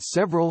included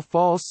several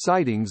false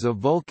sightings of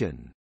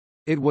Vulcan.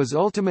 It was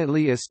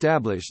ultimately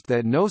established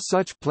that no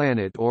such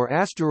planet or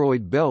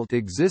asteroid belt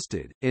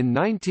existed. In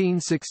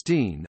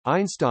 1916,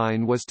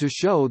 Einstein was to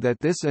show that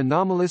this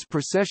anomalous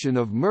precession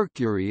of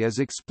Mercury is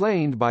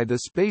explained by the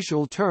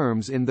spatial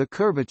terms in the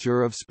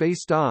curvature of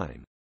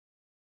spacetime.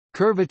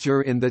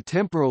 Curvature in the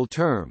temporal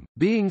term,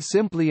 being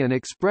simply an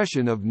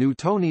expression of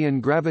Newtonian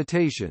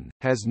gravitation,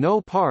 has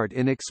no part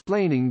in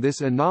explaining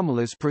this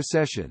anomalous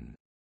precession.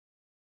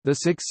 The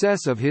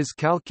success of his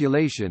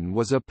calculation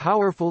was a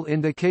powerful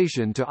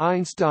indication to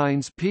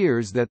Einstein's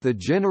peers that the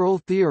general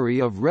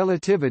theory of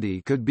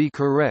relativity could be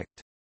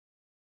correct.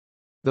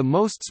 The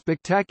most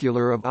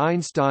spectacular of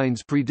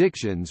Einstein's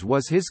predictions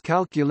was his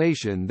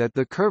calculation that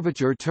the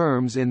curvature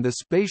terms in the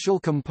spatial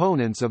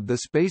components of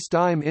the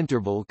spacetime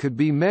interval could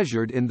be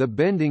measured in the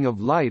bending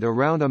of light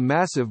around a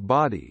massive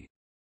body.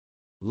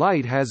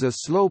 Light has a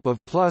slope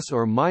of plus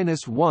or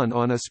minus 1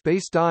 on a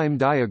spacetime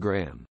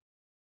diagram.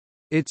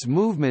 Its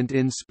movement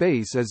in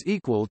space is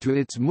equal to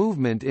its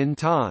movement in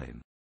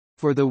time.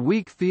 For the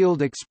weak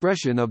field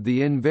expression of the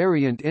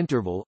invariant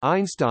interval,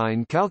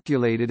 Einstein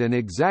calculated an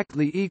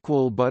exactly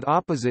equal but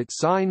opposite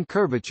sign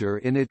curvature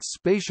in its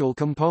spatial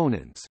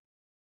components.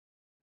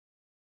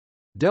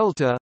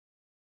 Delta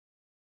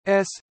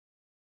S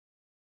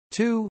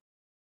 2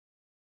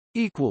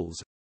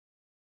 equals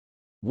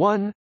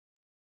 1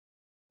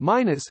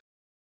 minus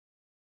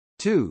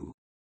 2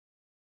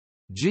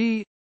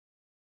 G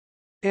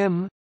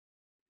M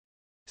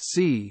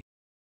C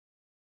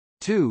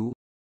 2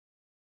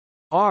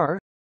 R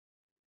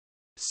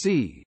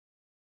C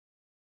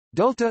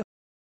delta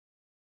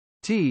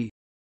T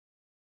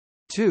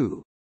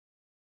 2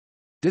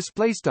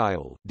 display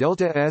style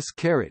delta S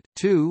caret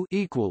 2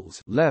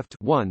 equals left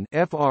 1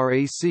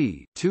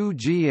 frac 2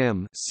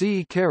 gm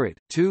C caret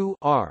 2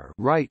 R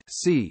right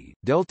C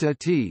delta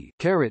T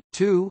caret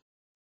 2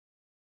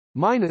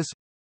 minus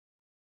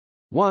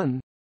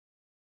 1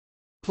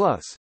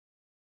 plus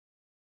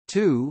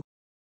 2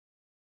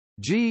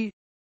 G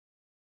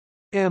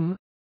M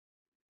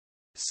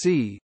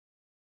C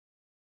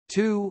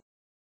 2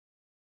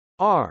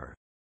 R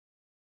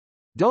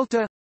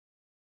delta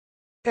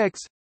X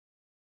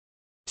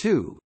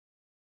 2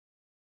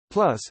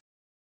 plus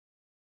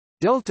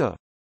delta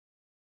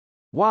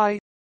Y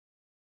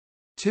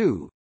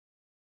 2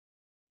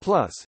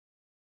 plus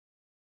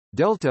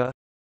delta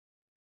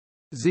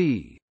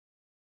Z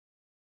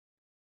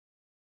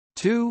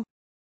 2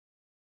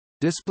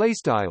 display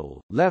style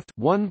left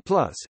 1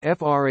 plus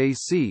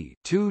frac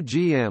 2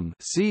 gm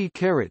C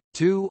caret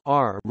 2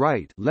 R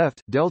right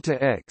left delta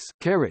X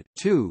caret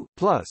 2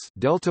 plus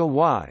delta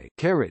Y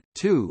caret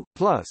 2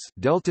 plus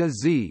delta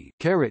Z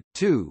caret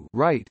 2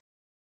 right.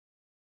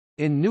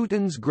 In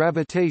Newton's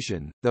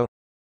gravitation, the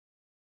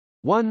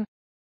 1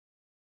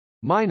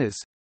 minus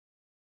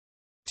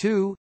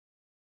 2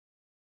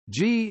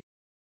 G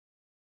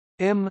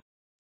M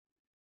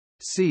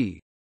C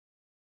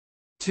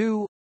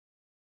 2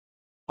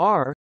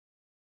 R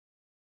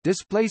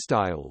display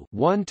style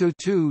 1 to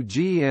 2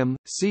 gm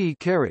C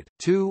caret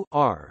 2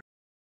 R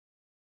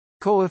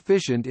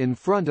coefficient in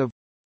front of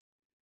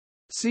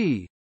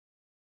C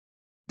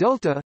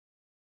delta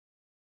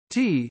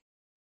T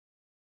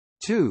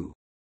 2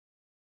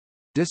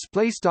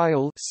 display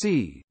style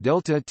C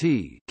delta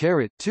T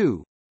caret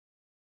 2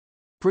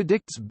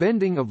 predicts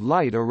bending of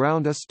light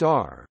around a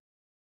star.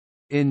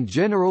 In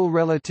general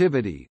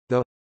relativity,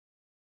 the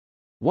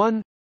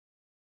 1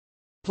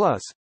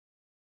 plus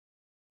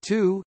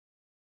 2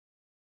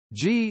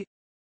 G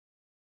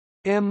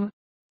M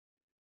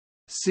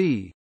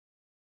C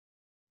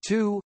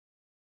 2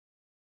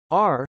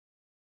 R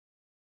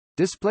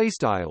display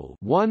style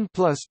 1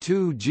 plus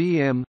 2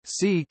 gm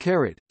C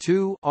caret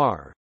 2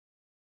 R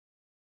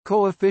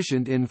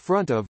coefficient in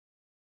front of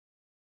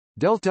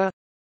delta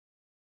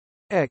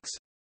X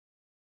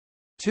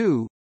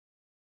 2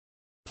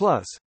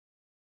 plus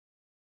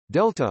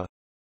delta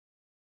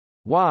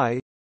Y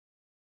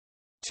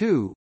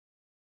 2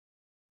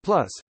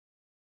 plus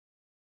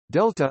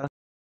delta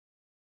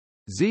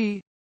Z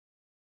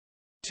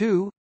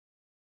 2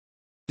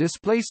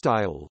 display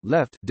style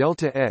left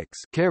delta X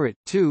caret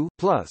 2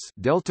 plus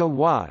delta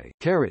Y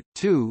caret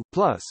 2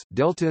 plus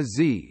delta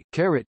Z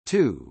caret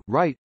 2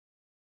 right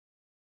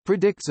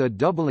predicts a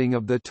doubling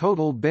of the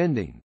total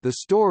bending. The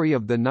story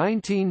of the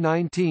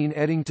 1919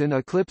 Eddington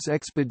eclipse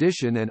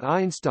expedition and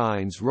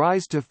Einstein's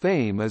rise to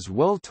fame is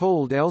well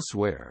told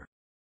elsewhere.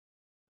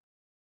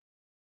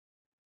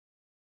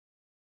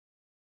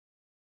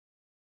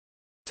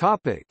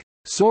 Topic: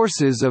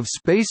 Sources of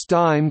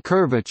spacetime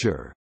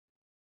curvature.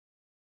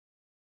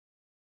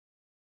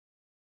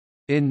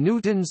 In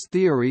Newton's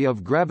theory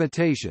of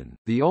gravitation,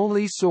 the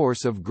only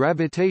source of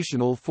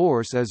gravitational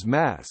force is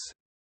mass.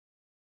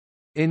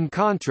 In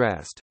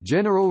contrast,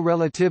 general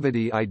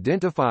relativity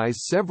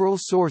identifies several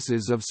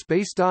sources of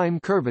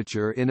spacetime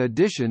curvature in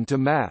addition to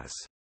mass.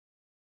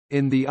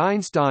 In the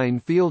Einstein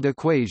field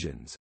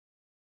equations,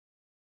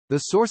 the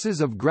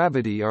sources of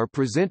gravity are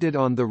presented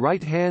on the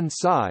right-hand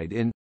side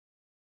in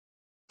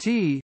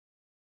T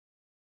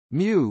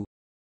mu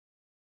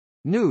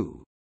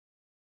nu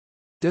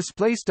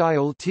display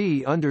style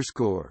T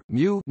underscore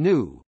mu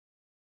nu.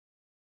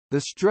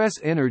 The stress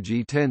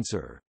energy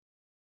tensor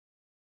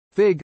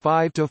Fig.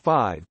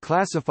 5-5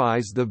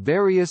 classifies the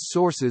various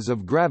sources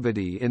of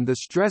gravity in the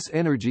stress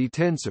energy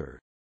tensor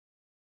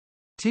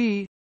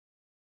T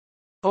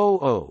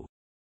 00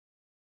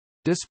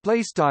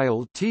 display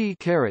style T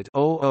caret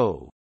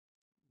 00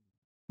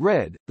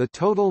 red, the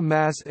total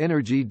mass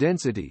energy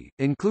density,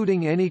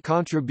 including any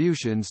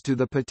contributions to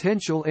the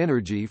potential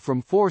energy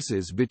from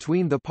forces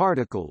between the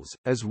particles,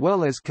 as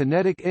well as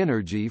kinetic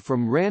energy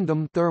from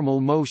random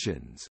thermal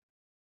motions.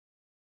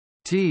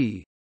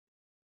 T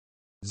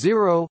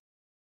 0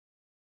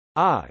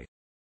 I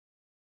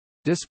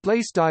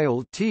display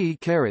style t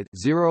caret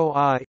 0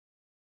 I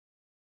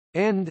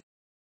and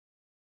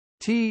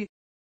t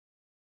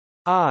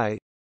I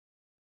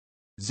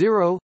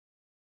 0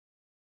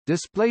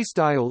 display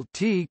style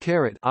t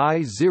caret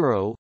I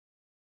 0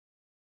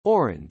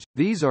 orange.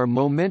 These are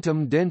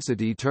momentum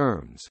density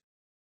terms.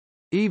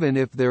 Even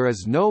if there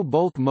is no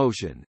bulk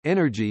motion,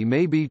 energy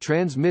may be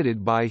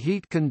transmitted by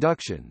heat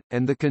conduction,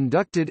 and the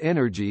conducted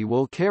energy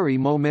will carry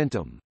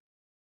momentum.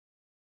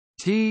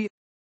 T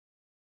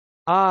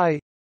I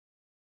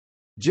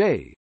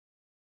J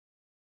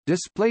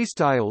display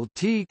style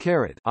t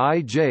caret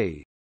I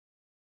J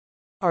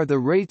are the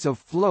rates of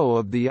flow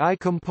of the I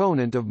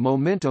component of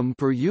momentum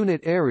per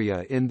unit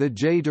area in the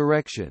j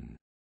direction.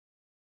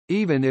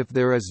 Even if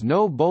there is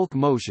no bulk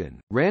motion,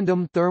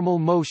 random thermal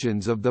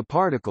motions of the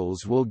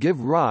particles will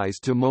give rise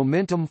to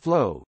momentum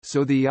flow,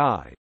 so the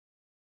I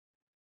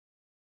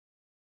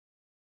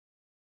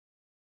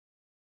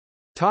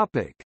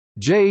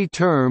J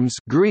terms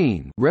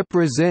green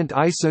represent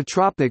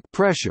isotropic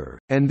pressure,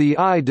 and the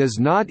I does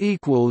not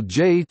equal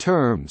J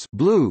terms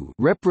blue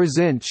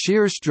represent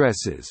shear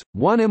stresses.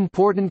 One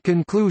important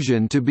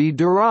conclusion to be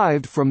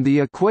derived from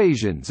the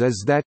equations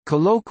is that,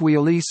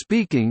 colloquially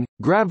speaking,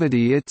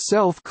 gravity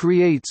itself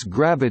creates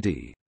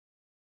gravity.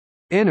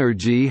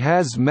 Energy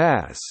has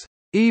mass.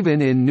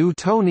 Even in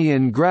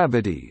Newtonian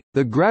gravity,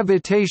 the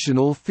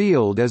gravitational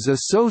field is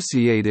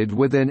associated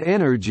with an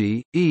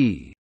energy,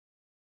 E.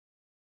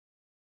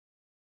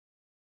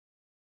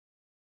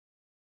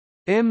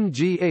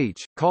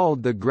 mgh,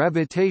 called the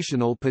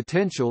gravitational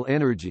potential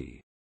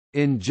energy.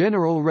 In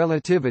general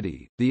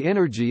relativity, the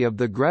energy of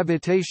the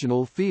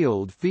gravitational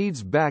field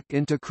feeds back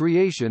into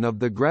creation of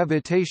the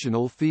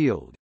gravitational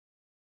field.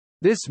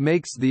 This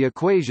makes the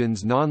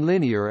equations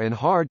nonlinear and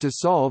hard to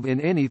solve in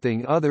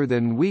anything other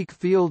than weak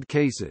field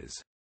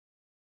cases.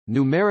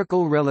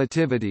 Numerical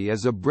relativity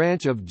is a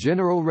branch of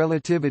general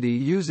relativity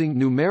using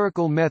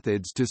numerical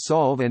methods to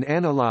solve and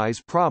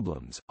analyze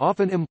problems,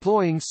 often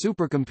employing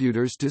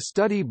supercomputers to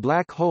study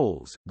black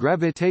holes,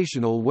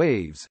 gravitational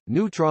waves,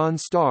 neutron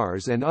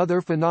stars and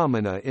other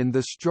phenomena in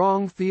the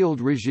strong field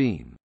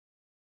regime.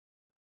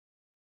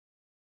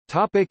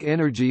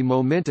 Energy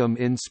momentum.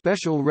 In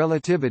special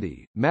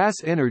relativity, mass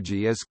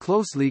energy is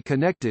closely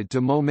connected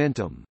to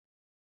momentum.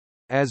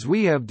 As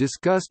we have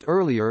discussed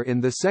earlier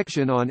in the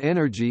section on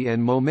energy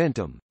and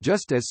momentum,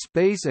 just as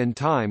space and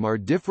time are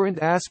different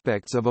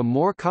aspects of a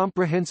more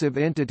comprehensive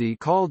entity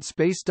called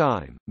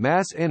spacetime,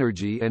 mass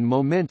energy and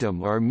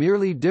momentum are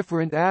merely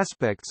different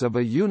aspects of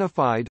a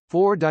unified,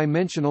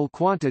 four-dimensional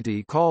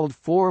quantity called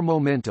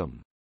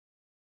four-momentum.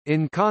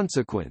 In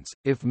consequence,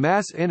 if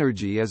mass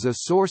energy is a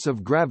source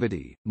of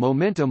gravity,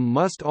 momentum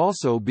must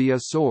also be a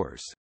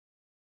source.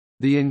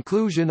 The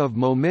inclusion of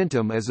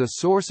momentum as a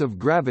source of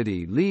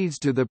gravity leads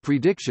to the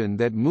prediction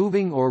that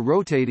moving or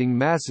rotating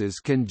masses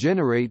can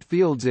generate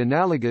fields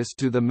analogous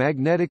to the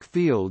magnetic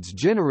fields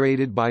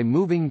generated by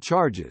moving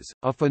charges,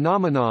 a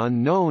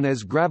phenomenon known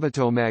as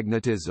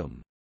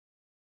gravitomagnetism.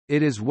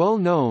 It is well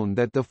known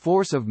that the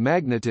force of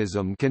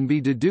magnetism can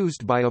be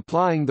deduced by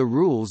applying the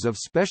rules of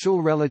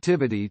special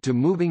relativity to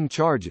moving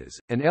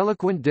charges. An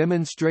eloquent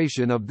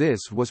demonstration of this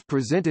was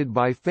presented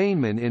by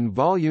Feynman in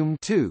Volume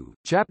 2,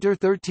 Chapter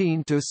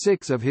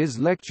 13-6 of his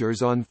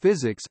lectures on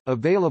physics,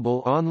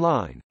 available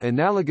online.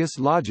 Analogous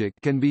logic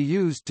can be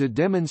used to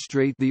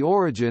demonstrate the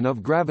origin of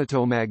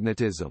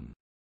gravitomagnetism.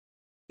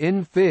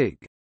 In Fig.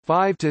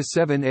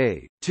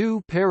 5-7a,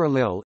 two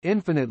parallel,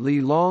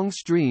 infinitely long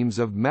streams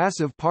of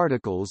massive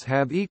particles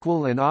have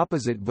equal and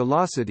opposite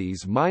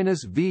velocities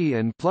 -v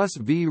and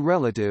 +v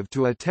relative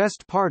to a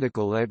test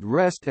particle at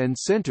rest and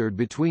centered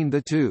between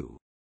the two.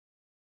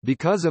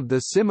 Because of the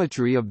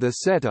symmetry of the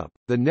setup,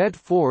 the net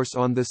force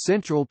on the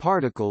central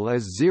particle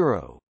is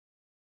zero.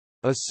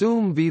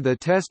 Assume v. The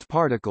test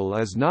particle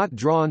is not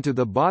drawn to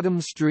the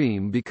bottom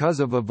stream because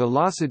of a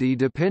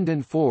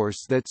velocity-dependent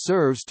force that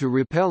serves to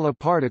repel a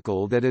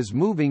particle that is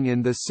moving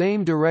in the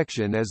same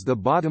direction as the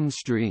bottom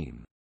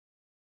stream.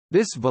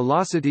 This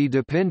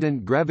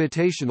velocity-dependent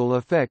gravitational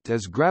effect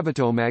is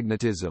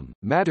gravitomagnetism.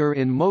 Matter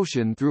in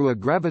motion through a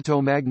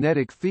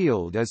gravitomagnetic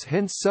field is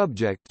hence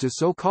subject to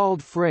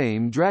so-called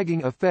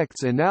frame-dragging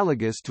effects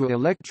analogous to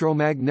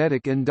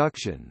electromagnetic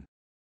induction.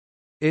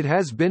 It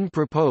has been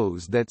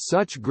proposed that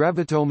such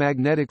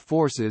gravitomagnetic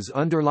forces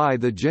underlie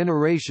the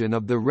generation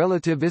of the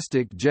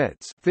relativistic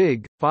jets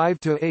Fig.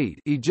 5-8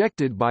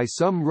 ejected by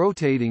some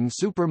rotating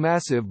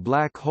supermassive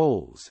black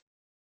holes.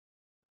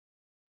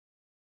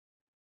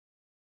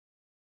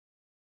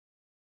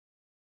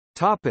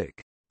 Topic: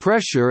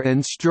 Pressure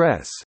and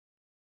stress.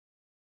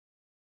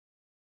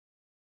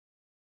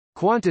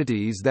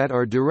 Quantities that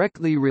are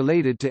directly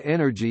related to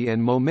energy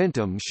and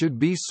momentum should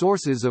be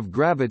sources of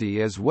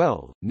gravity as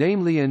well,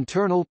 namely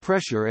internal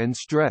pressure and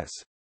stress.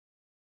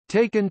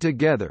 Taken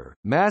together,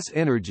 mass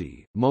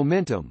energy,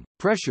 momentum,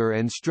 pressure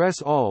and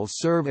stress all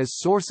serve as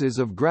sources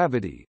of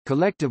gravity.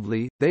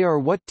 Collectively, they are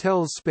what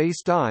tells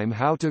spacetime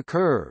how to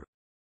curve.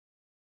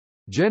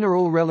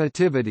 General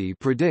relativity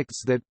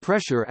predicts that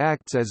pressure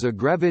acts as a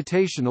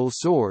gravitational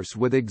source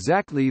with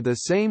exactly the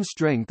same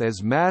strength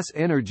as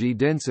mass-energy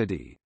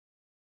density.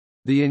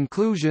 The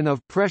inclusion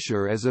of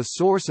pressure as a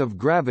source of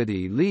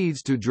gravity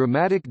leads to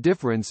dramatic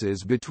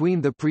differences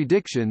between the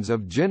predictions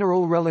of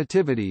general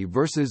relativity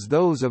versus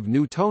those of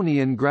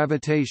Newtonian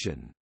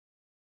gravitation.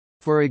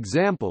 For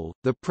example,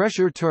 the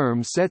pressure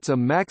term sets a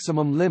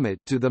maximum limit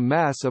to the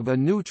mass of a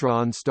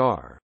neutron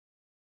star.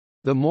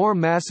 The more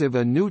massive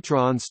a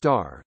neutron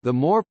star, the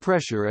more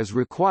pressure is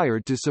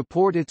required to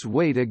support its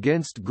weight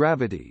against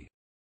gravity.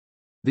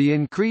 The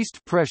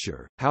increased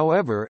pressure,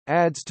 however,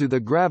 adds to the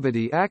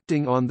gravity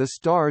acting on the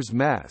star's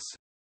mass.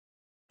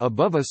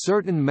 Above a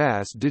certain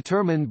mass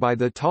determined by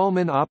the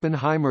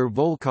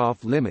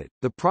Tolman-Oppenheimer-Volkoff limit,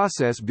 the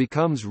process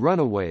becomes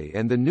runaway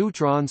and the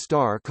neutron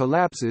star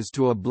collapses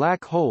to a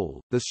black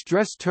hole. The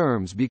stress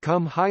terms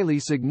become highly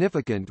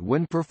significant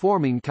when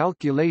performing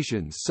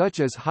calculations such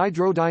as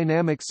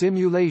hydrodynamic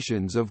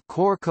simulations of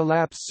core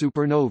collapse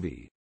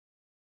supernovae.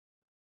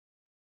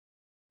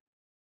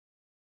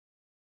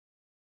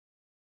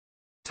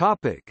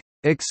 Topic: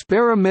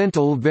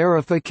 Experimental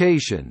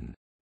verification.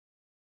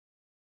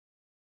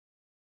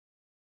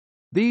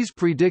 These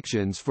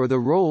predictions for the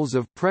roles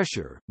of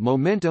pressure,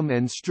 momentum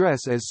and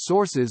stress as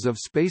sources of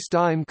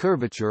spacetime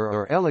curvature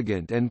are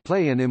elegant and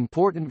play an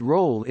important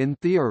role in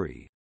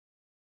theory.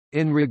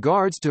 In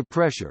regards to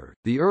pressure,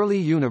 the early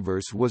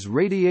universe was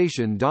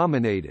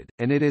radiation-dominated,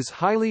 and it is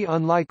highly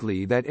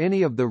unlikely that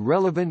any of the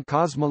relevant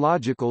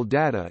cosmological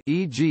data,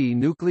 e.g.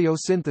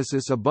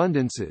 nucleosynthesis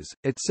abundances,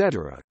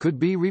 etc., could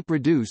be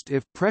reproduced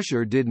if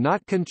pressure did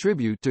not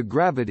contribute to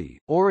gravity,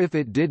 or if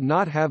it did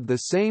not have the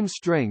same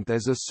strength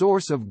as a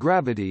source of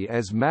gravity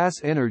as mass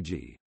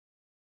energy.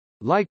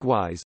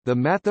 Likewise, the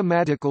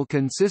mathematical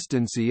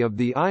consistency of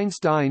the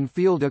Einstein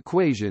field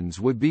equations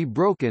would be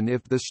broken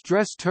if the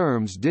stress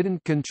terms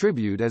didn't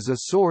contribute as a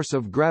source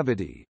of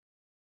gravity.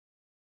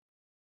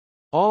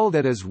 All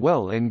that is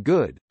well and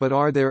good, but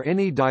are there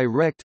any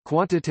direct,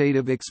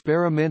 quantitative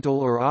experimental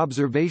or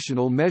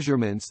observational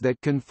measurements that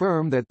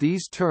confirm that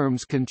these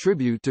terms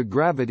contribute to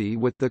gravity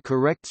with the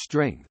correct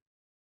strength?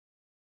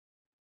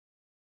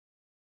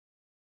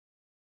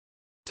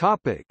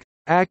 Topic: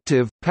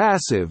 Active,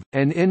 passive,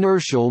 and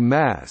inertial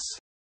mass.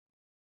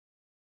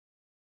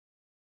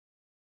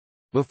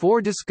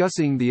 Before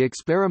discussing the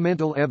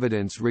experimental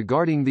evidence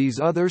regarding these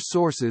other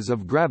sources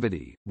of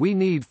gravity, we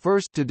need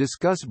first to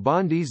discuss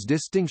Bondi's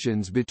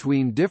distinctions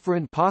between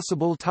different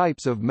possible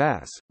types of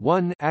mass.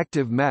 1.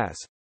 Active mass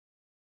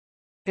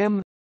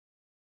m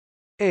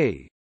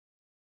a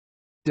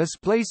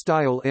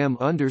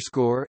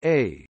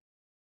m_a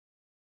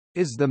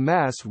is the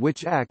mass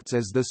which acts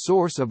as the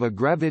source of a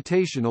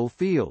gravitational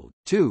field.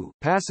 2.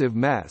 Passive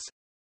mass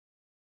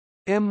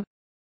m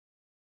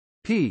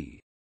p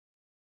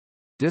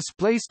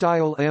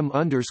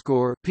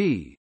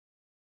m_p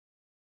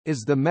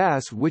is the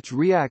mass which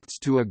reacts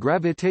to a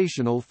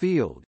gravitational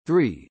field.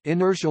 3.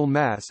 Inertial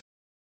mass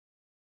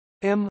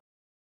m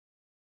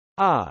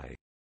I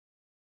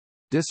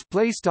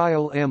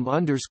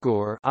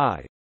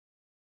m_I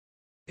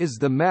is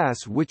the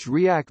mass which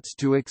reacts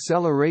to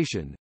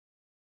acceleration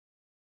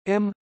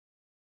m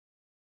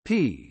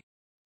p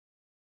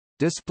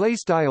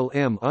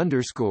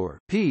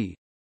m_p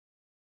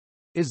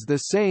is the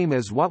same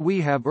as what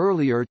we have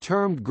earlier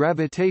termed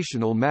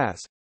gravitational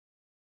mass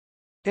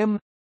m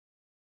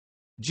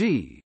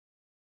g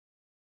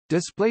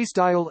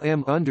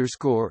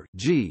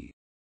m_g.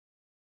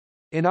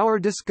 In our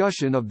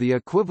discussion of the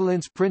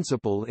equivalence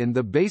principle in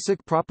the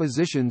basic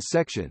propositions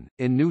section,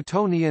 in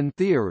Newtonian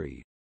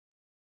theory,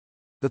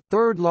 the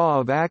third law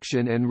of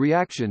action and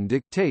reaction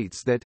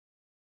dictates that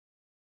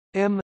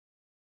m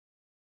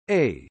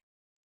a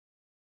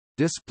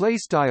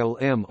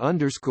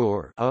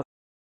m_a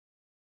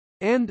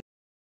and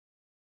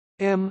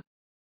m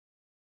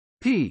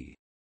p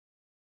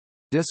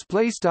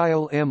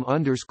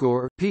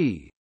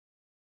m_p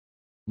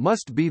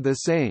must be the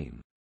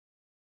same.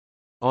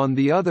 On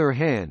the other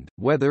hand,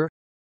 whether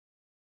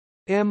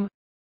m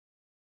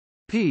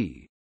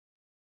p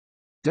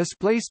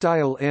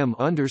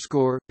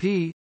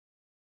m_p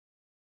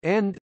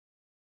and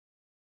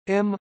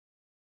m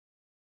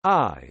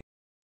I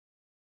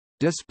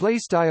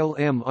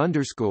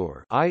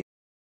m_I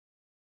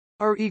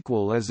are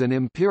equal as an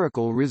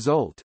empirical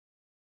result.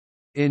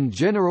 In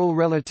general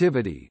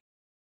relativity,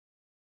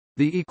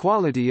 the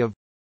equality of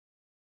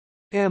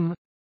m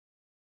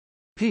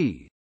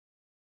p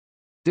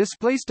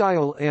m_p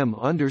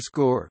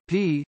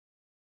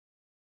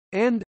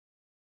and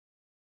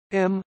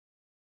m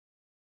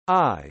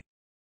I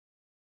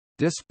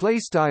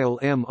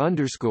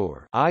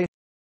m_I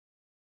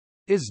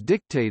is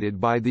dictated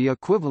by the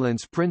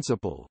equivalence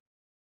principle.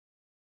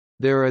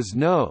 There is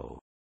no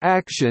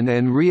action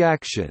and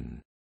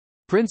reaction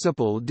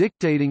principle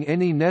dictating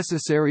any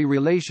necessary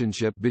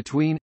relationship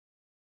between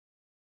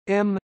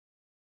m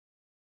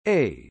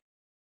a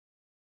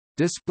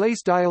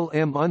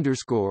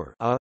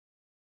m_a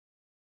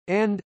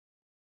and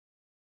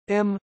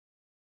m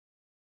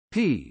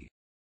p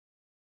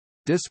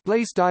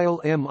display style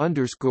m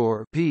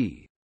underscore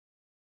p.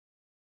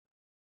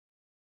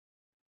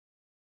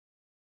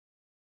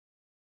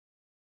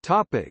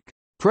 Topic: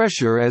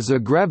 Pressure as a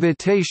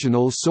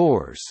gravitational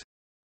source.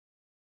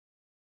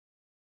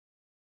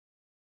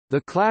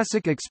 The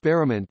classic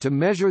experiment to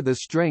measure the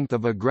strength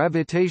of a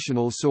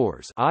gravitational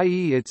source,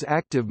 i.e. its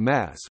active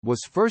mass,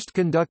 was first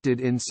conducted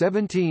in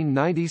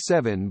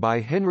 1797 by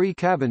Henry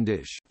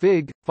Cavendish,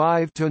 Fig.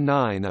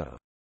 5-9a.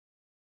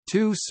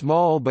 Two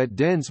small but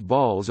dense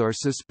balls are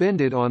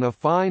suspended on a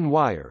fine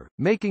wire,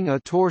 making a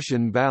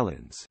torsion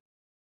balance.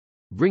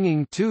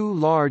 Bringing two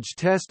large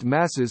test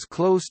masses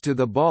close to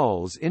the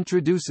balls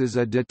introduces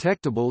a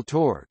detectable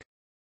torque.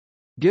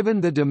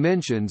 Given the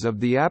dimensions of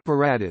the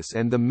apparatus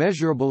and the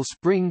measurable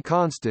spring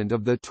constant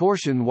of the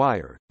torsion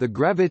wire, the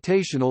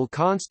gravitational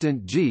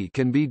constant g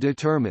can be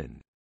determined.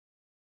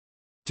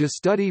 To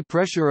study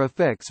pressure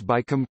effects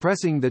by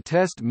compressing the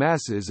test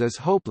masses is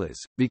hopeless,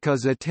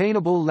 because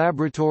attainable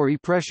laboratory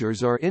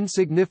pressures are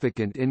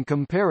insignificant in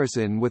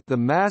comparison with the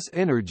mass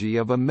energy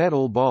of a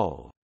metal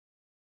ball.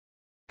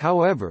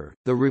 However,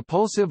 the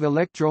repulsive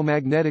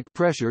electromagnetic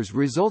pressures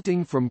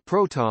resulting from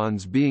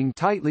protons being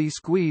tightly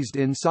squeezed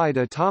inside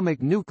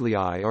atomic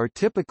nuclei are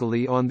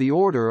typically on the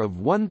order of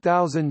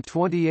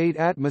 1028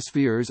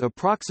 atmospheres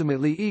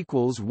approximately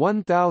equals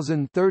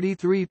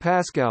 1033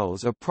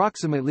 pascals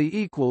approximately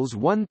equals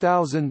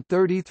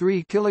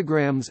 1033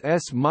 kilograms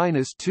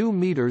s-2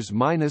 meters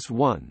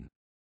 -1.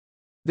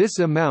 This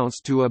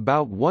amounts to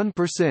about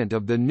 1%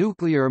 of the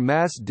nuclear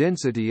mass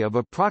density of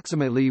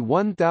approximately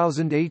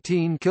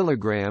 1018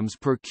 kg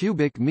per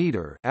cubic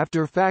meter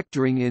after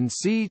factoring in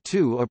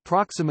C2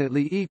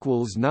 approximately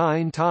equals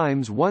 9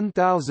 times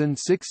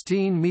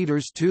 1016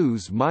 meters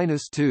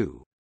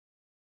 2s-2.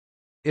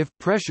 If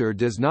pressure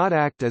does not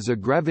act as a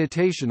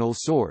gravitational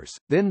source,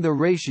 then the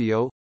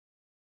ratio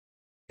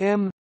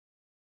m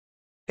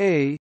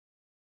a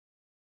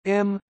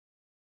m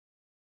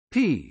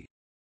p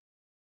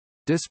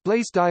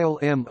display style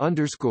m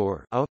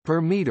underscore a per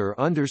meter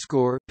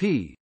underscore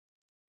p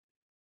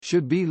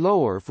should be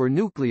lower for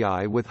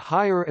nuclei with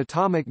higher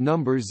atomic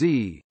number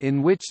Z,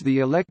 in which the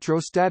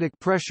electrostatic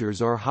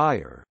pressures are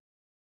higher.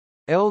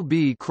 L.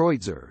 B.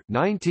 Kreutzer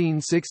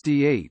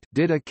 1968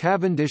 did a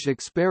Cavendish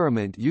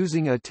experiment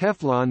using a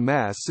Teflon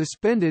mass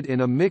suspended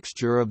in a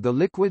mixture of the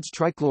liquids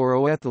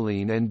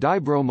trichloroethylene and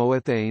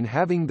dibromoethane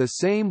having the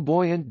same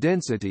buoyant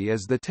density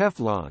as the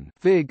Teflon,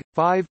 Fig.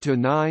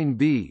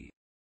 5-9b.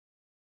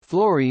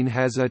 Fluorine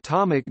has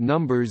atomic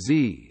number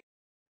Z.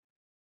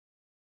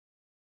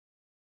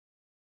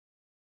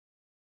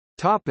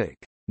 Topic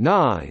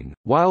 9,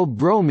 while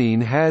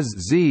bromine has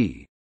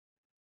Z.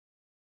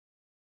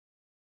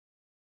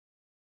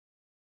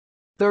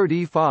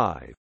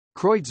 35.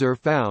 Kreutzer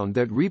found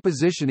that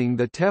repositioning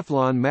the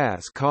Teflon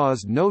mass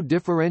caused no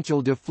differential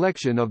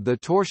deflection of the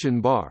torsion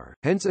bar,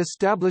 hence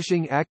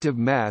establishing active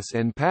mass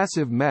and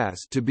passive mass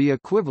to be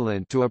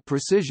equivalent to a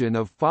precision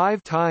of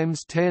 5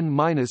 ×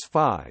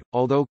 10⁻⁵.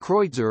 Although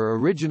Kreutzer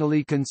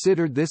originally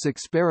considered this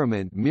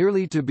experiment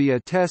merely to be a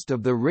test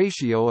of the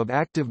ratio of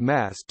active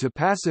mass to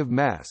passive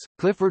mass,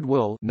 Clifford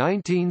Will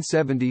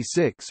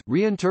 1976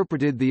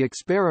 reinterpreted the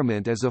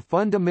experiment as a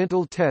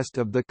fundamental test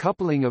of the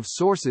coupling of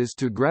sources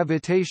to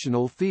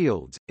gravitational fields.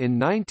 In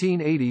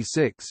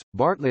 1986,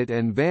 Bartlett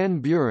and Van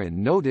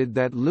Buren noted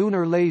that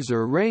lunar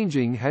laser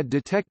ranging had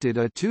detected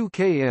a 2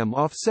 km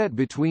offset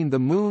between the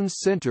Moon's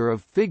center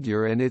of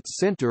figure and its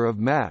center of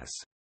mass.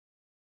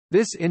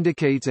 This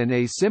indicates an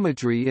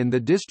asymmetry in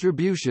the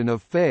distribution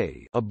of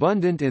Fe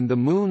abundant in the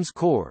Moon's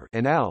core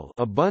and Al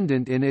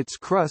abundant in its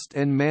crust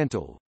and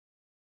mantle.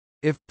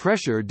 If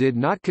pressure did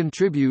not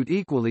contribute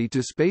equally to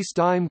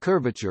spacetime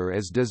curvature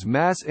as does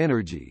mass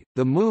energy,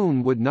 the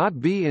Moon would not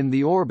be in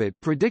the orbit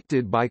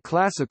predicted by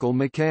classical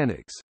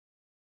mechanics.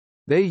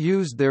 They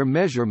used their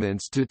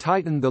measurements to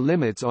tighten the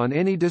limits on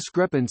any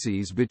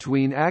discrepancies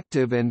between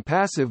active and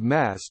passive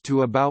mass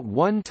to about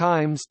 1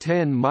 ×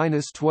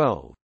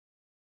 10⁻12.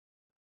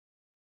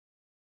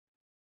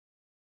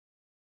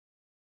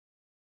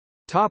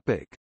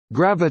 Topic: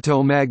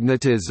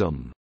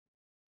 Gravitomagnetism.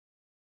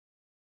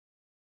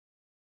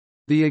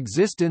 The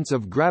existence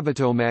of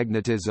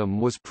gravitomagnetism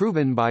was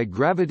proven by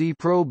Gravity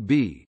Probe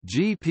B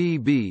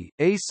 (GPB),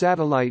 a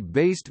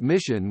satellite-based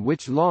mission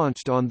which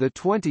launched on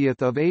 20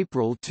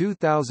 April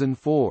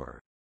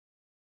 2004.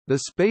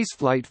 The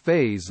spaceflight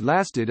phase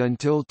lasted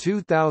until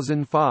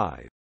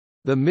 2005.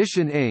 The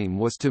mission aim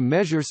was to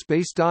measure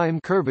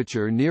spacetime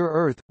curvature near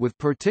Earth, with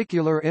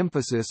particular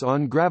emphasis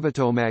on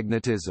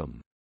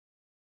gravitomagnetism.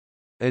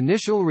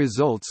 Initial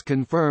results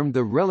confirmed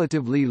the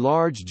relatively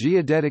large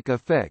geodetic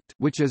effect,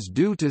 which is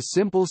due to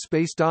simple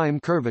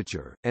spacetime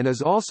curvature, and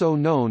is also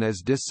known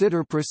as de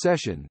Sitter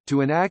precession,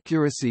 to an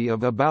accuracy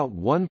of about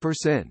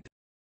 1%.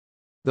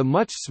 The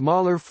much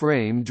smaller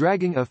frame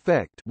dragging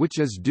effect, which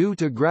is due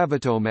to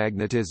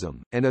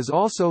gravitomagnetism, and is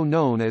also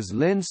known as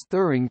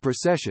Lenz-Thirring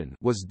precession,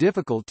 was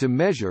difficult to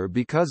measure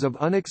because of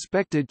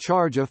unexpected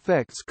charge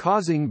effects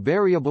causing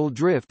variable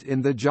drift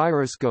in the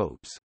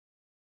gyroscopes.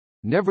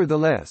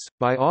 Nevertheless,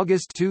 by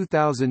August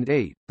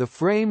 2008, the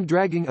frame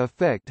dragging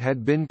effect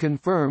had been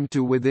confirmed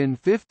to within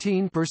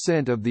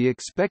 15% of the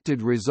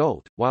expected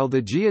result, while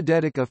the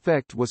geodetic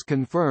effect was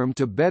confirmed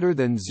to better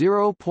than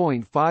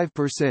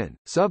 0.5%.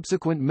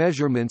 Subsequent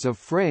measurements of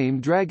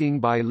frame dragging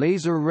by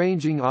laser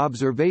ranging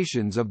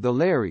observations of the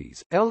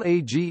LAGEOS,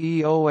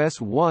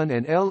 LAGEOS-1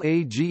 and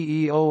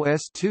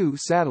LAGEOS-2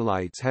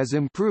 satellites has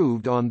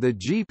improved on the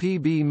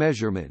GPB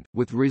measurement,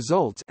 with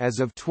results as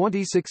of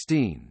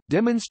 2016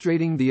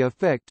 demonstrating the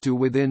effect to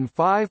within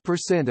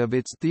 5% of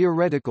its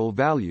theoretical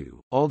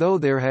value. Although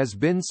there has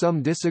been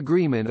some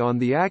disagreement on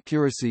the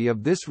accuracy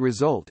of this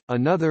result,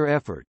 another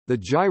effort, the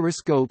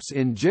Gyroscopes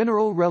in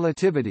General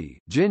Relativity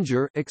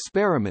 (GINGER)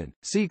 experiment,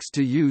 seeks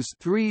to use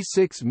three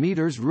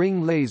 6-meter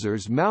ring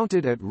lasers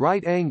mounted at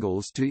right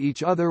angles to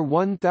each other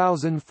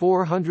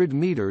 1,400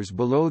 meters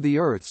below the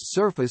Earth's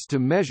surface to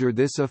measure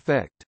this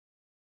effect.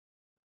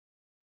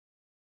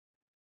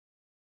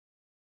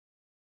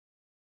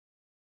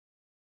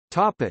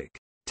 Topic: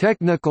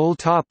 Technical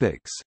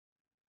topics.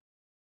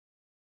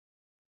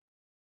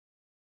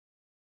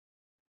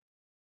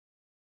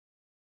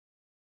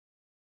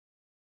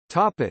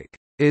 Topic: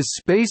 Is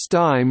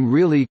spacetime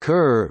really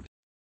curved?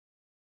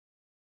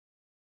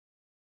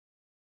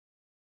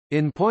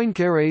 In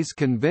Poincaré's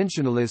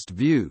conventionalist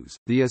views,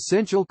 the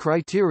essential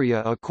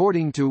criteria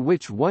according to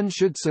which one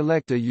should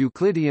select a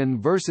Euclidean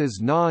versus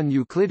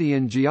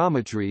non-Euclidean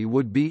geometry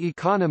would be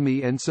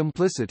economy and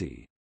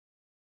simplicity.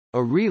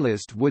 A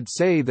realist would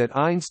say that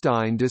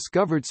Einstein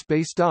discovered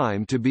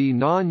spacetime to be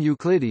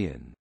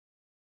non-Euclidean.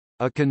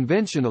 A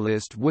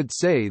conventionalist would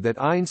say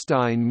that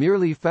Einstein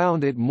merely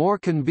found it more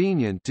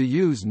convenient to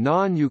use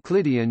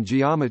non-Euclidean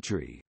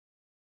geometry.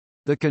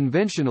 The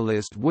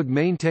conventionalist would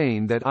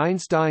maintain that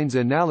Einstein's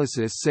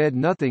analysis said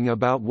nothing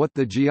about what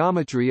the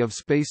geometry of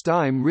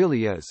spacetime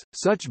really is.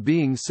 Such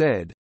being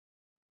said,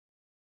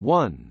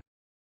 1.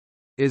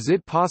 Is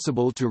it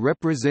possible to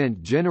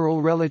represent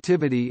general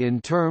relativity in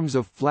terms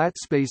of flat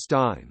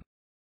spacetime?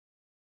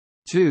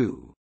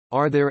 2.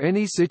 Are there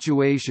any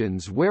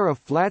situations where a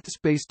flat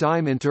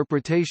spacetime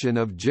interpretation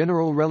of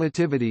general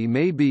relativity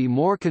may be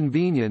more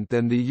convenient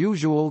than the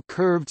usual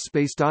curved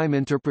spacetime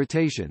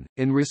interpretation?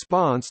 In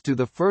response to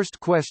the first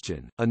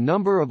question, a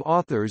number of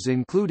authors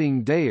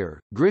including Dyer,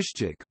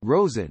 Grischuk,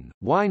 Rosen,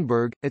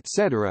 Weinberg,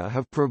 etc.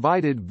 have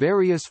provided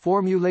various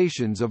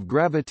formulations of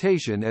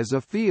gravitation as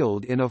a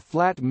field in a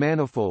flat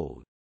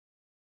manifold.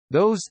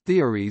 Those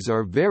theories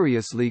are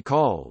variously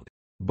called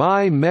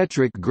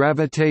bimetric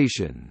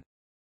gravitation,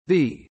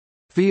 the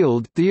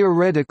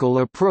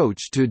field-theoretical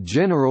approach to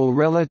general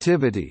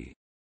relativity,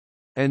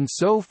 and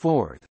so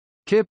forth.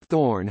 Kip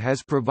Thorne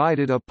has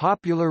provided a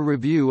popular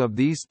review of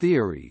these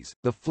theories.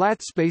 The flat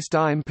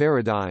spacetime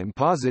paradigm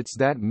posits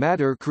that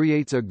matter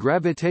creates a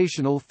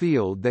gravitational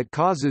field that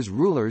causes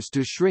rulers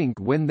to shrink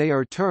when they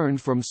are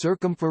turned from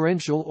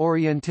circumferential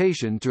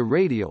orientation to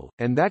radial,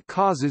 and that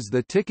causes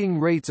the ticking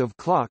rates of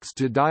clocks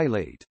to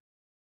dilate.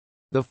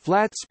 The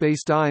flat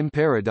spacetime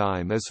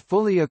paradigm is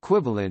fully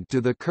equivalent to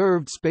the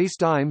curved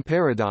spacetime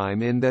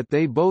paradigm in that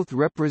they both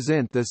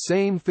represent the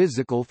same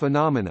physical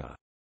phenomena.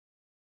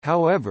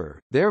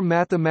 However, their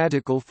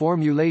mathematical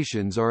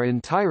formulations are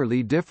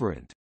entirely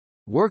different.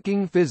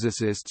 Working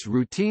physicists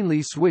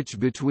routinely switch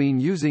between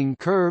using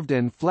curved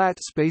and flat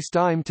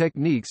spacetime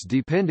techniques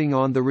depending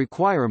on the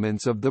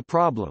requirements of the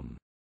problem.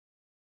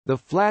 The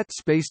flat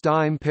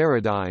spacetime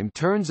paradigm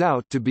turns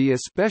out to be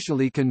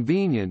especially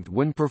convenient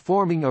when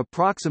performing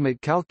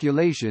approximate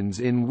calculations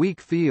in weak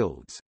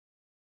fields.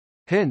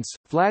 Hence,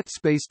 flat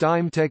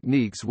spacetime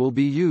techniques will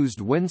be used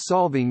when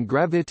solving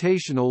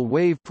gravitational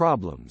wave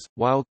problems,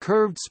 while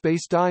curved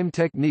spacetime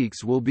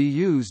techniques will be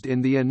used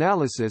in the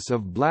analysis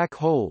of black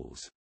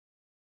holes.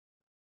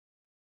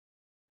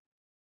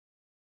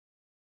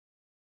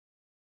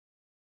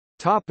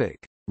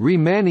 Topic: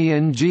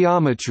 Riemannian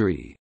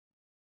geometry.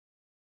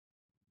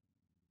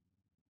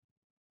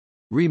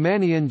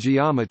 Riemannian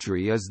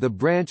geometry is the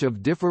branch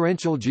of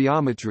differential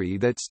geometry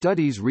that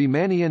studies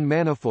Riemannian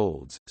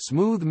manifolds,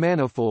 smooth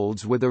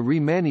manifolds with a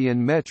Riemannian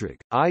metric,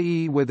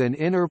 i.e. with an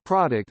inner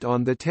product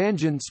on the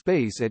tangent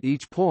space at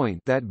each point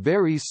that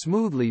varies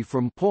smoothly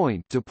from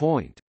point to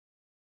point.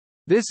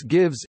 This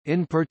gives,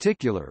 in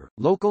particular,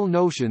 local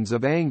notions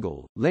of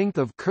angle, length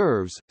of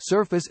curves,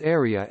 surface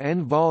area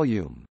and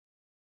volume.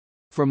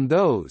 From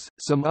those,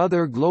 some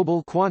other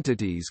global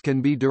quantities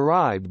can be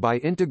derived by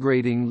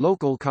integrating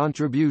local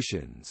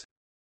contributions.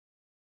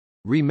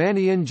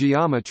 Riemannian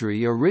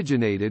geometry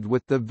originated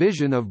with the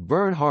vision of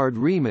Bernhard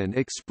Riemann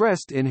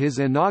expressed in his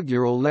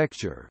inaugural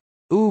lecture,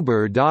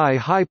 Über die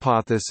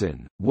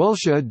Hypothesen,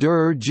 welche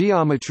der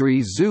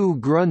Geometrie zu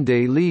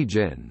Grunde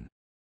liegen,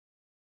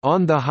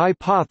 on the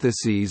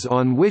hypotheses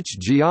on which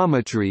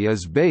geometry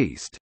is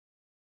based.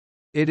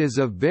 It is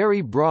a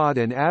very broad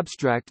and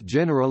abstract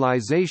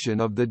generalization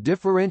of the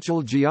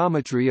differential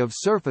geometry of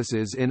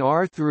surfaces in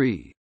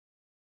R3.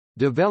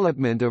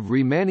 Development of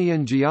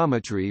Riemannian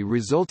geometry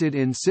resulted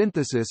in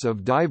synthesis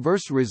of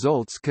diverse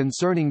results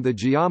concerning the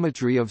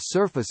geometry of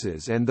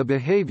surfaces and the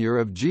behavior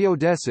of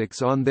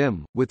geodesics on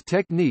them, with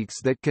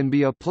techniques that can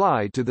be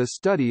applied to the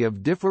study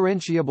of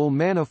differentiable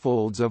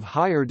manifolds of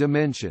higher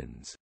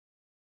dimensions.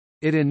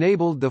 It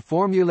enabled the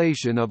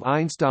formulation of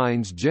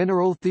Einstein's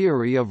general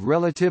theory of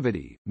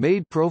relativity,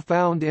 made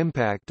profound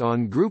impact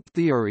on group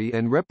theory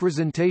and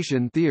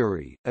representation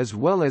theory, as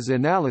well as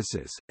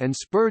analysis, and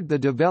spurred the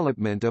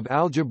development of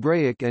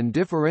algebraic and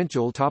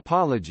differential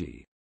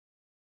topology.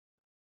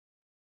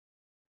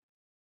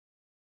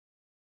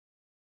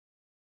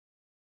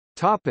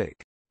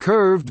 Topic: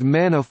 Curved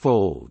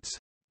manifolds.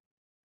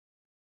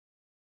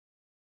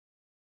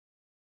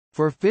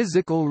 For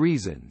physical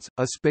reasons,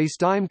 a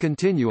spacetime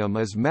continuum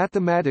is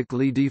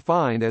mathematically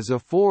defined as a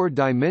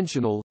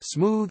four-dimensional,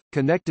 smooth,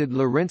 connected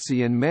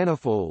Lorentzian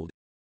manifold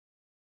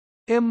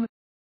M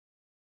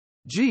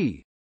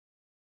G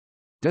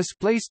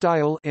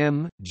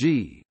 _M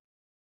G.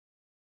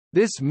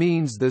 This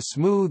means the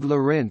smooth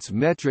Lorentz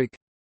metric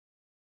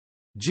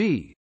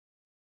G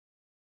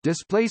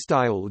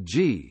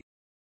G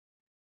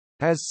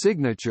has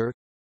signature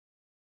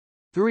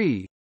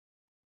 3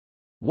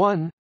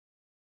 1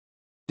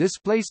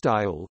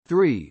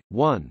 3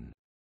 1.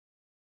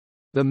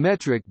 The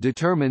metric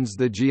determines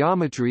the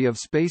geometry of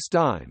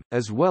spacetime,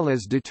 as well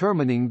as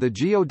determining the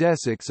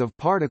geodesics of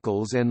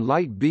particles and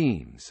light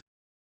beams.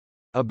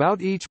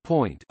 About each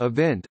point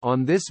event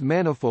on this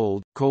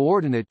manifold,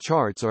 coordinate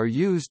charts are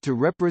used to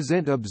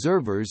represent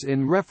observers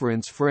in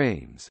reference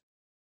frames.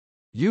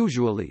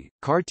 Usually,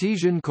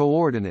 Cartesian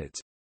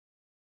coordinates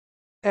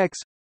x,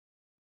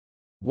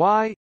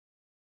 y,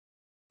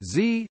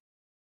 z,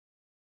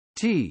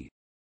 t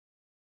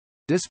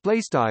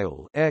display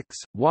style x,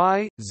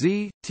 y,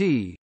 z,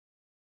 t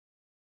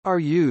are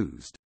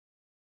used.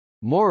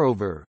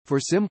 Moreover, for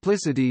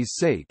simplicity's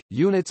sake,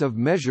 units of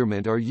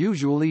measurement are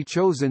usually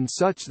chosen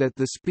such that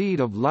the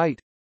speed of light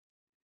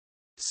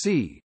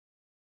c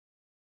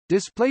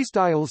display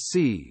style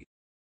c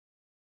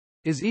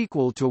is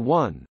equal to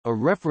 1. A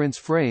reference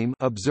frame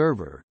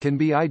observer can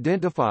be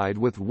identified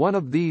with one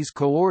of these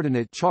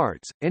coordinate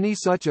charts. Any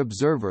such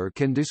observer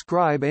can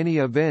describe any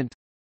event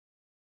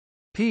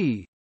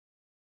p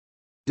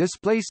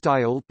display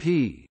style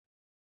p.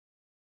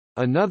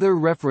 Another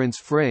reference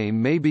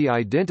frame may be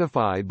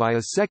identified by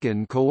a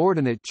second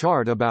coordinate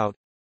chart about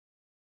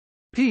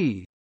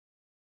p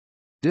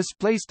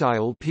display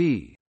style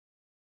p.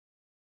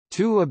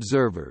 Two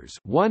observers,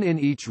 one in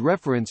each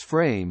reference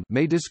frame,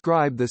 may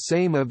describe the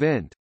same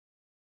event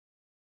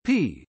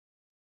p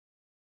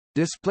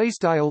display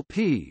style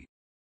p,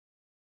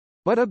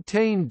 but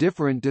obtain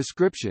different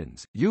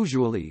descriptions.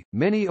 Usually,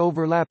 many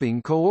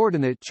overlapping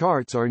coordinate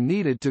charts are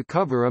needed to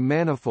cover a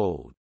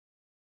manifold.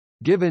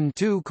 Given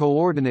two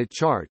coordinate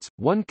charts,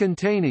 one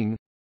containing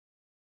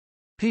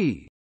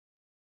p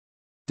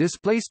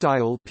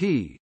displaystyle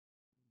p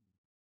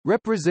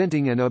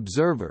representing an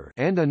observer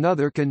and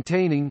another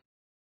containing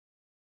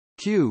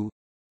q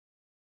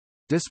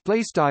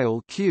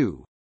displaystyle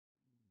q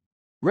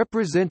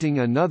representing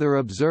another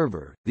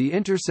observer, the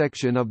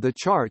intersection of the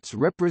charts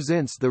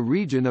represents the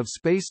region of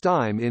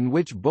spacetime in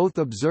which both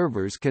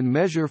observers can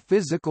measure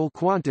physical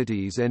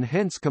quantities and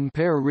hence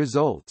compare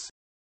results.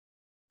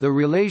 The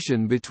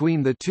relation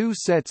between the two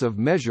sets of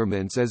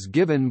measurements is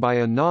given by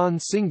a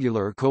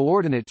non-singular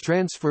coordinate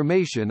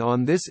transformation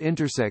on this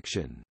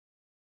intersection.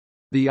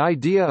 The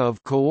idea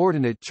of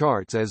coordinate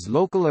charts as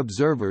local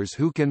observers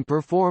who can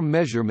perform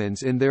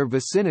measurements in their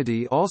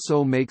vicinity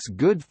also makes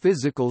good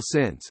physical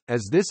sense,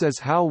 as this is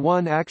how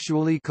one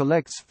actually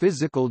collects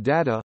physical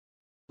data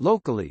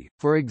locally.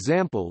 For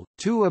example,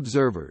 two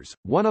observers,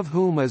 one of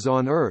whom is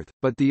on Earth,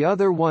 but the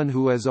other one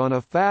who is on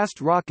a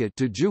fast rocket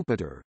to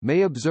Jupiter,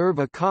 may observe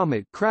a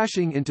comet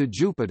crashing into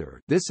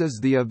Jupiter. This is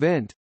the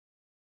event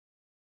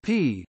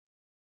p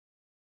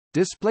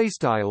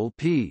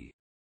p.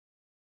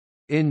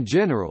 In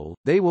general,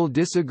 they will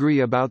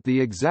disagree about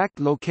the exact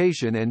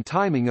location and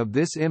timing of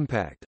this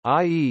impact,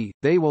 i.e.,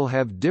 they will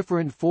have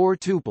different four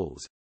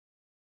tuples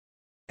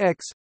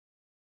x,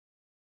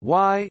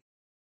 y,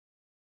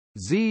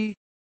 z,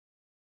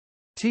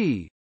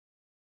 t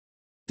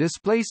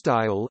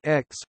displaystyle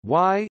x,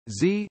 y,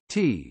 z,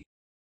 t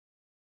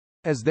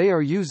as they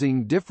are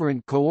using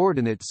different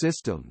coordinate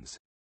systems.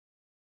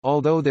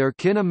 Although their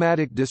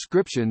kinematic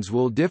descriptions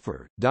will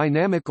differ,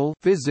 dynamical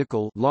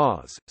physical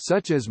laws,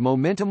 such as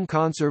momentum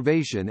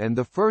conservation and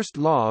the first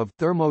law of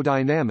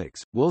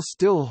thermodynamics, will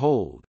still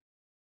hold.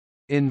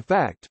 In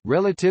fact,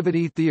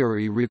 relativity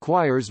theory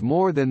requires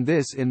more than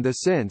this in the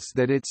sense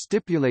that it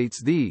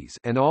stipulates these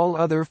and all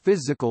other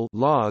physical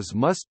laws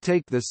must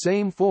take the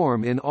same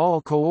form in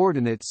all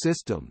coordinate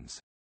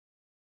systems.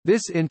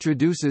 This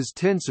introduces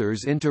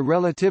tensors into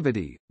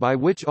relativity, by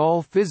which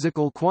all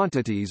physical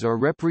quantities are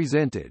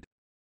represented.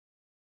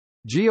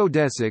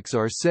 Geodesics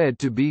are said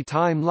to be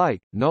time-like,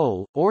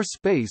 null, or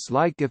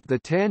space-like if the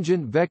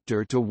tangent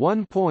vector to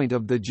one point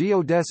of the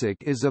geodesic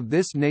is of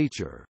this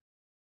nature.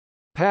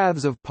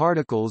 Paths of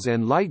particles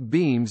and light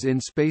beams in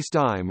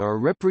spacetime are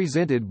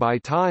represented by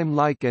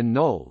time-like and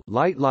null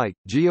light-like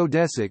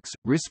geodesics,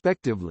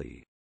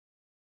 respectively.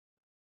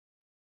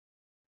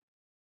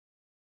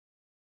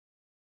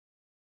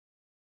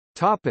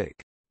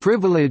 Topic: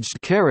 Privileged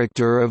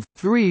character of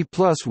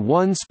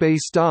 3+1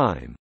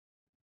 spacetime.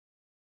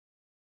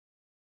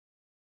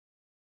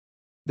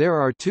 There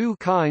are two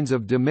kinds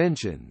of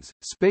dimensions: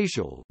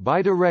 spatial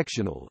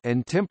bidirectional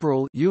and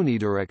temporal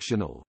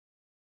unidirectional.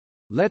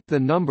 Let the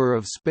number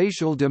of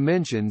spatial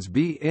dimensions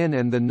be n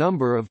and the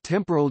number of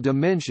temporal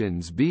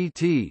dimensions be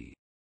t.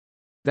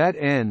 That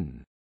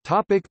n.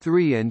 Topic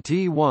 3 and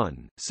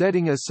T1,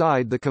 setting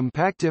aside the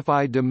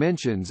compactified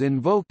dimensions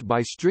invoked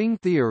by string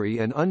theory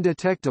and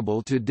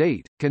undetectable to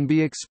date, can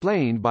be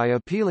explained by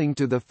appealing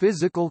to the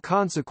physical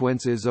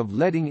consequences of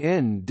letting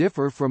n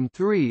differ from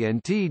 3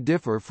 and t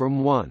differ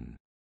from 1.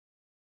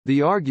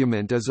 The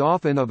argument is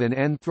often of an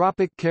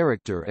anthropic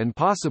character and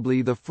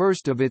possibly the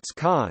first of its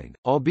kind,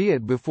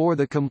 albeit before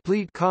the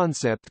complete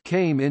concept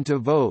came into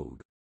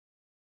vogue.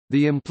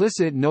 The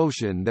implicit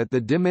notion that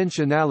the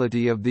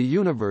dimensionality of the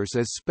universe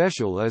is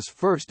special is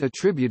first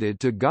attributed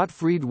to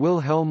Gottfried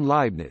Wilhelm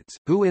Leibniz,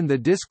 who in the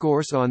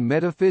Discourse on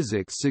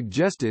Metaphysics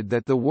suggested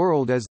that the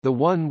world is the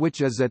one which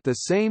is at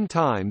the same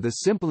time the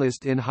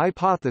simplest in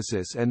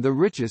hypothesis and the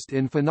richest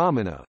in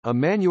phenomena.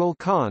 Immanuel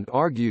Kant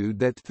argued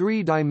that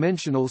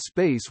three-dimensional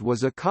space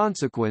was a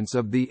consequence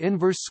of the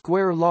inverse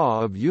square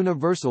law of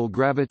universal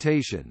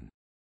gravitation.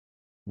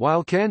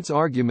 While Kant's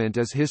argument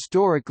is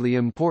historically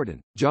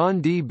important, John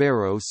D.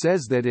 Barrow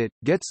says that it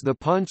gets the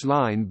punch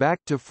line back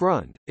to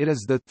front. It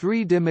is the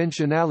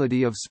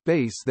three-dimensionality of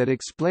space that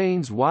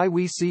explains why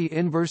we see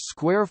inverse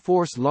square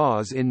force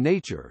laws in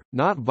nature,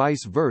 not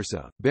vice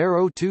versa.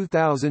 Barrow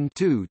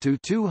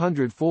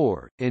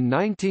 2002-204. In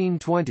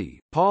 1920,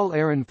 Paul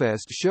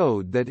Ehrenfest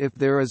showed that if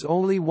there is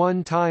only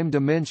one time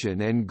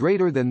dimension and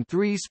greater than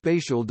three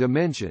spatial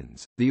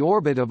dimensions, the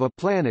orbit of a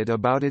planet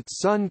about its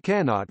sun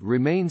cannot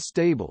remain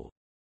stable.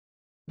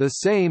 The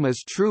same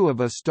is true of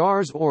a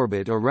star's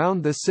orbit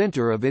around the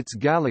center of its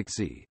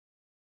galaxy.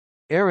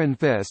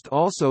 Ehrenfest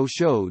also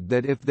showed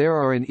that if there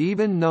are an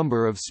even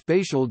number of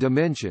spatial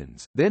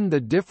dimensions, then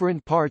the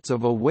different parts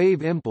of a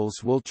wave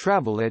impulse will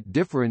travel at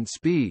different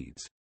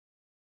speeds.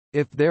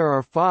 If there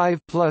are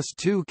 5 plus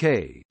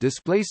 2k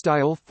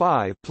displaystyle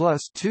 5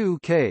 plus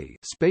 2k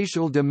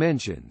spatial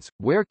dimensions,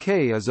 where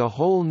k is a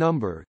whole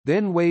number,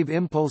 then wave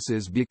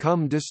impulses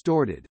become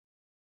distorted.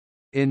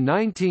 In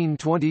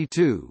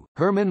 1922,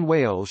 Hermann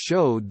Weyl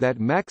showed that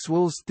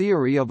Maxwell's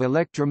theory of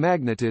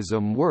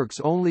electromagnetism works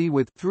only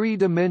with 3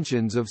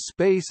 dimensions of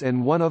space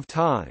and 1 of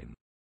time.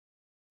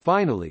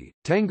 Finally,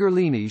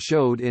 Tengerlini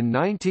showed in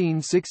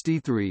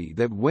 1963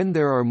 that when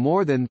there are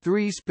more than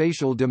 3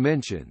 spatial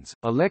dimensions,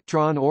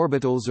 electron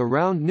orbitals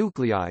around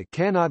nuclei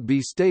cannot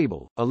be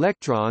stable.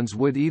 Electrons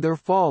would either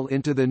fall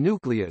into the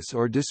nucleus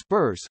or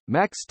disperse.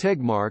 Max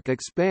Tegmark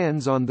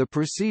expands on the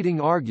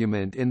preceding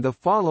argument in the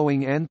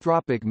following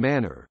anthropic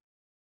manner.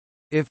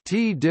 If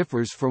T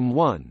differs from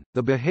 1,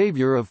 the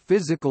behavior of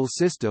physical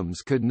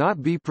systems could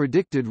not be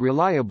predicted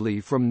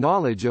reliably from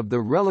knowledge of the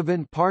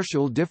relevant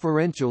partial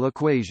differential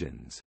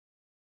equations.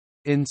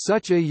 In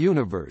such a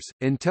universe,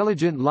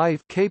 intelligent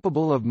life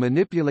capable of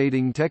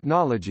manipulating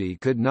technology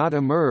could not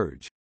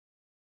emerge.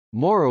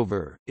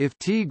 Moreover, if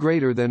T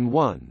greater than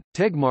 1,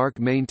 Tegmark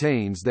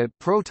maintains that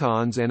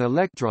protons and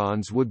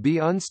electrons would be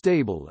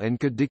unstable and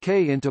could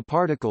decay into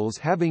particles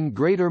having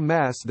greater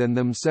mass than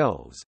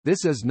themselves.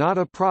 This is not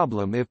a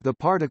problem if the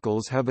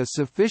particles have a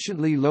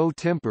sufficiently low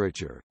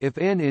temperature. If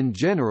n in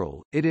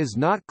general, it is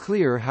not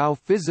clear how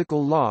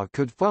physical law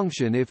could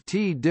function if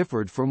T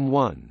differed from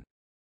 1.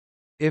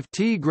 If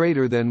T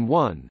greater than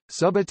 1,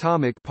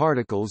 subatomic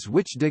particles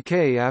which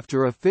decay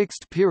after a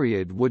fixed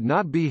period would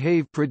not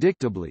behave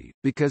predictably,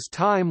 because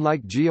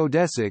time-like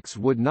geodesics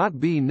would not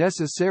be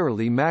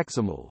necessarily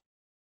maximal.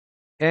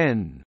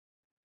 N.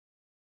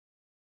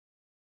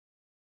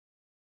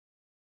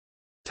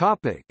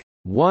 Topic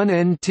 1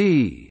 and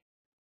T.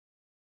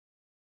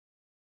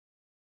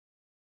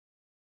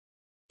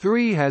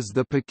 3 has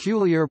the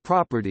peculiar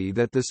property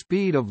that the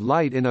speed of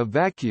light in a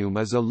vacuum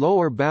is a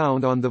lower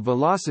bound on the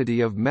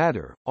velocity of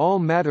matter. All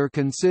matter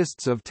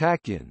consists of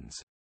tachyons.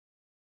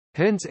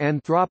 Hence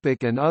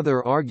anthropic and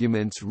other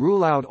arguments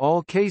rule out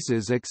all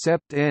cases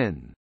except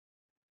n.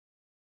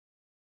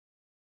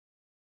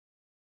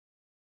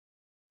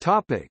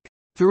 Topic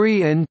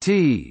 3 and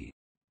T.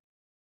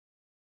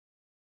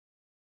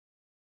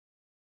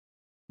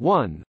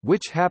 1,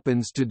 which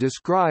happens to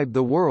describe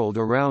the world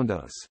around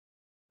us.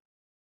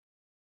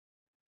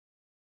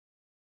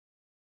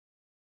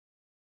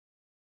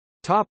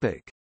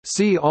 Topic.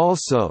 See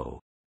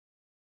also: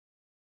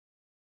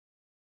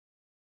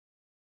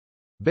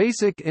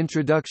 Basic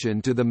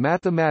introduction to the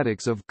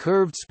mathematics of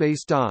curved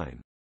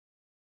spacetime,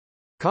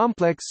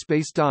 complex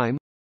spacetime,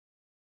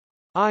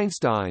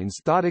 Einstein's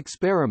thought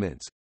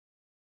experiments,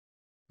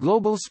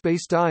 global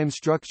spacetime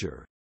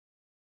structure,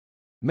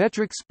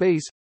 metric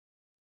space,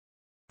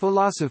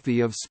 philosophy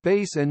of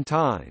space and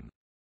time.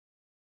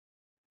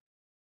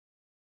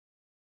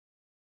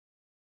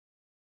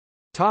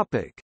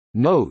 Topic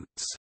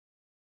Notes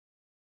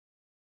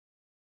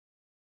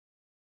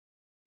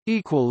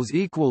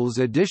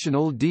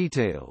Additional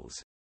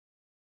details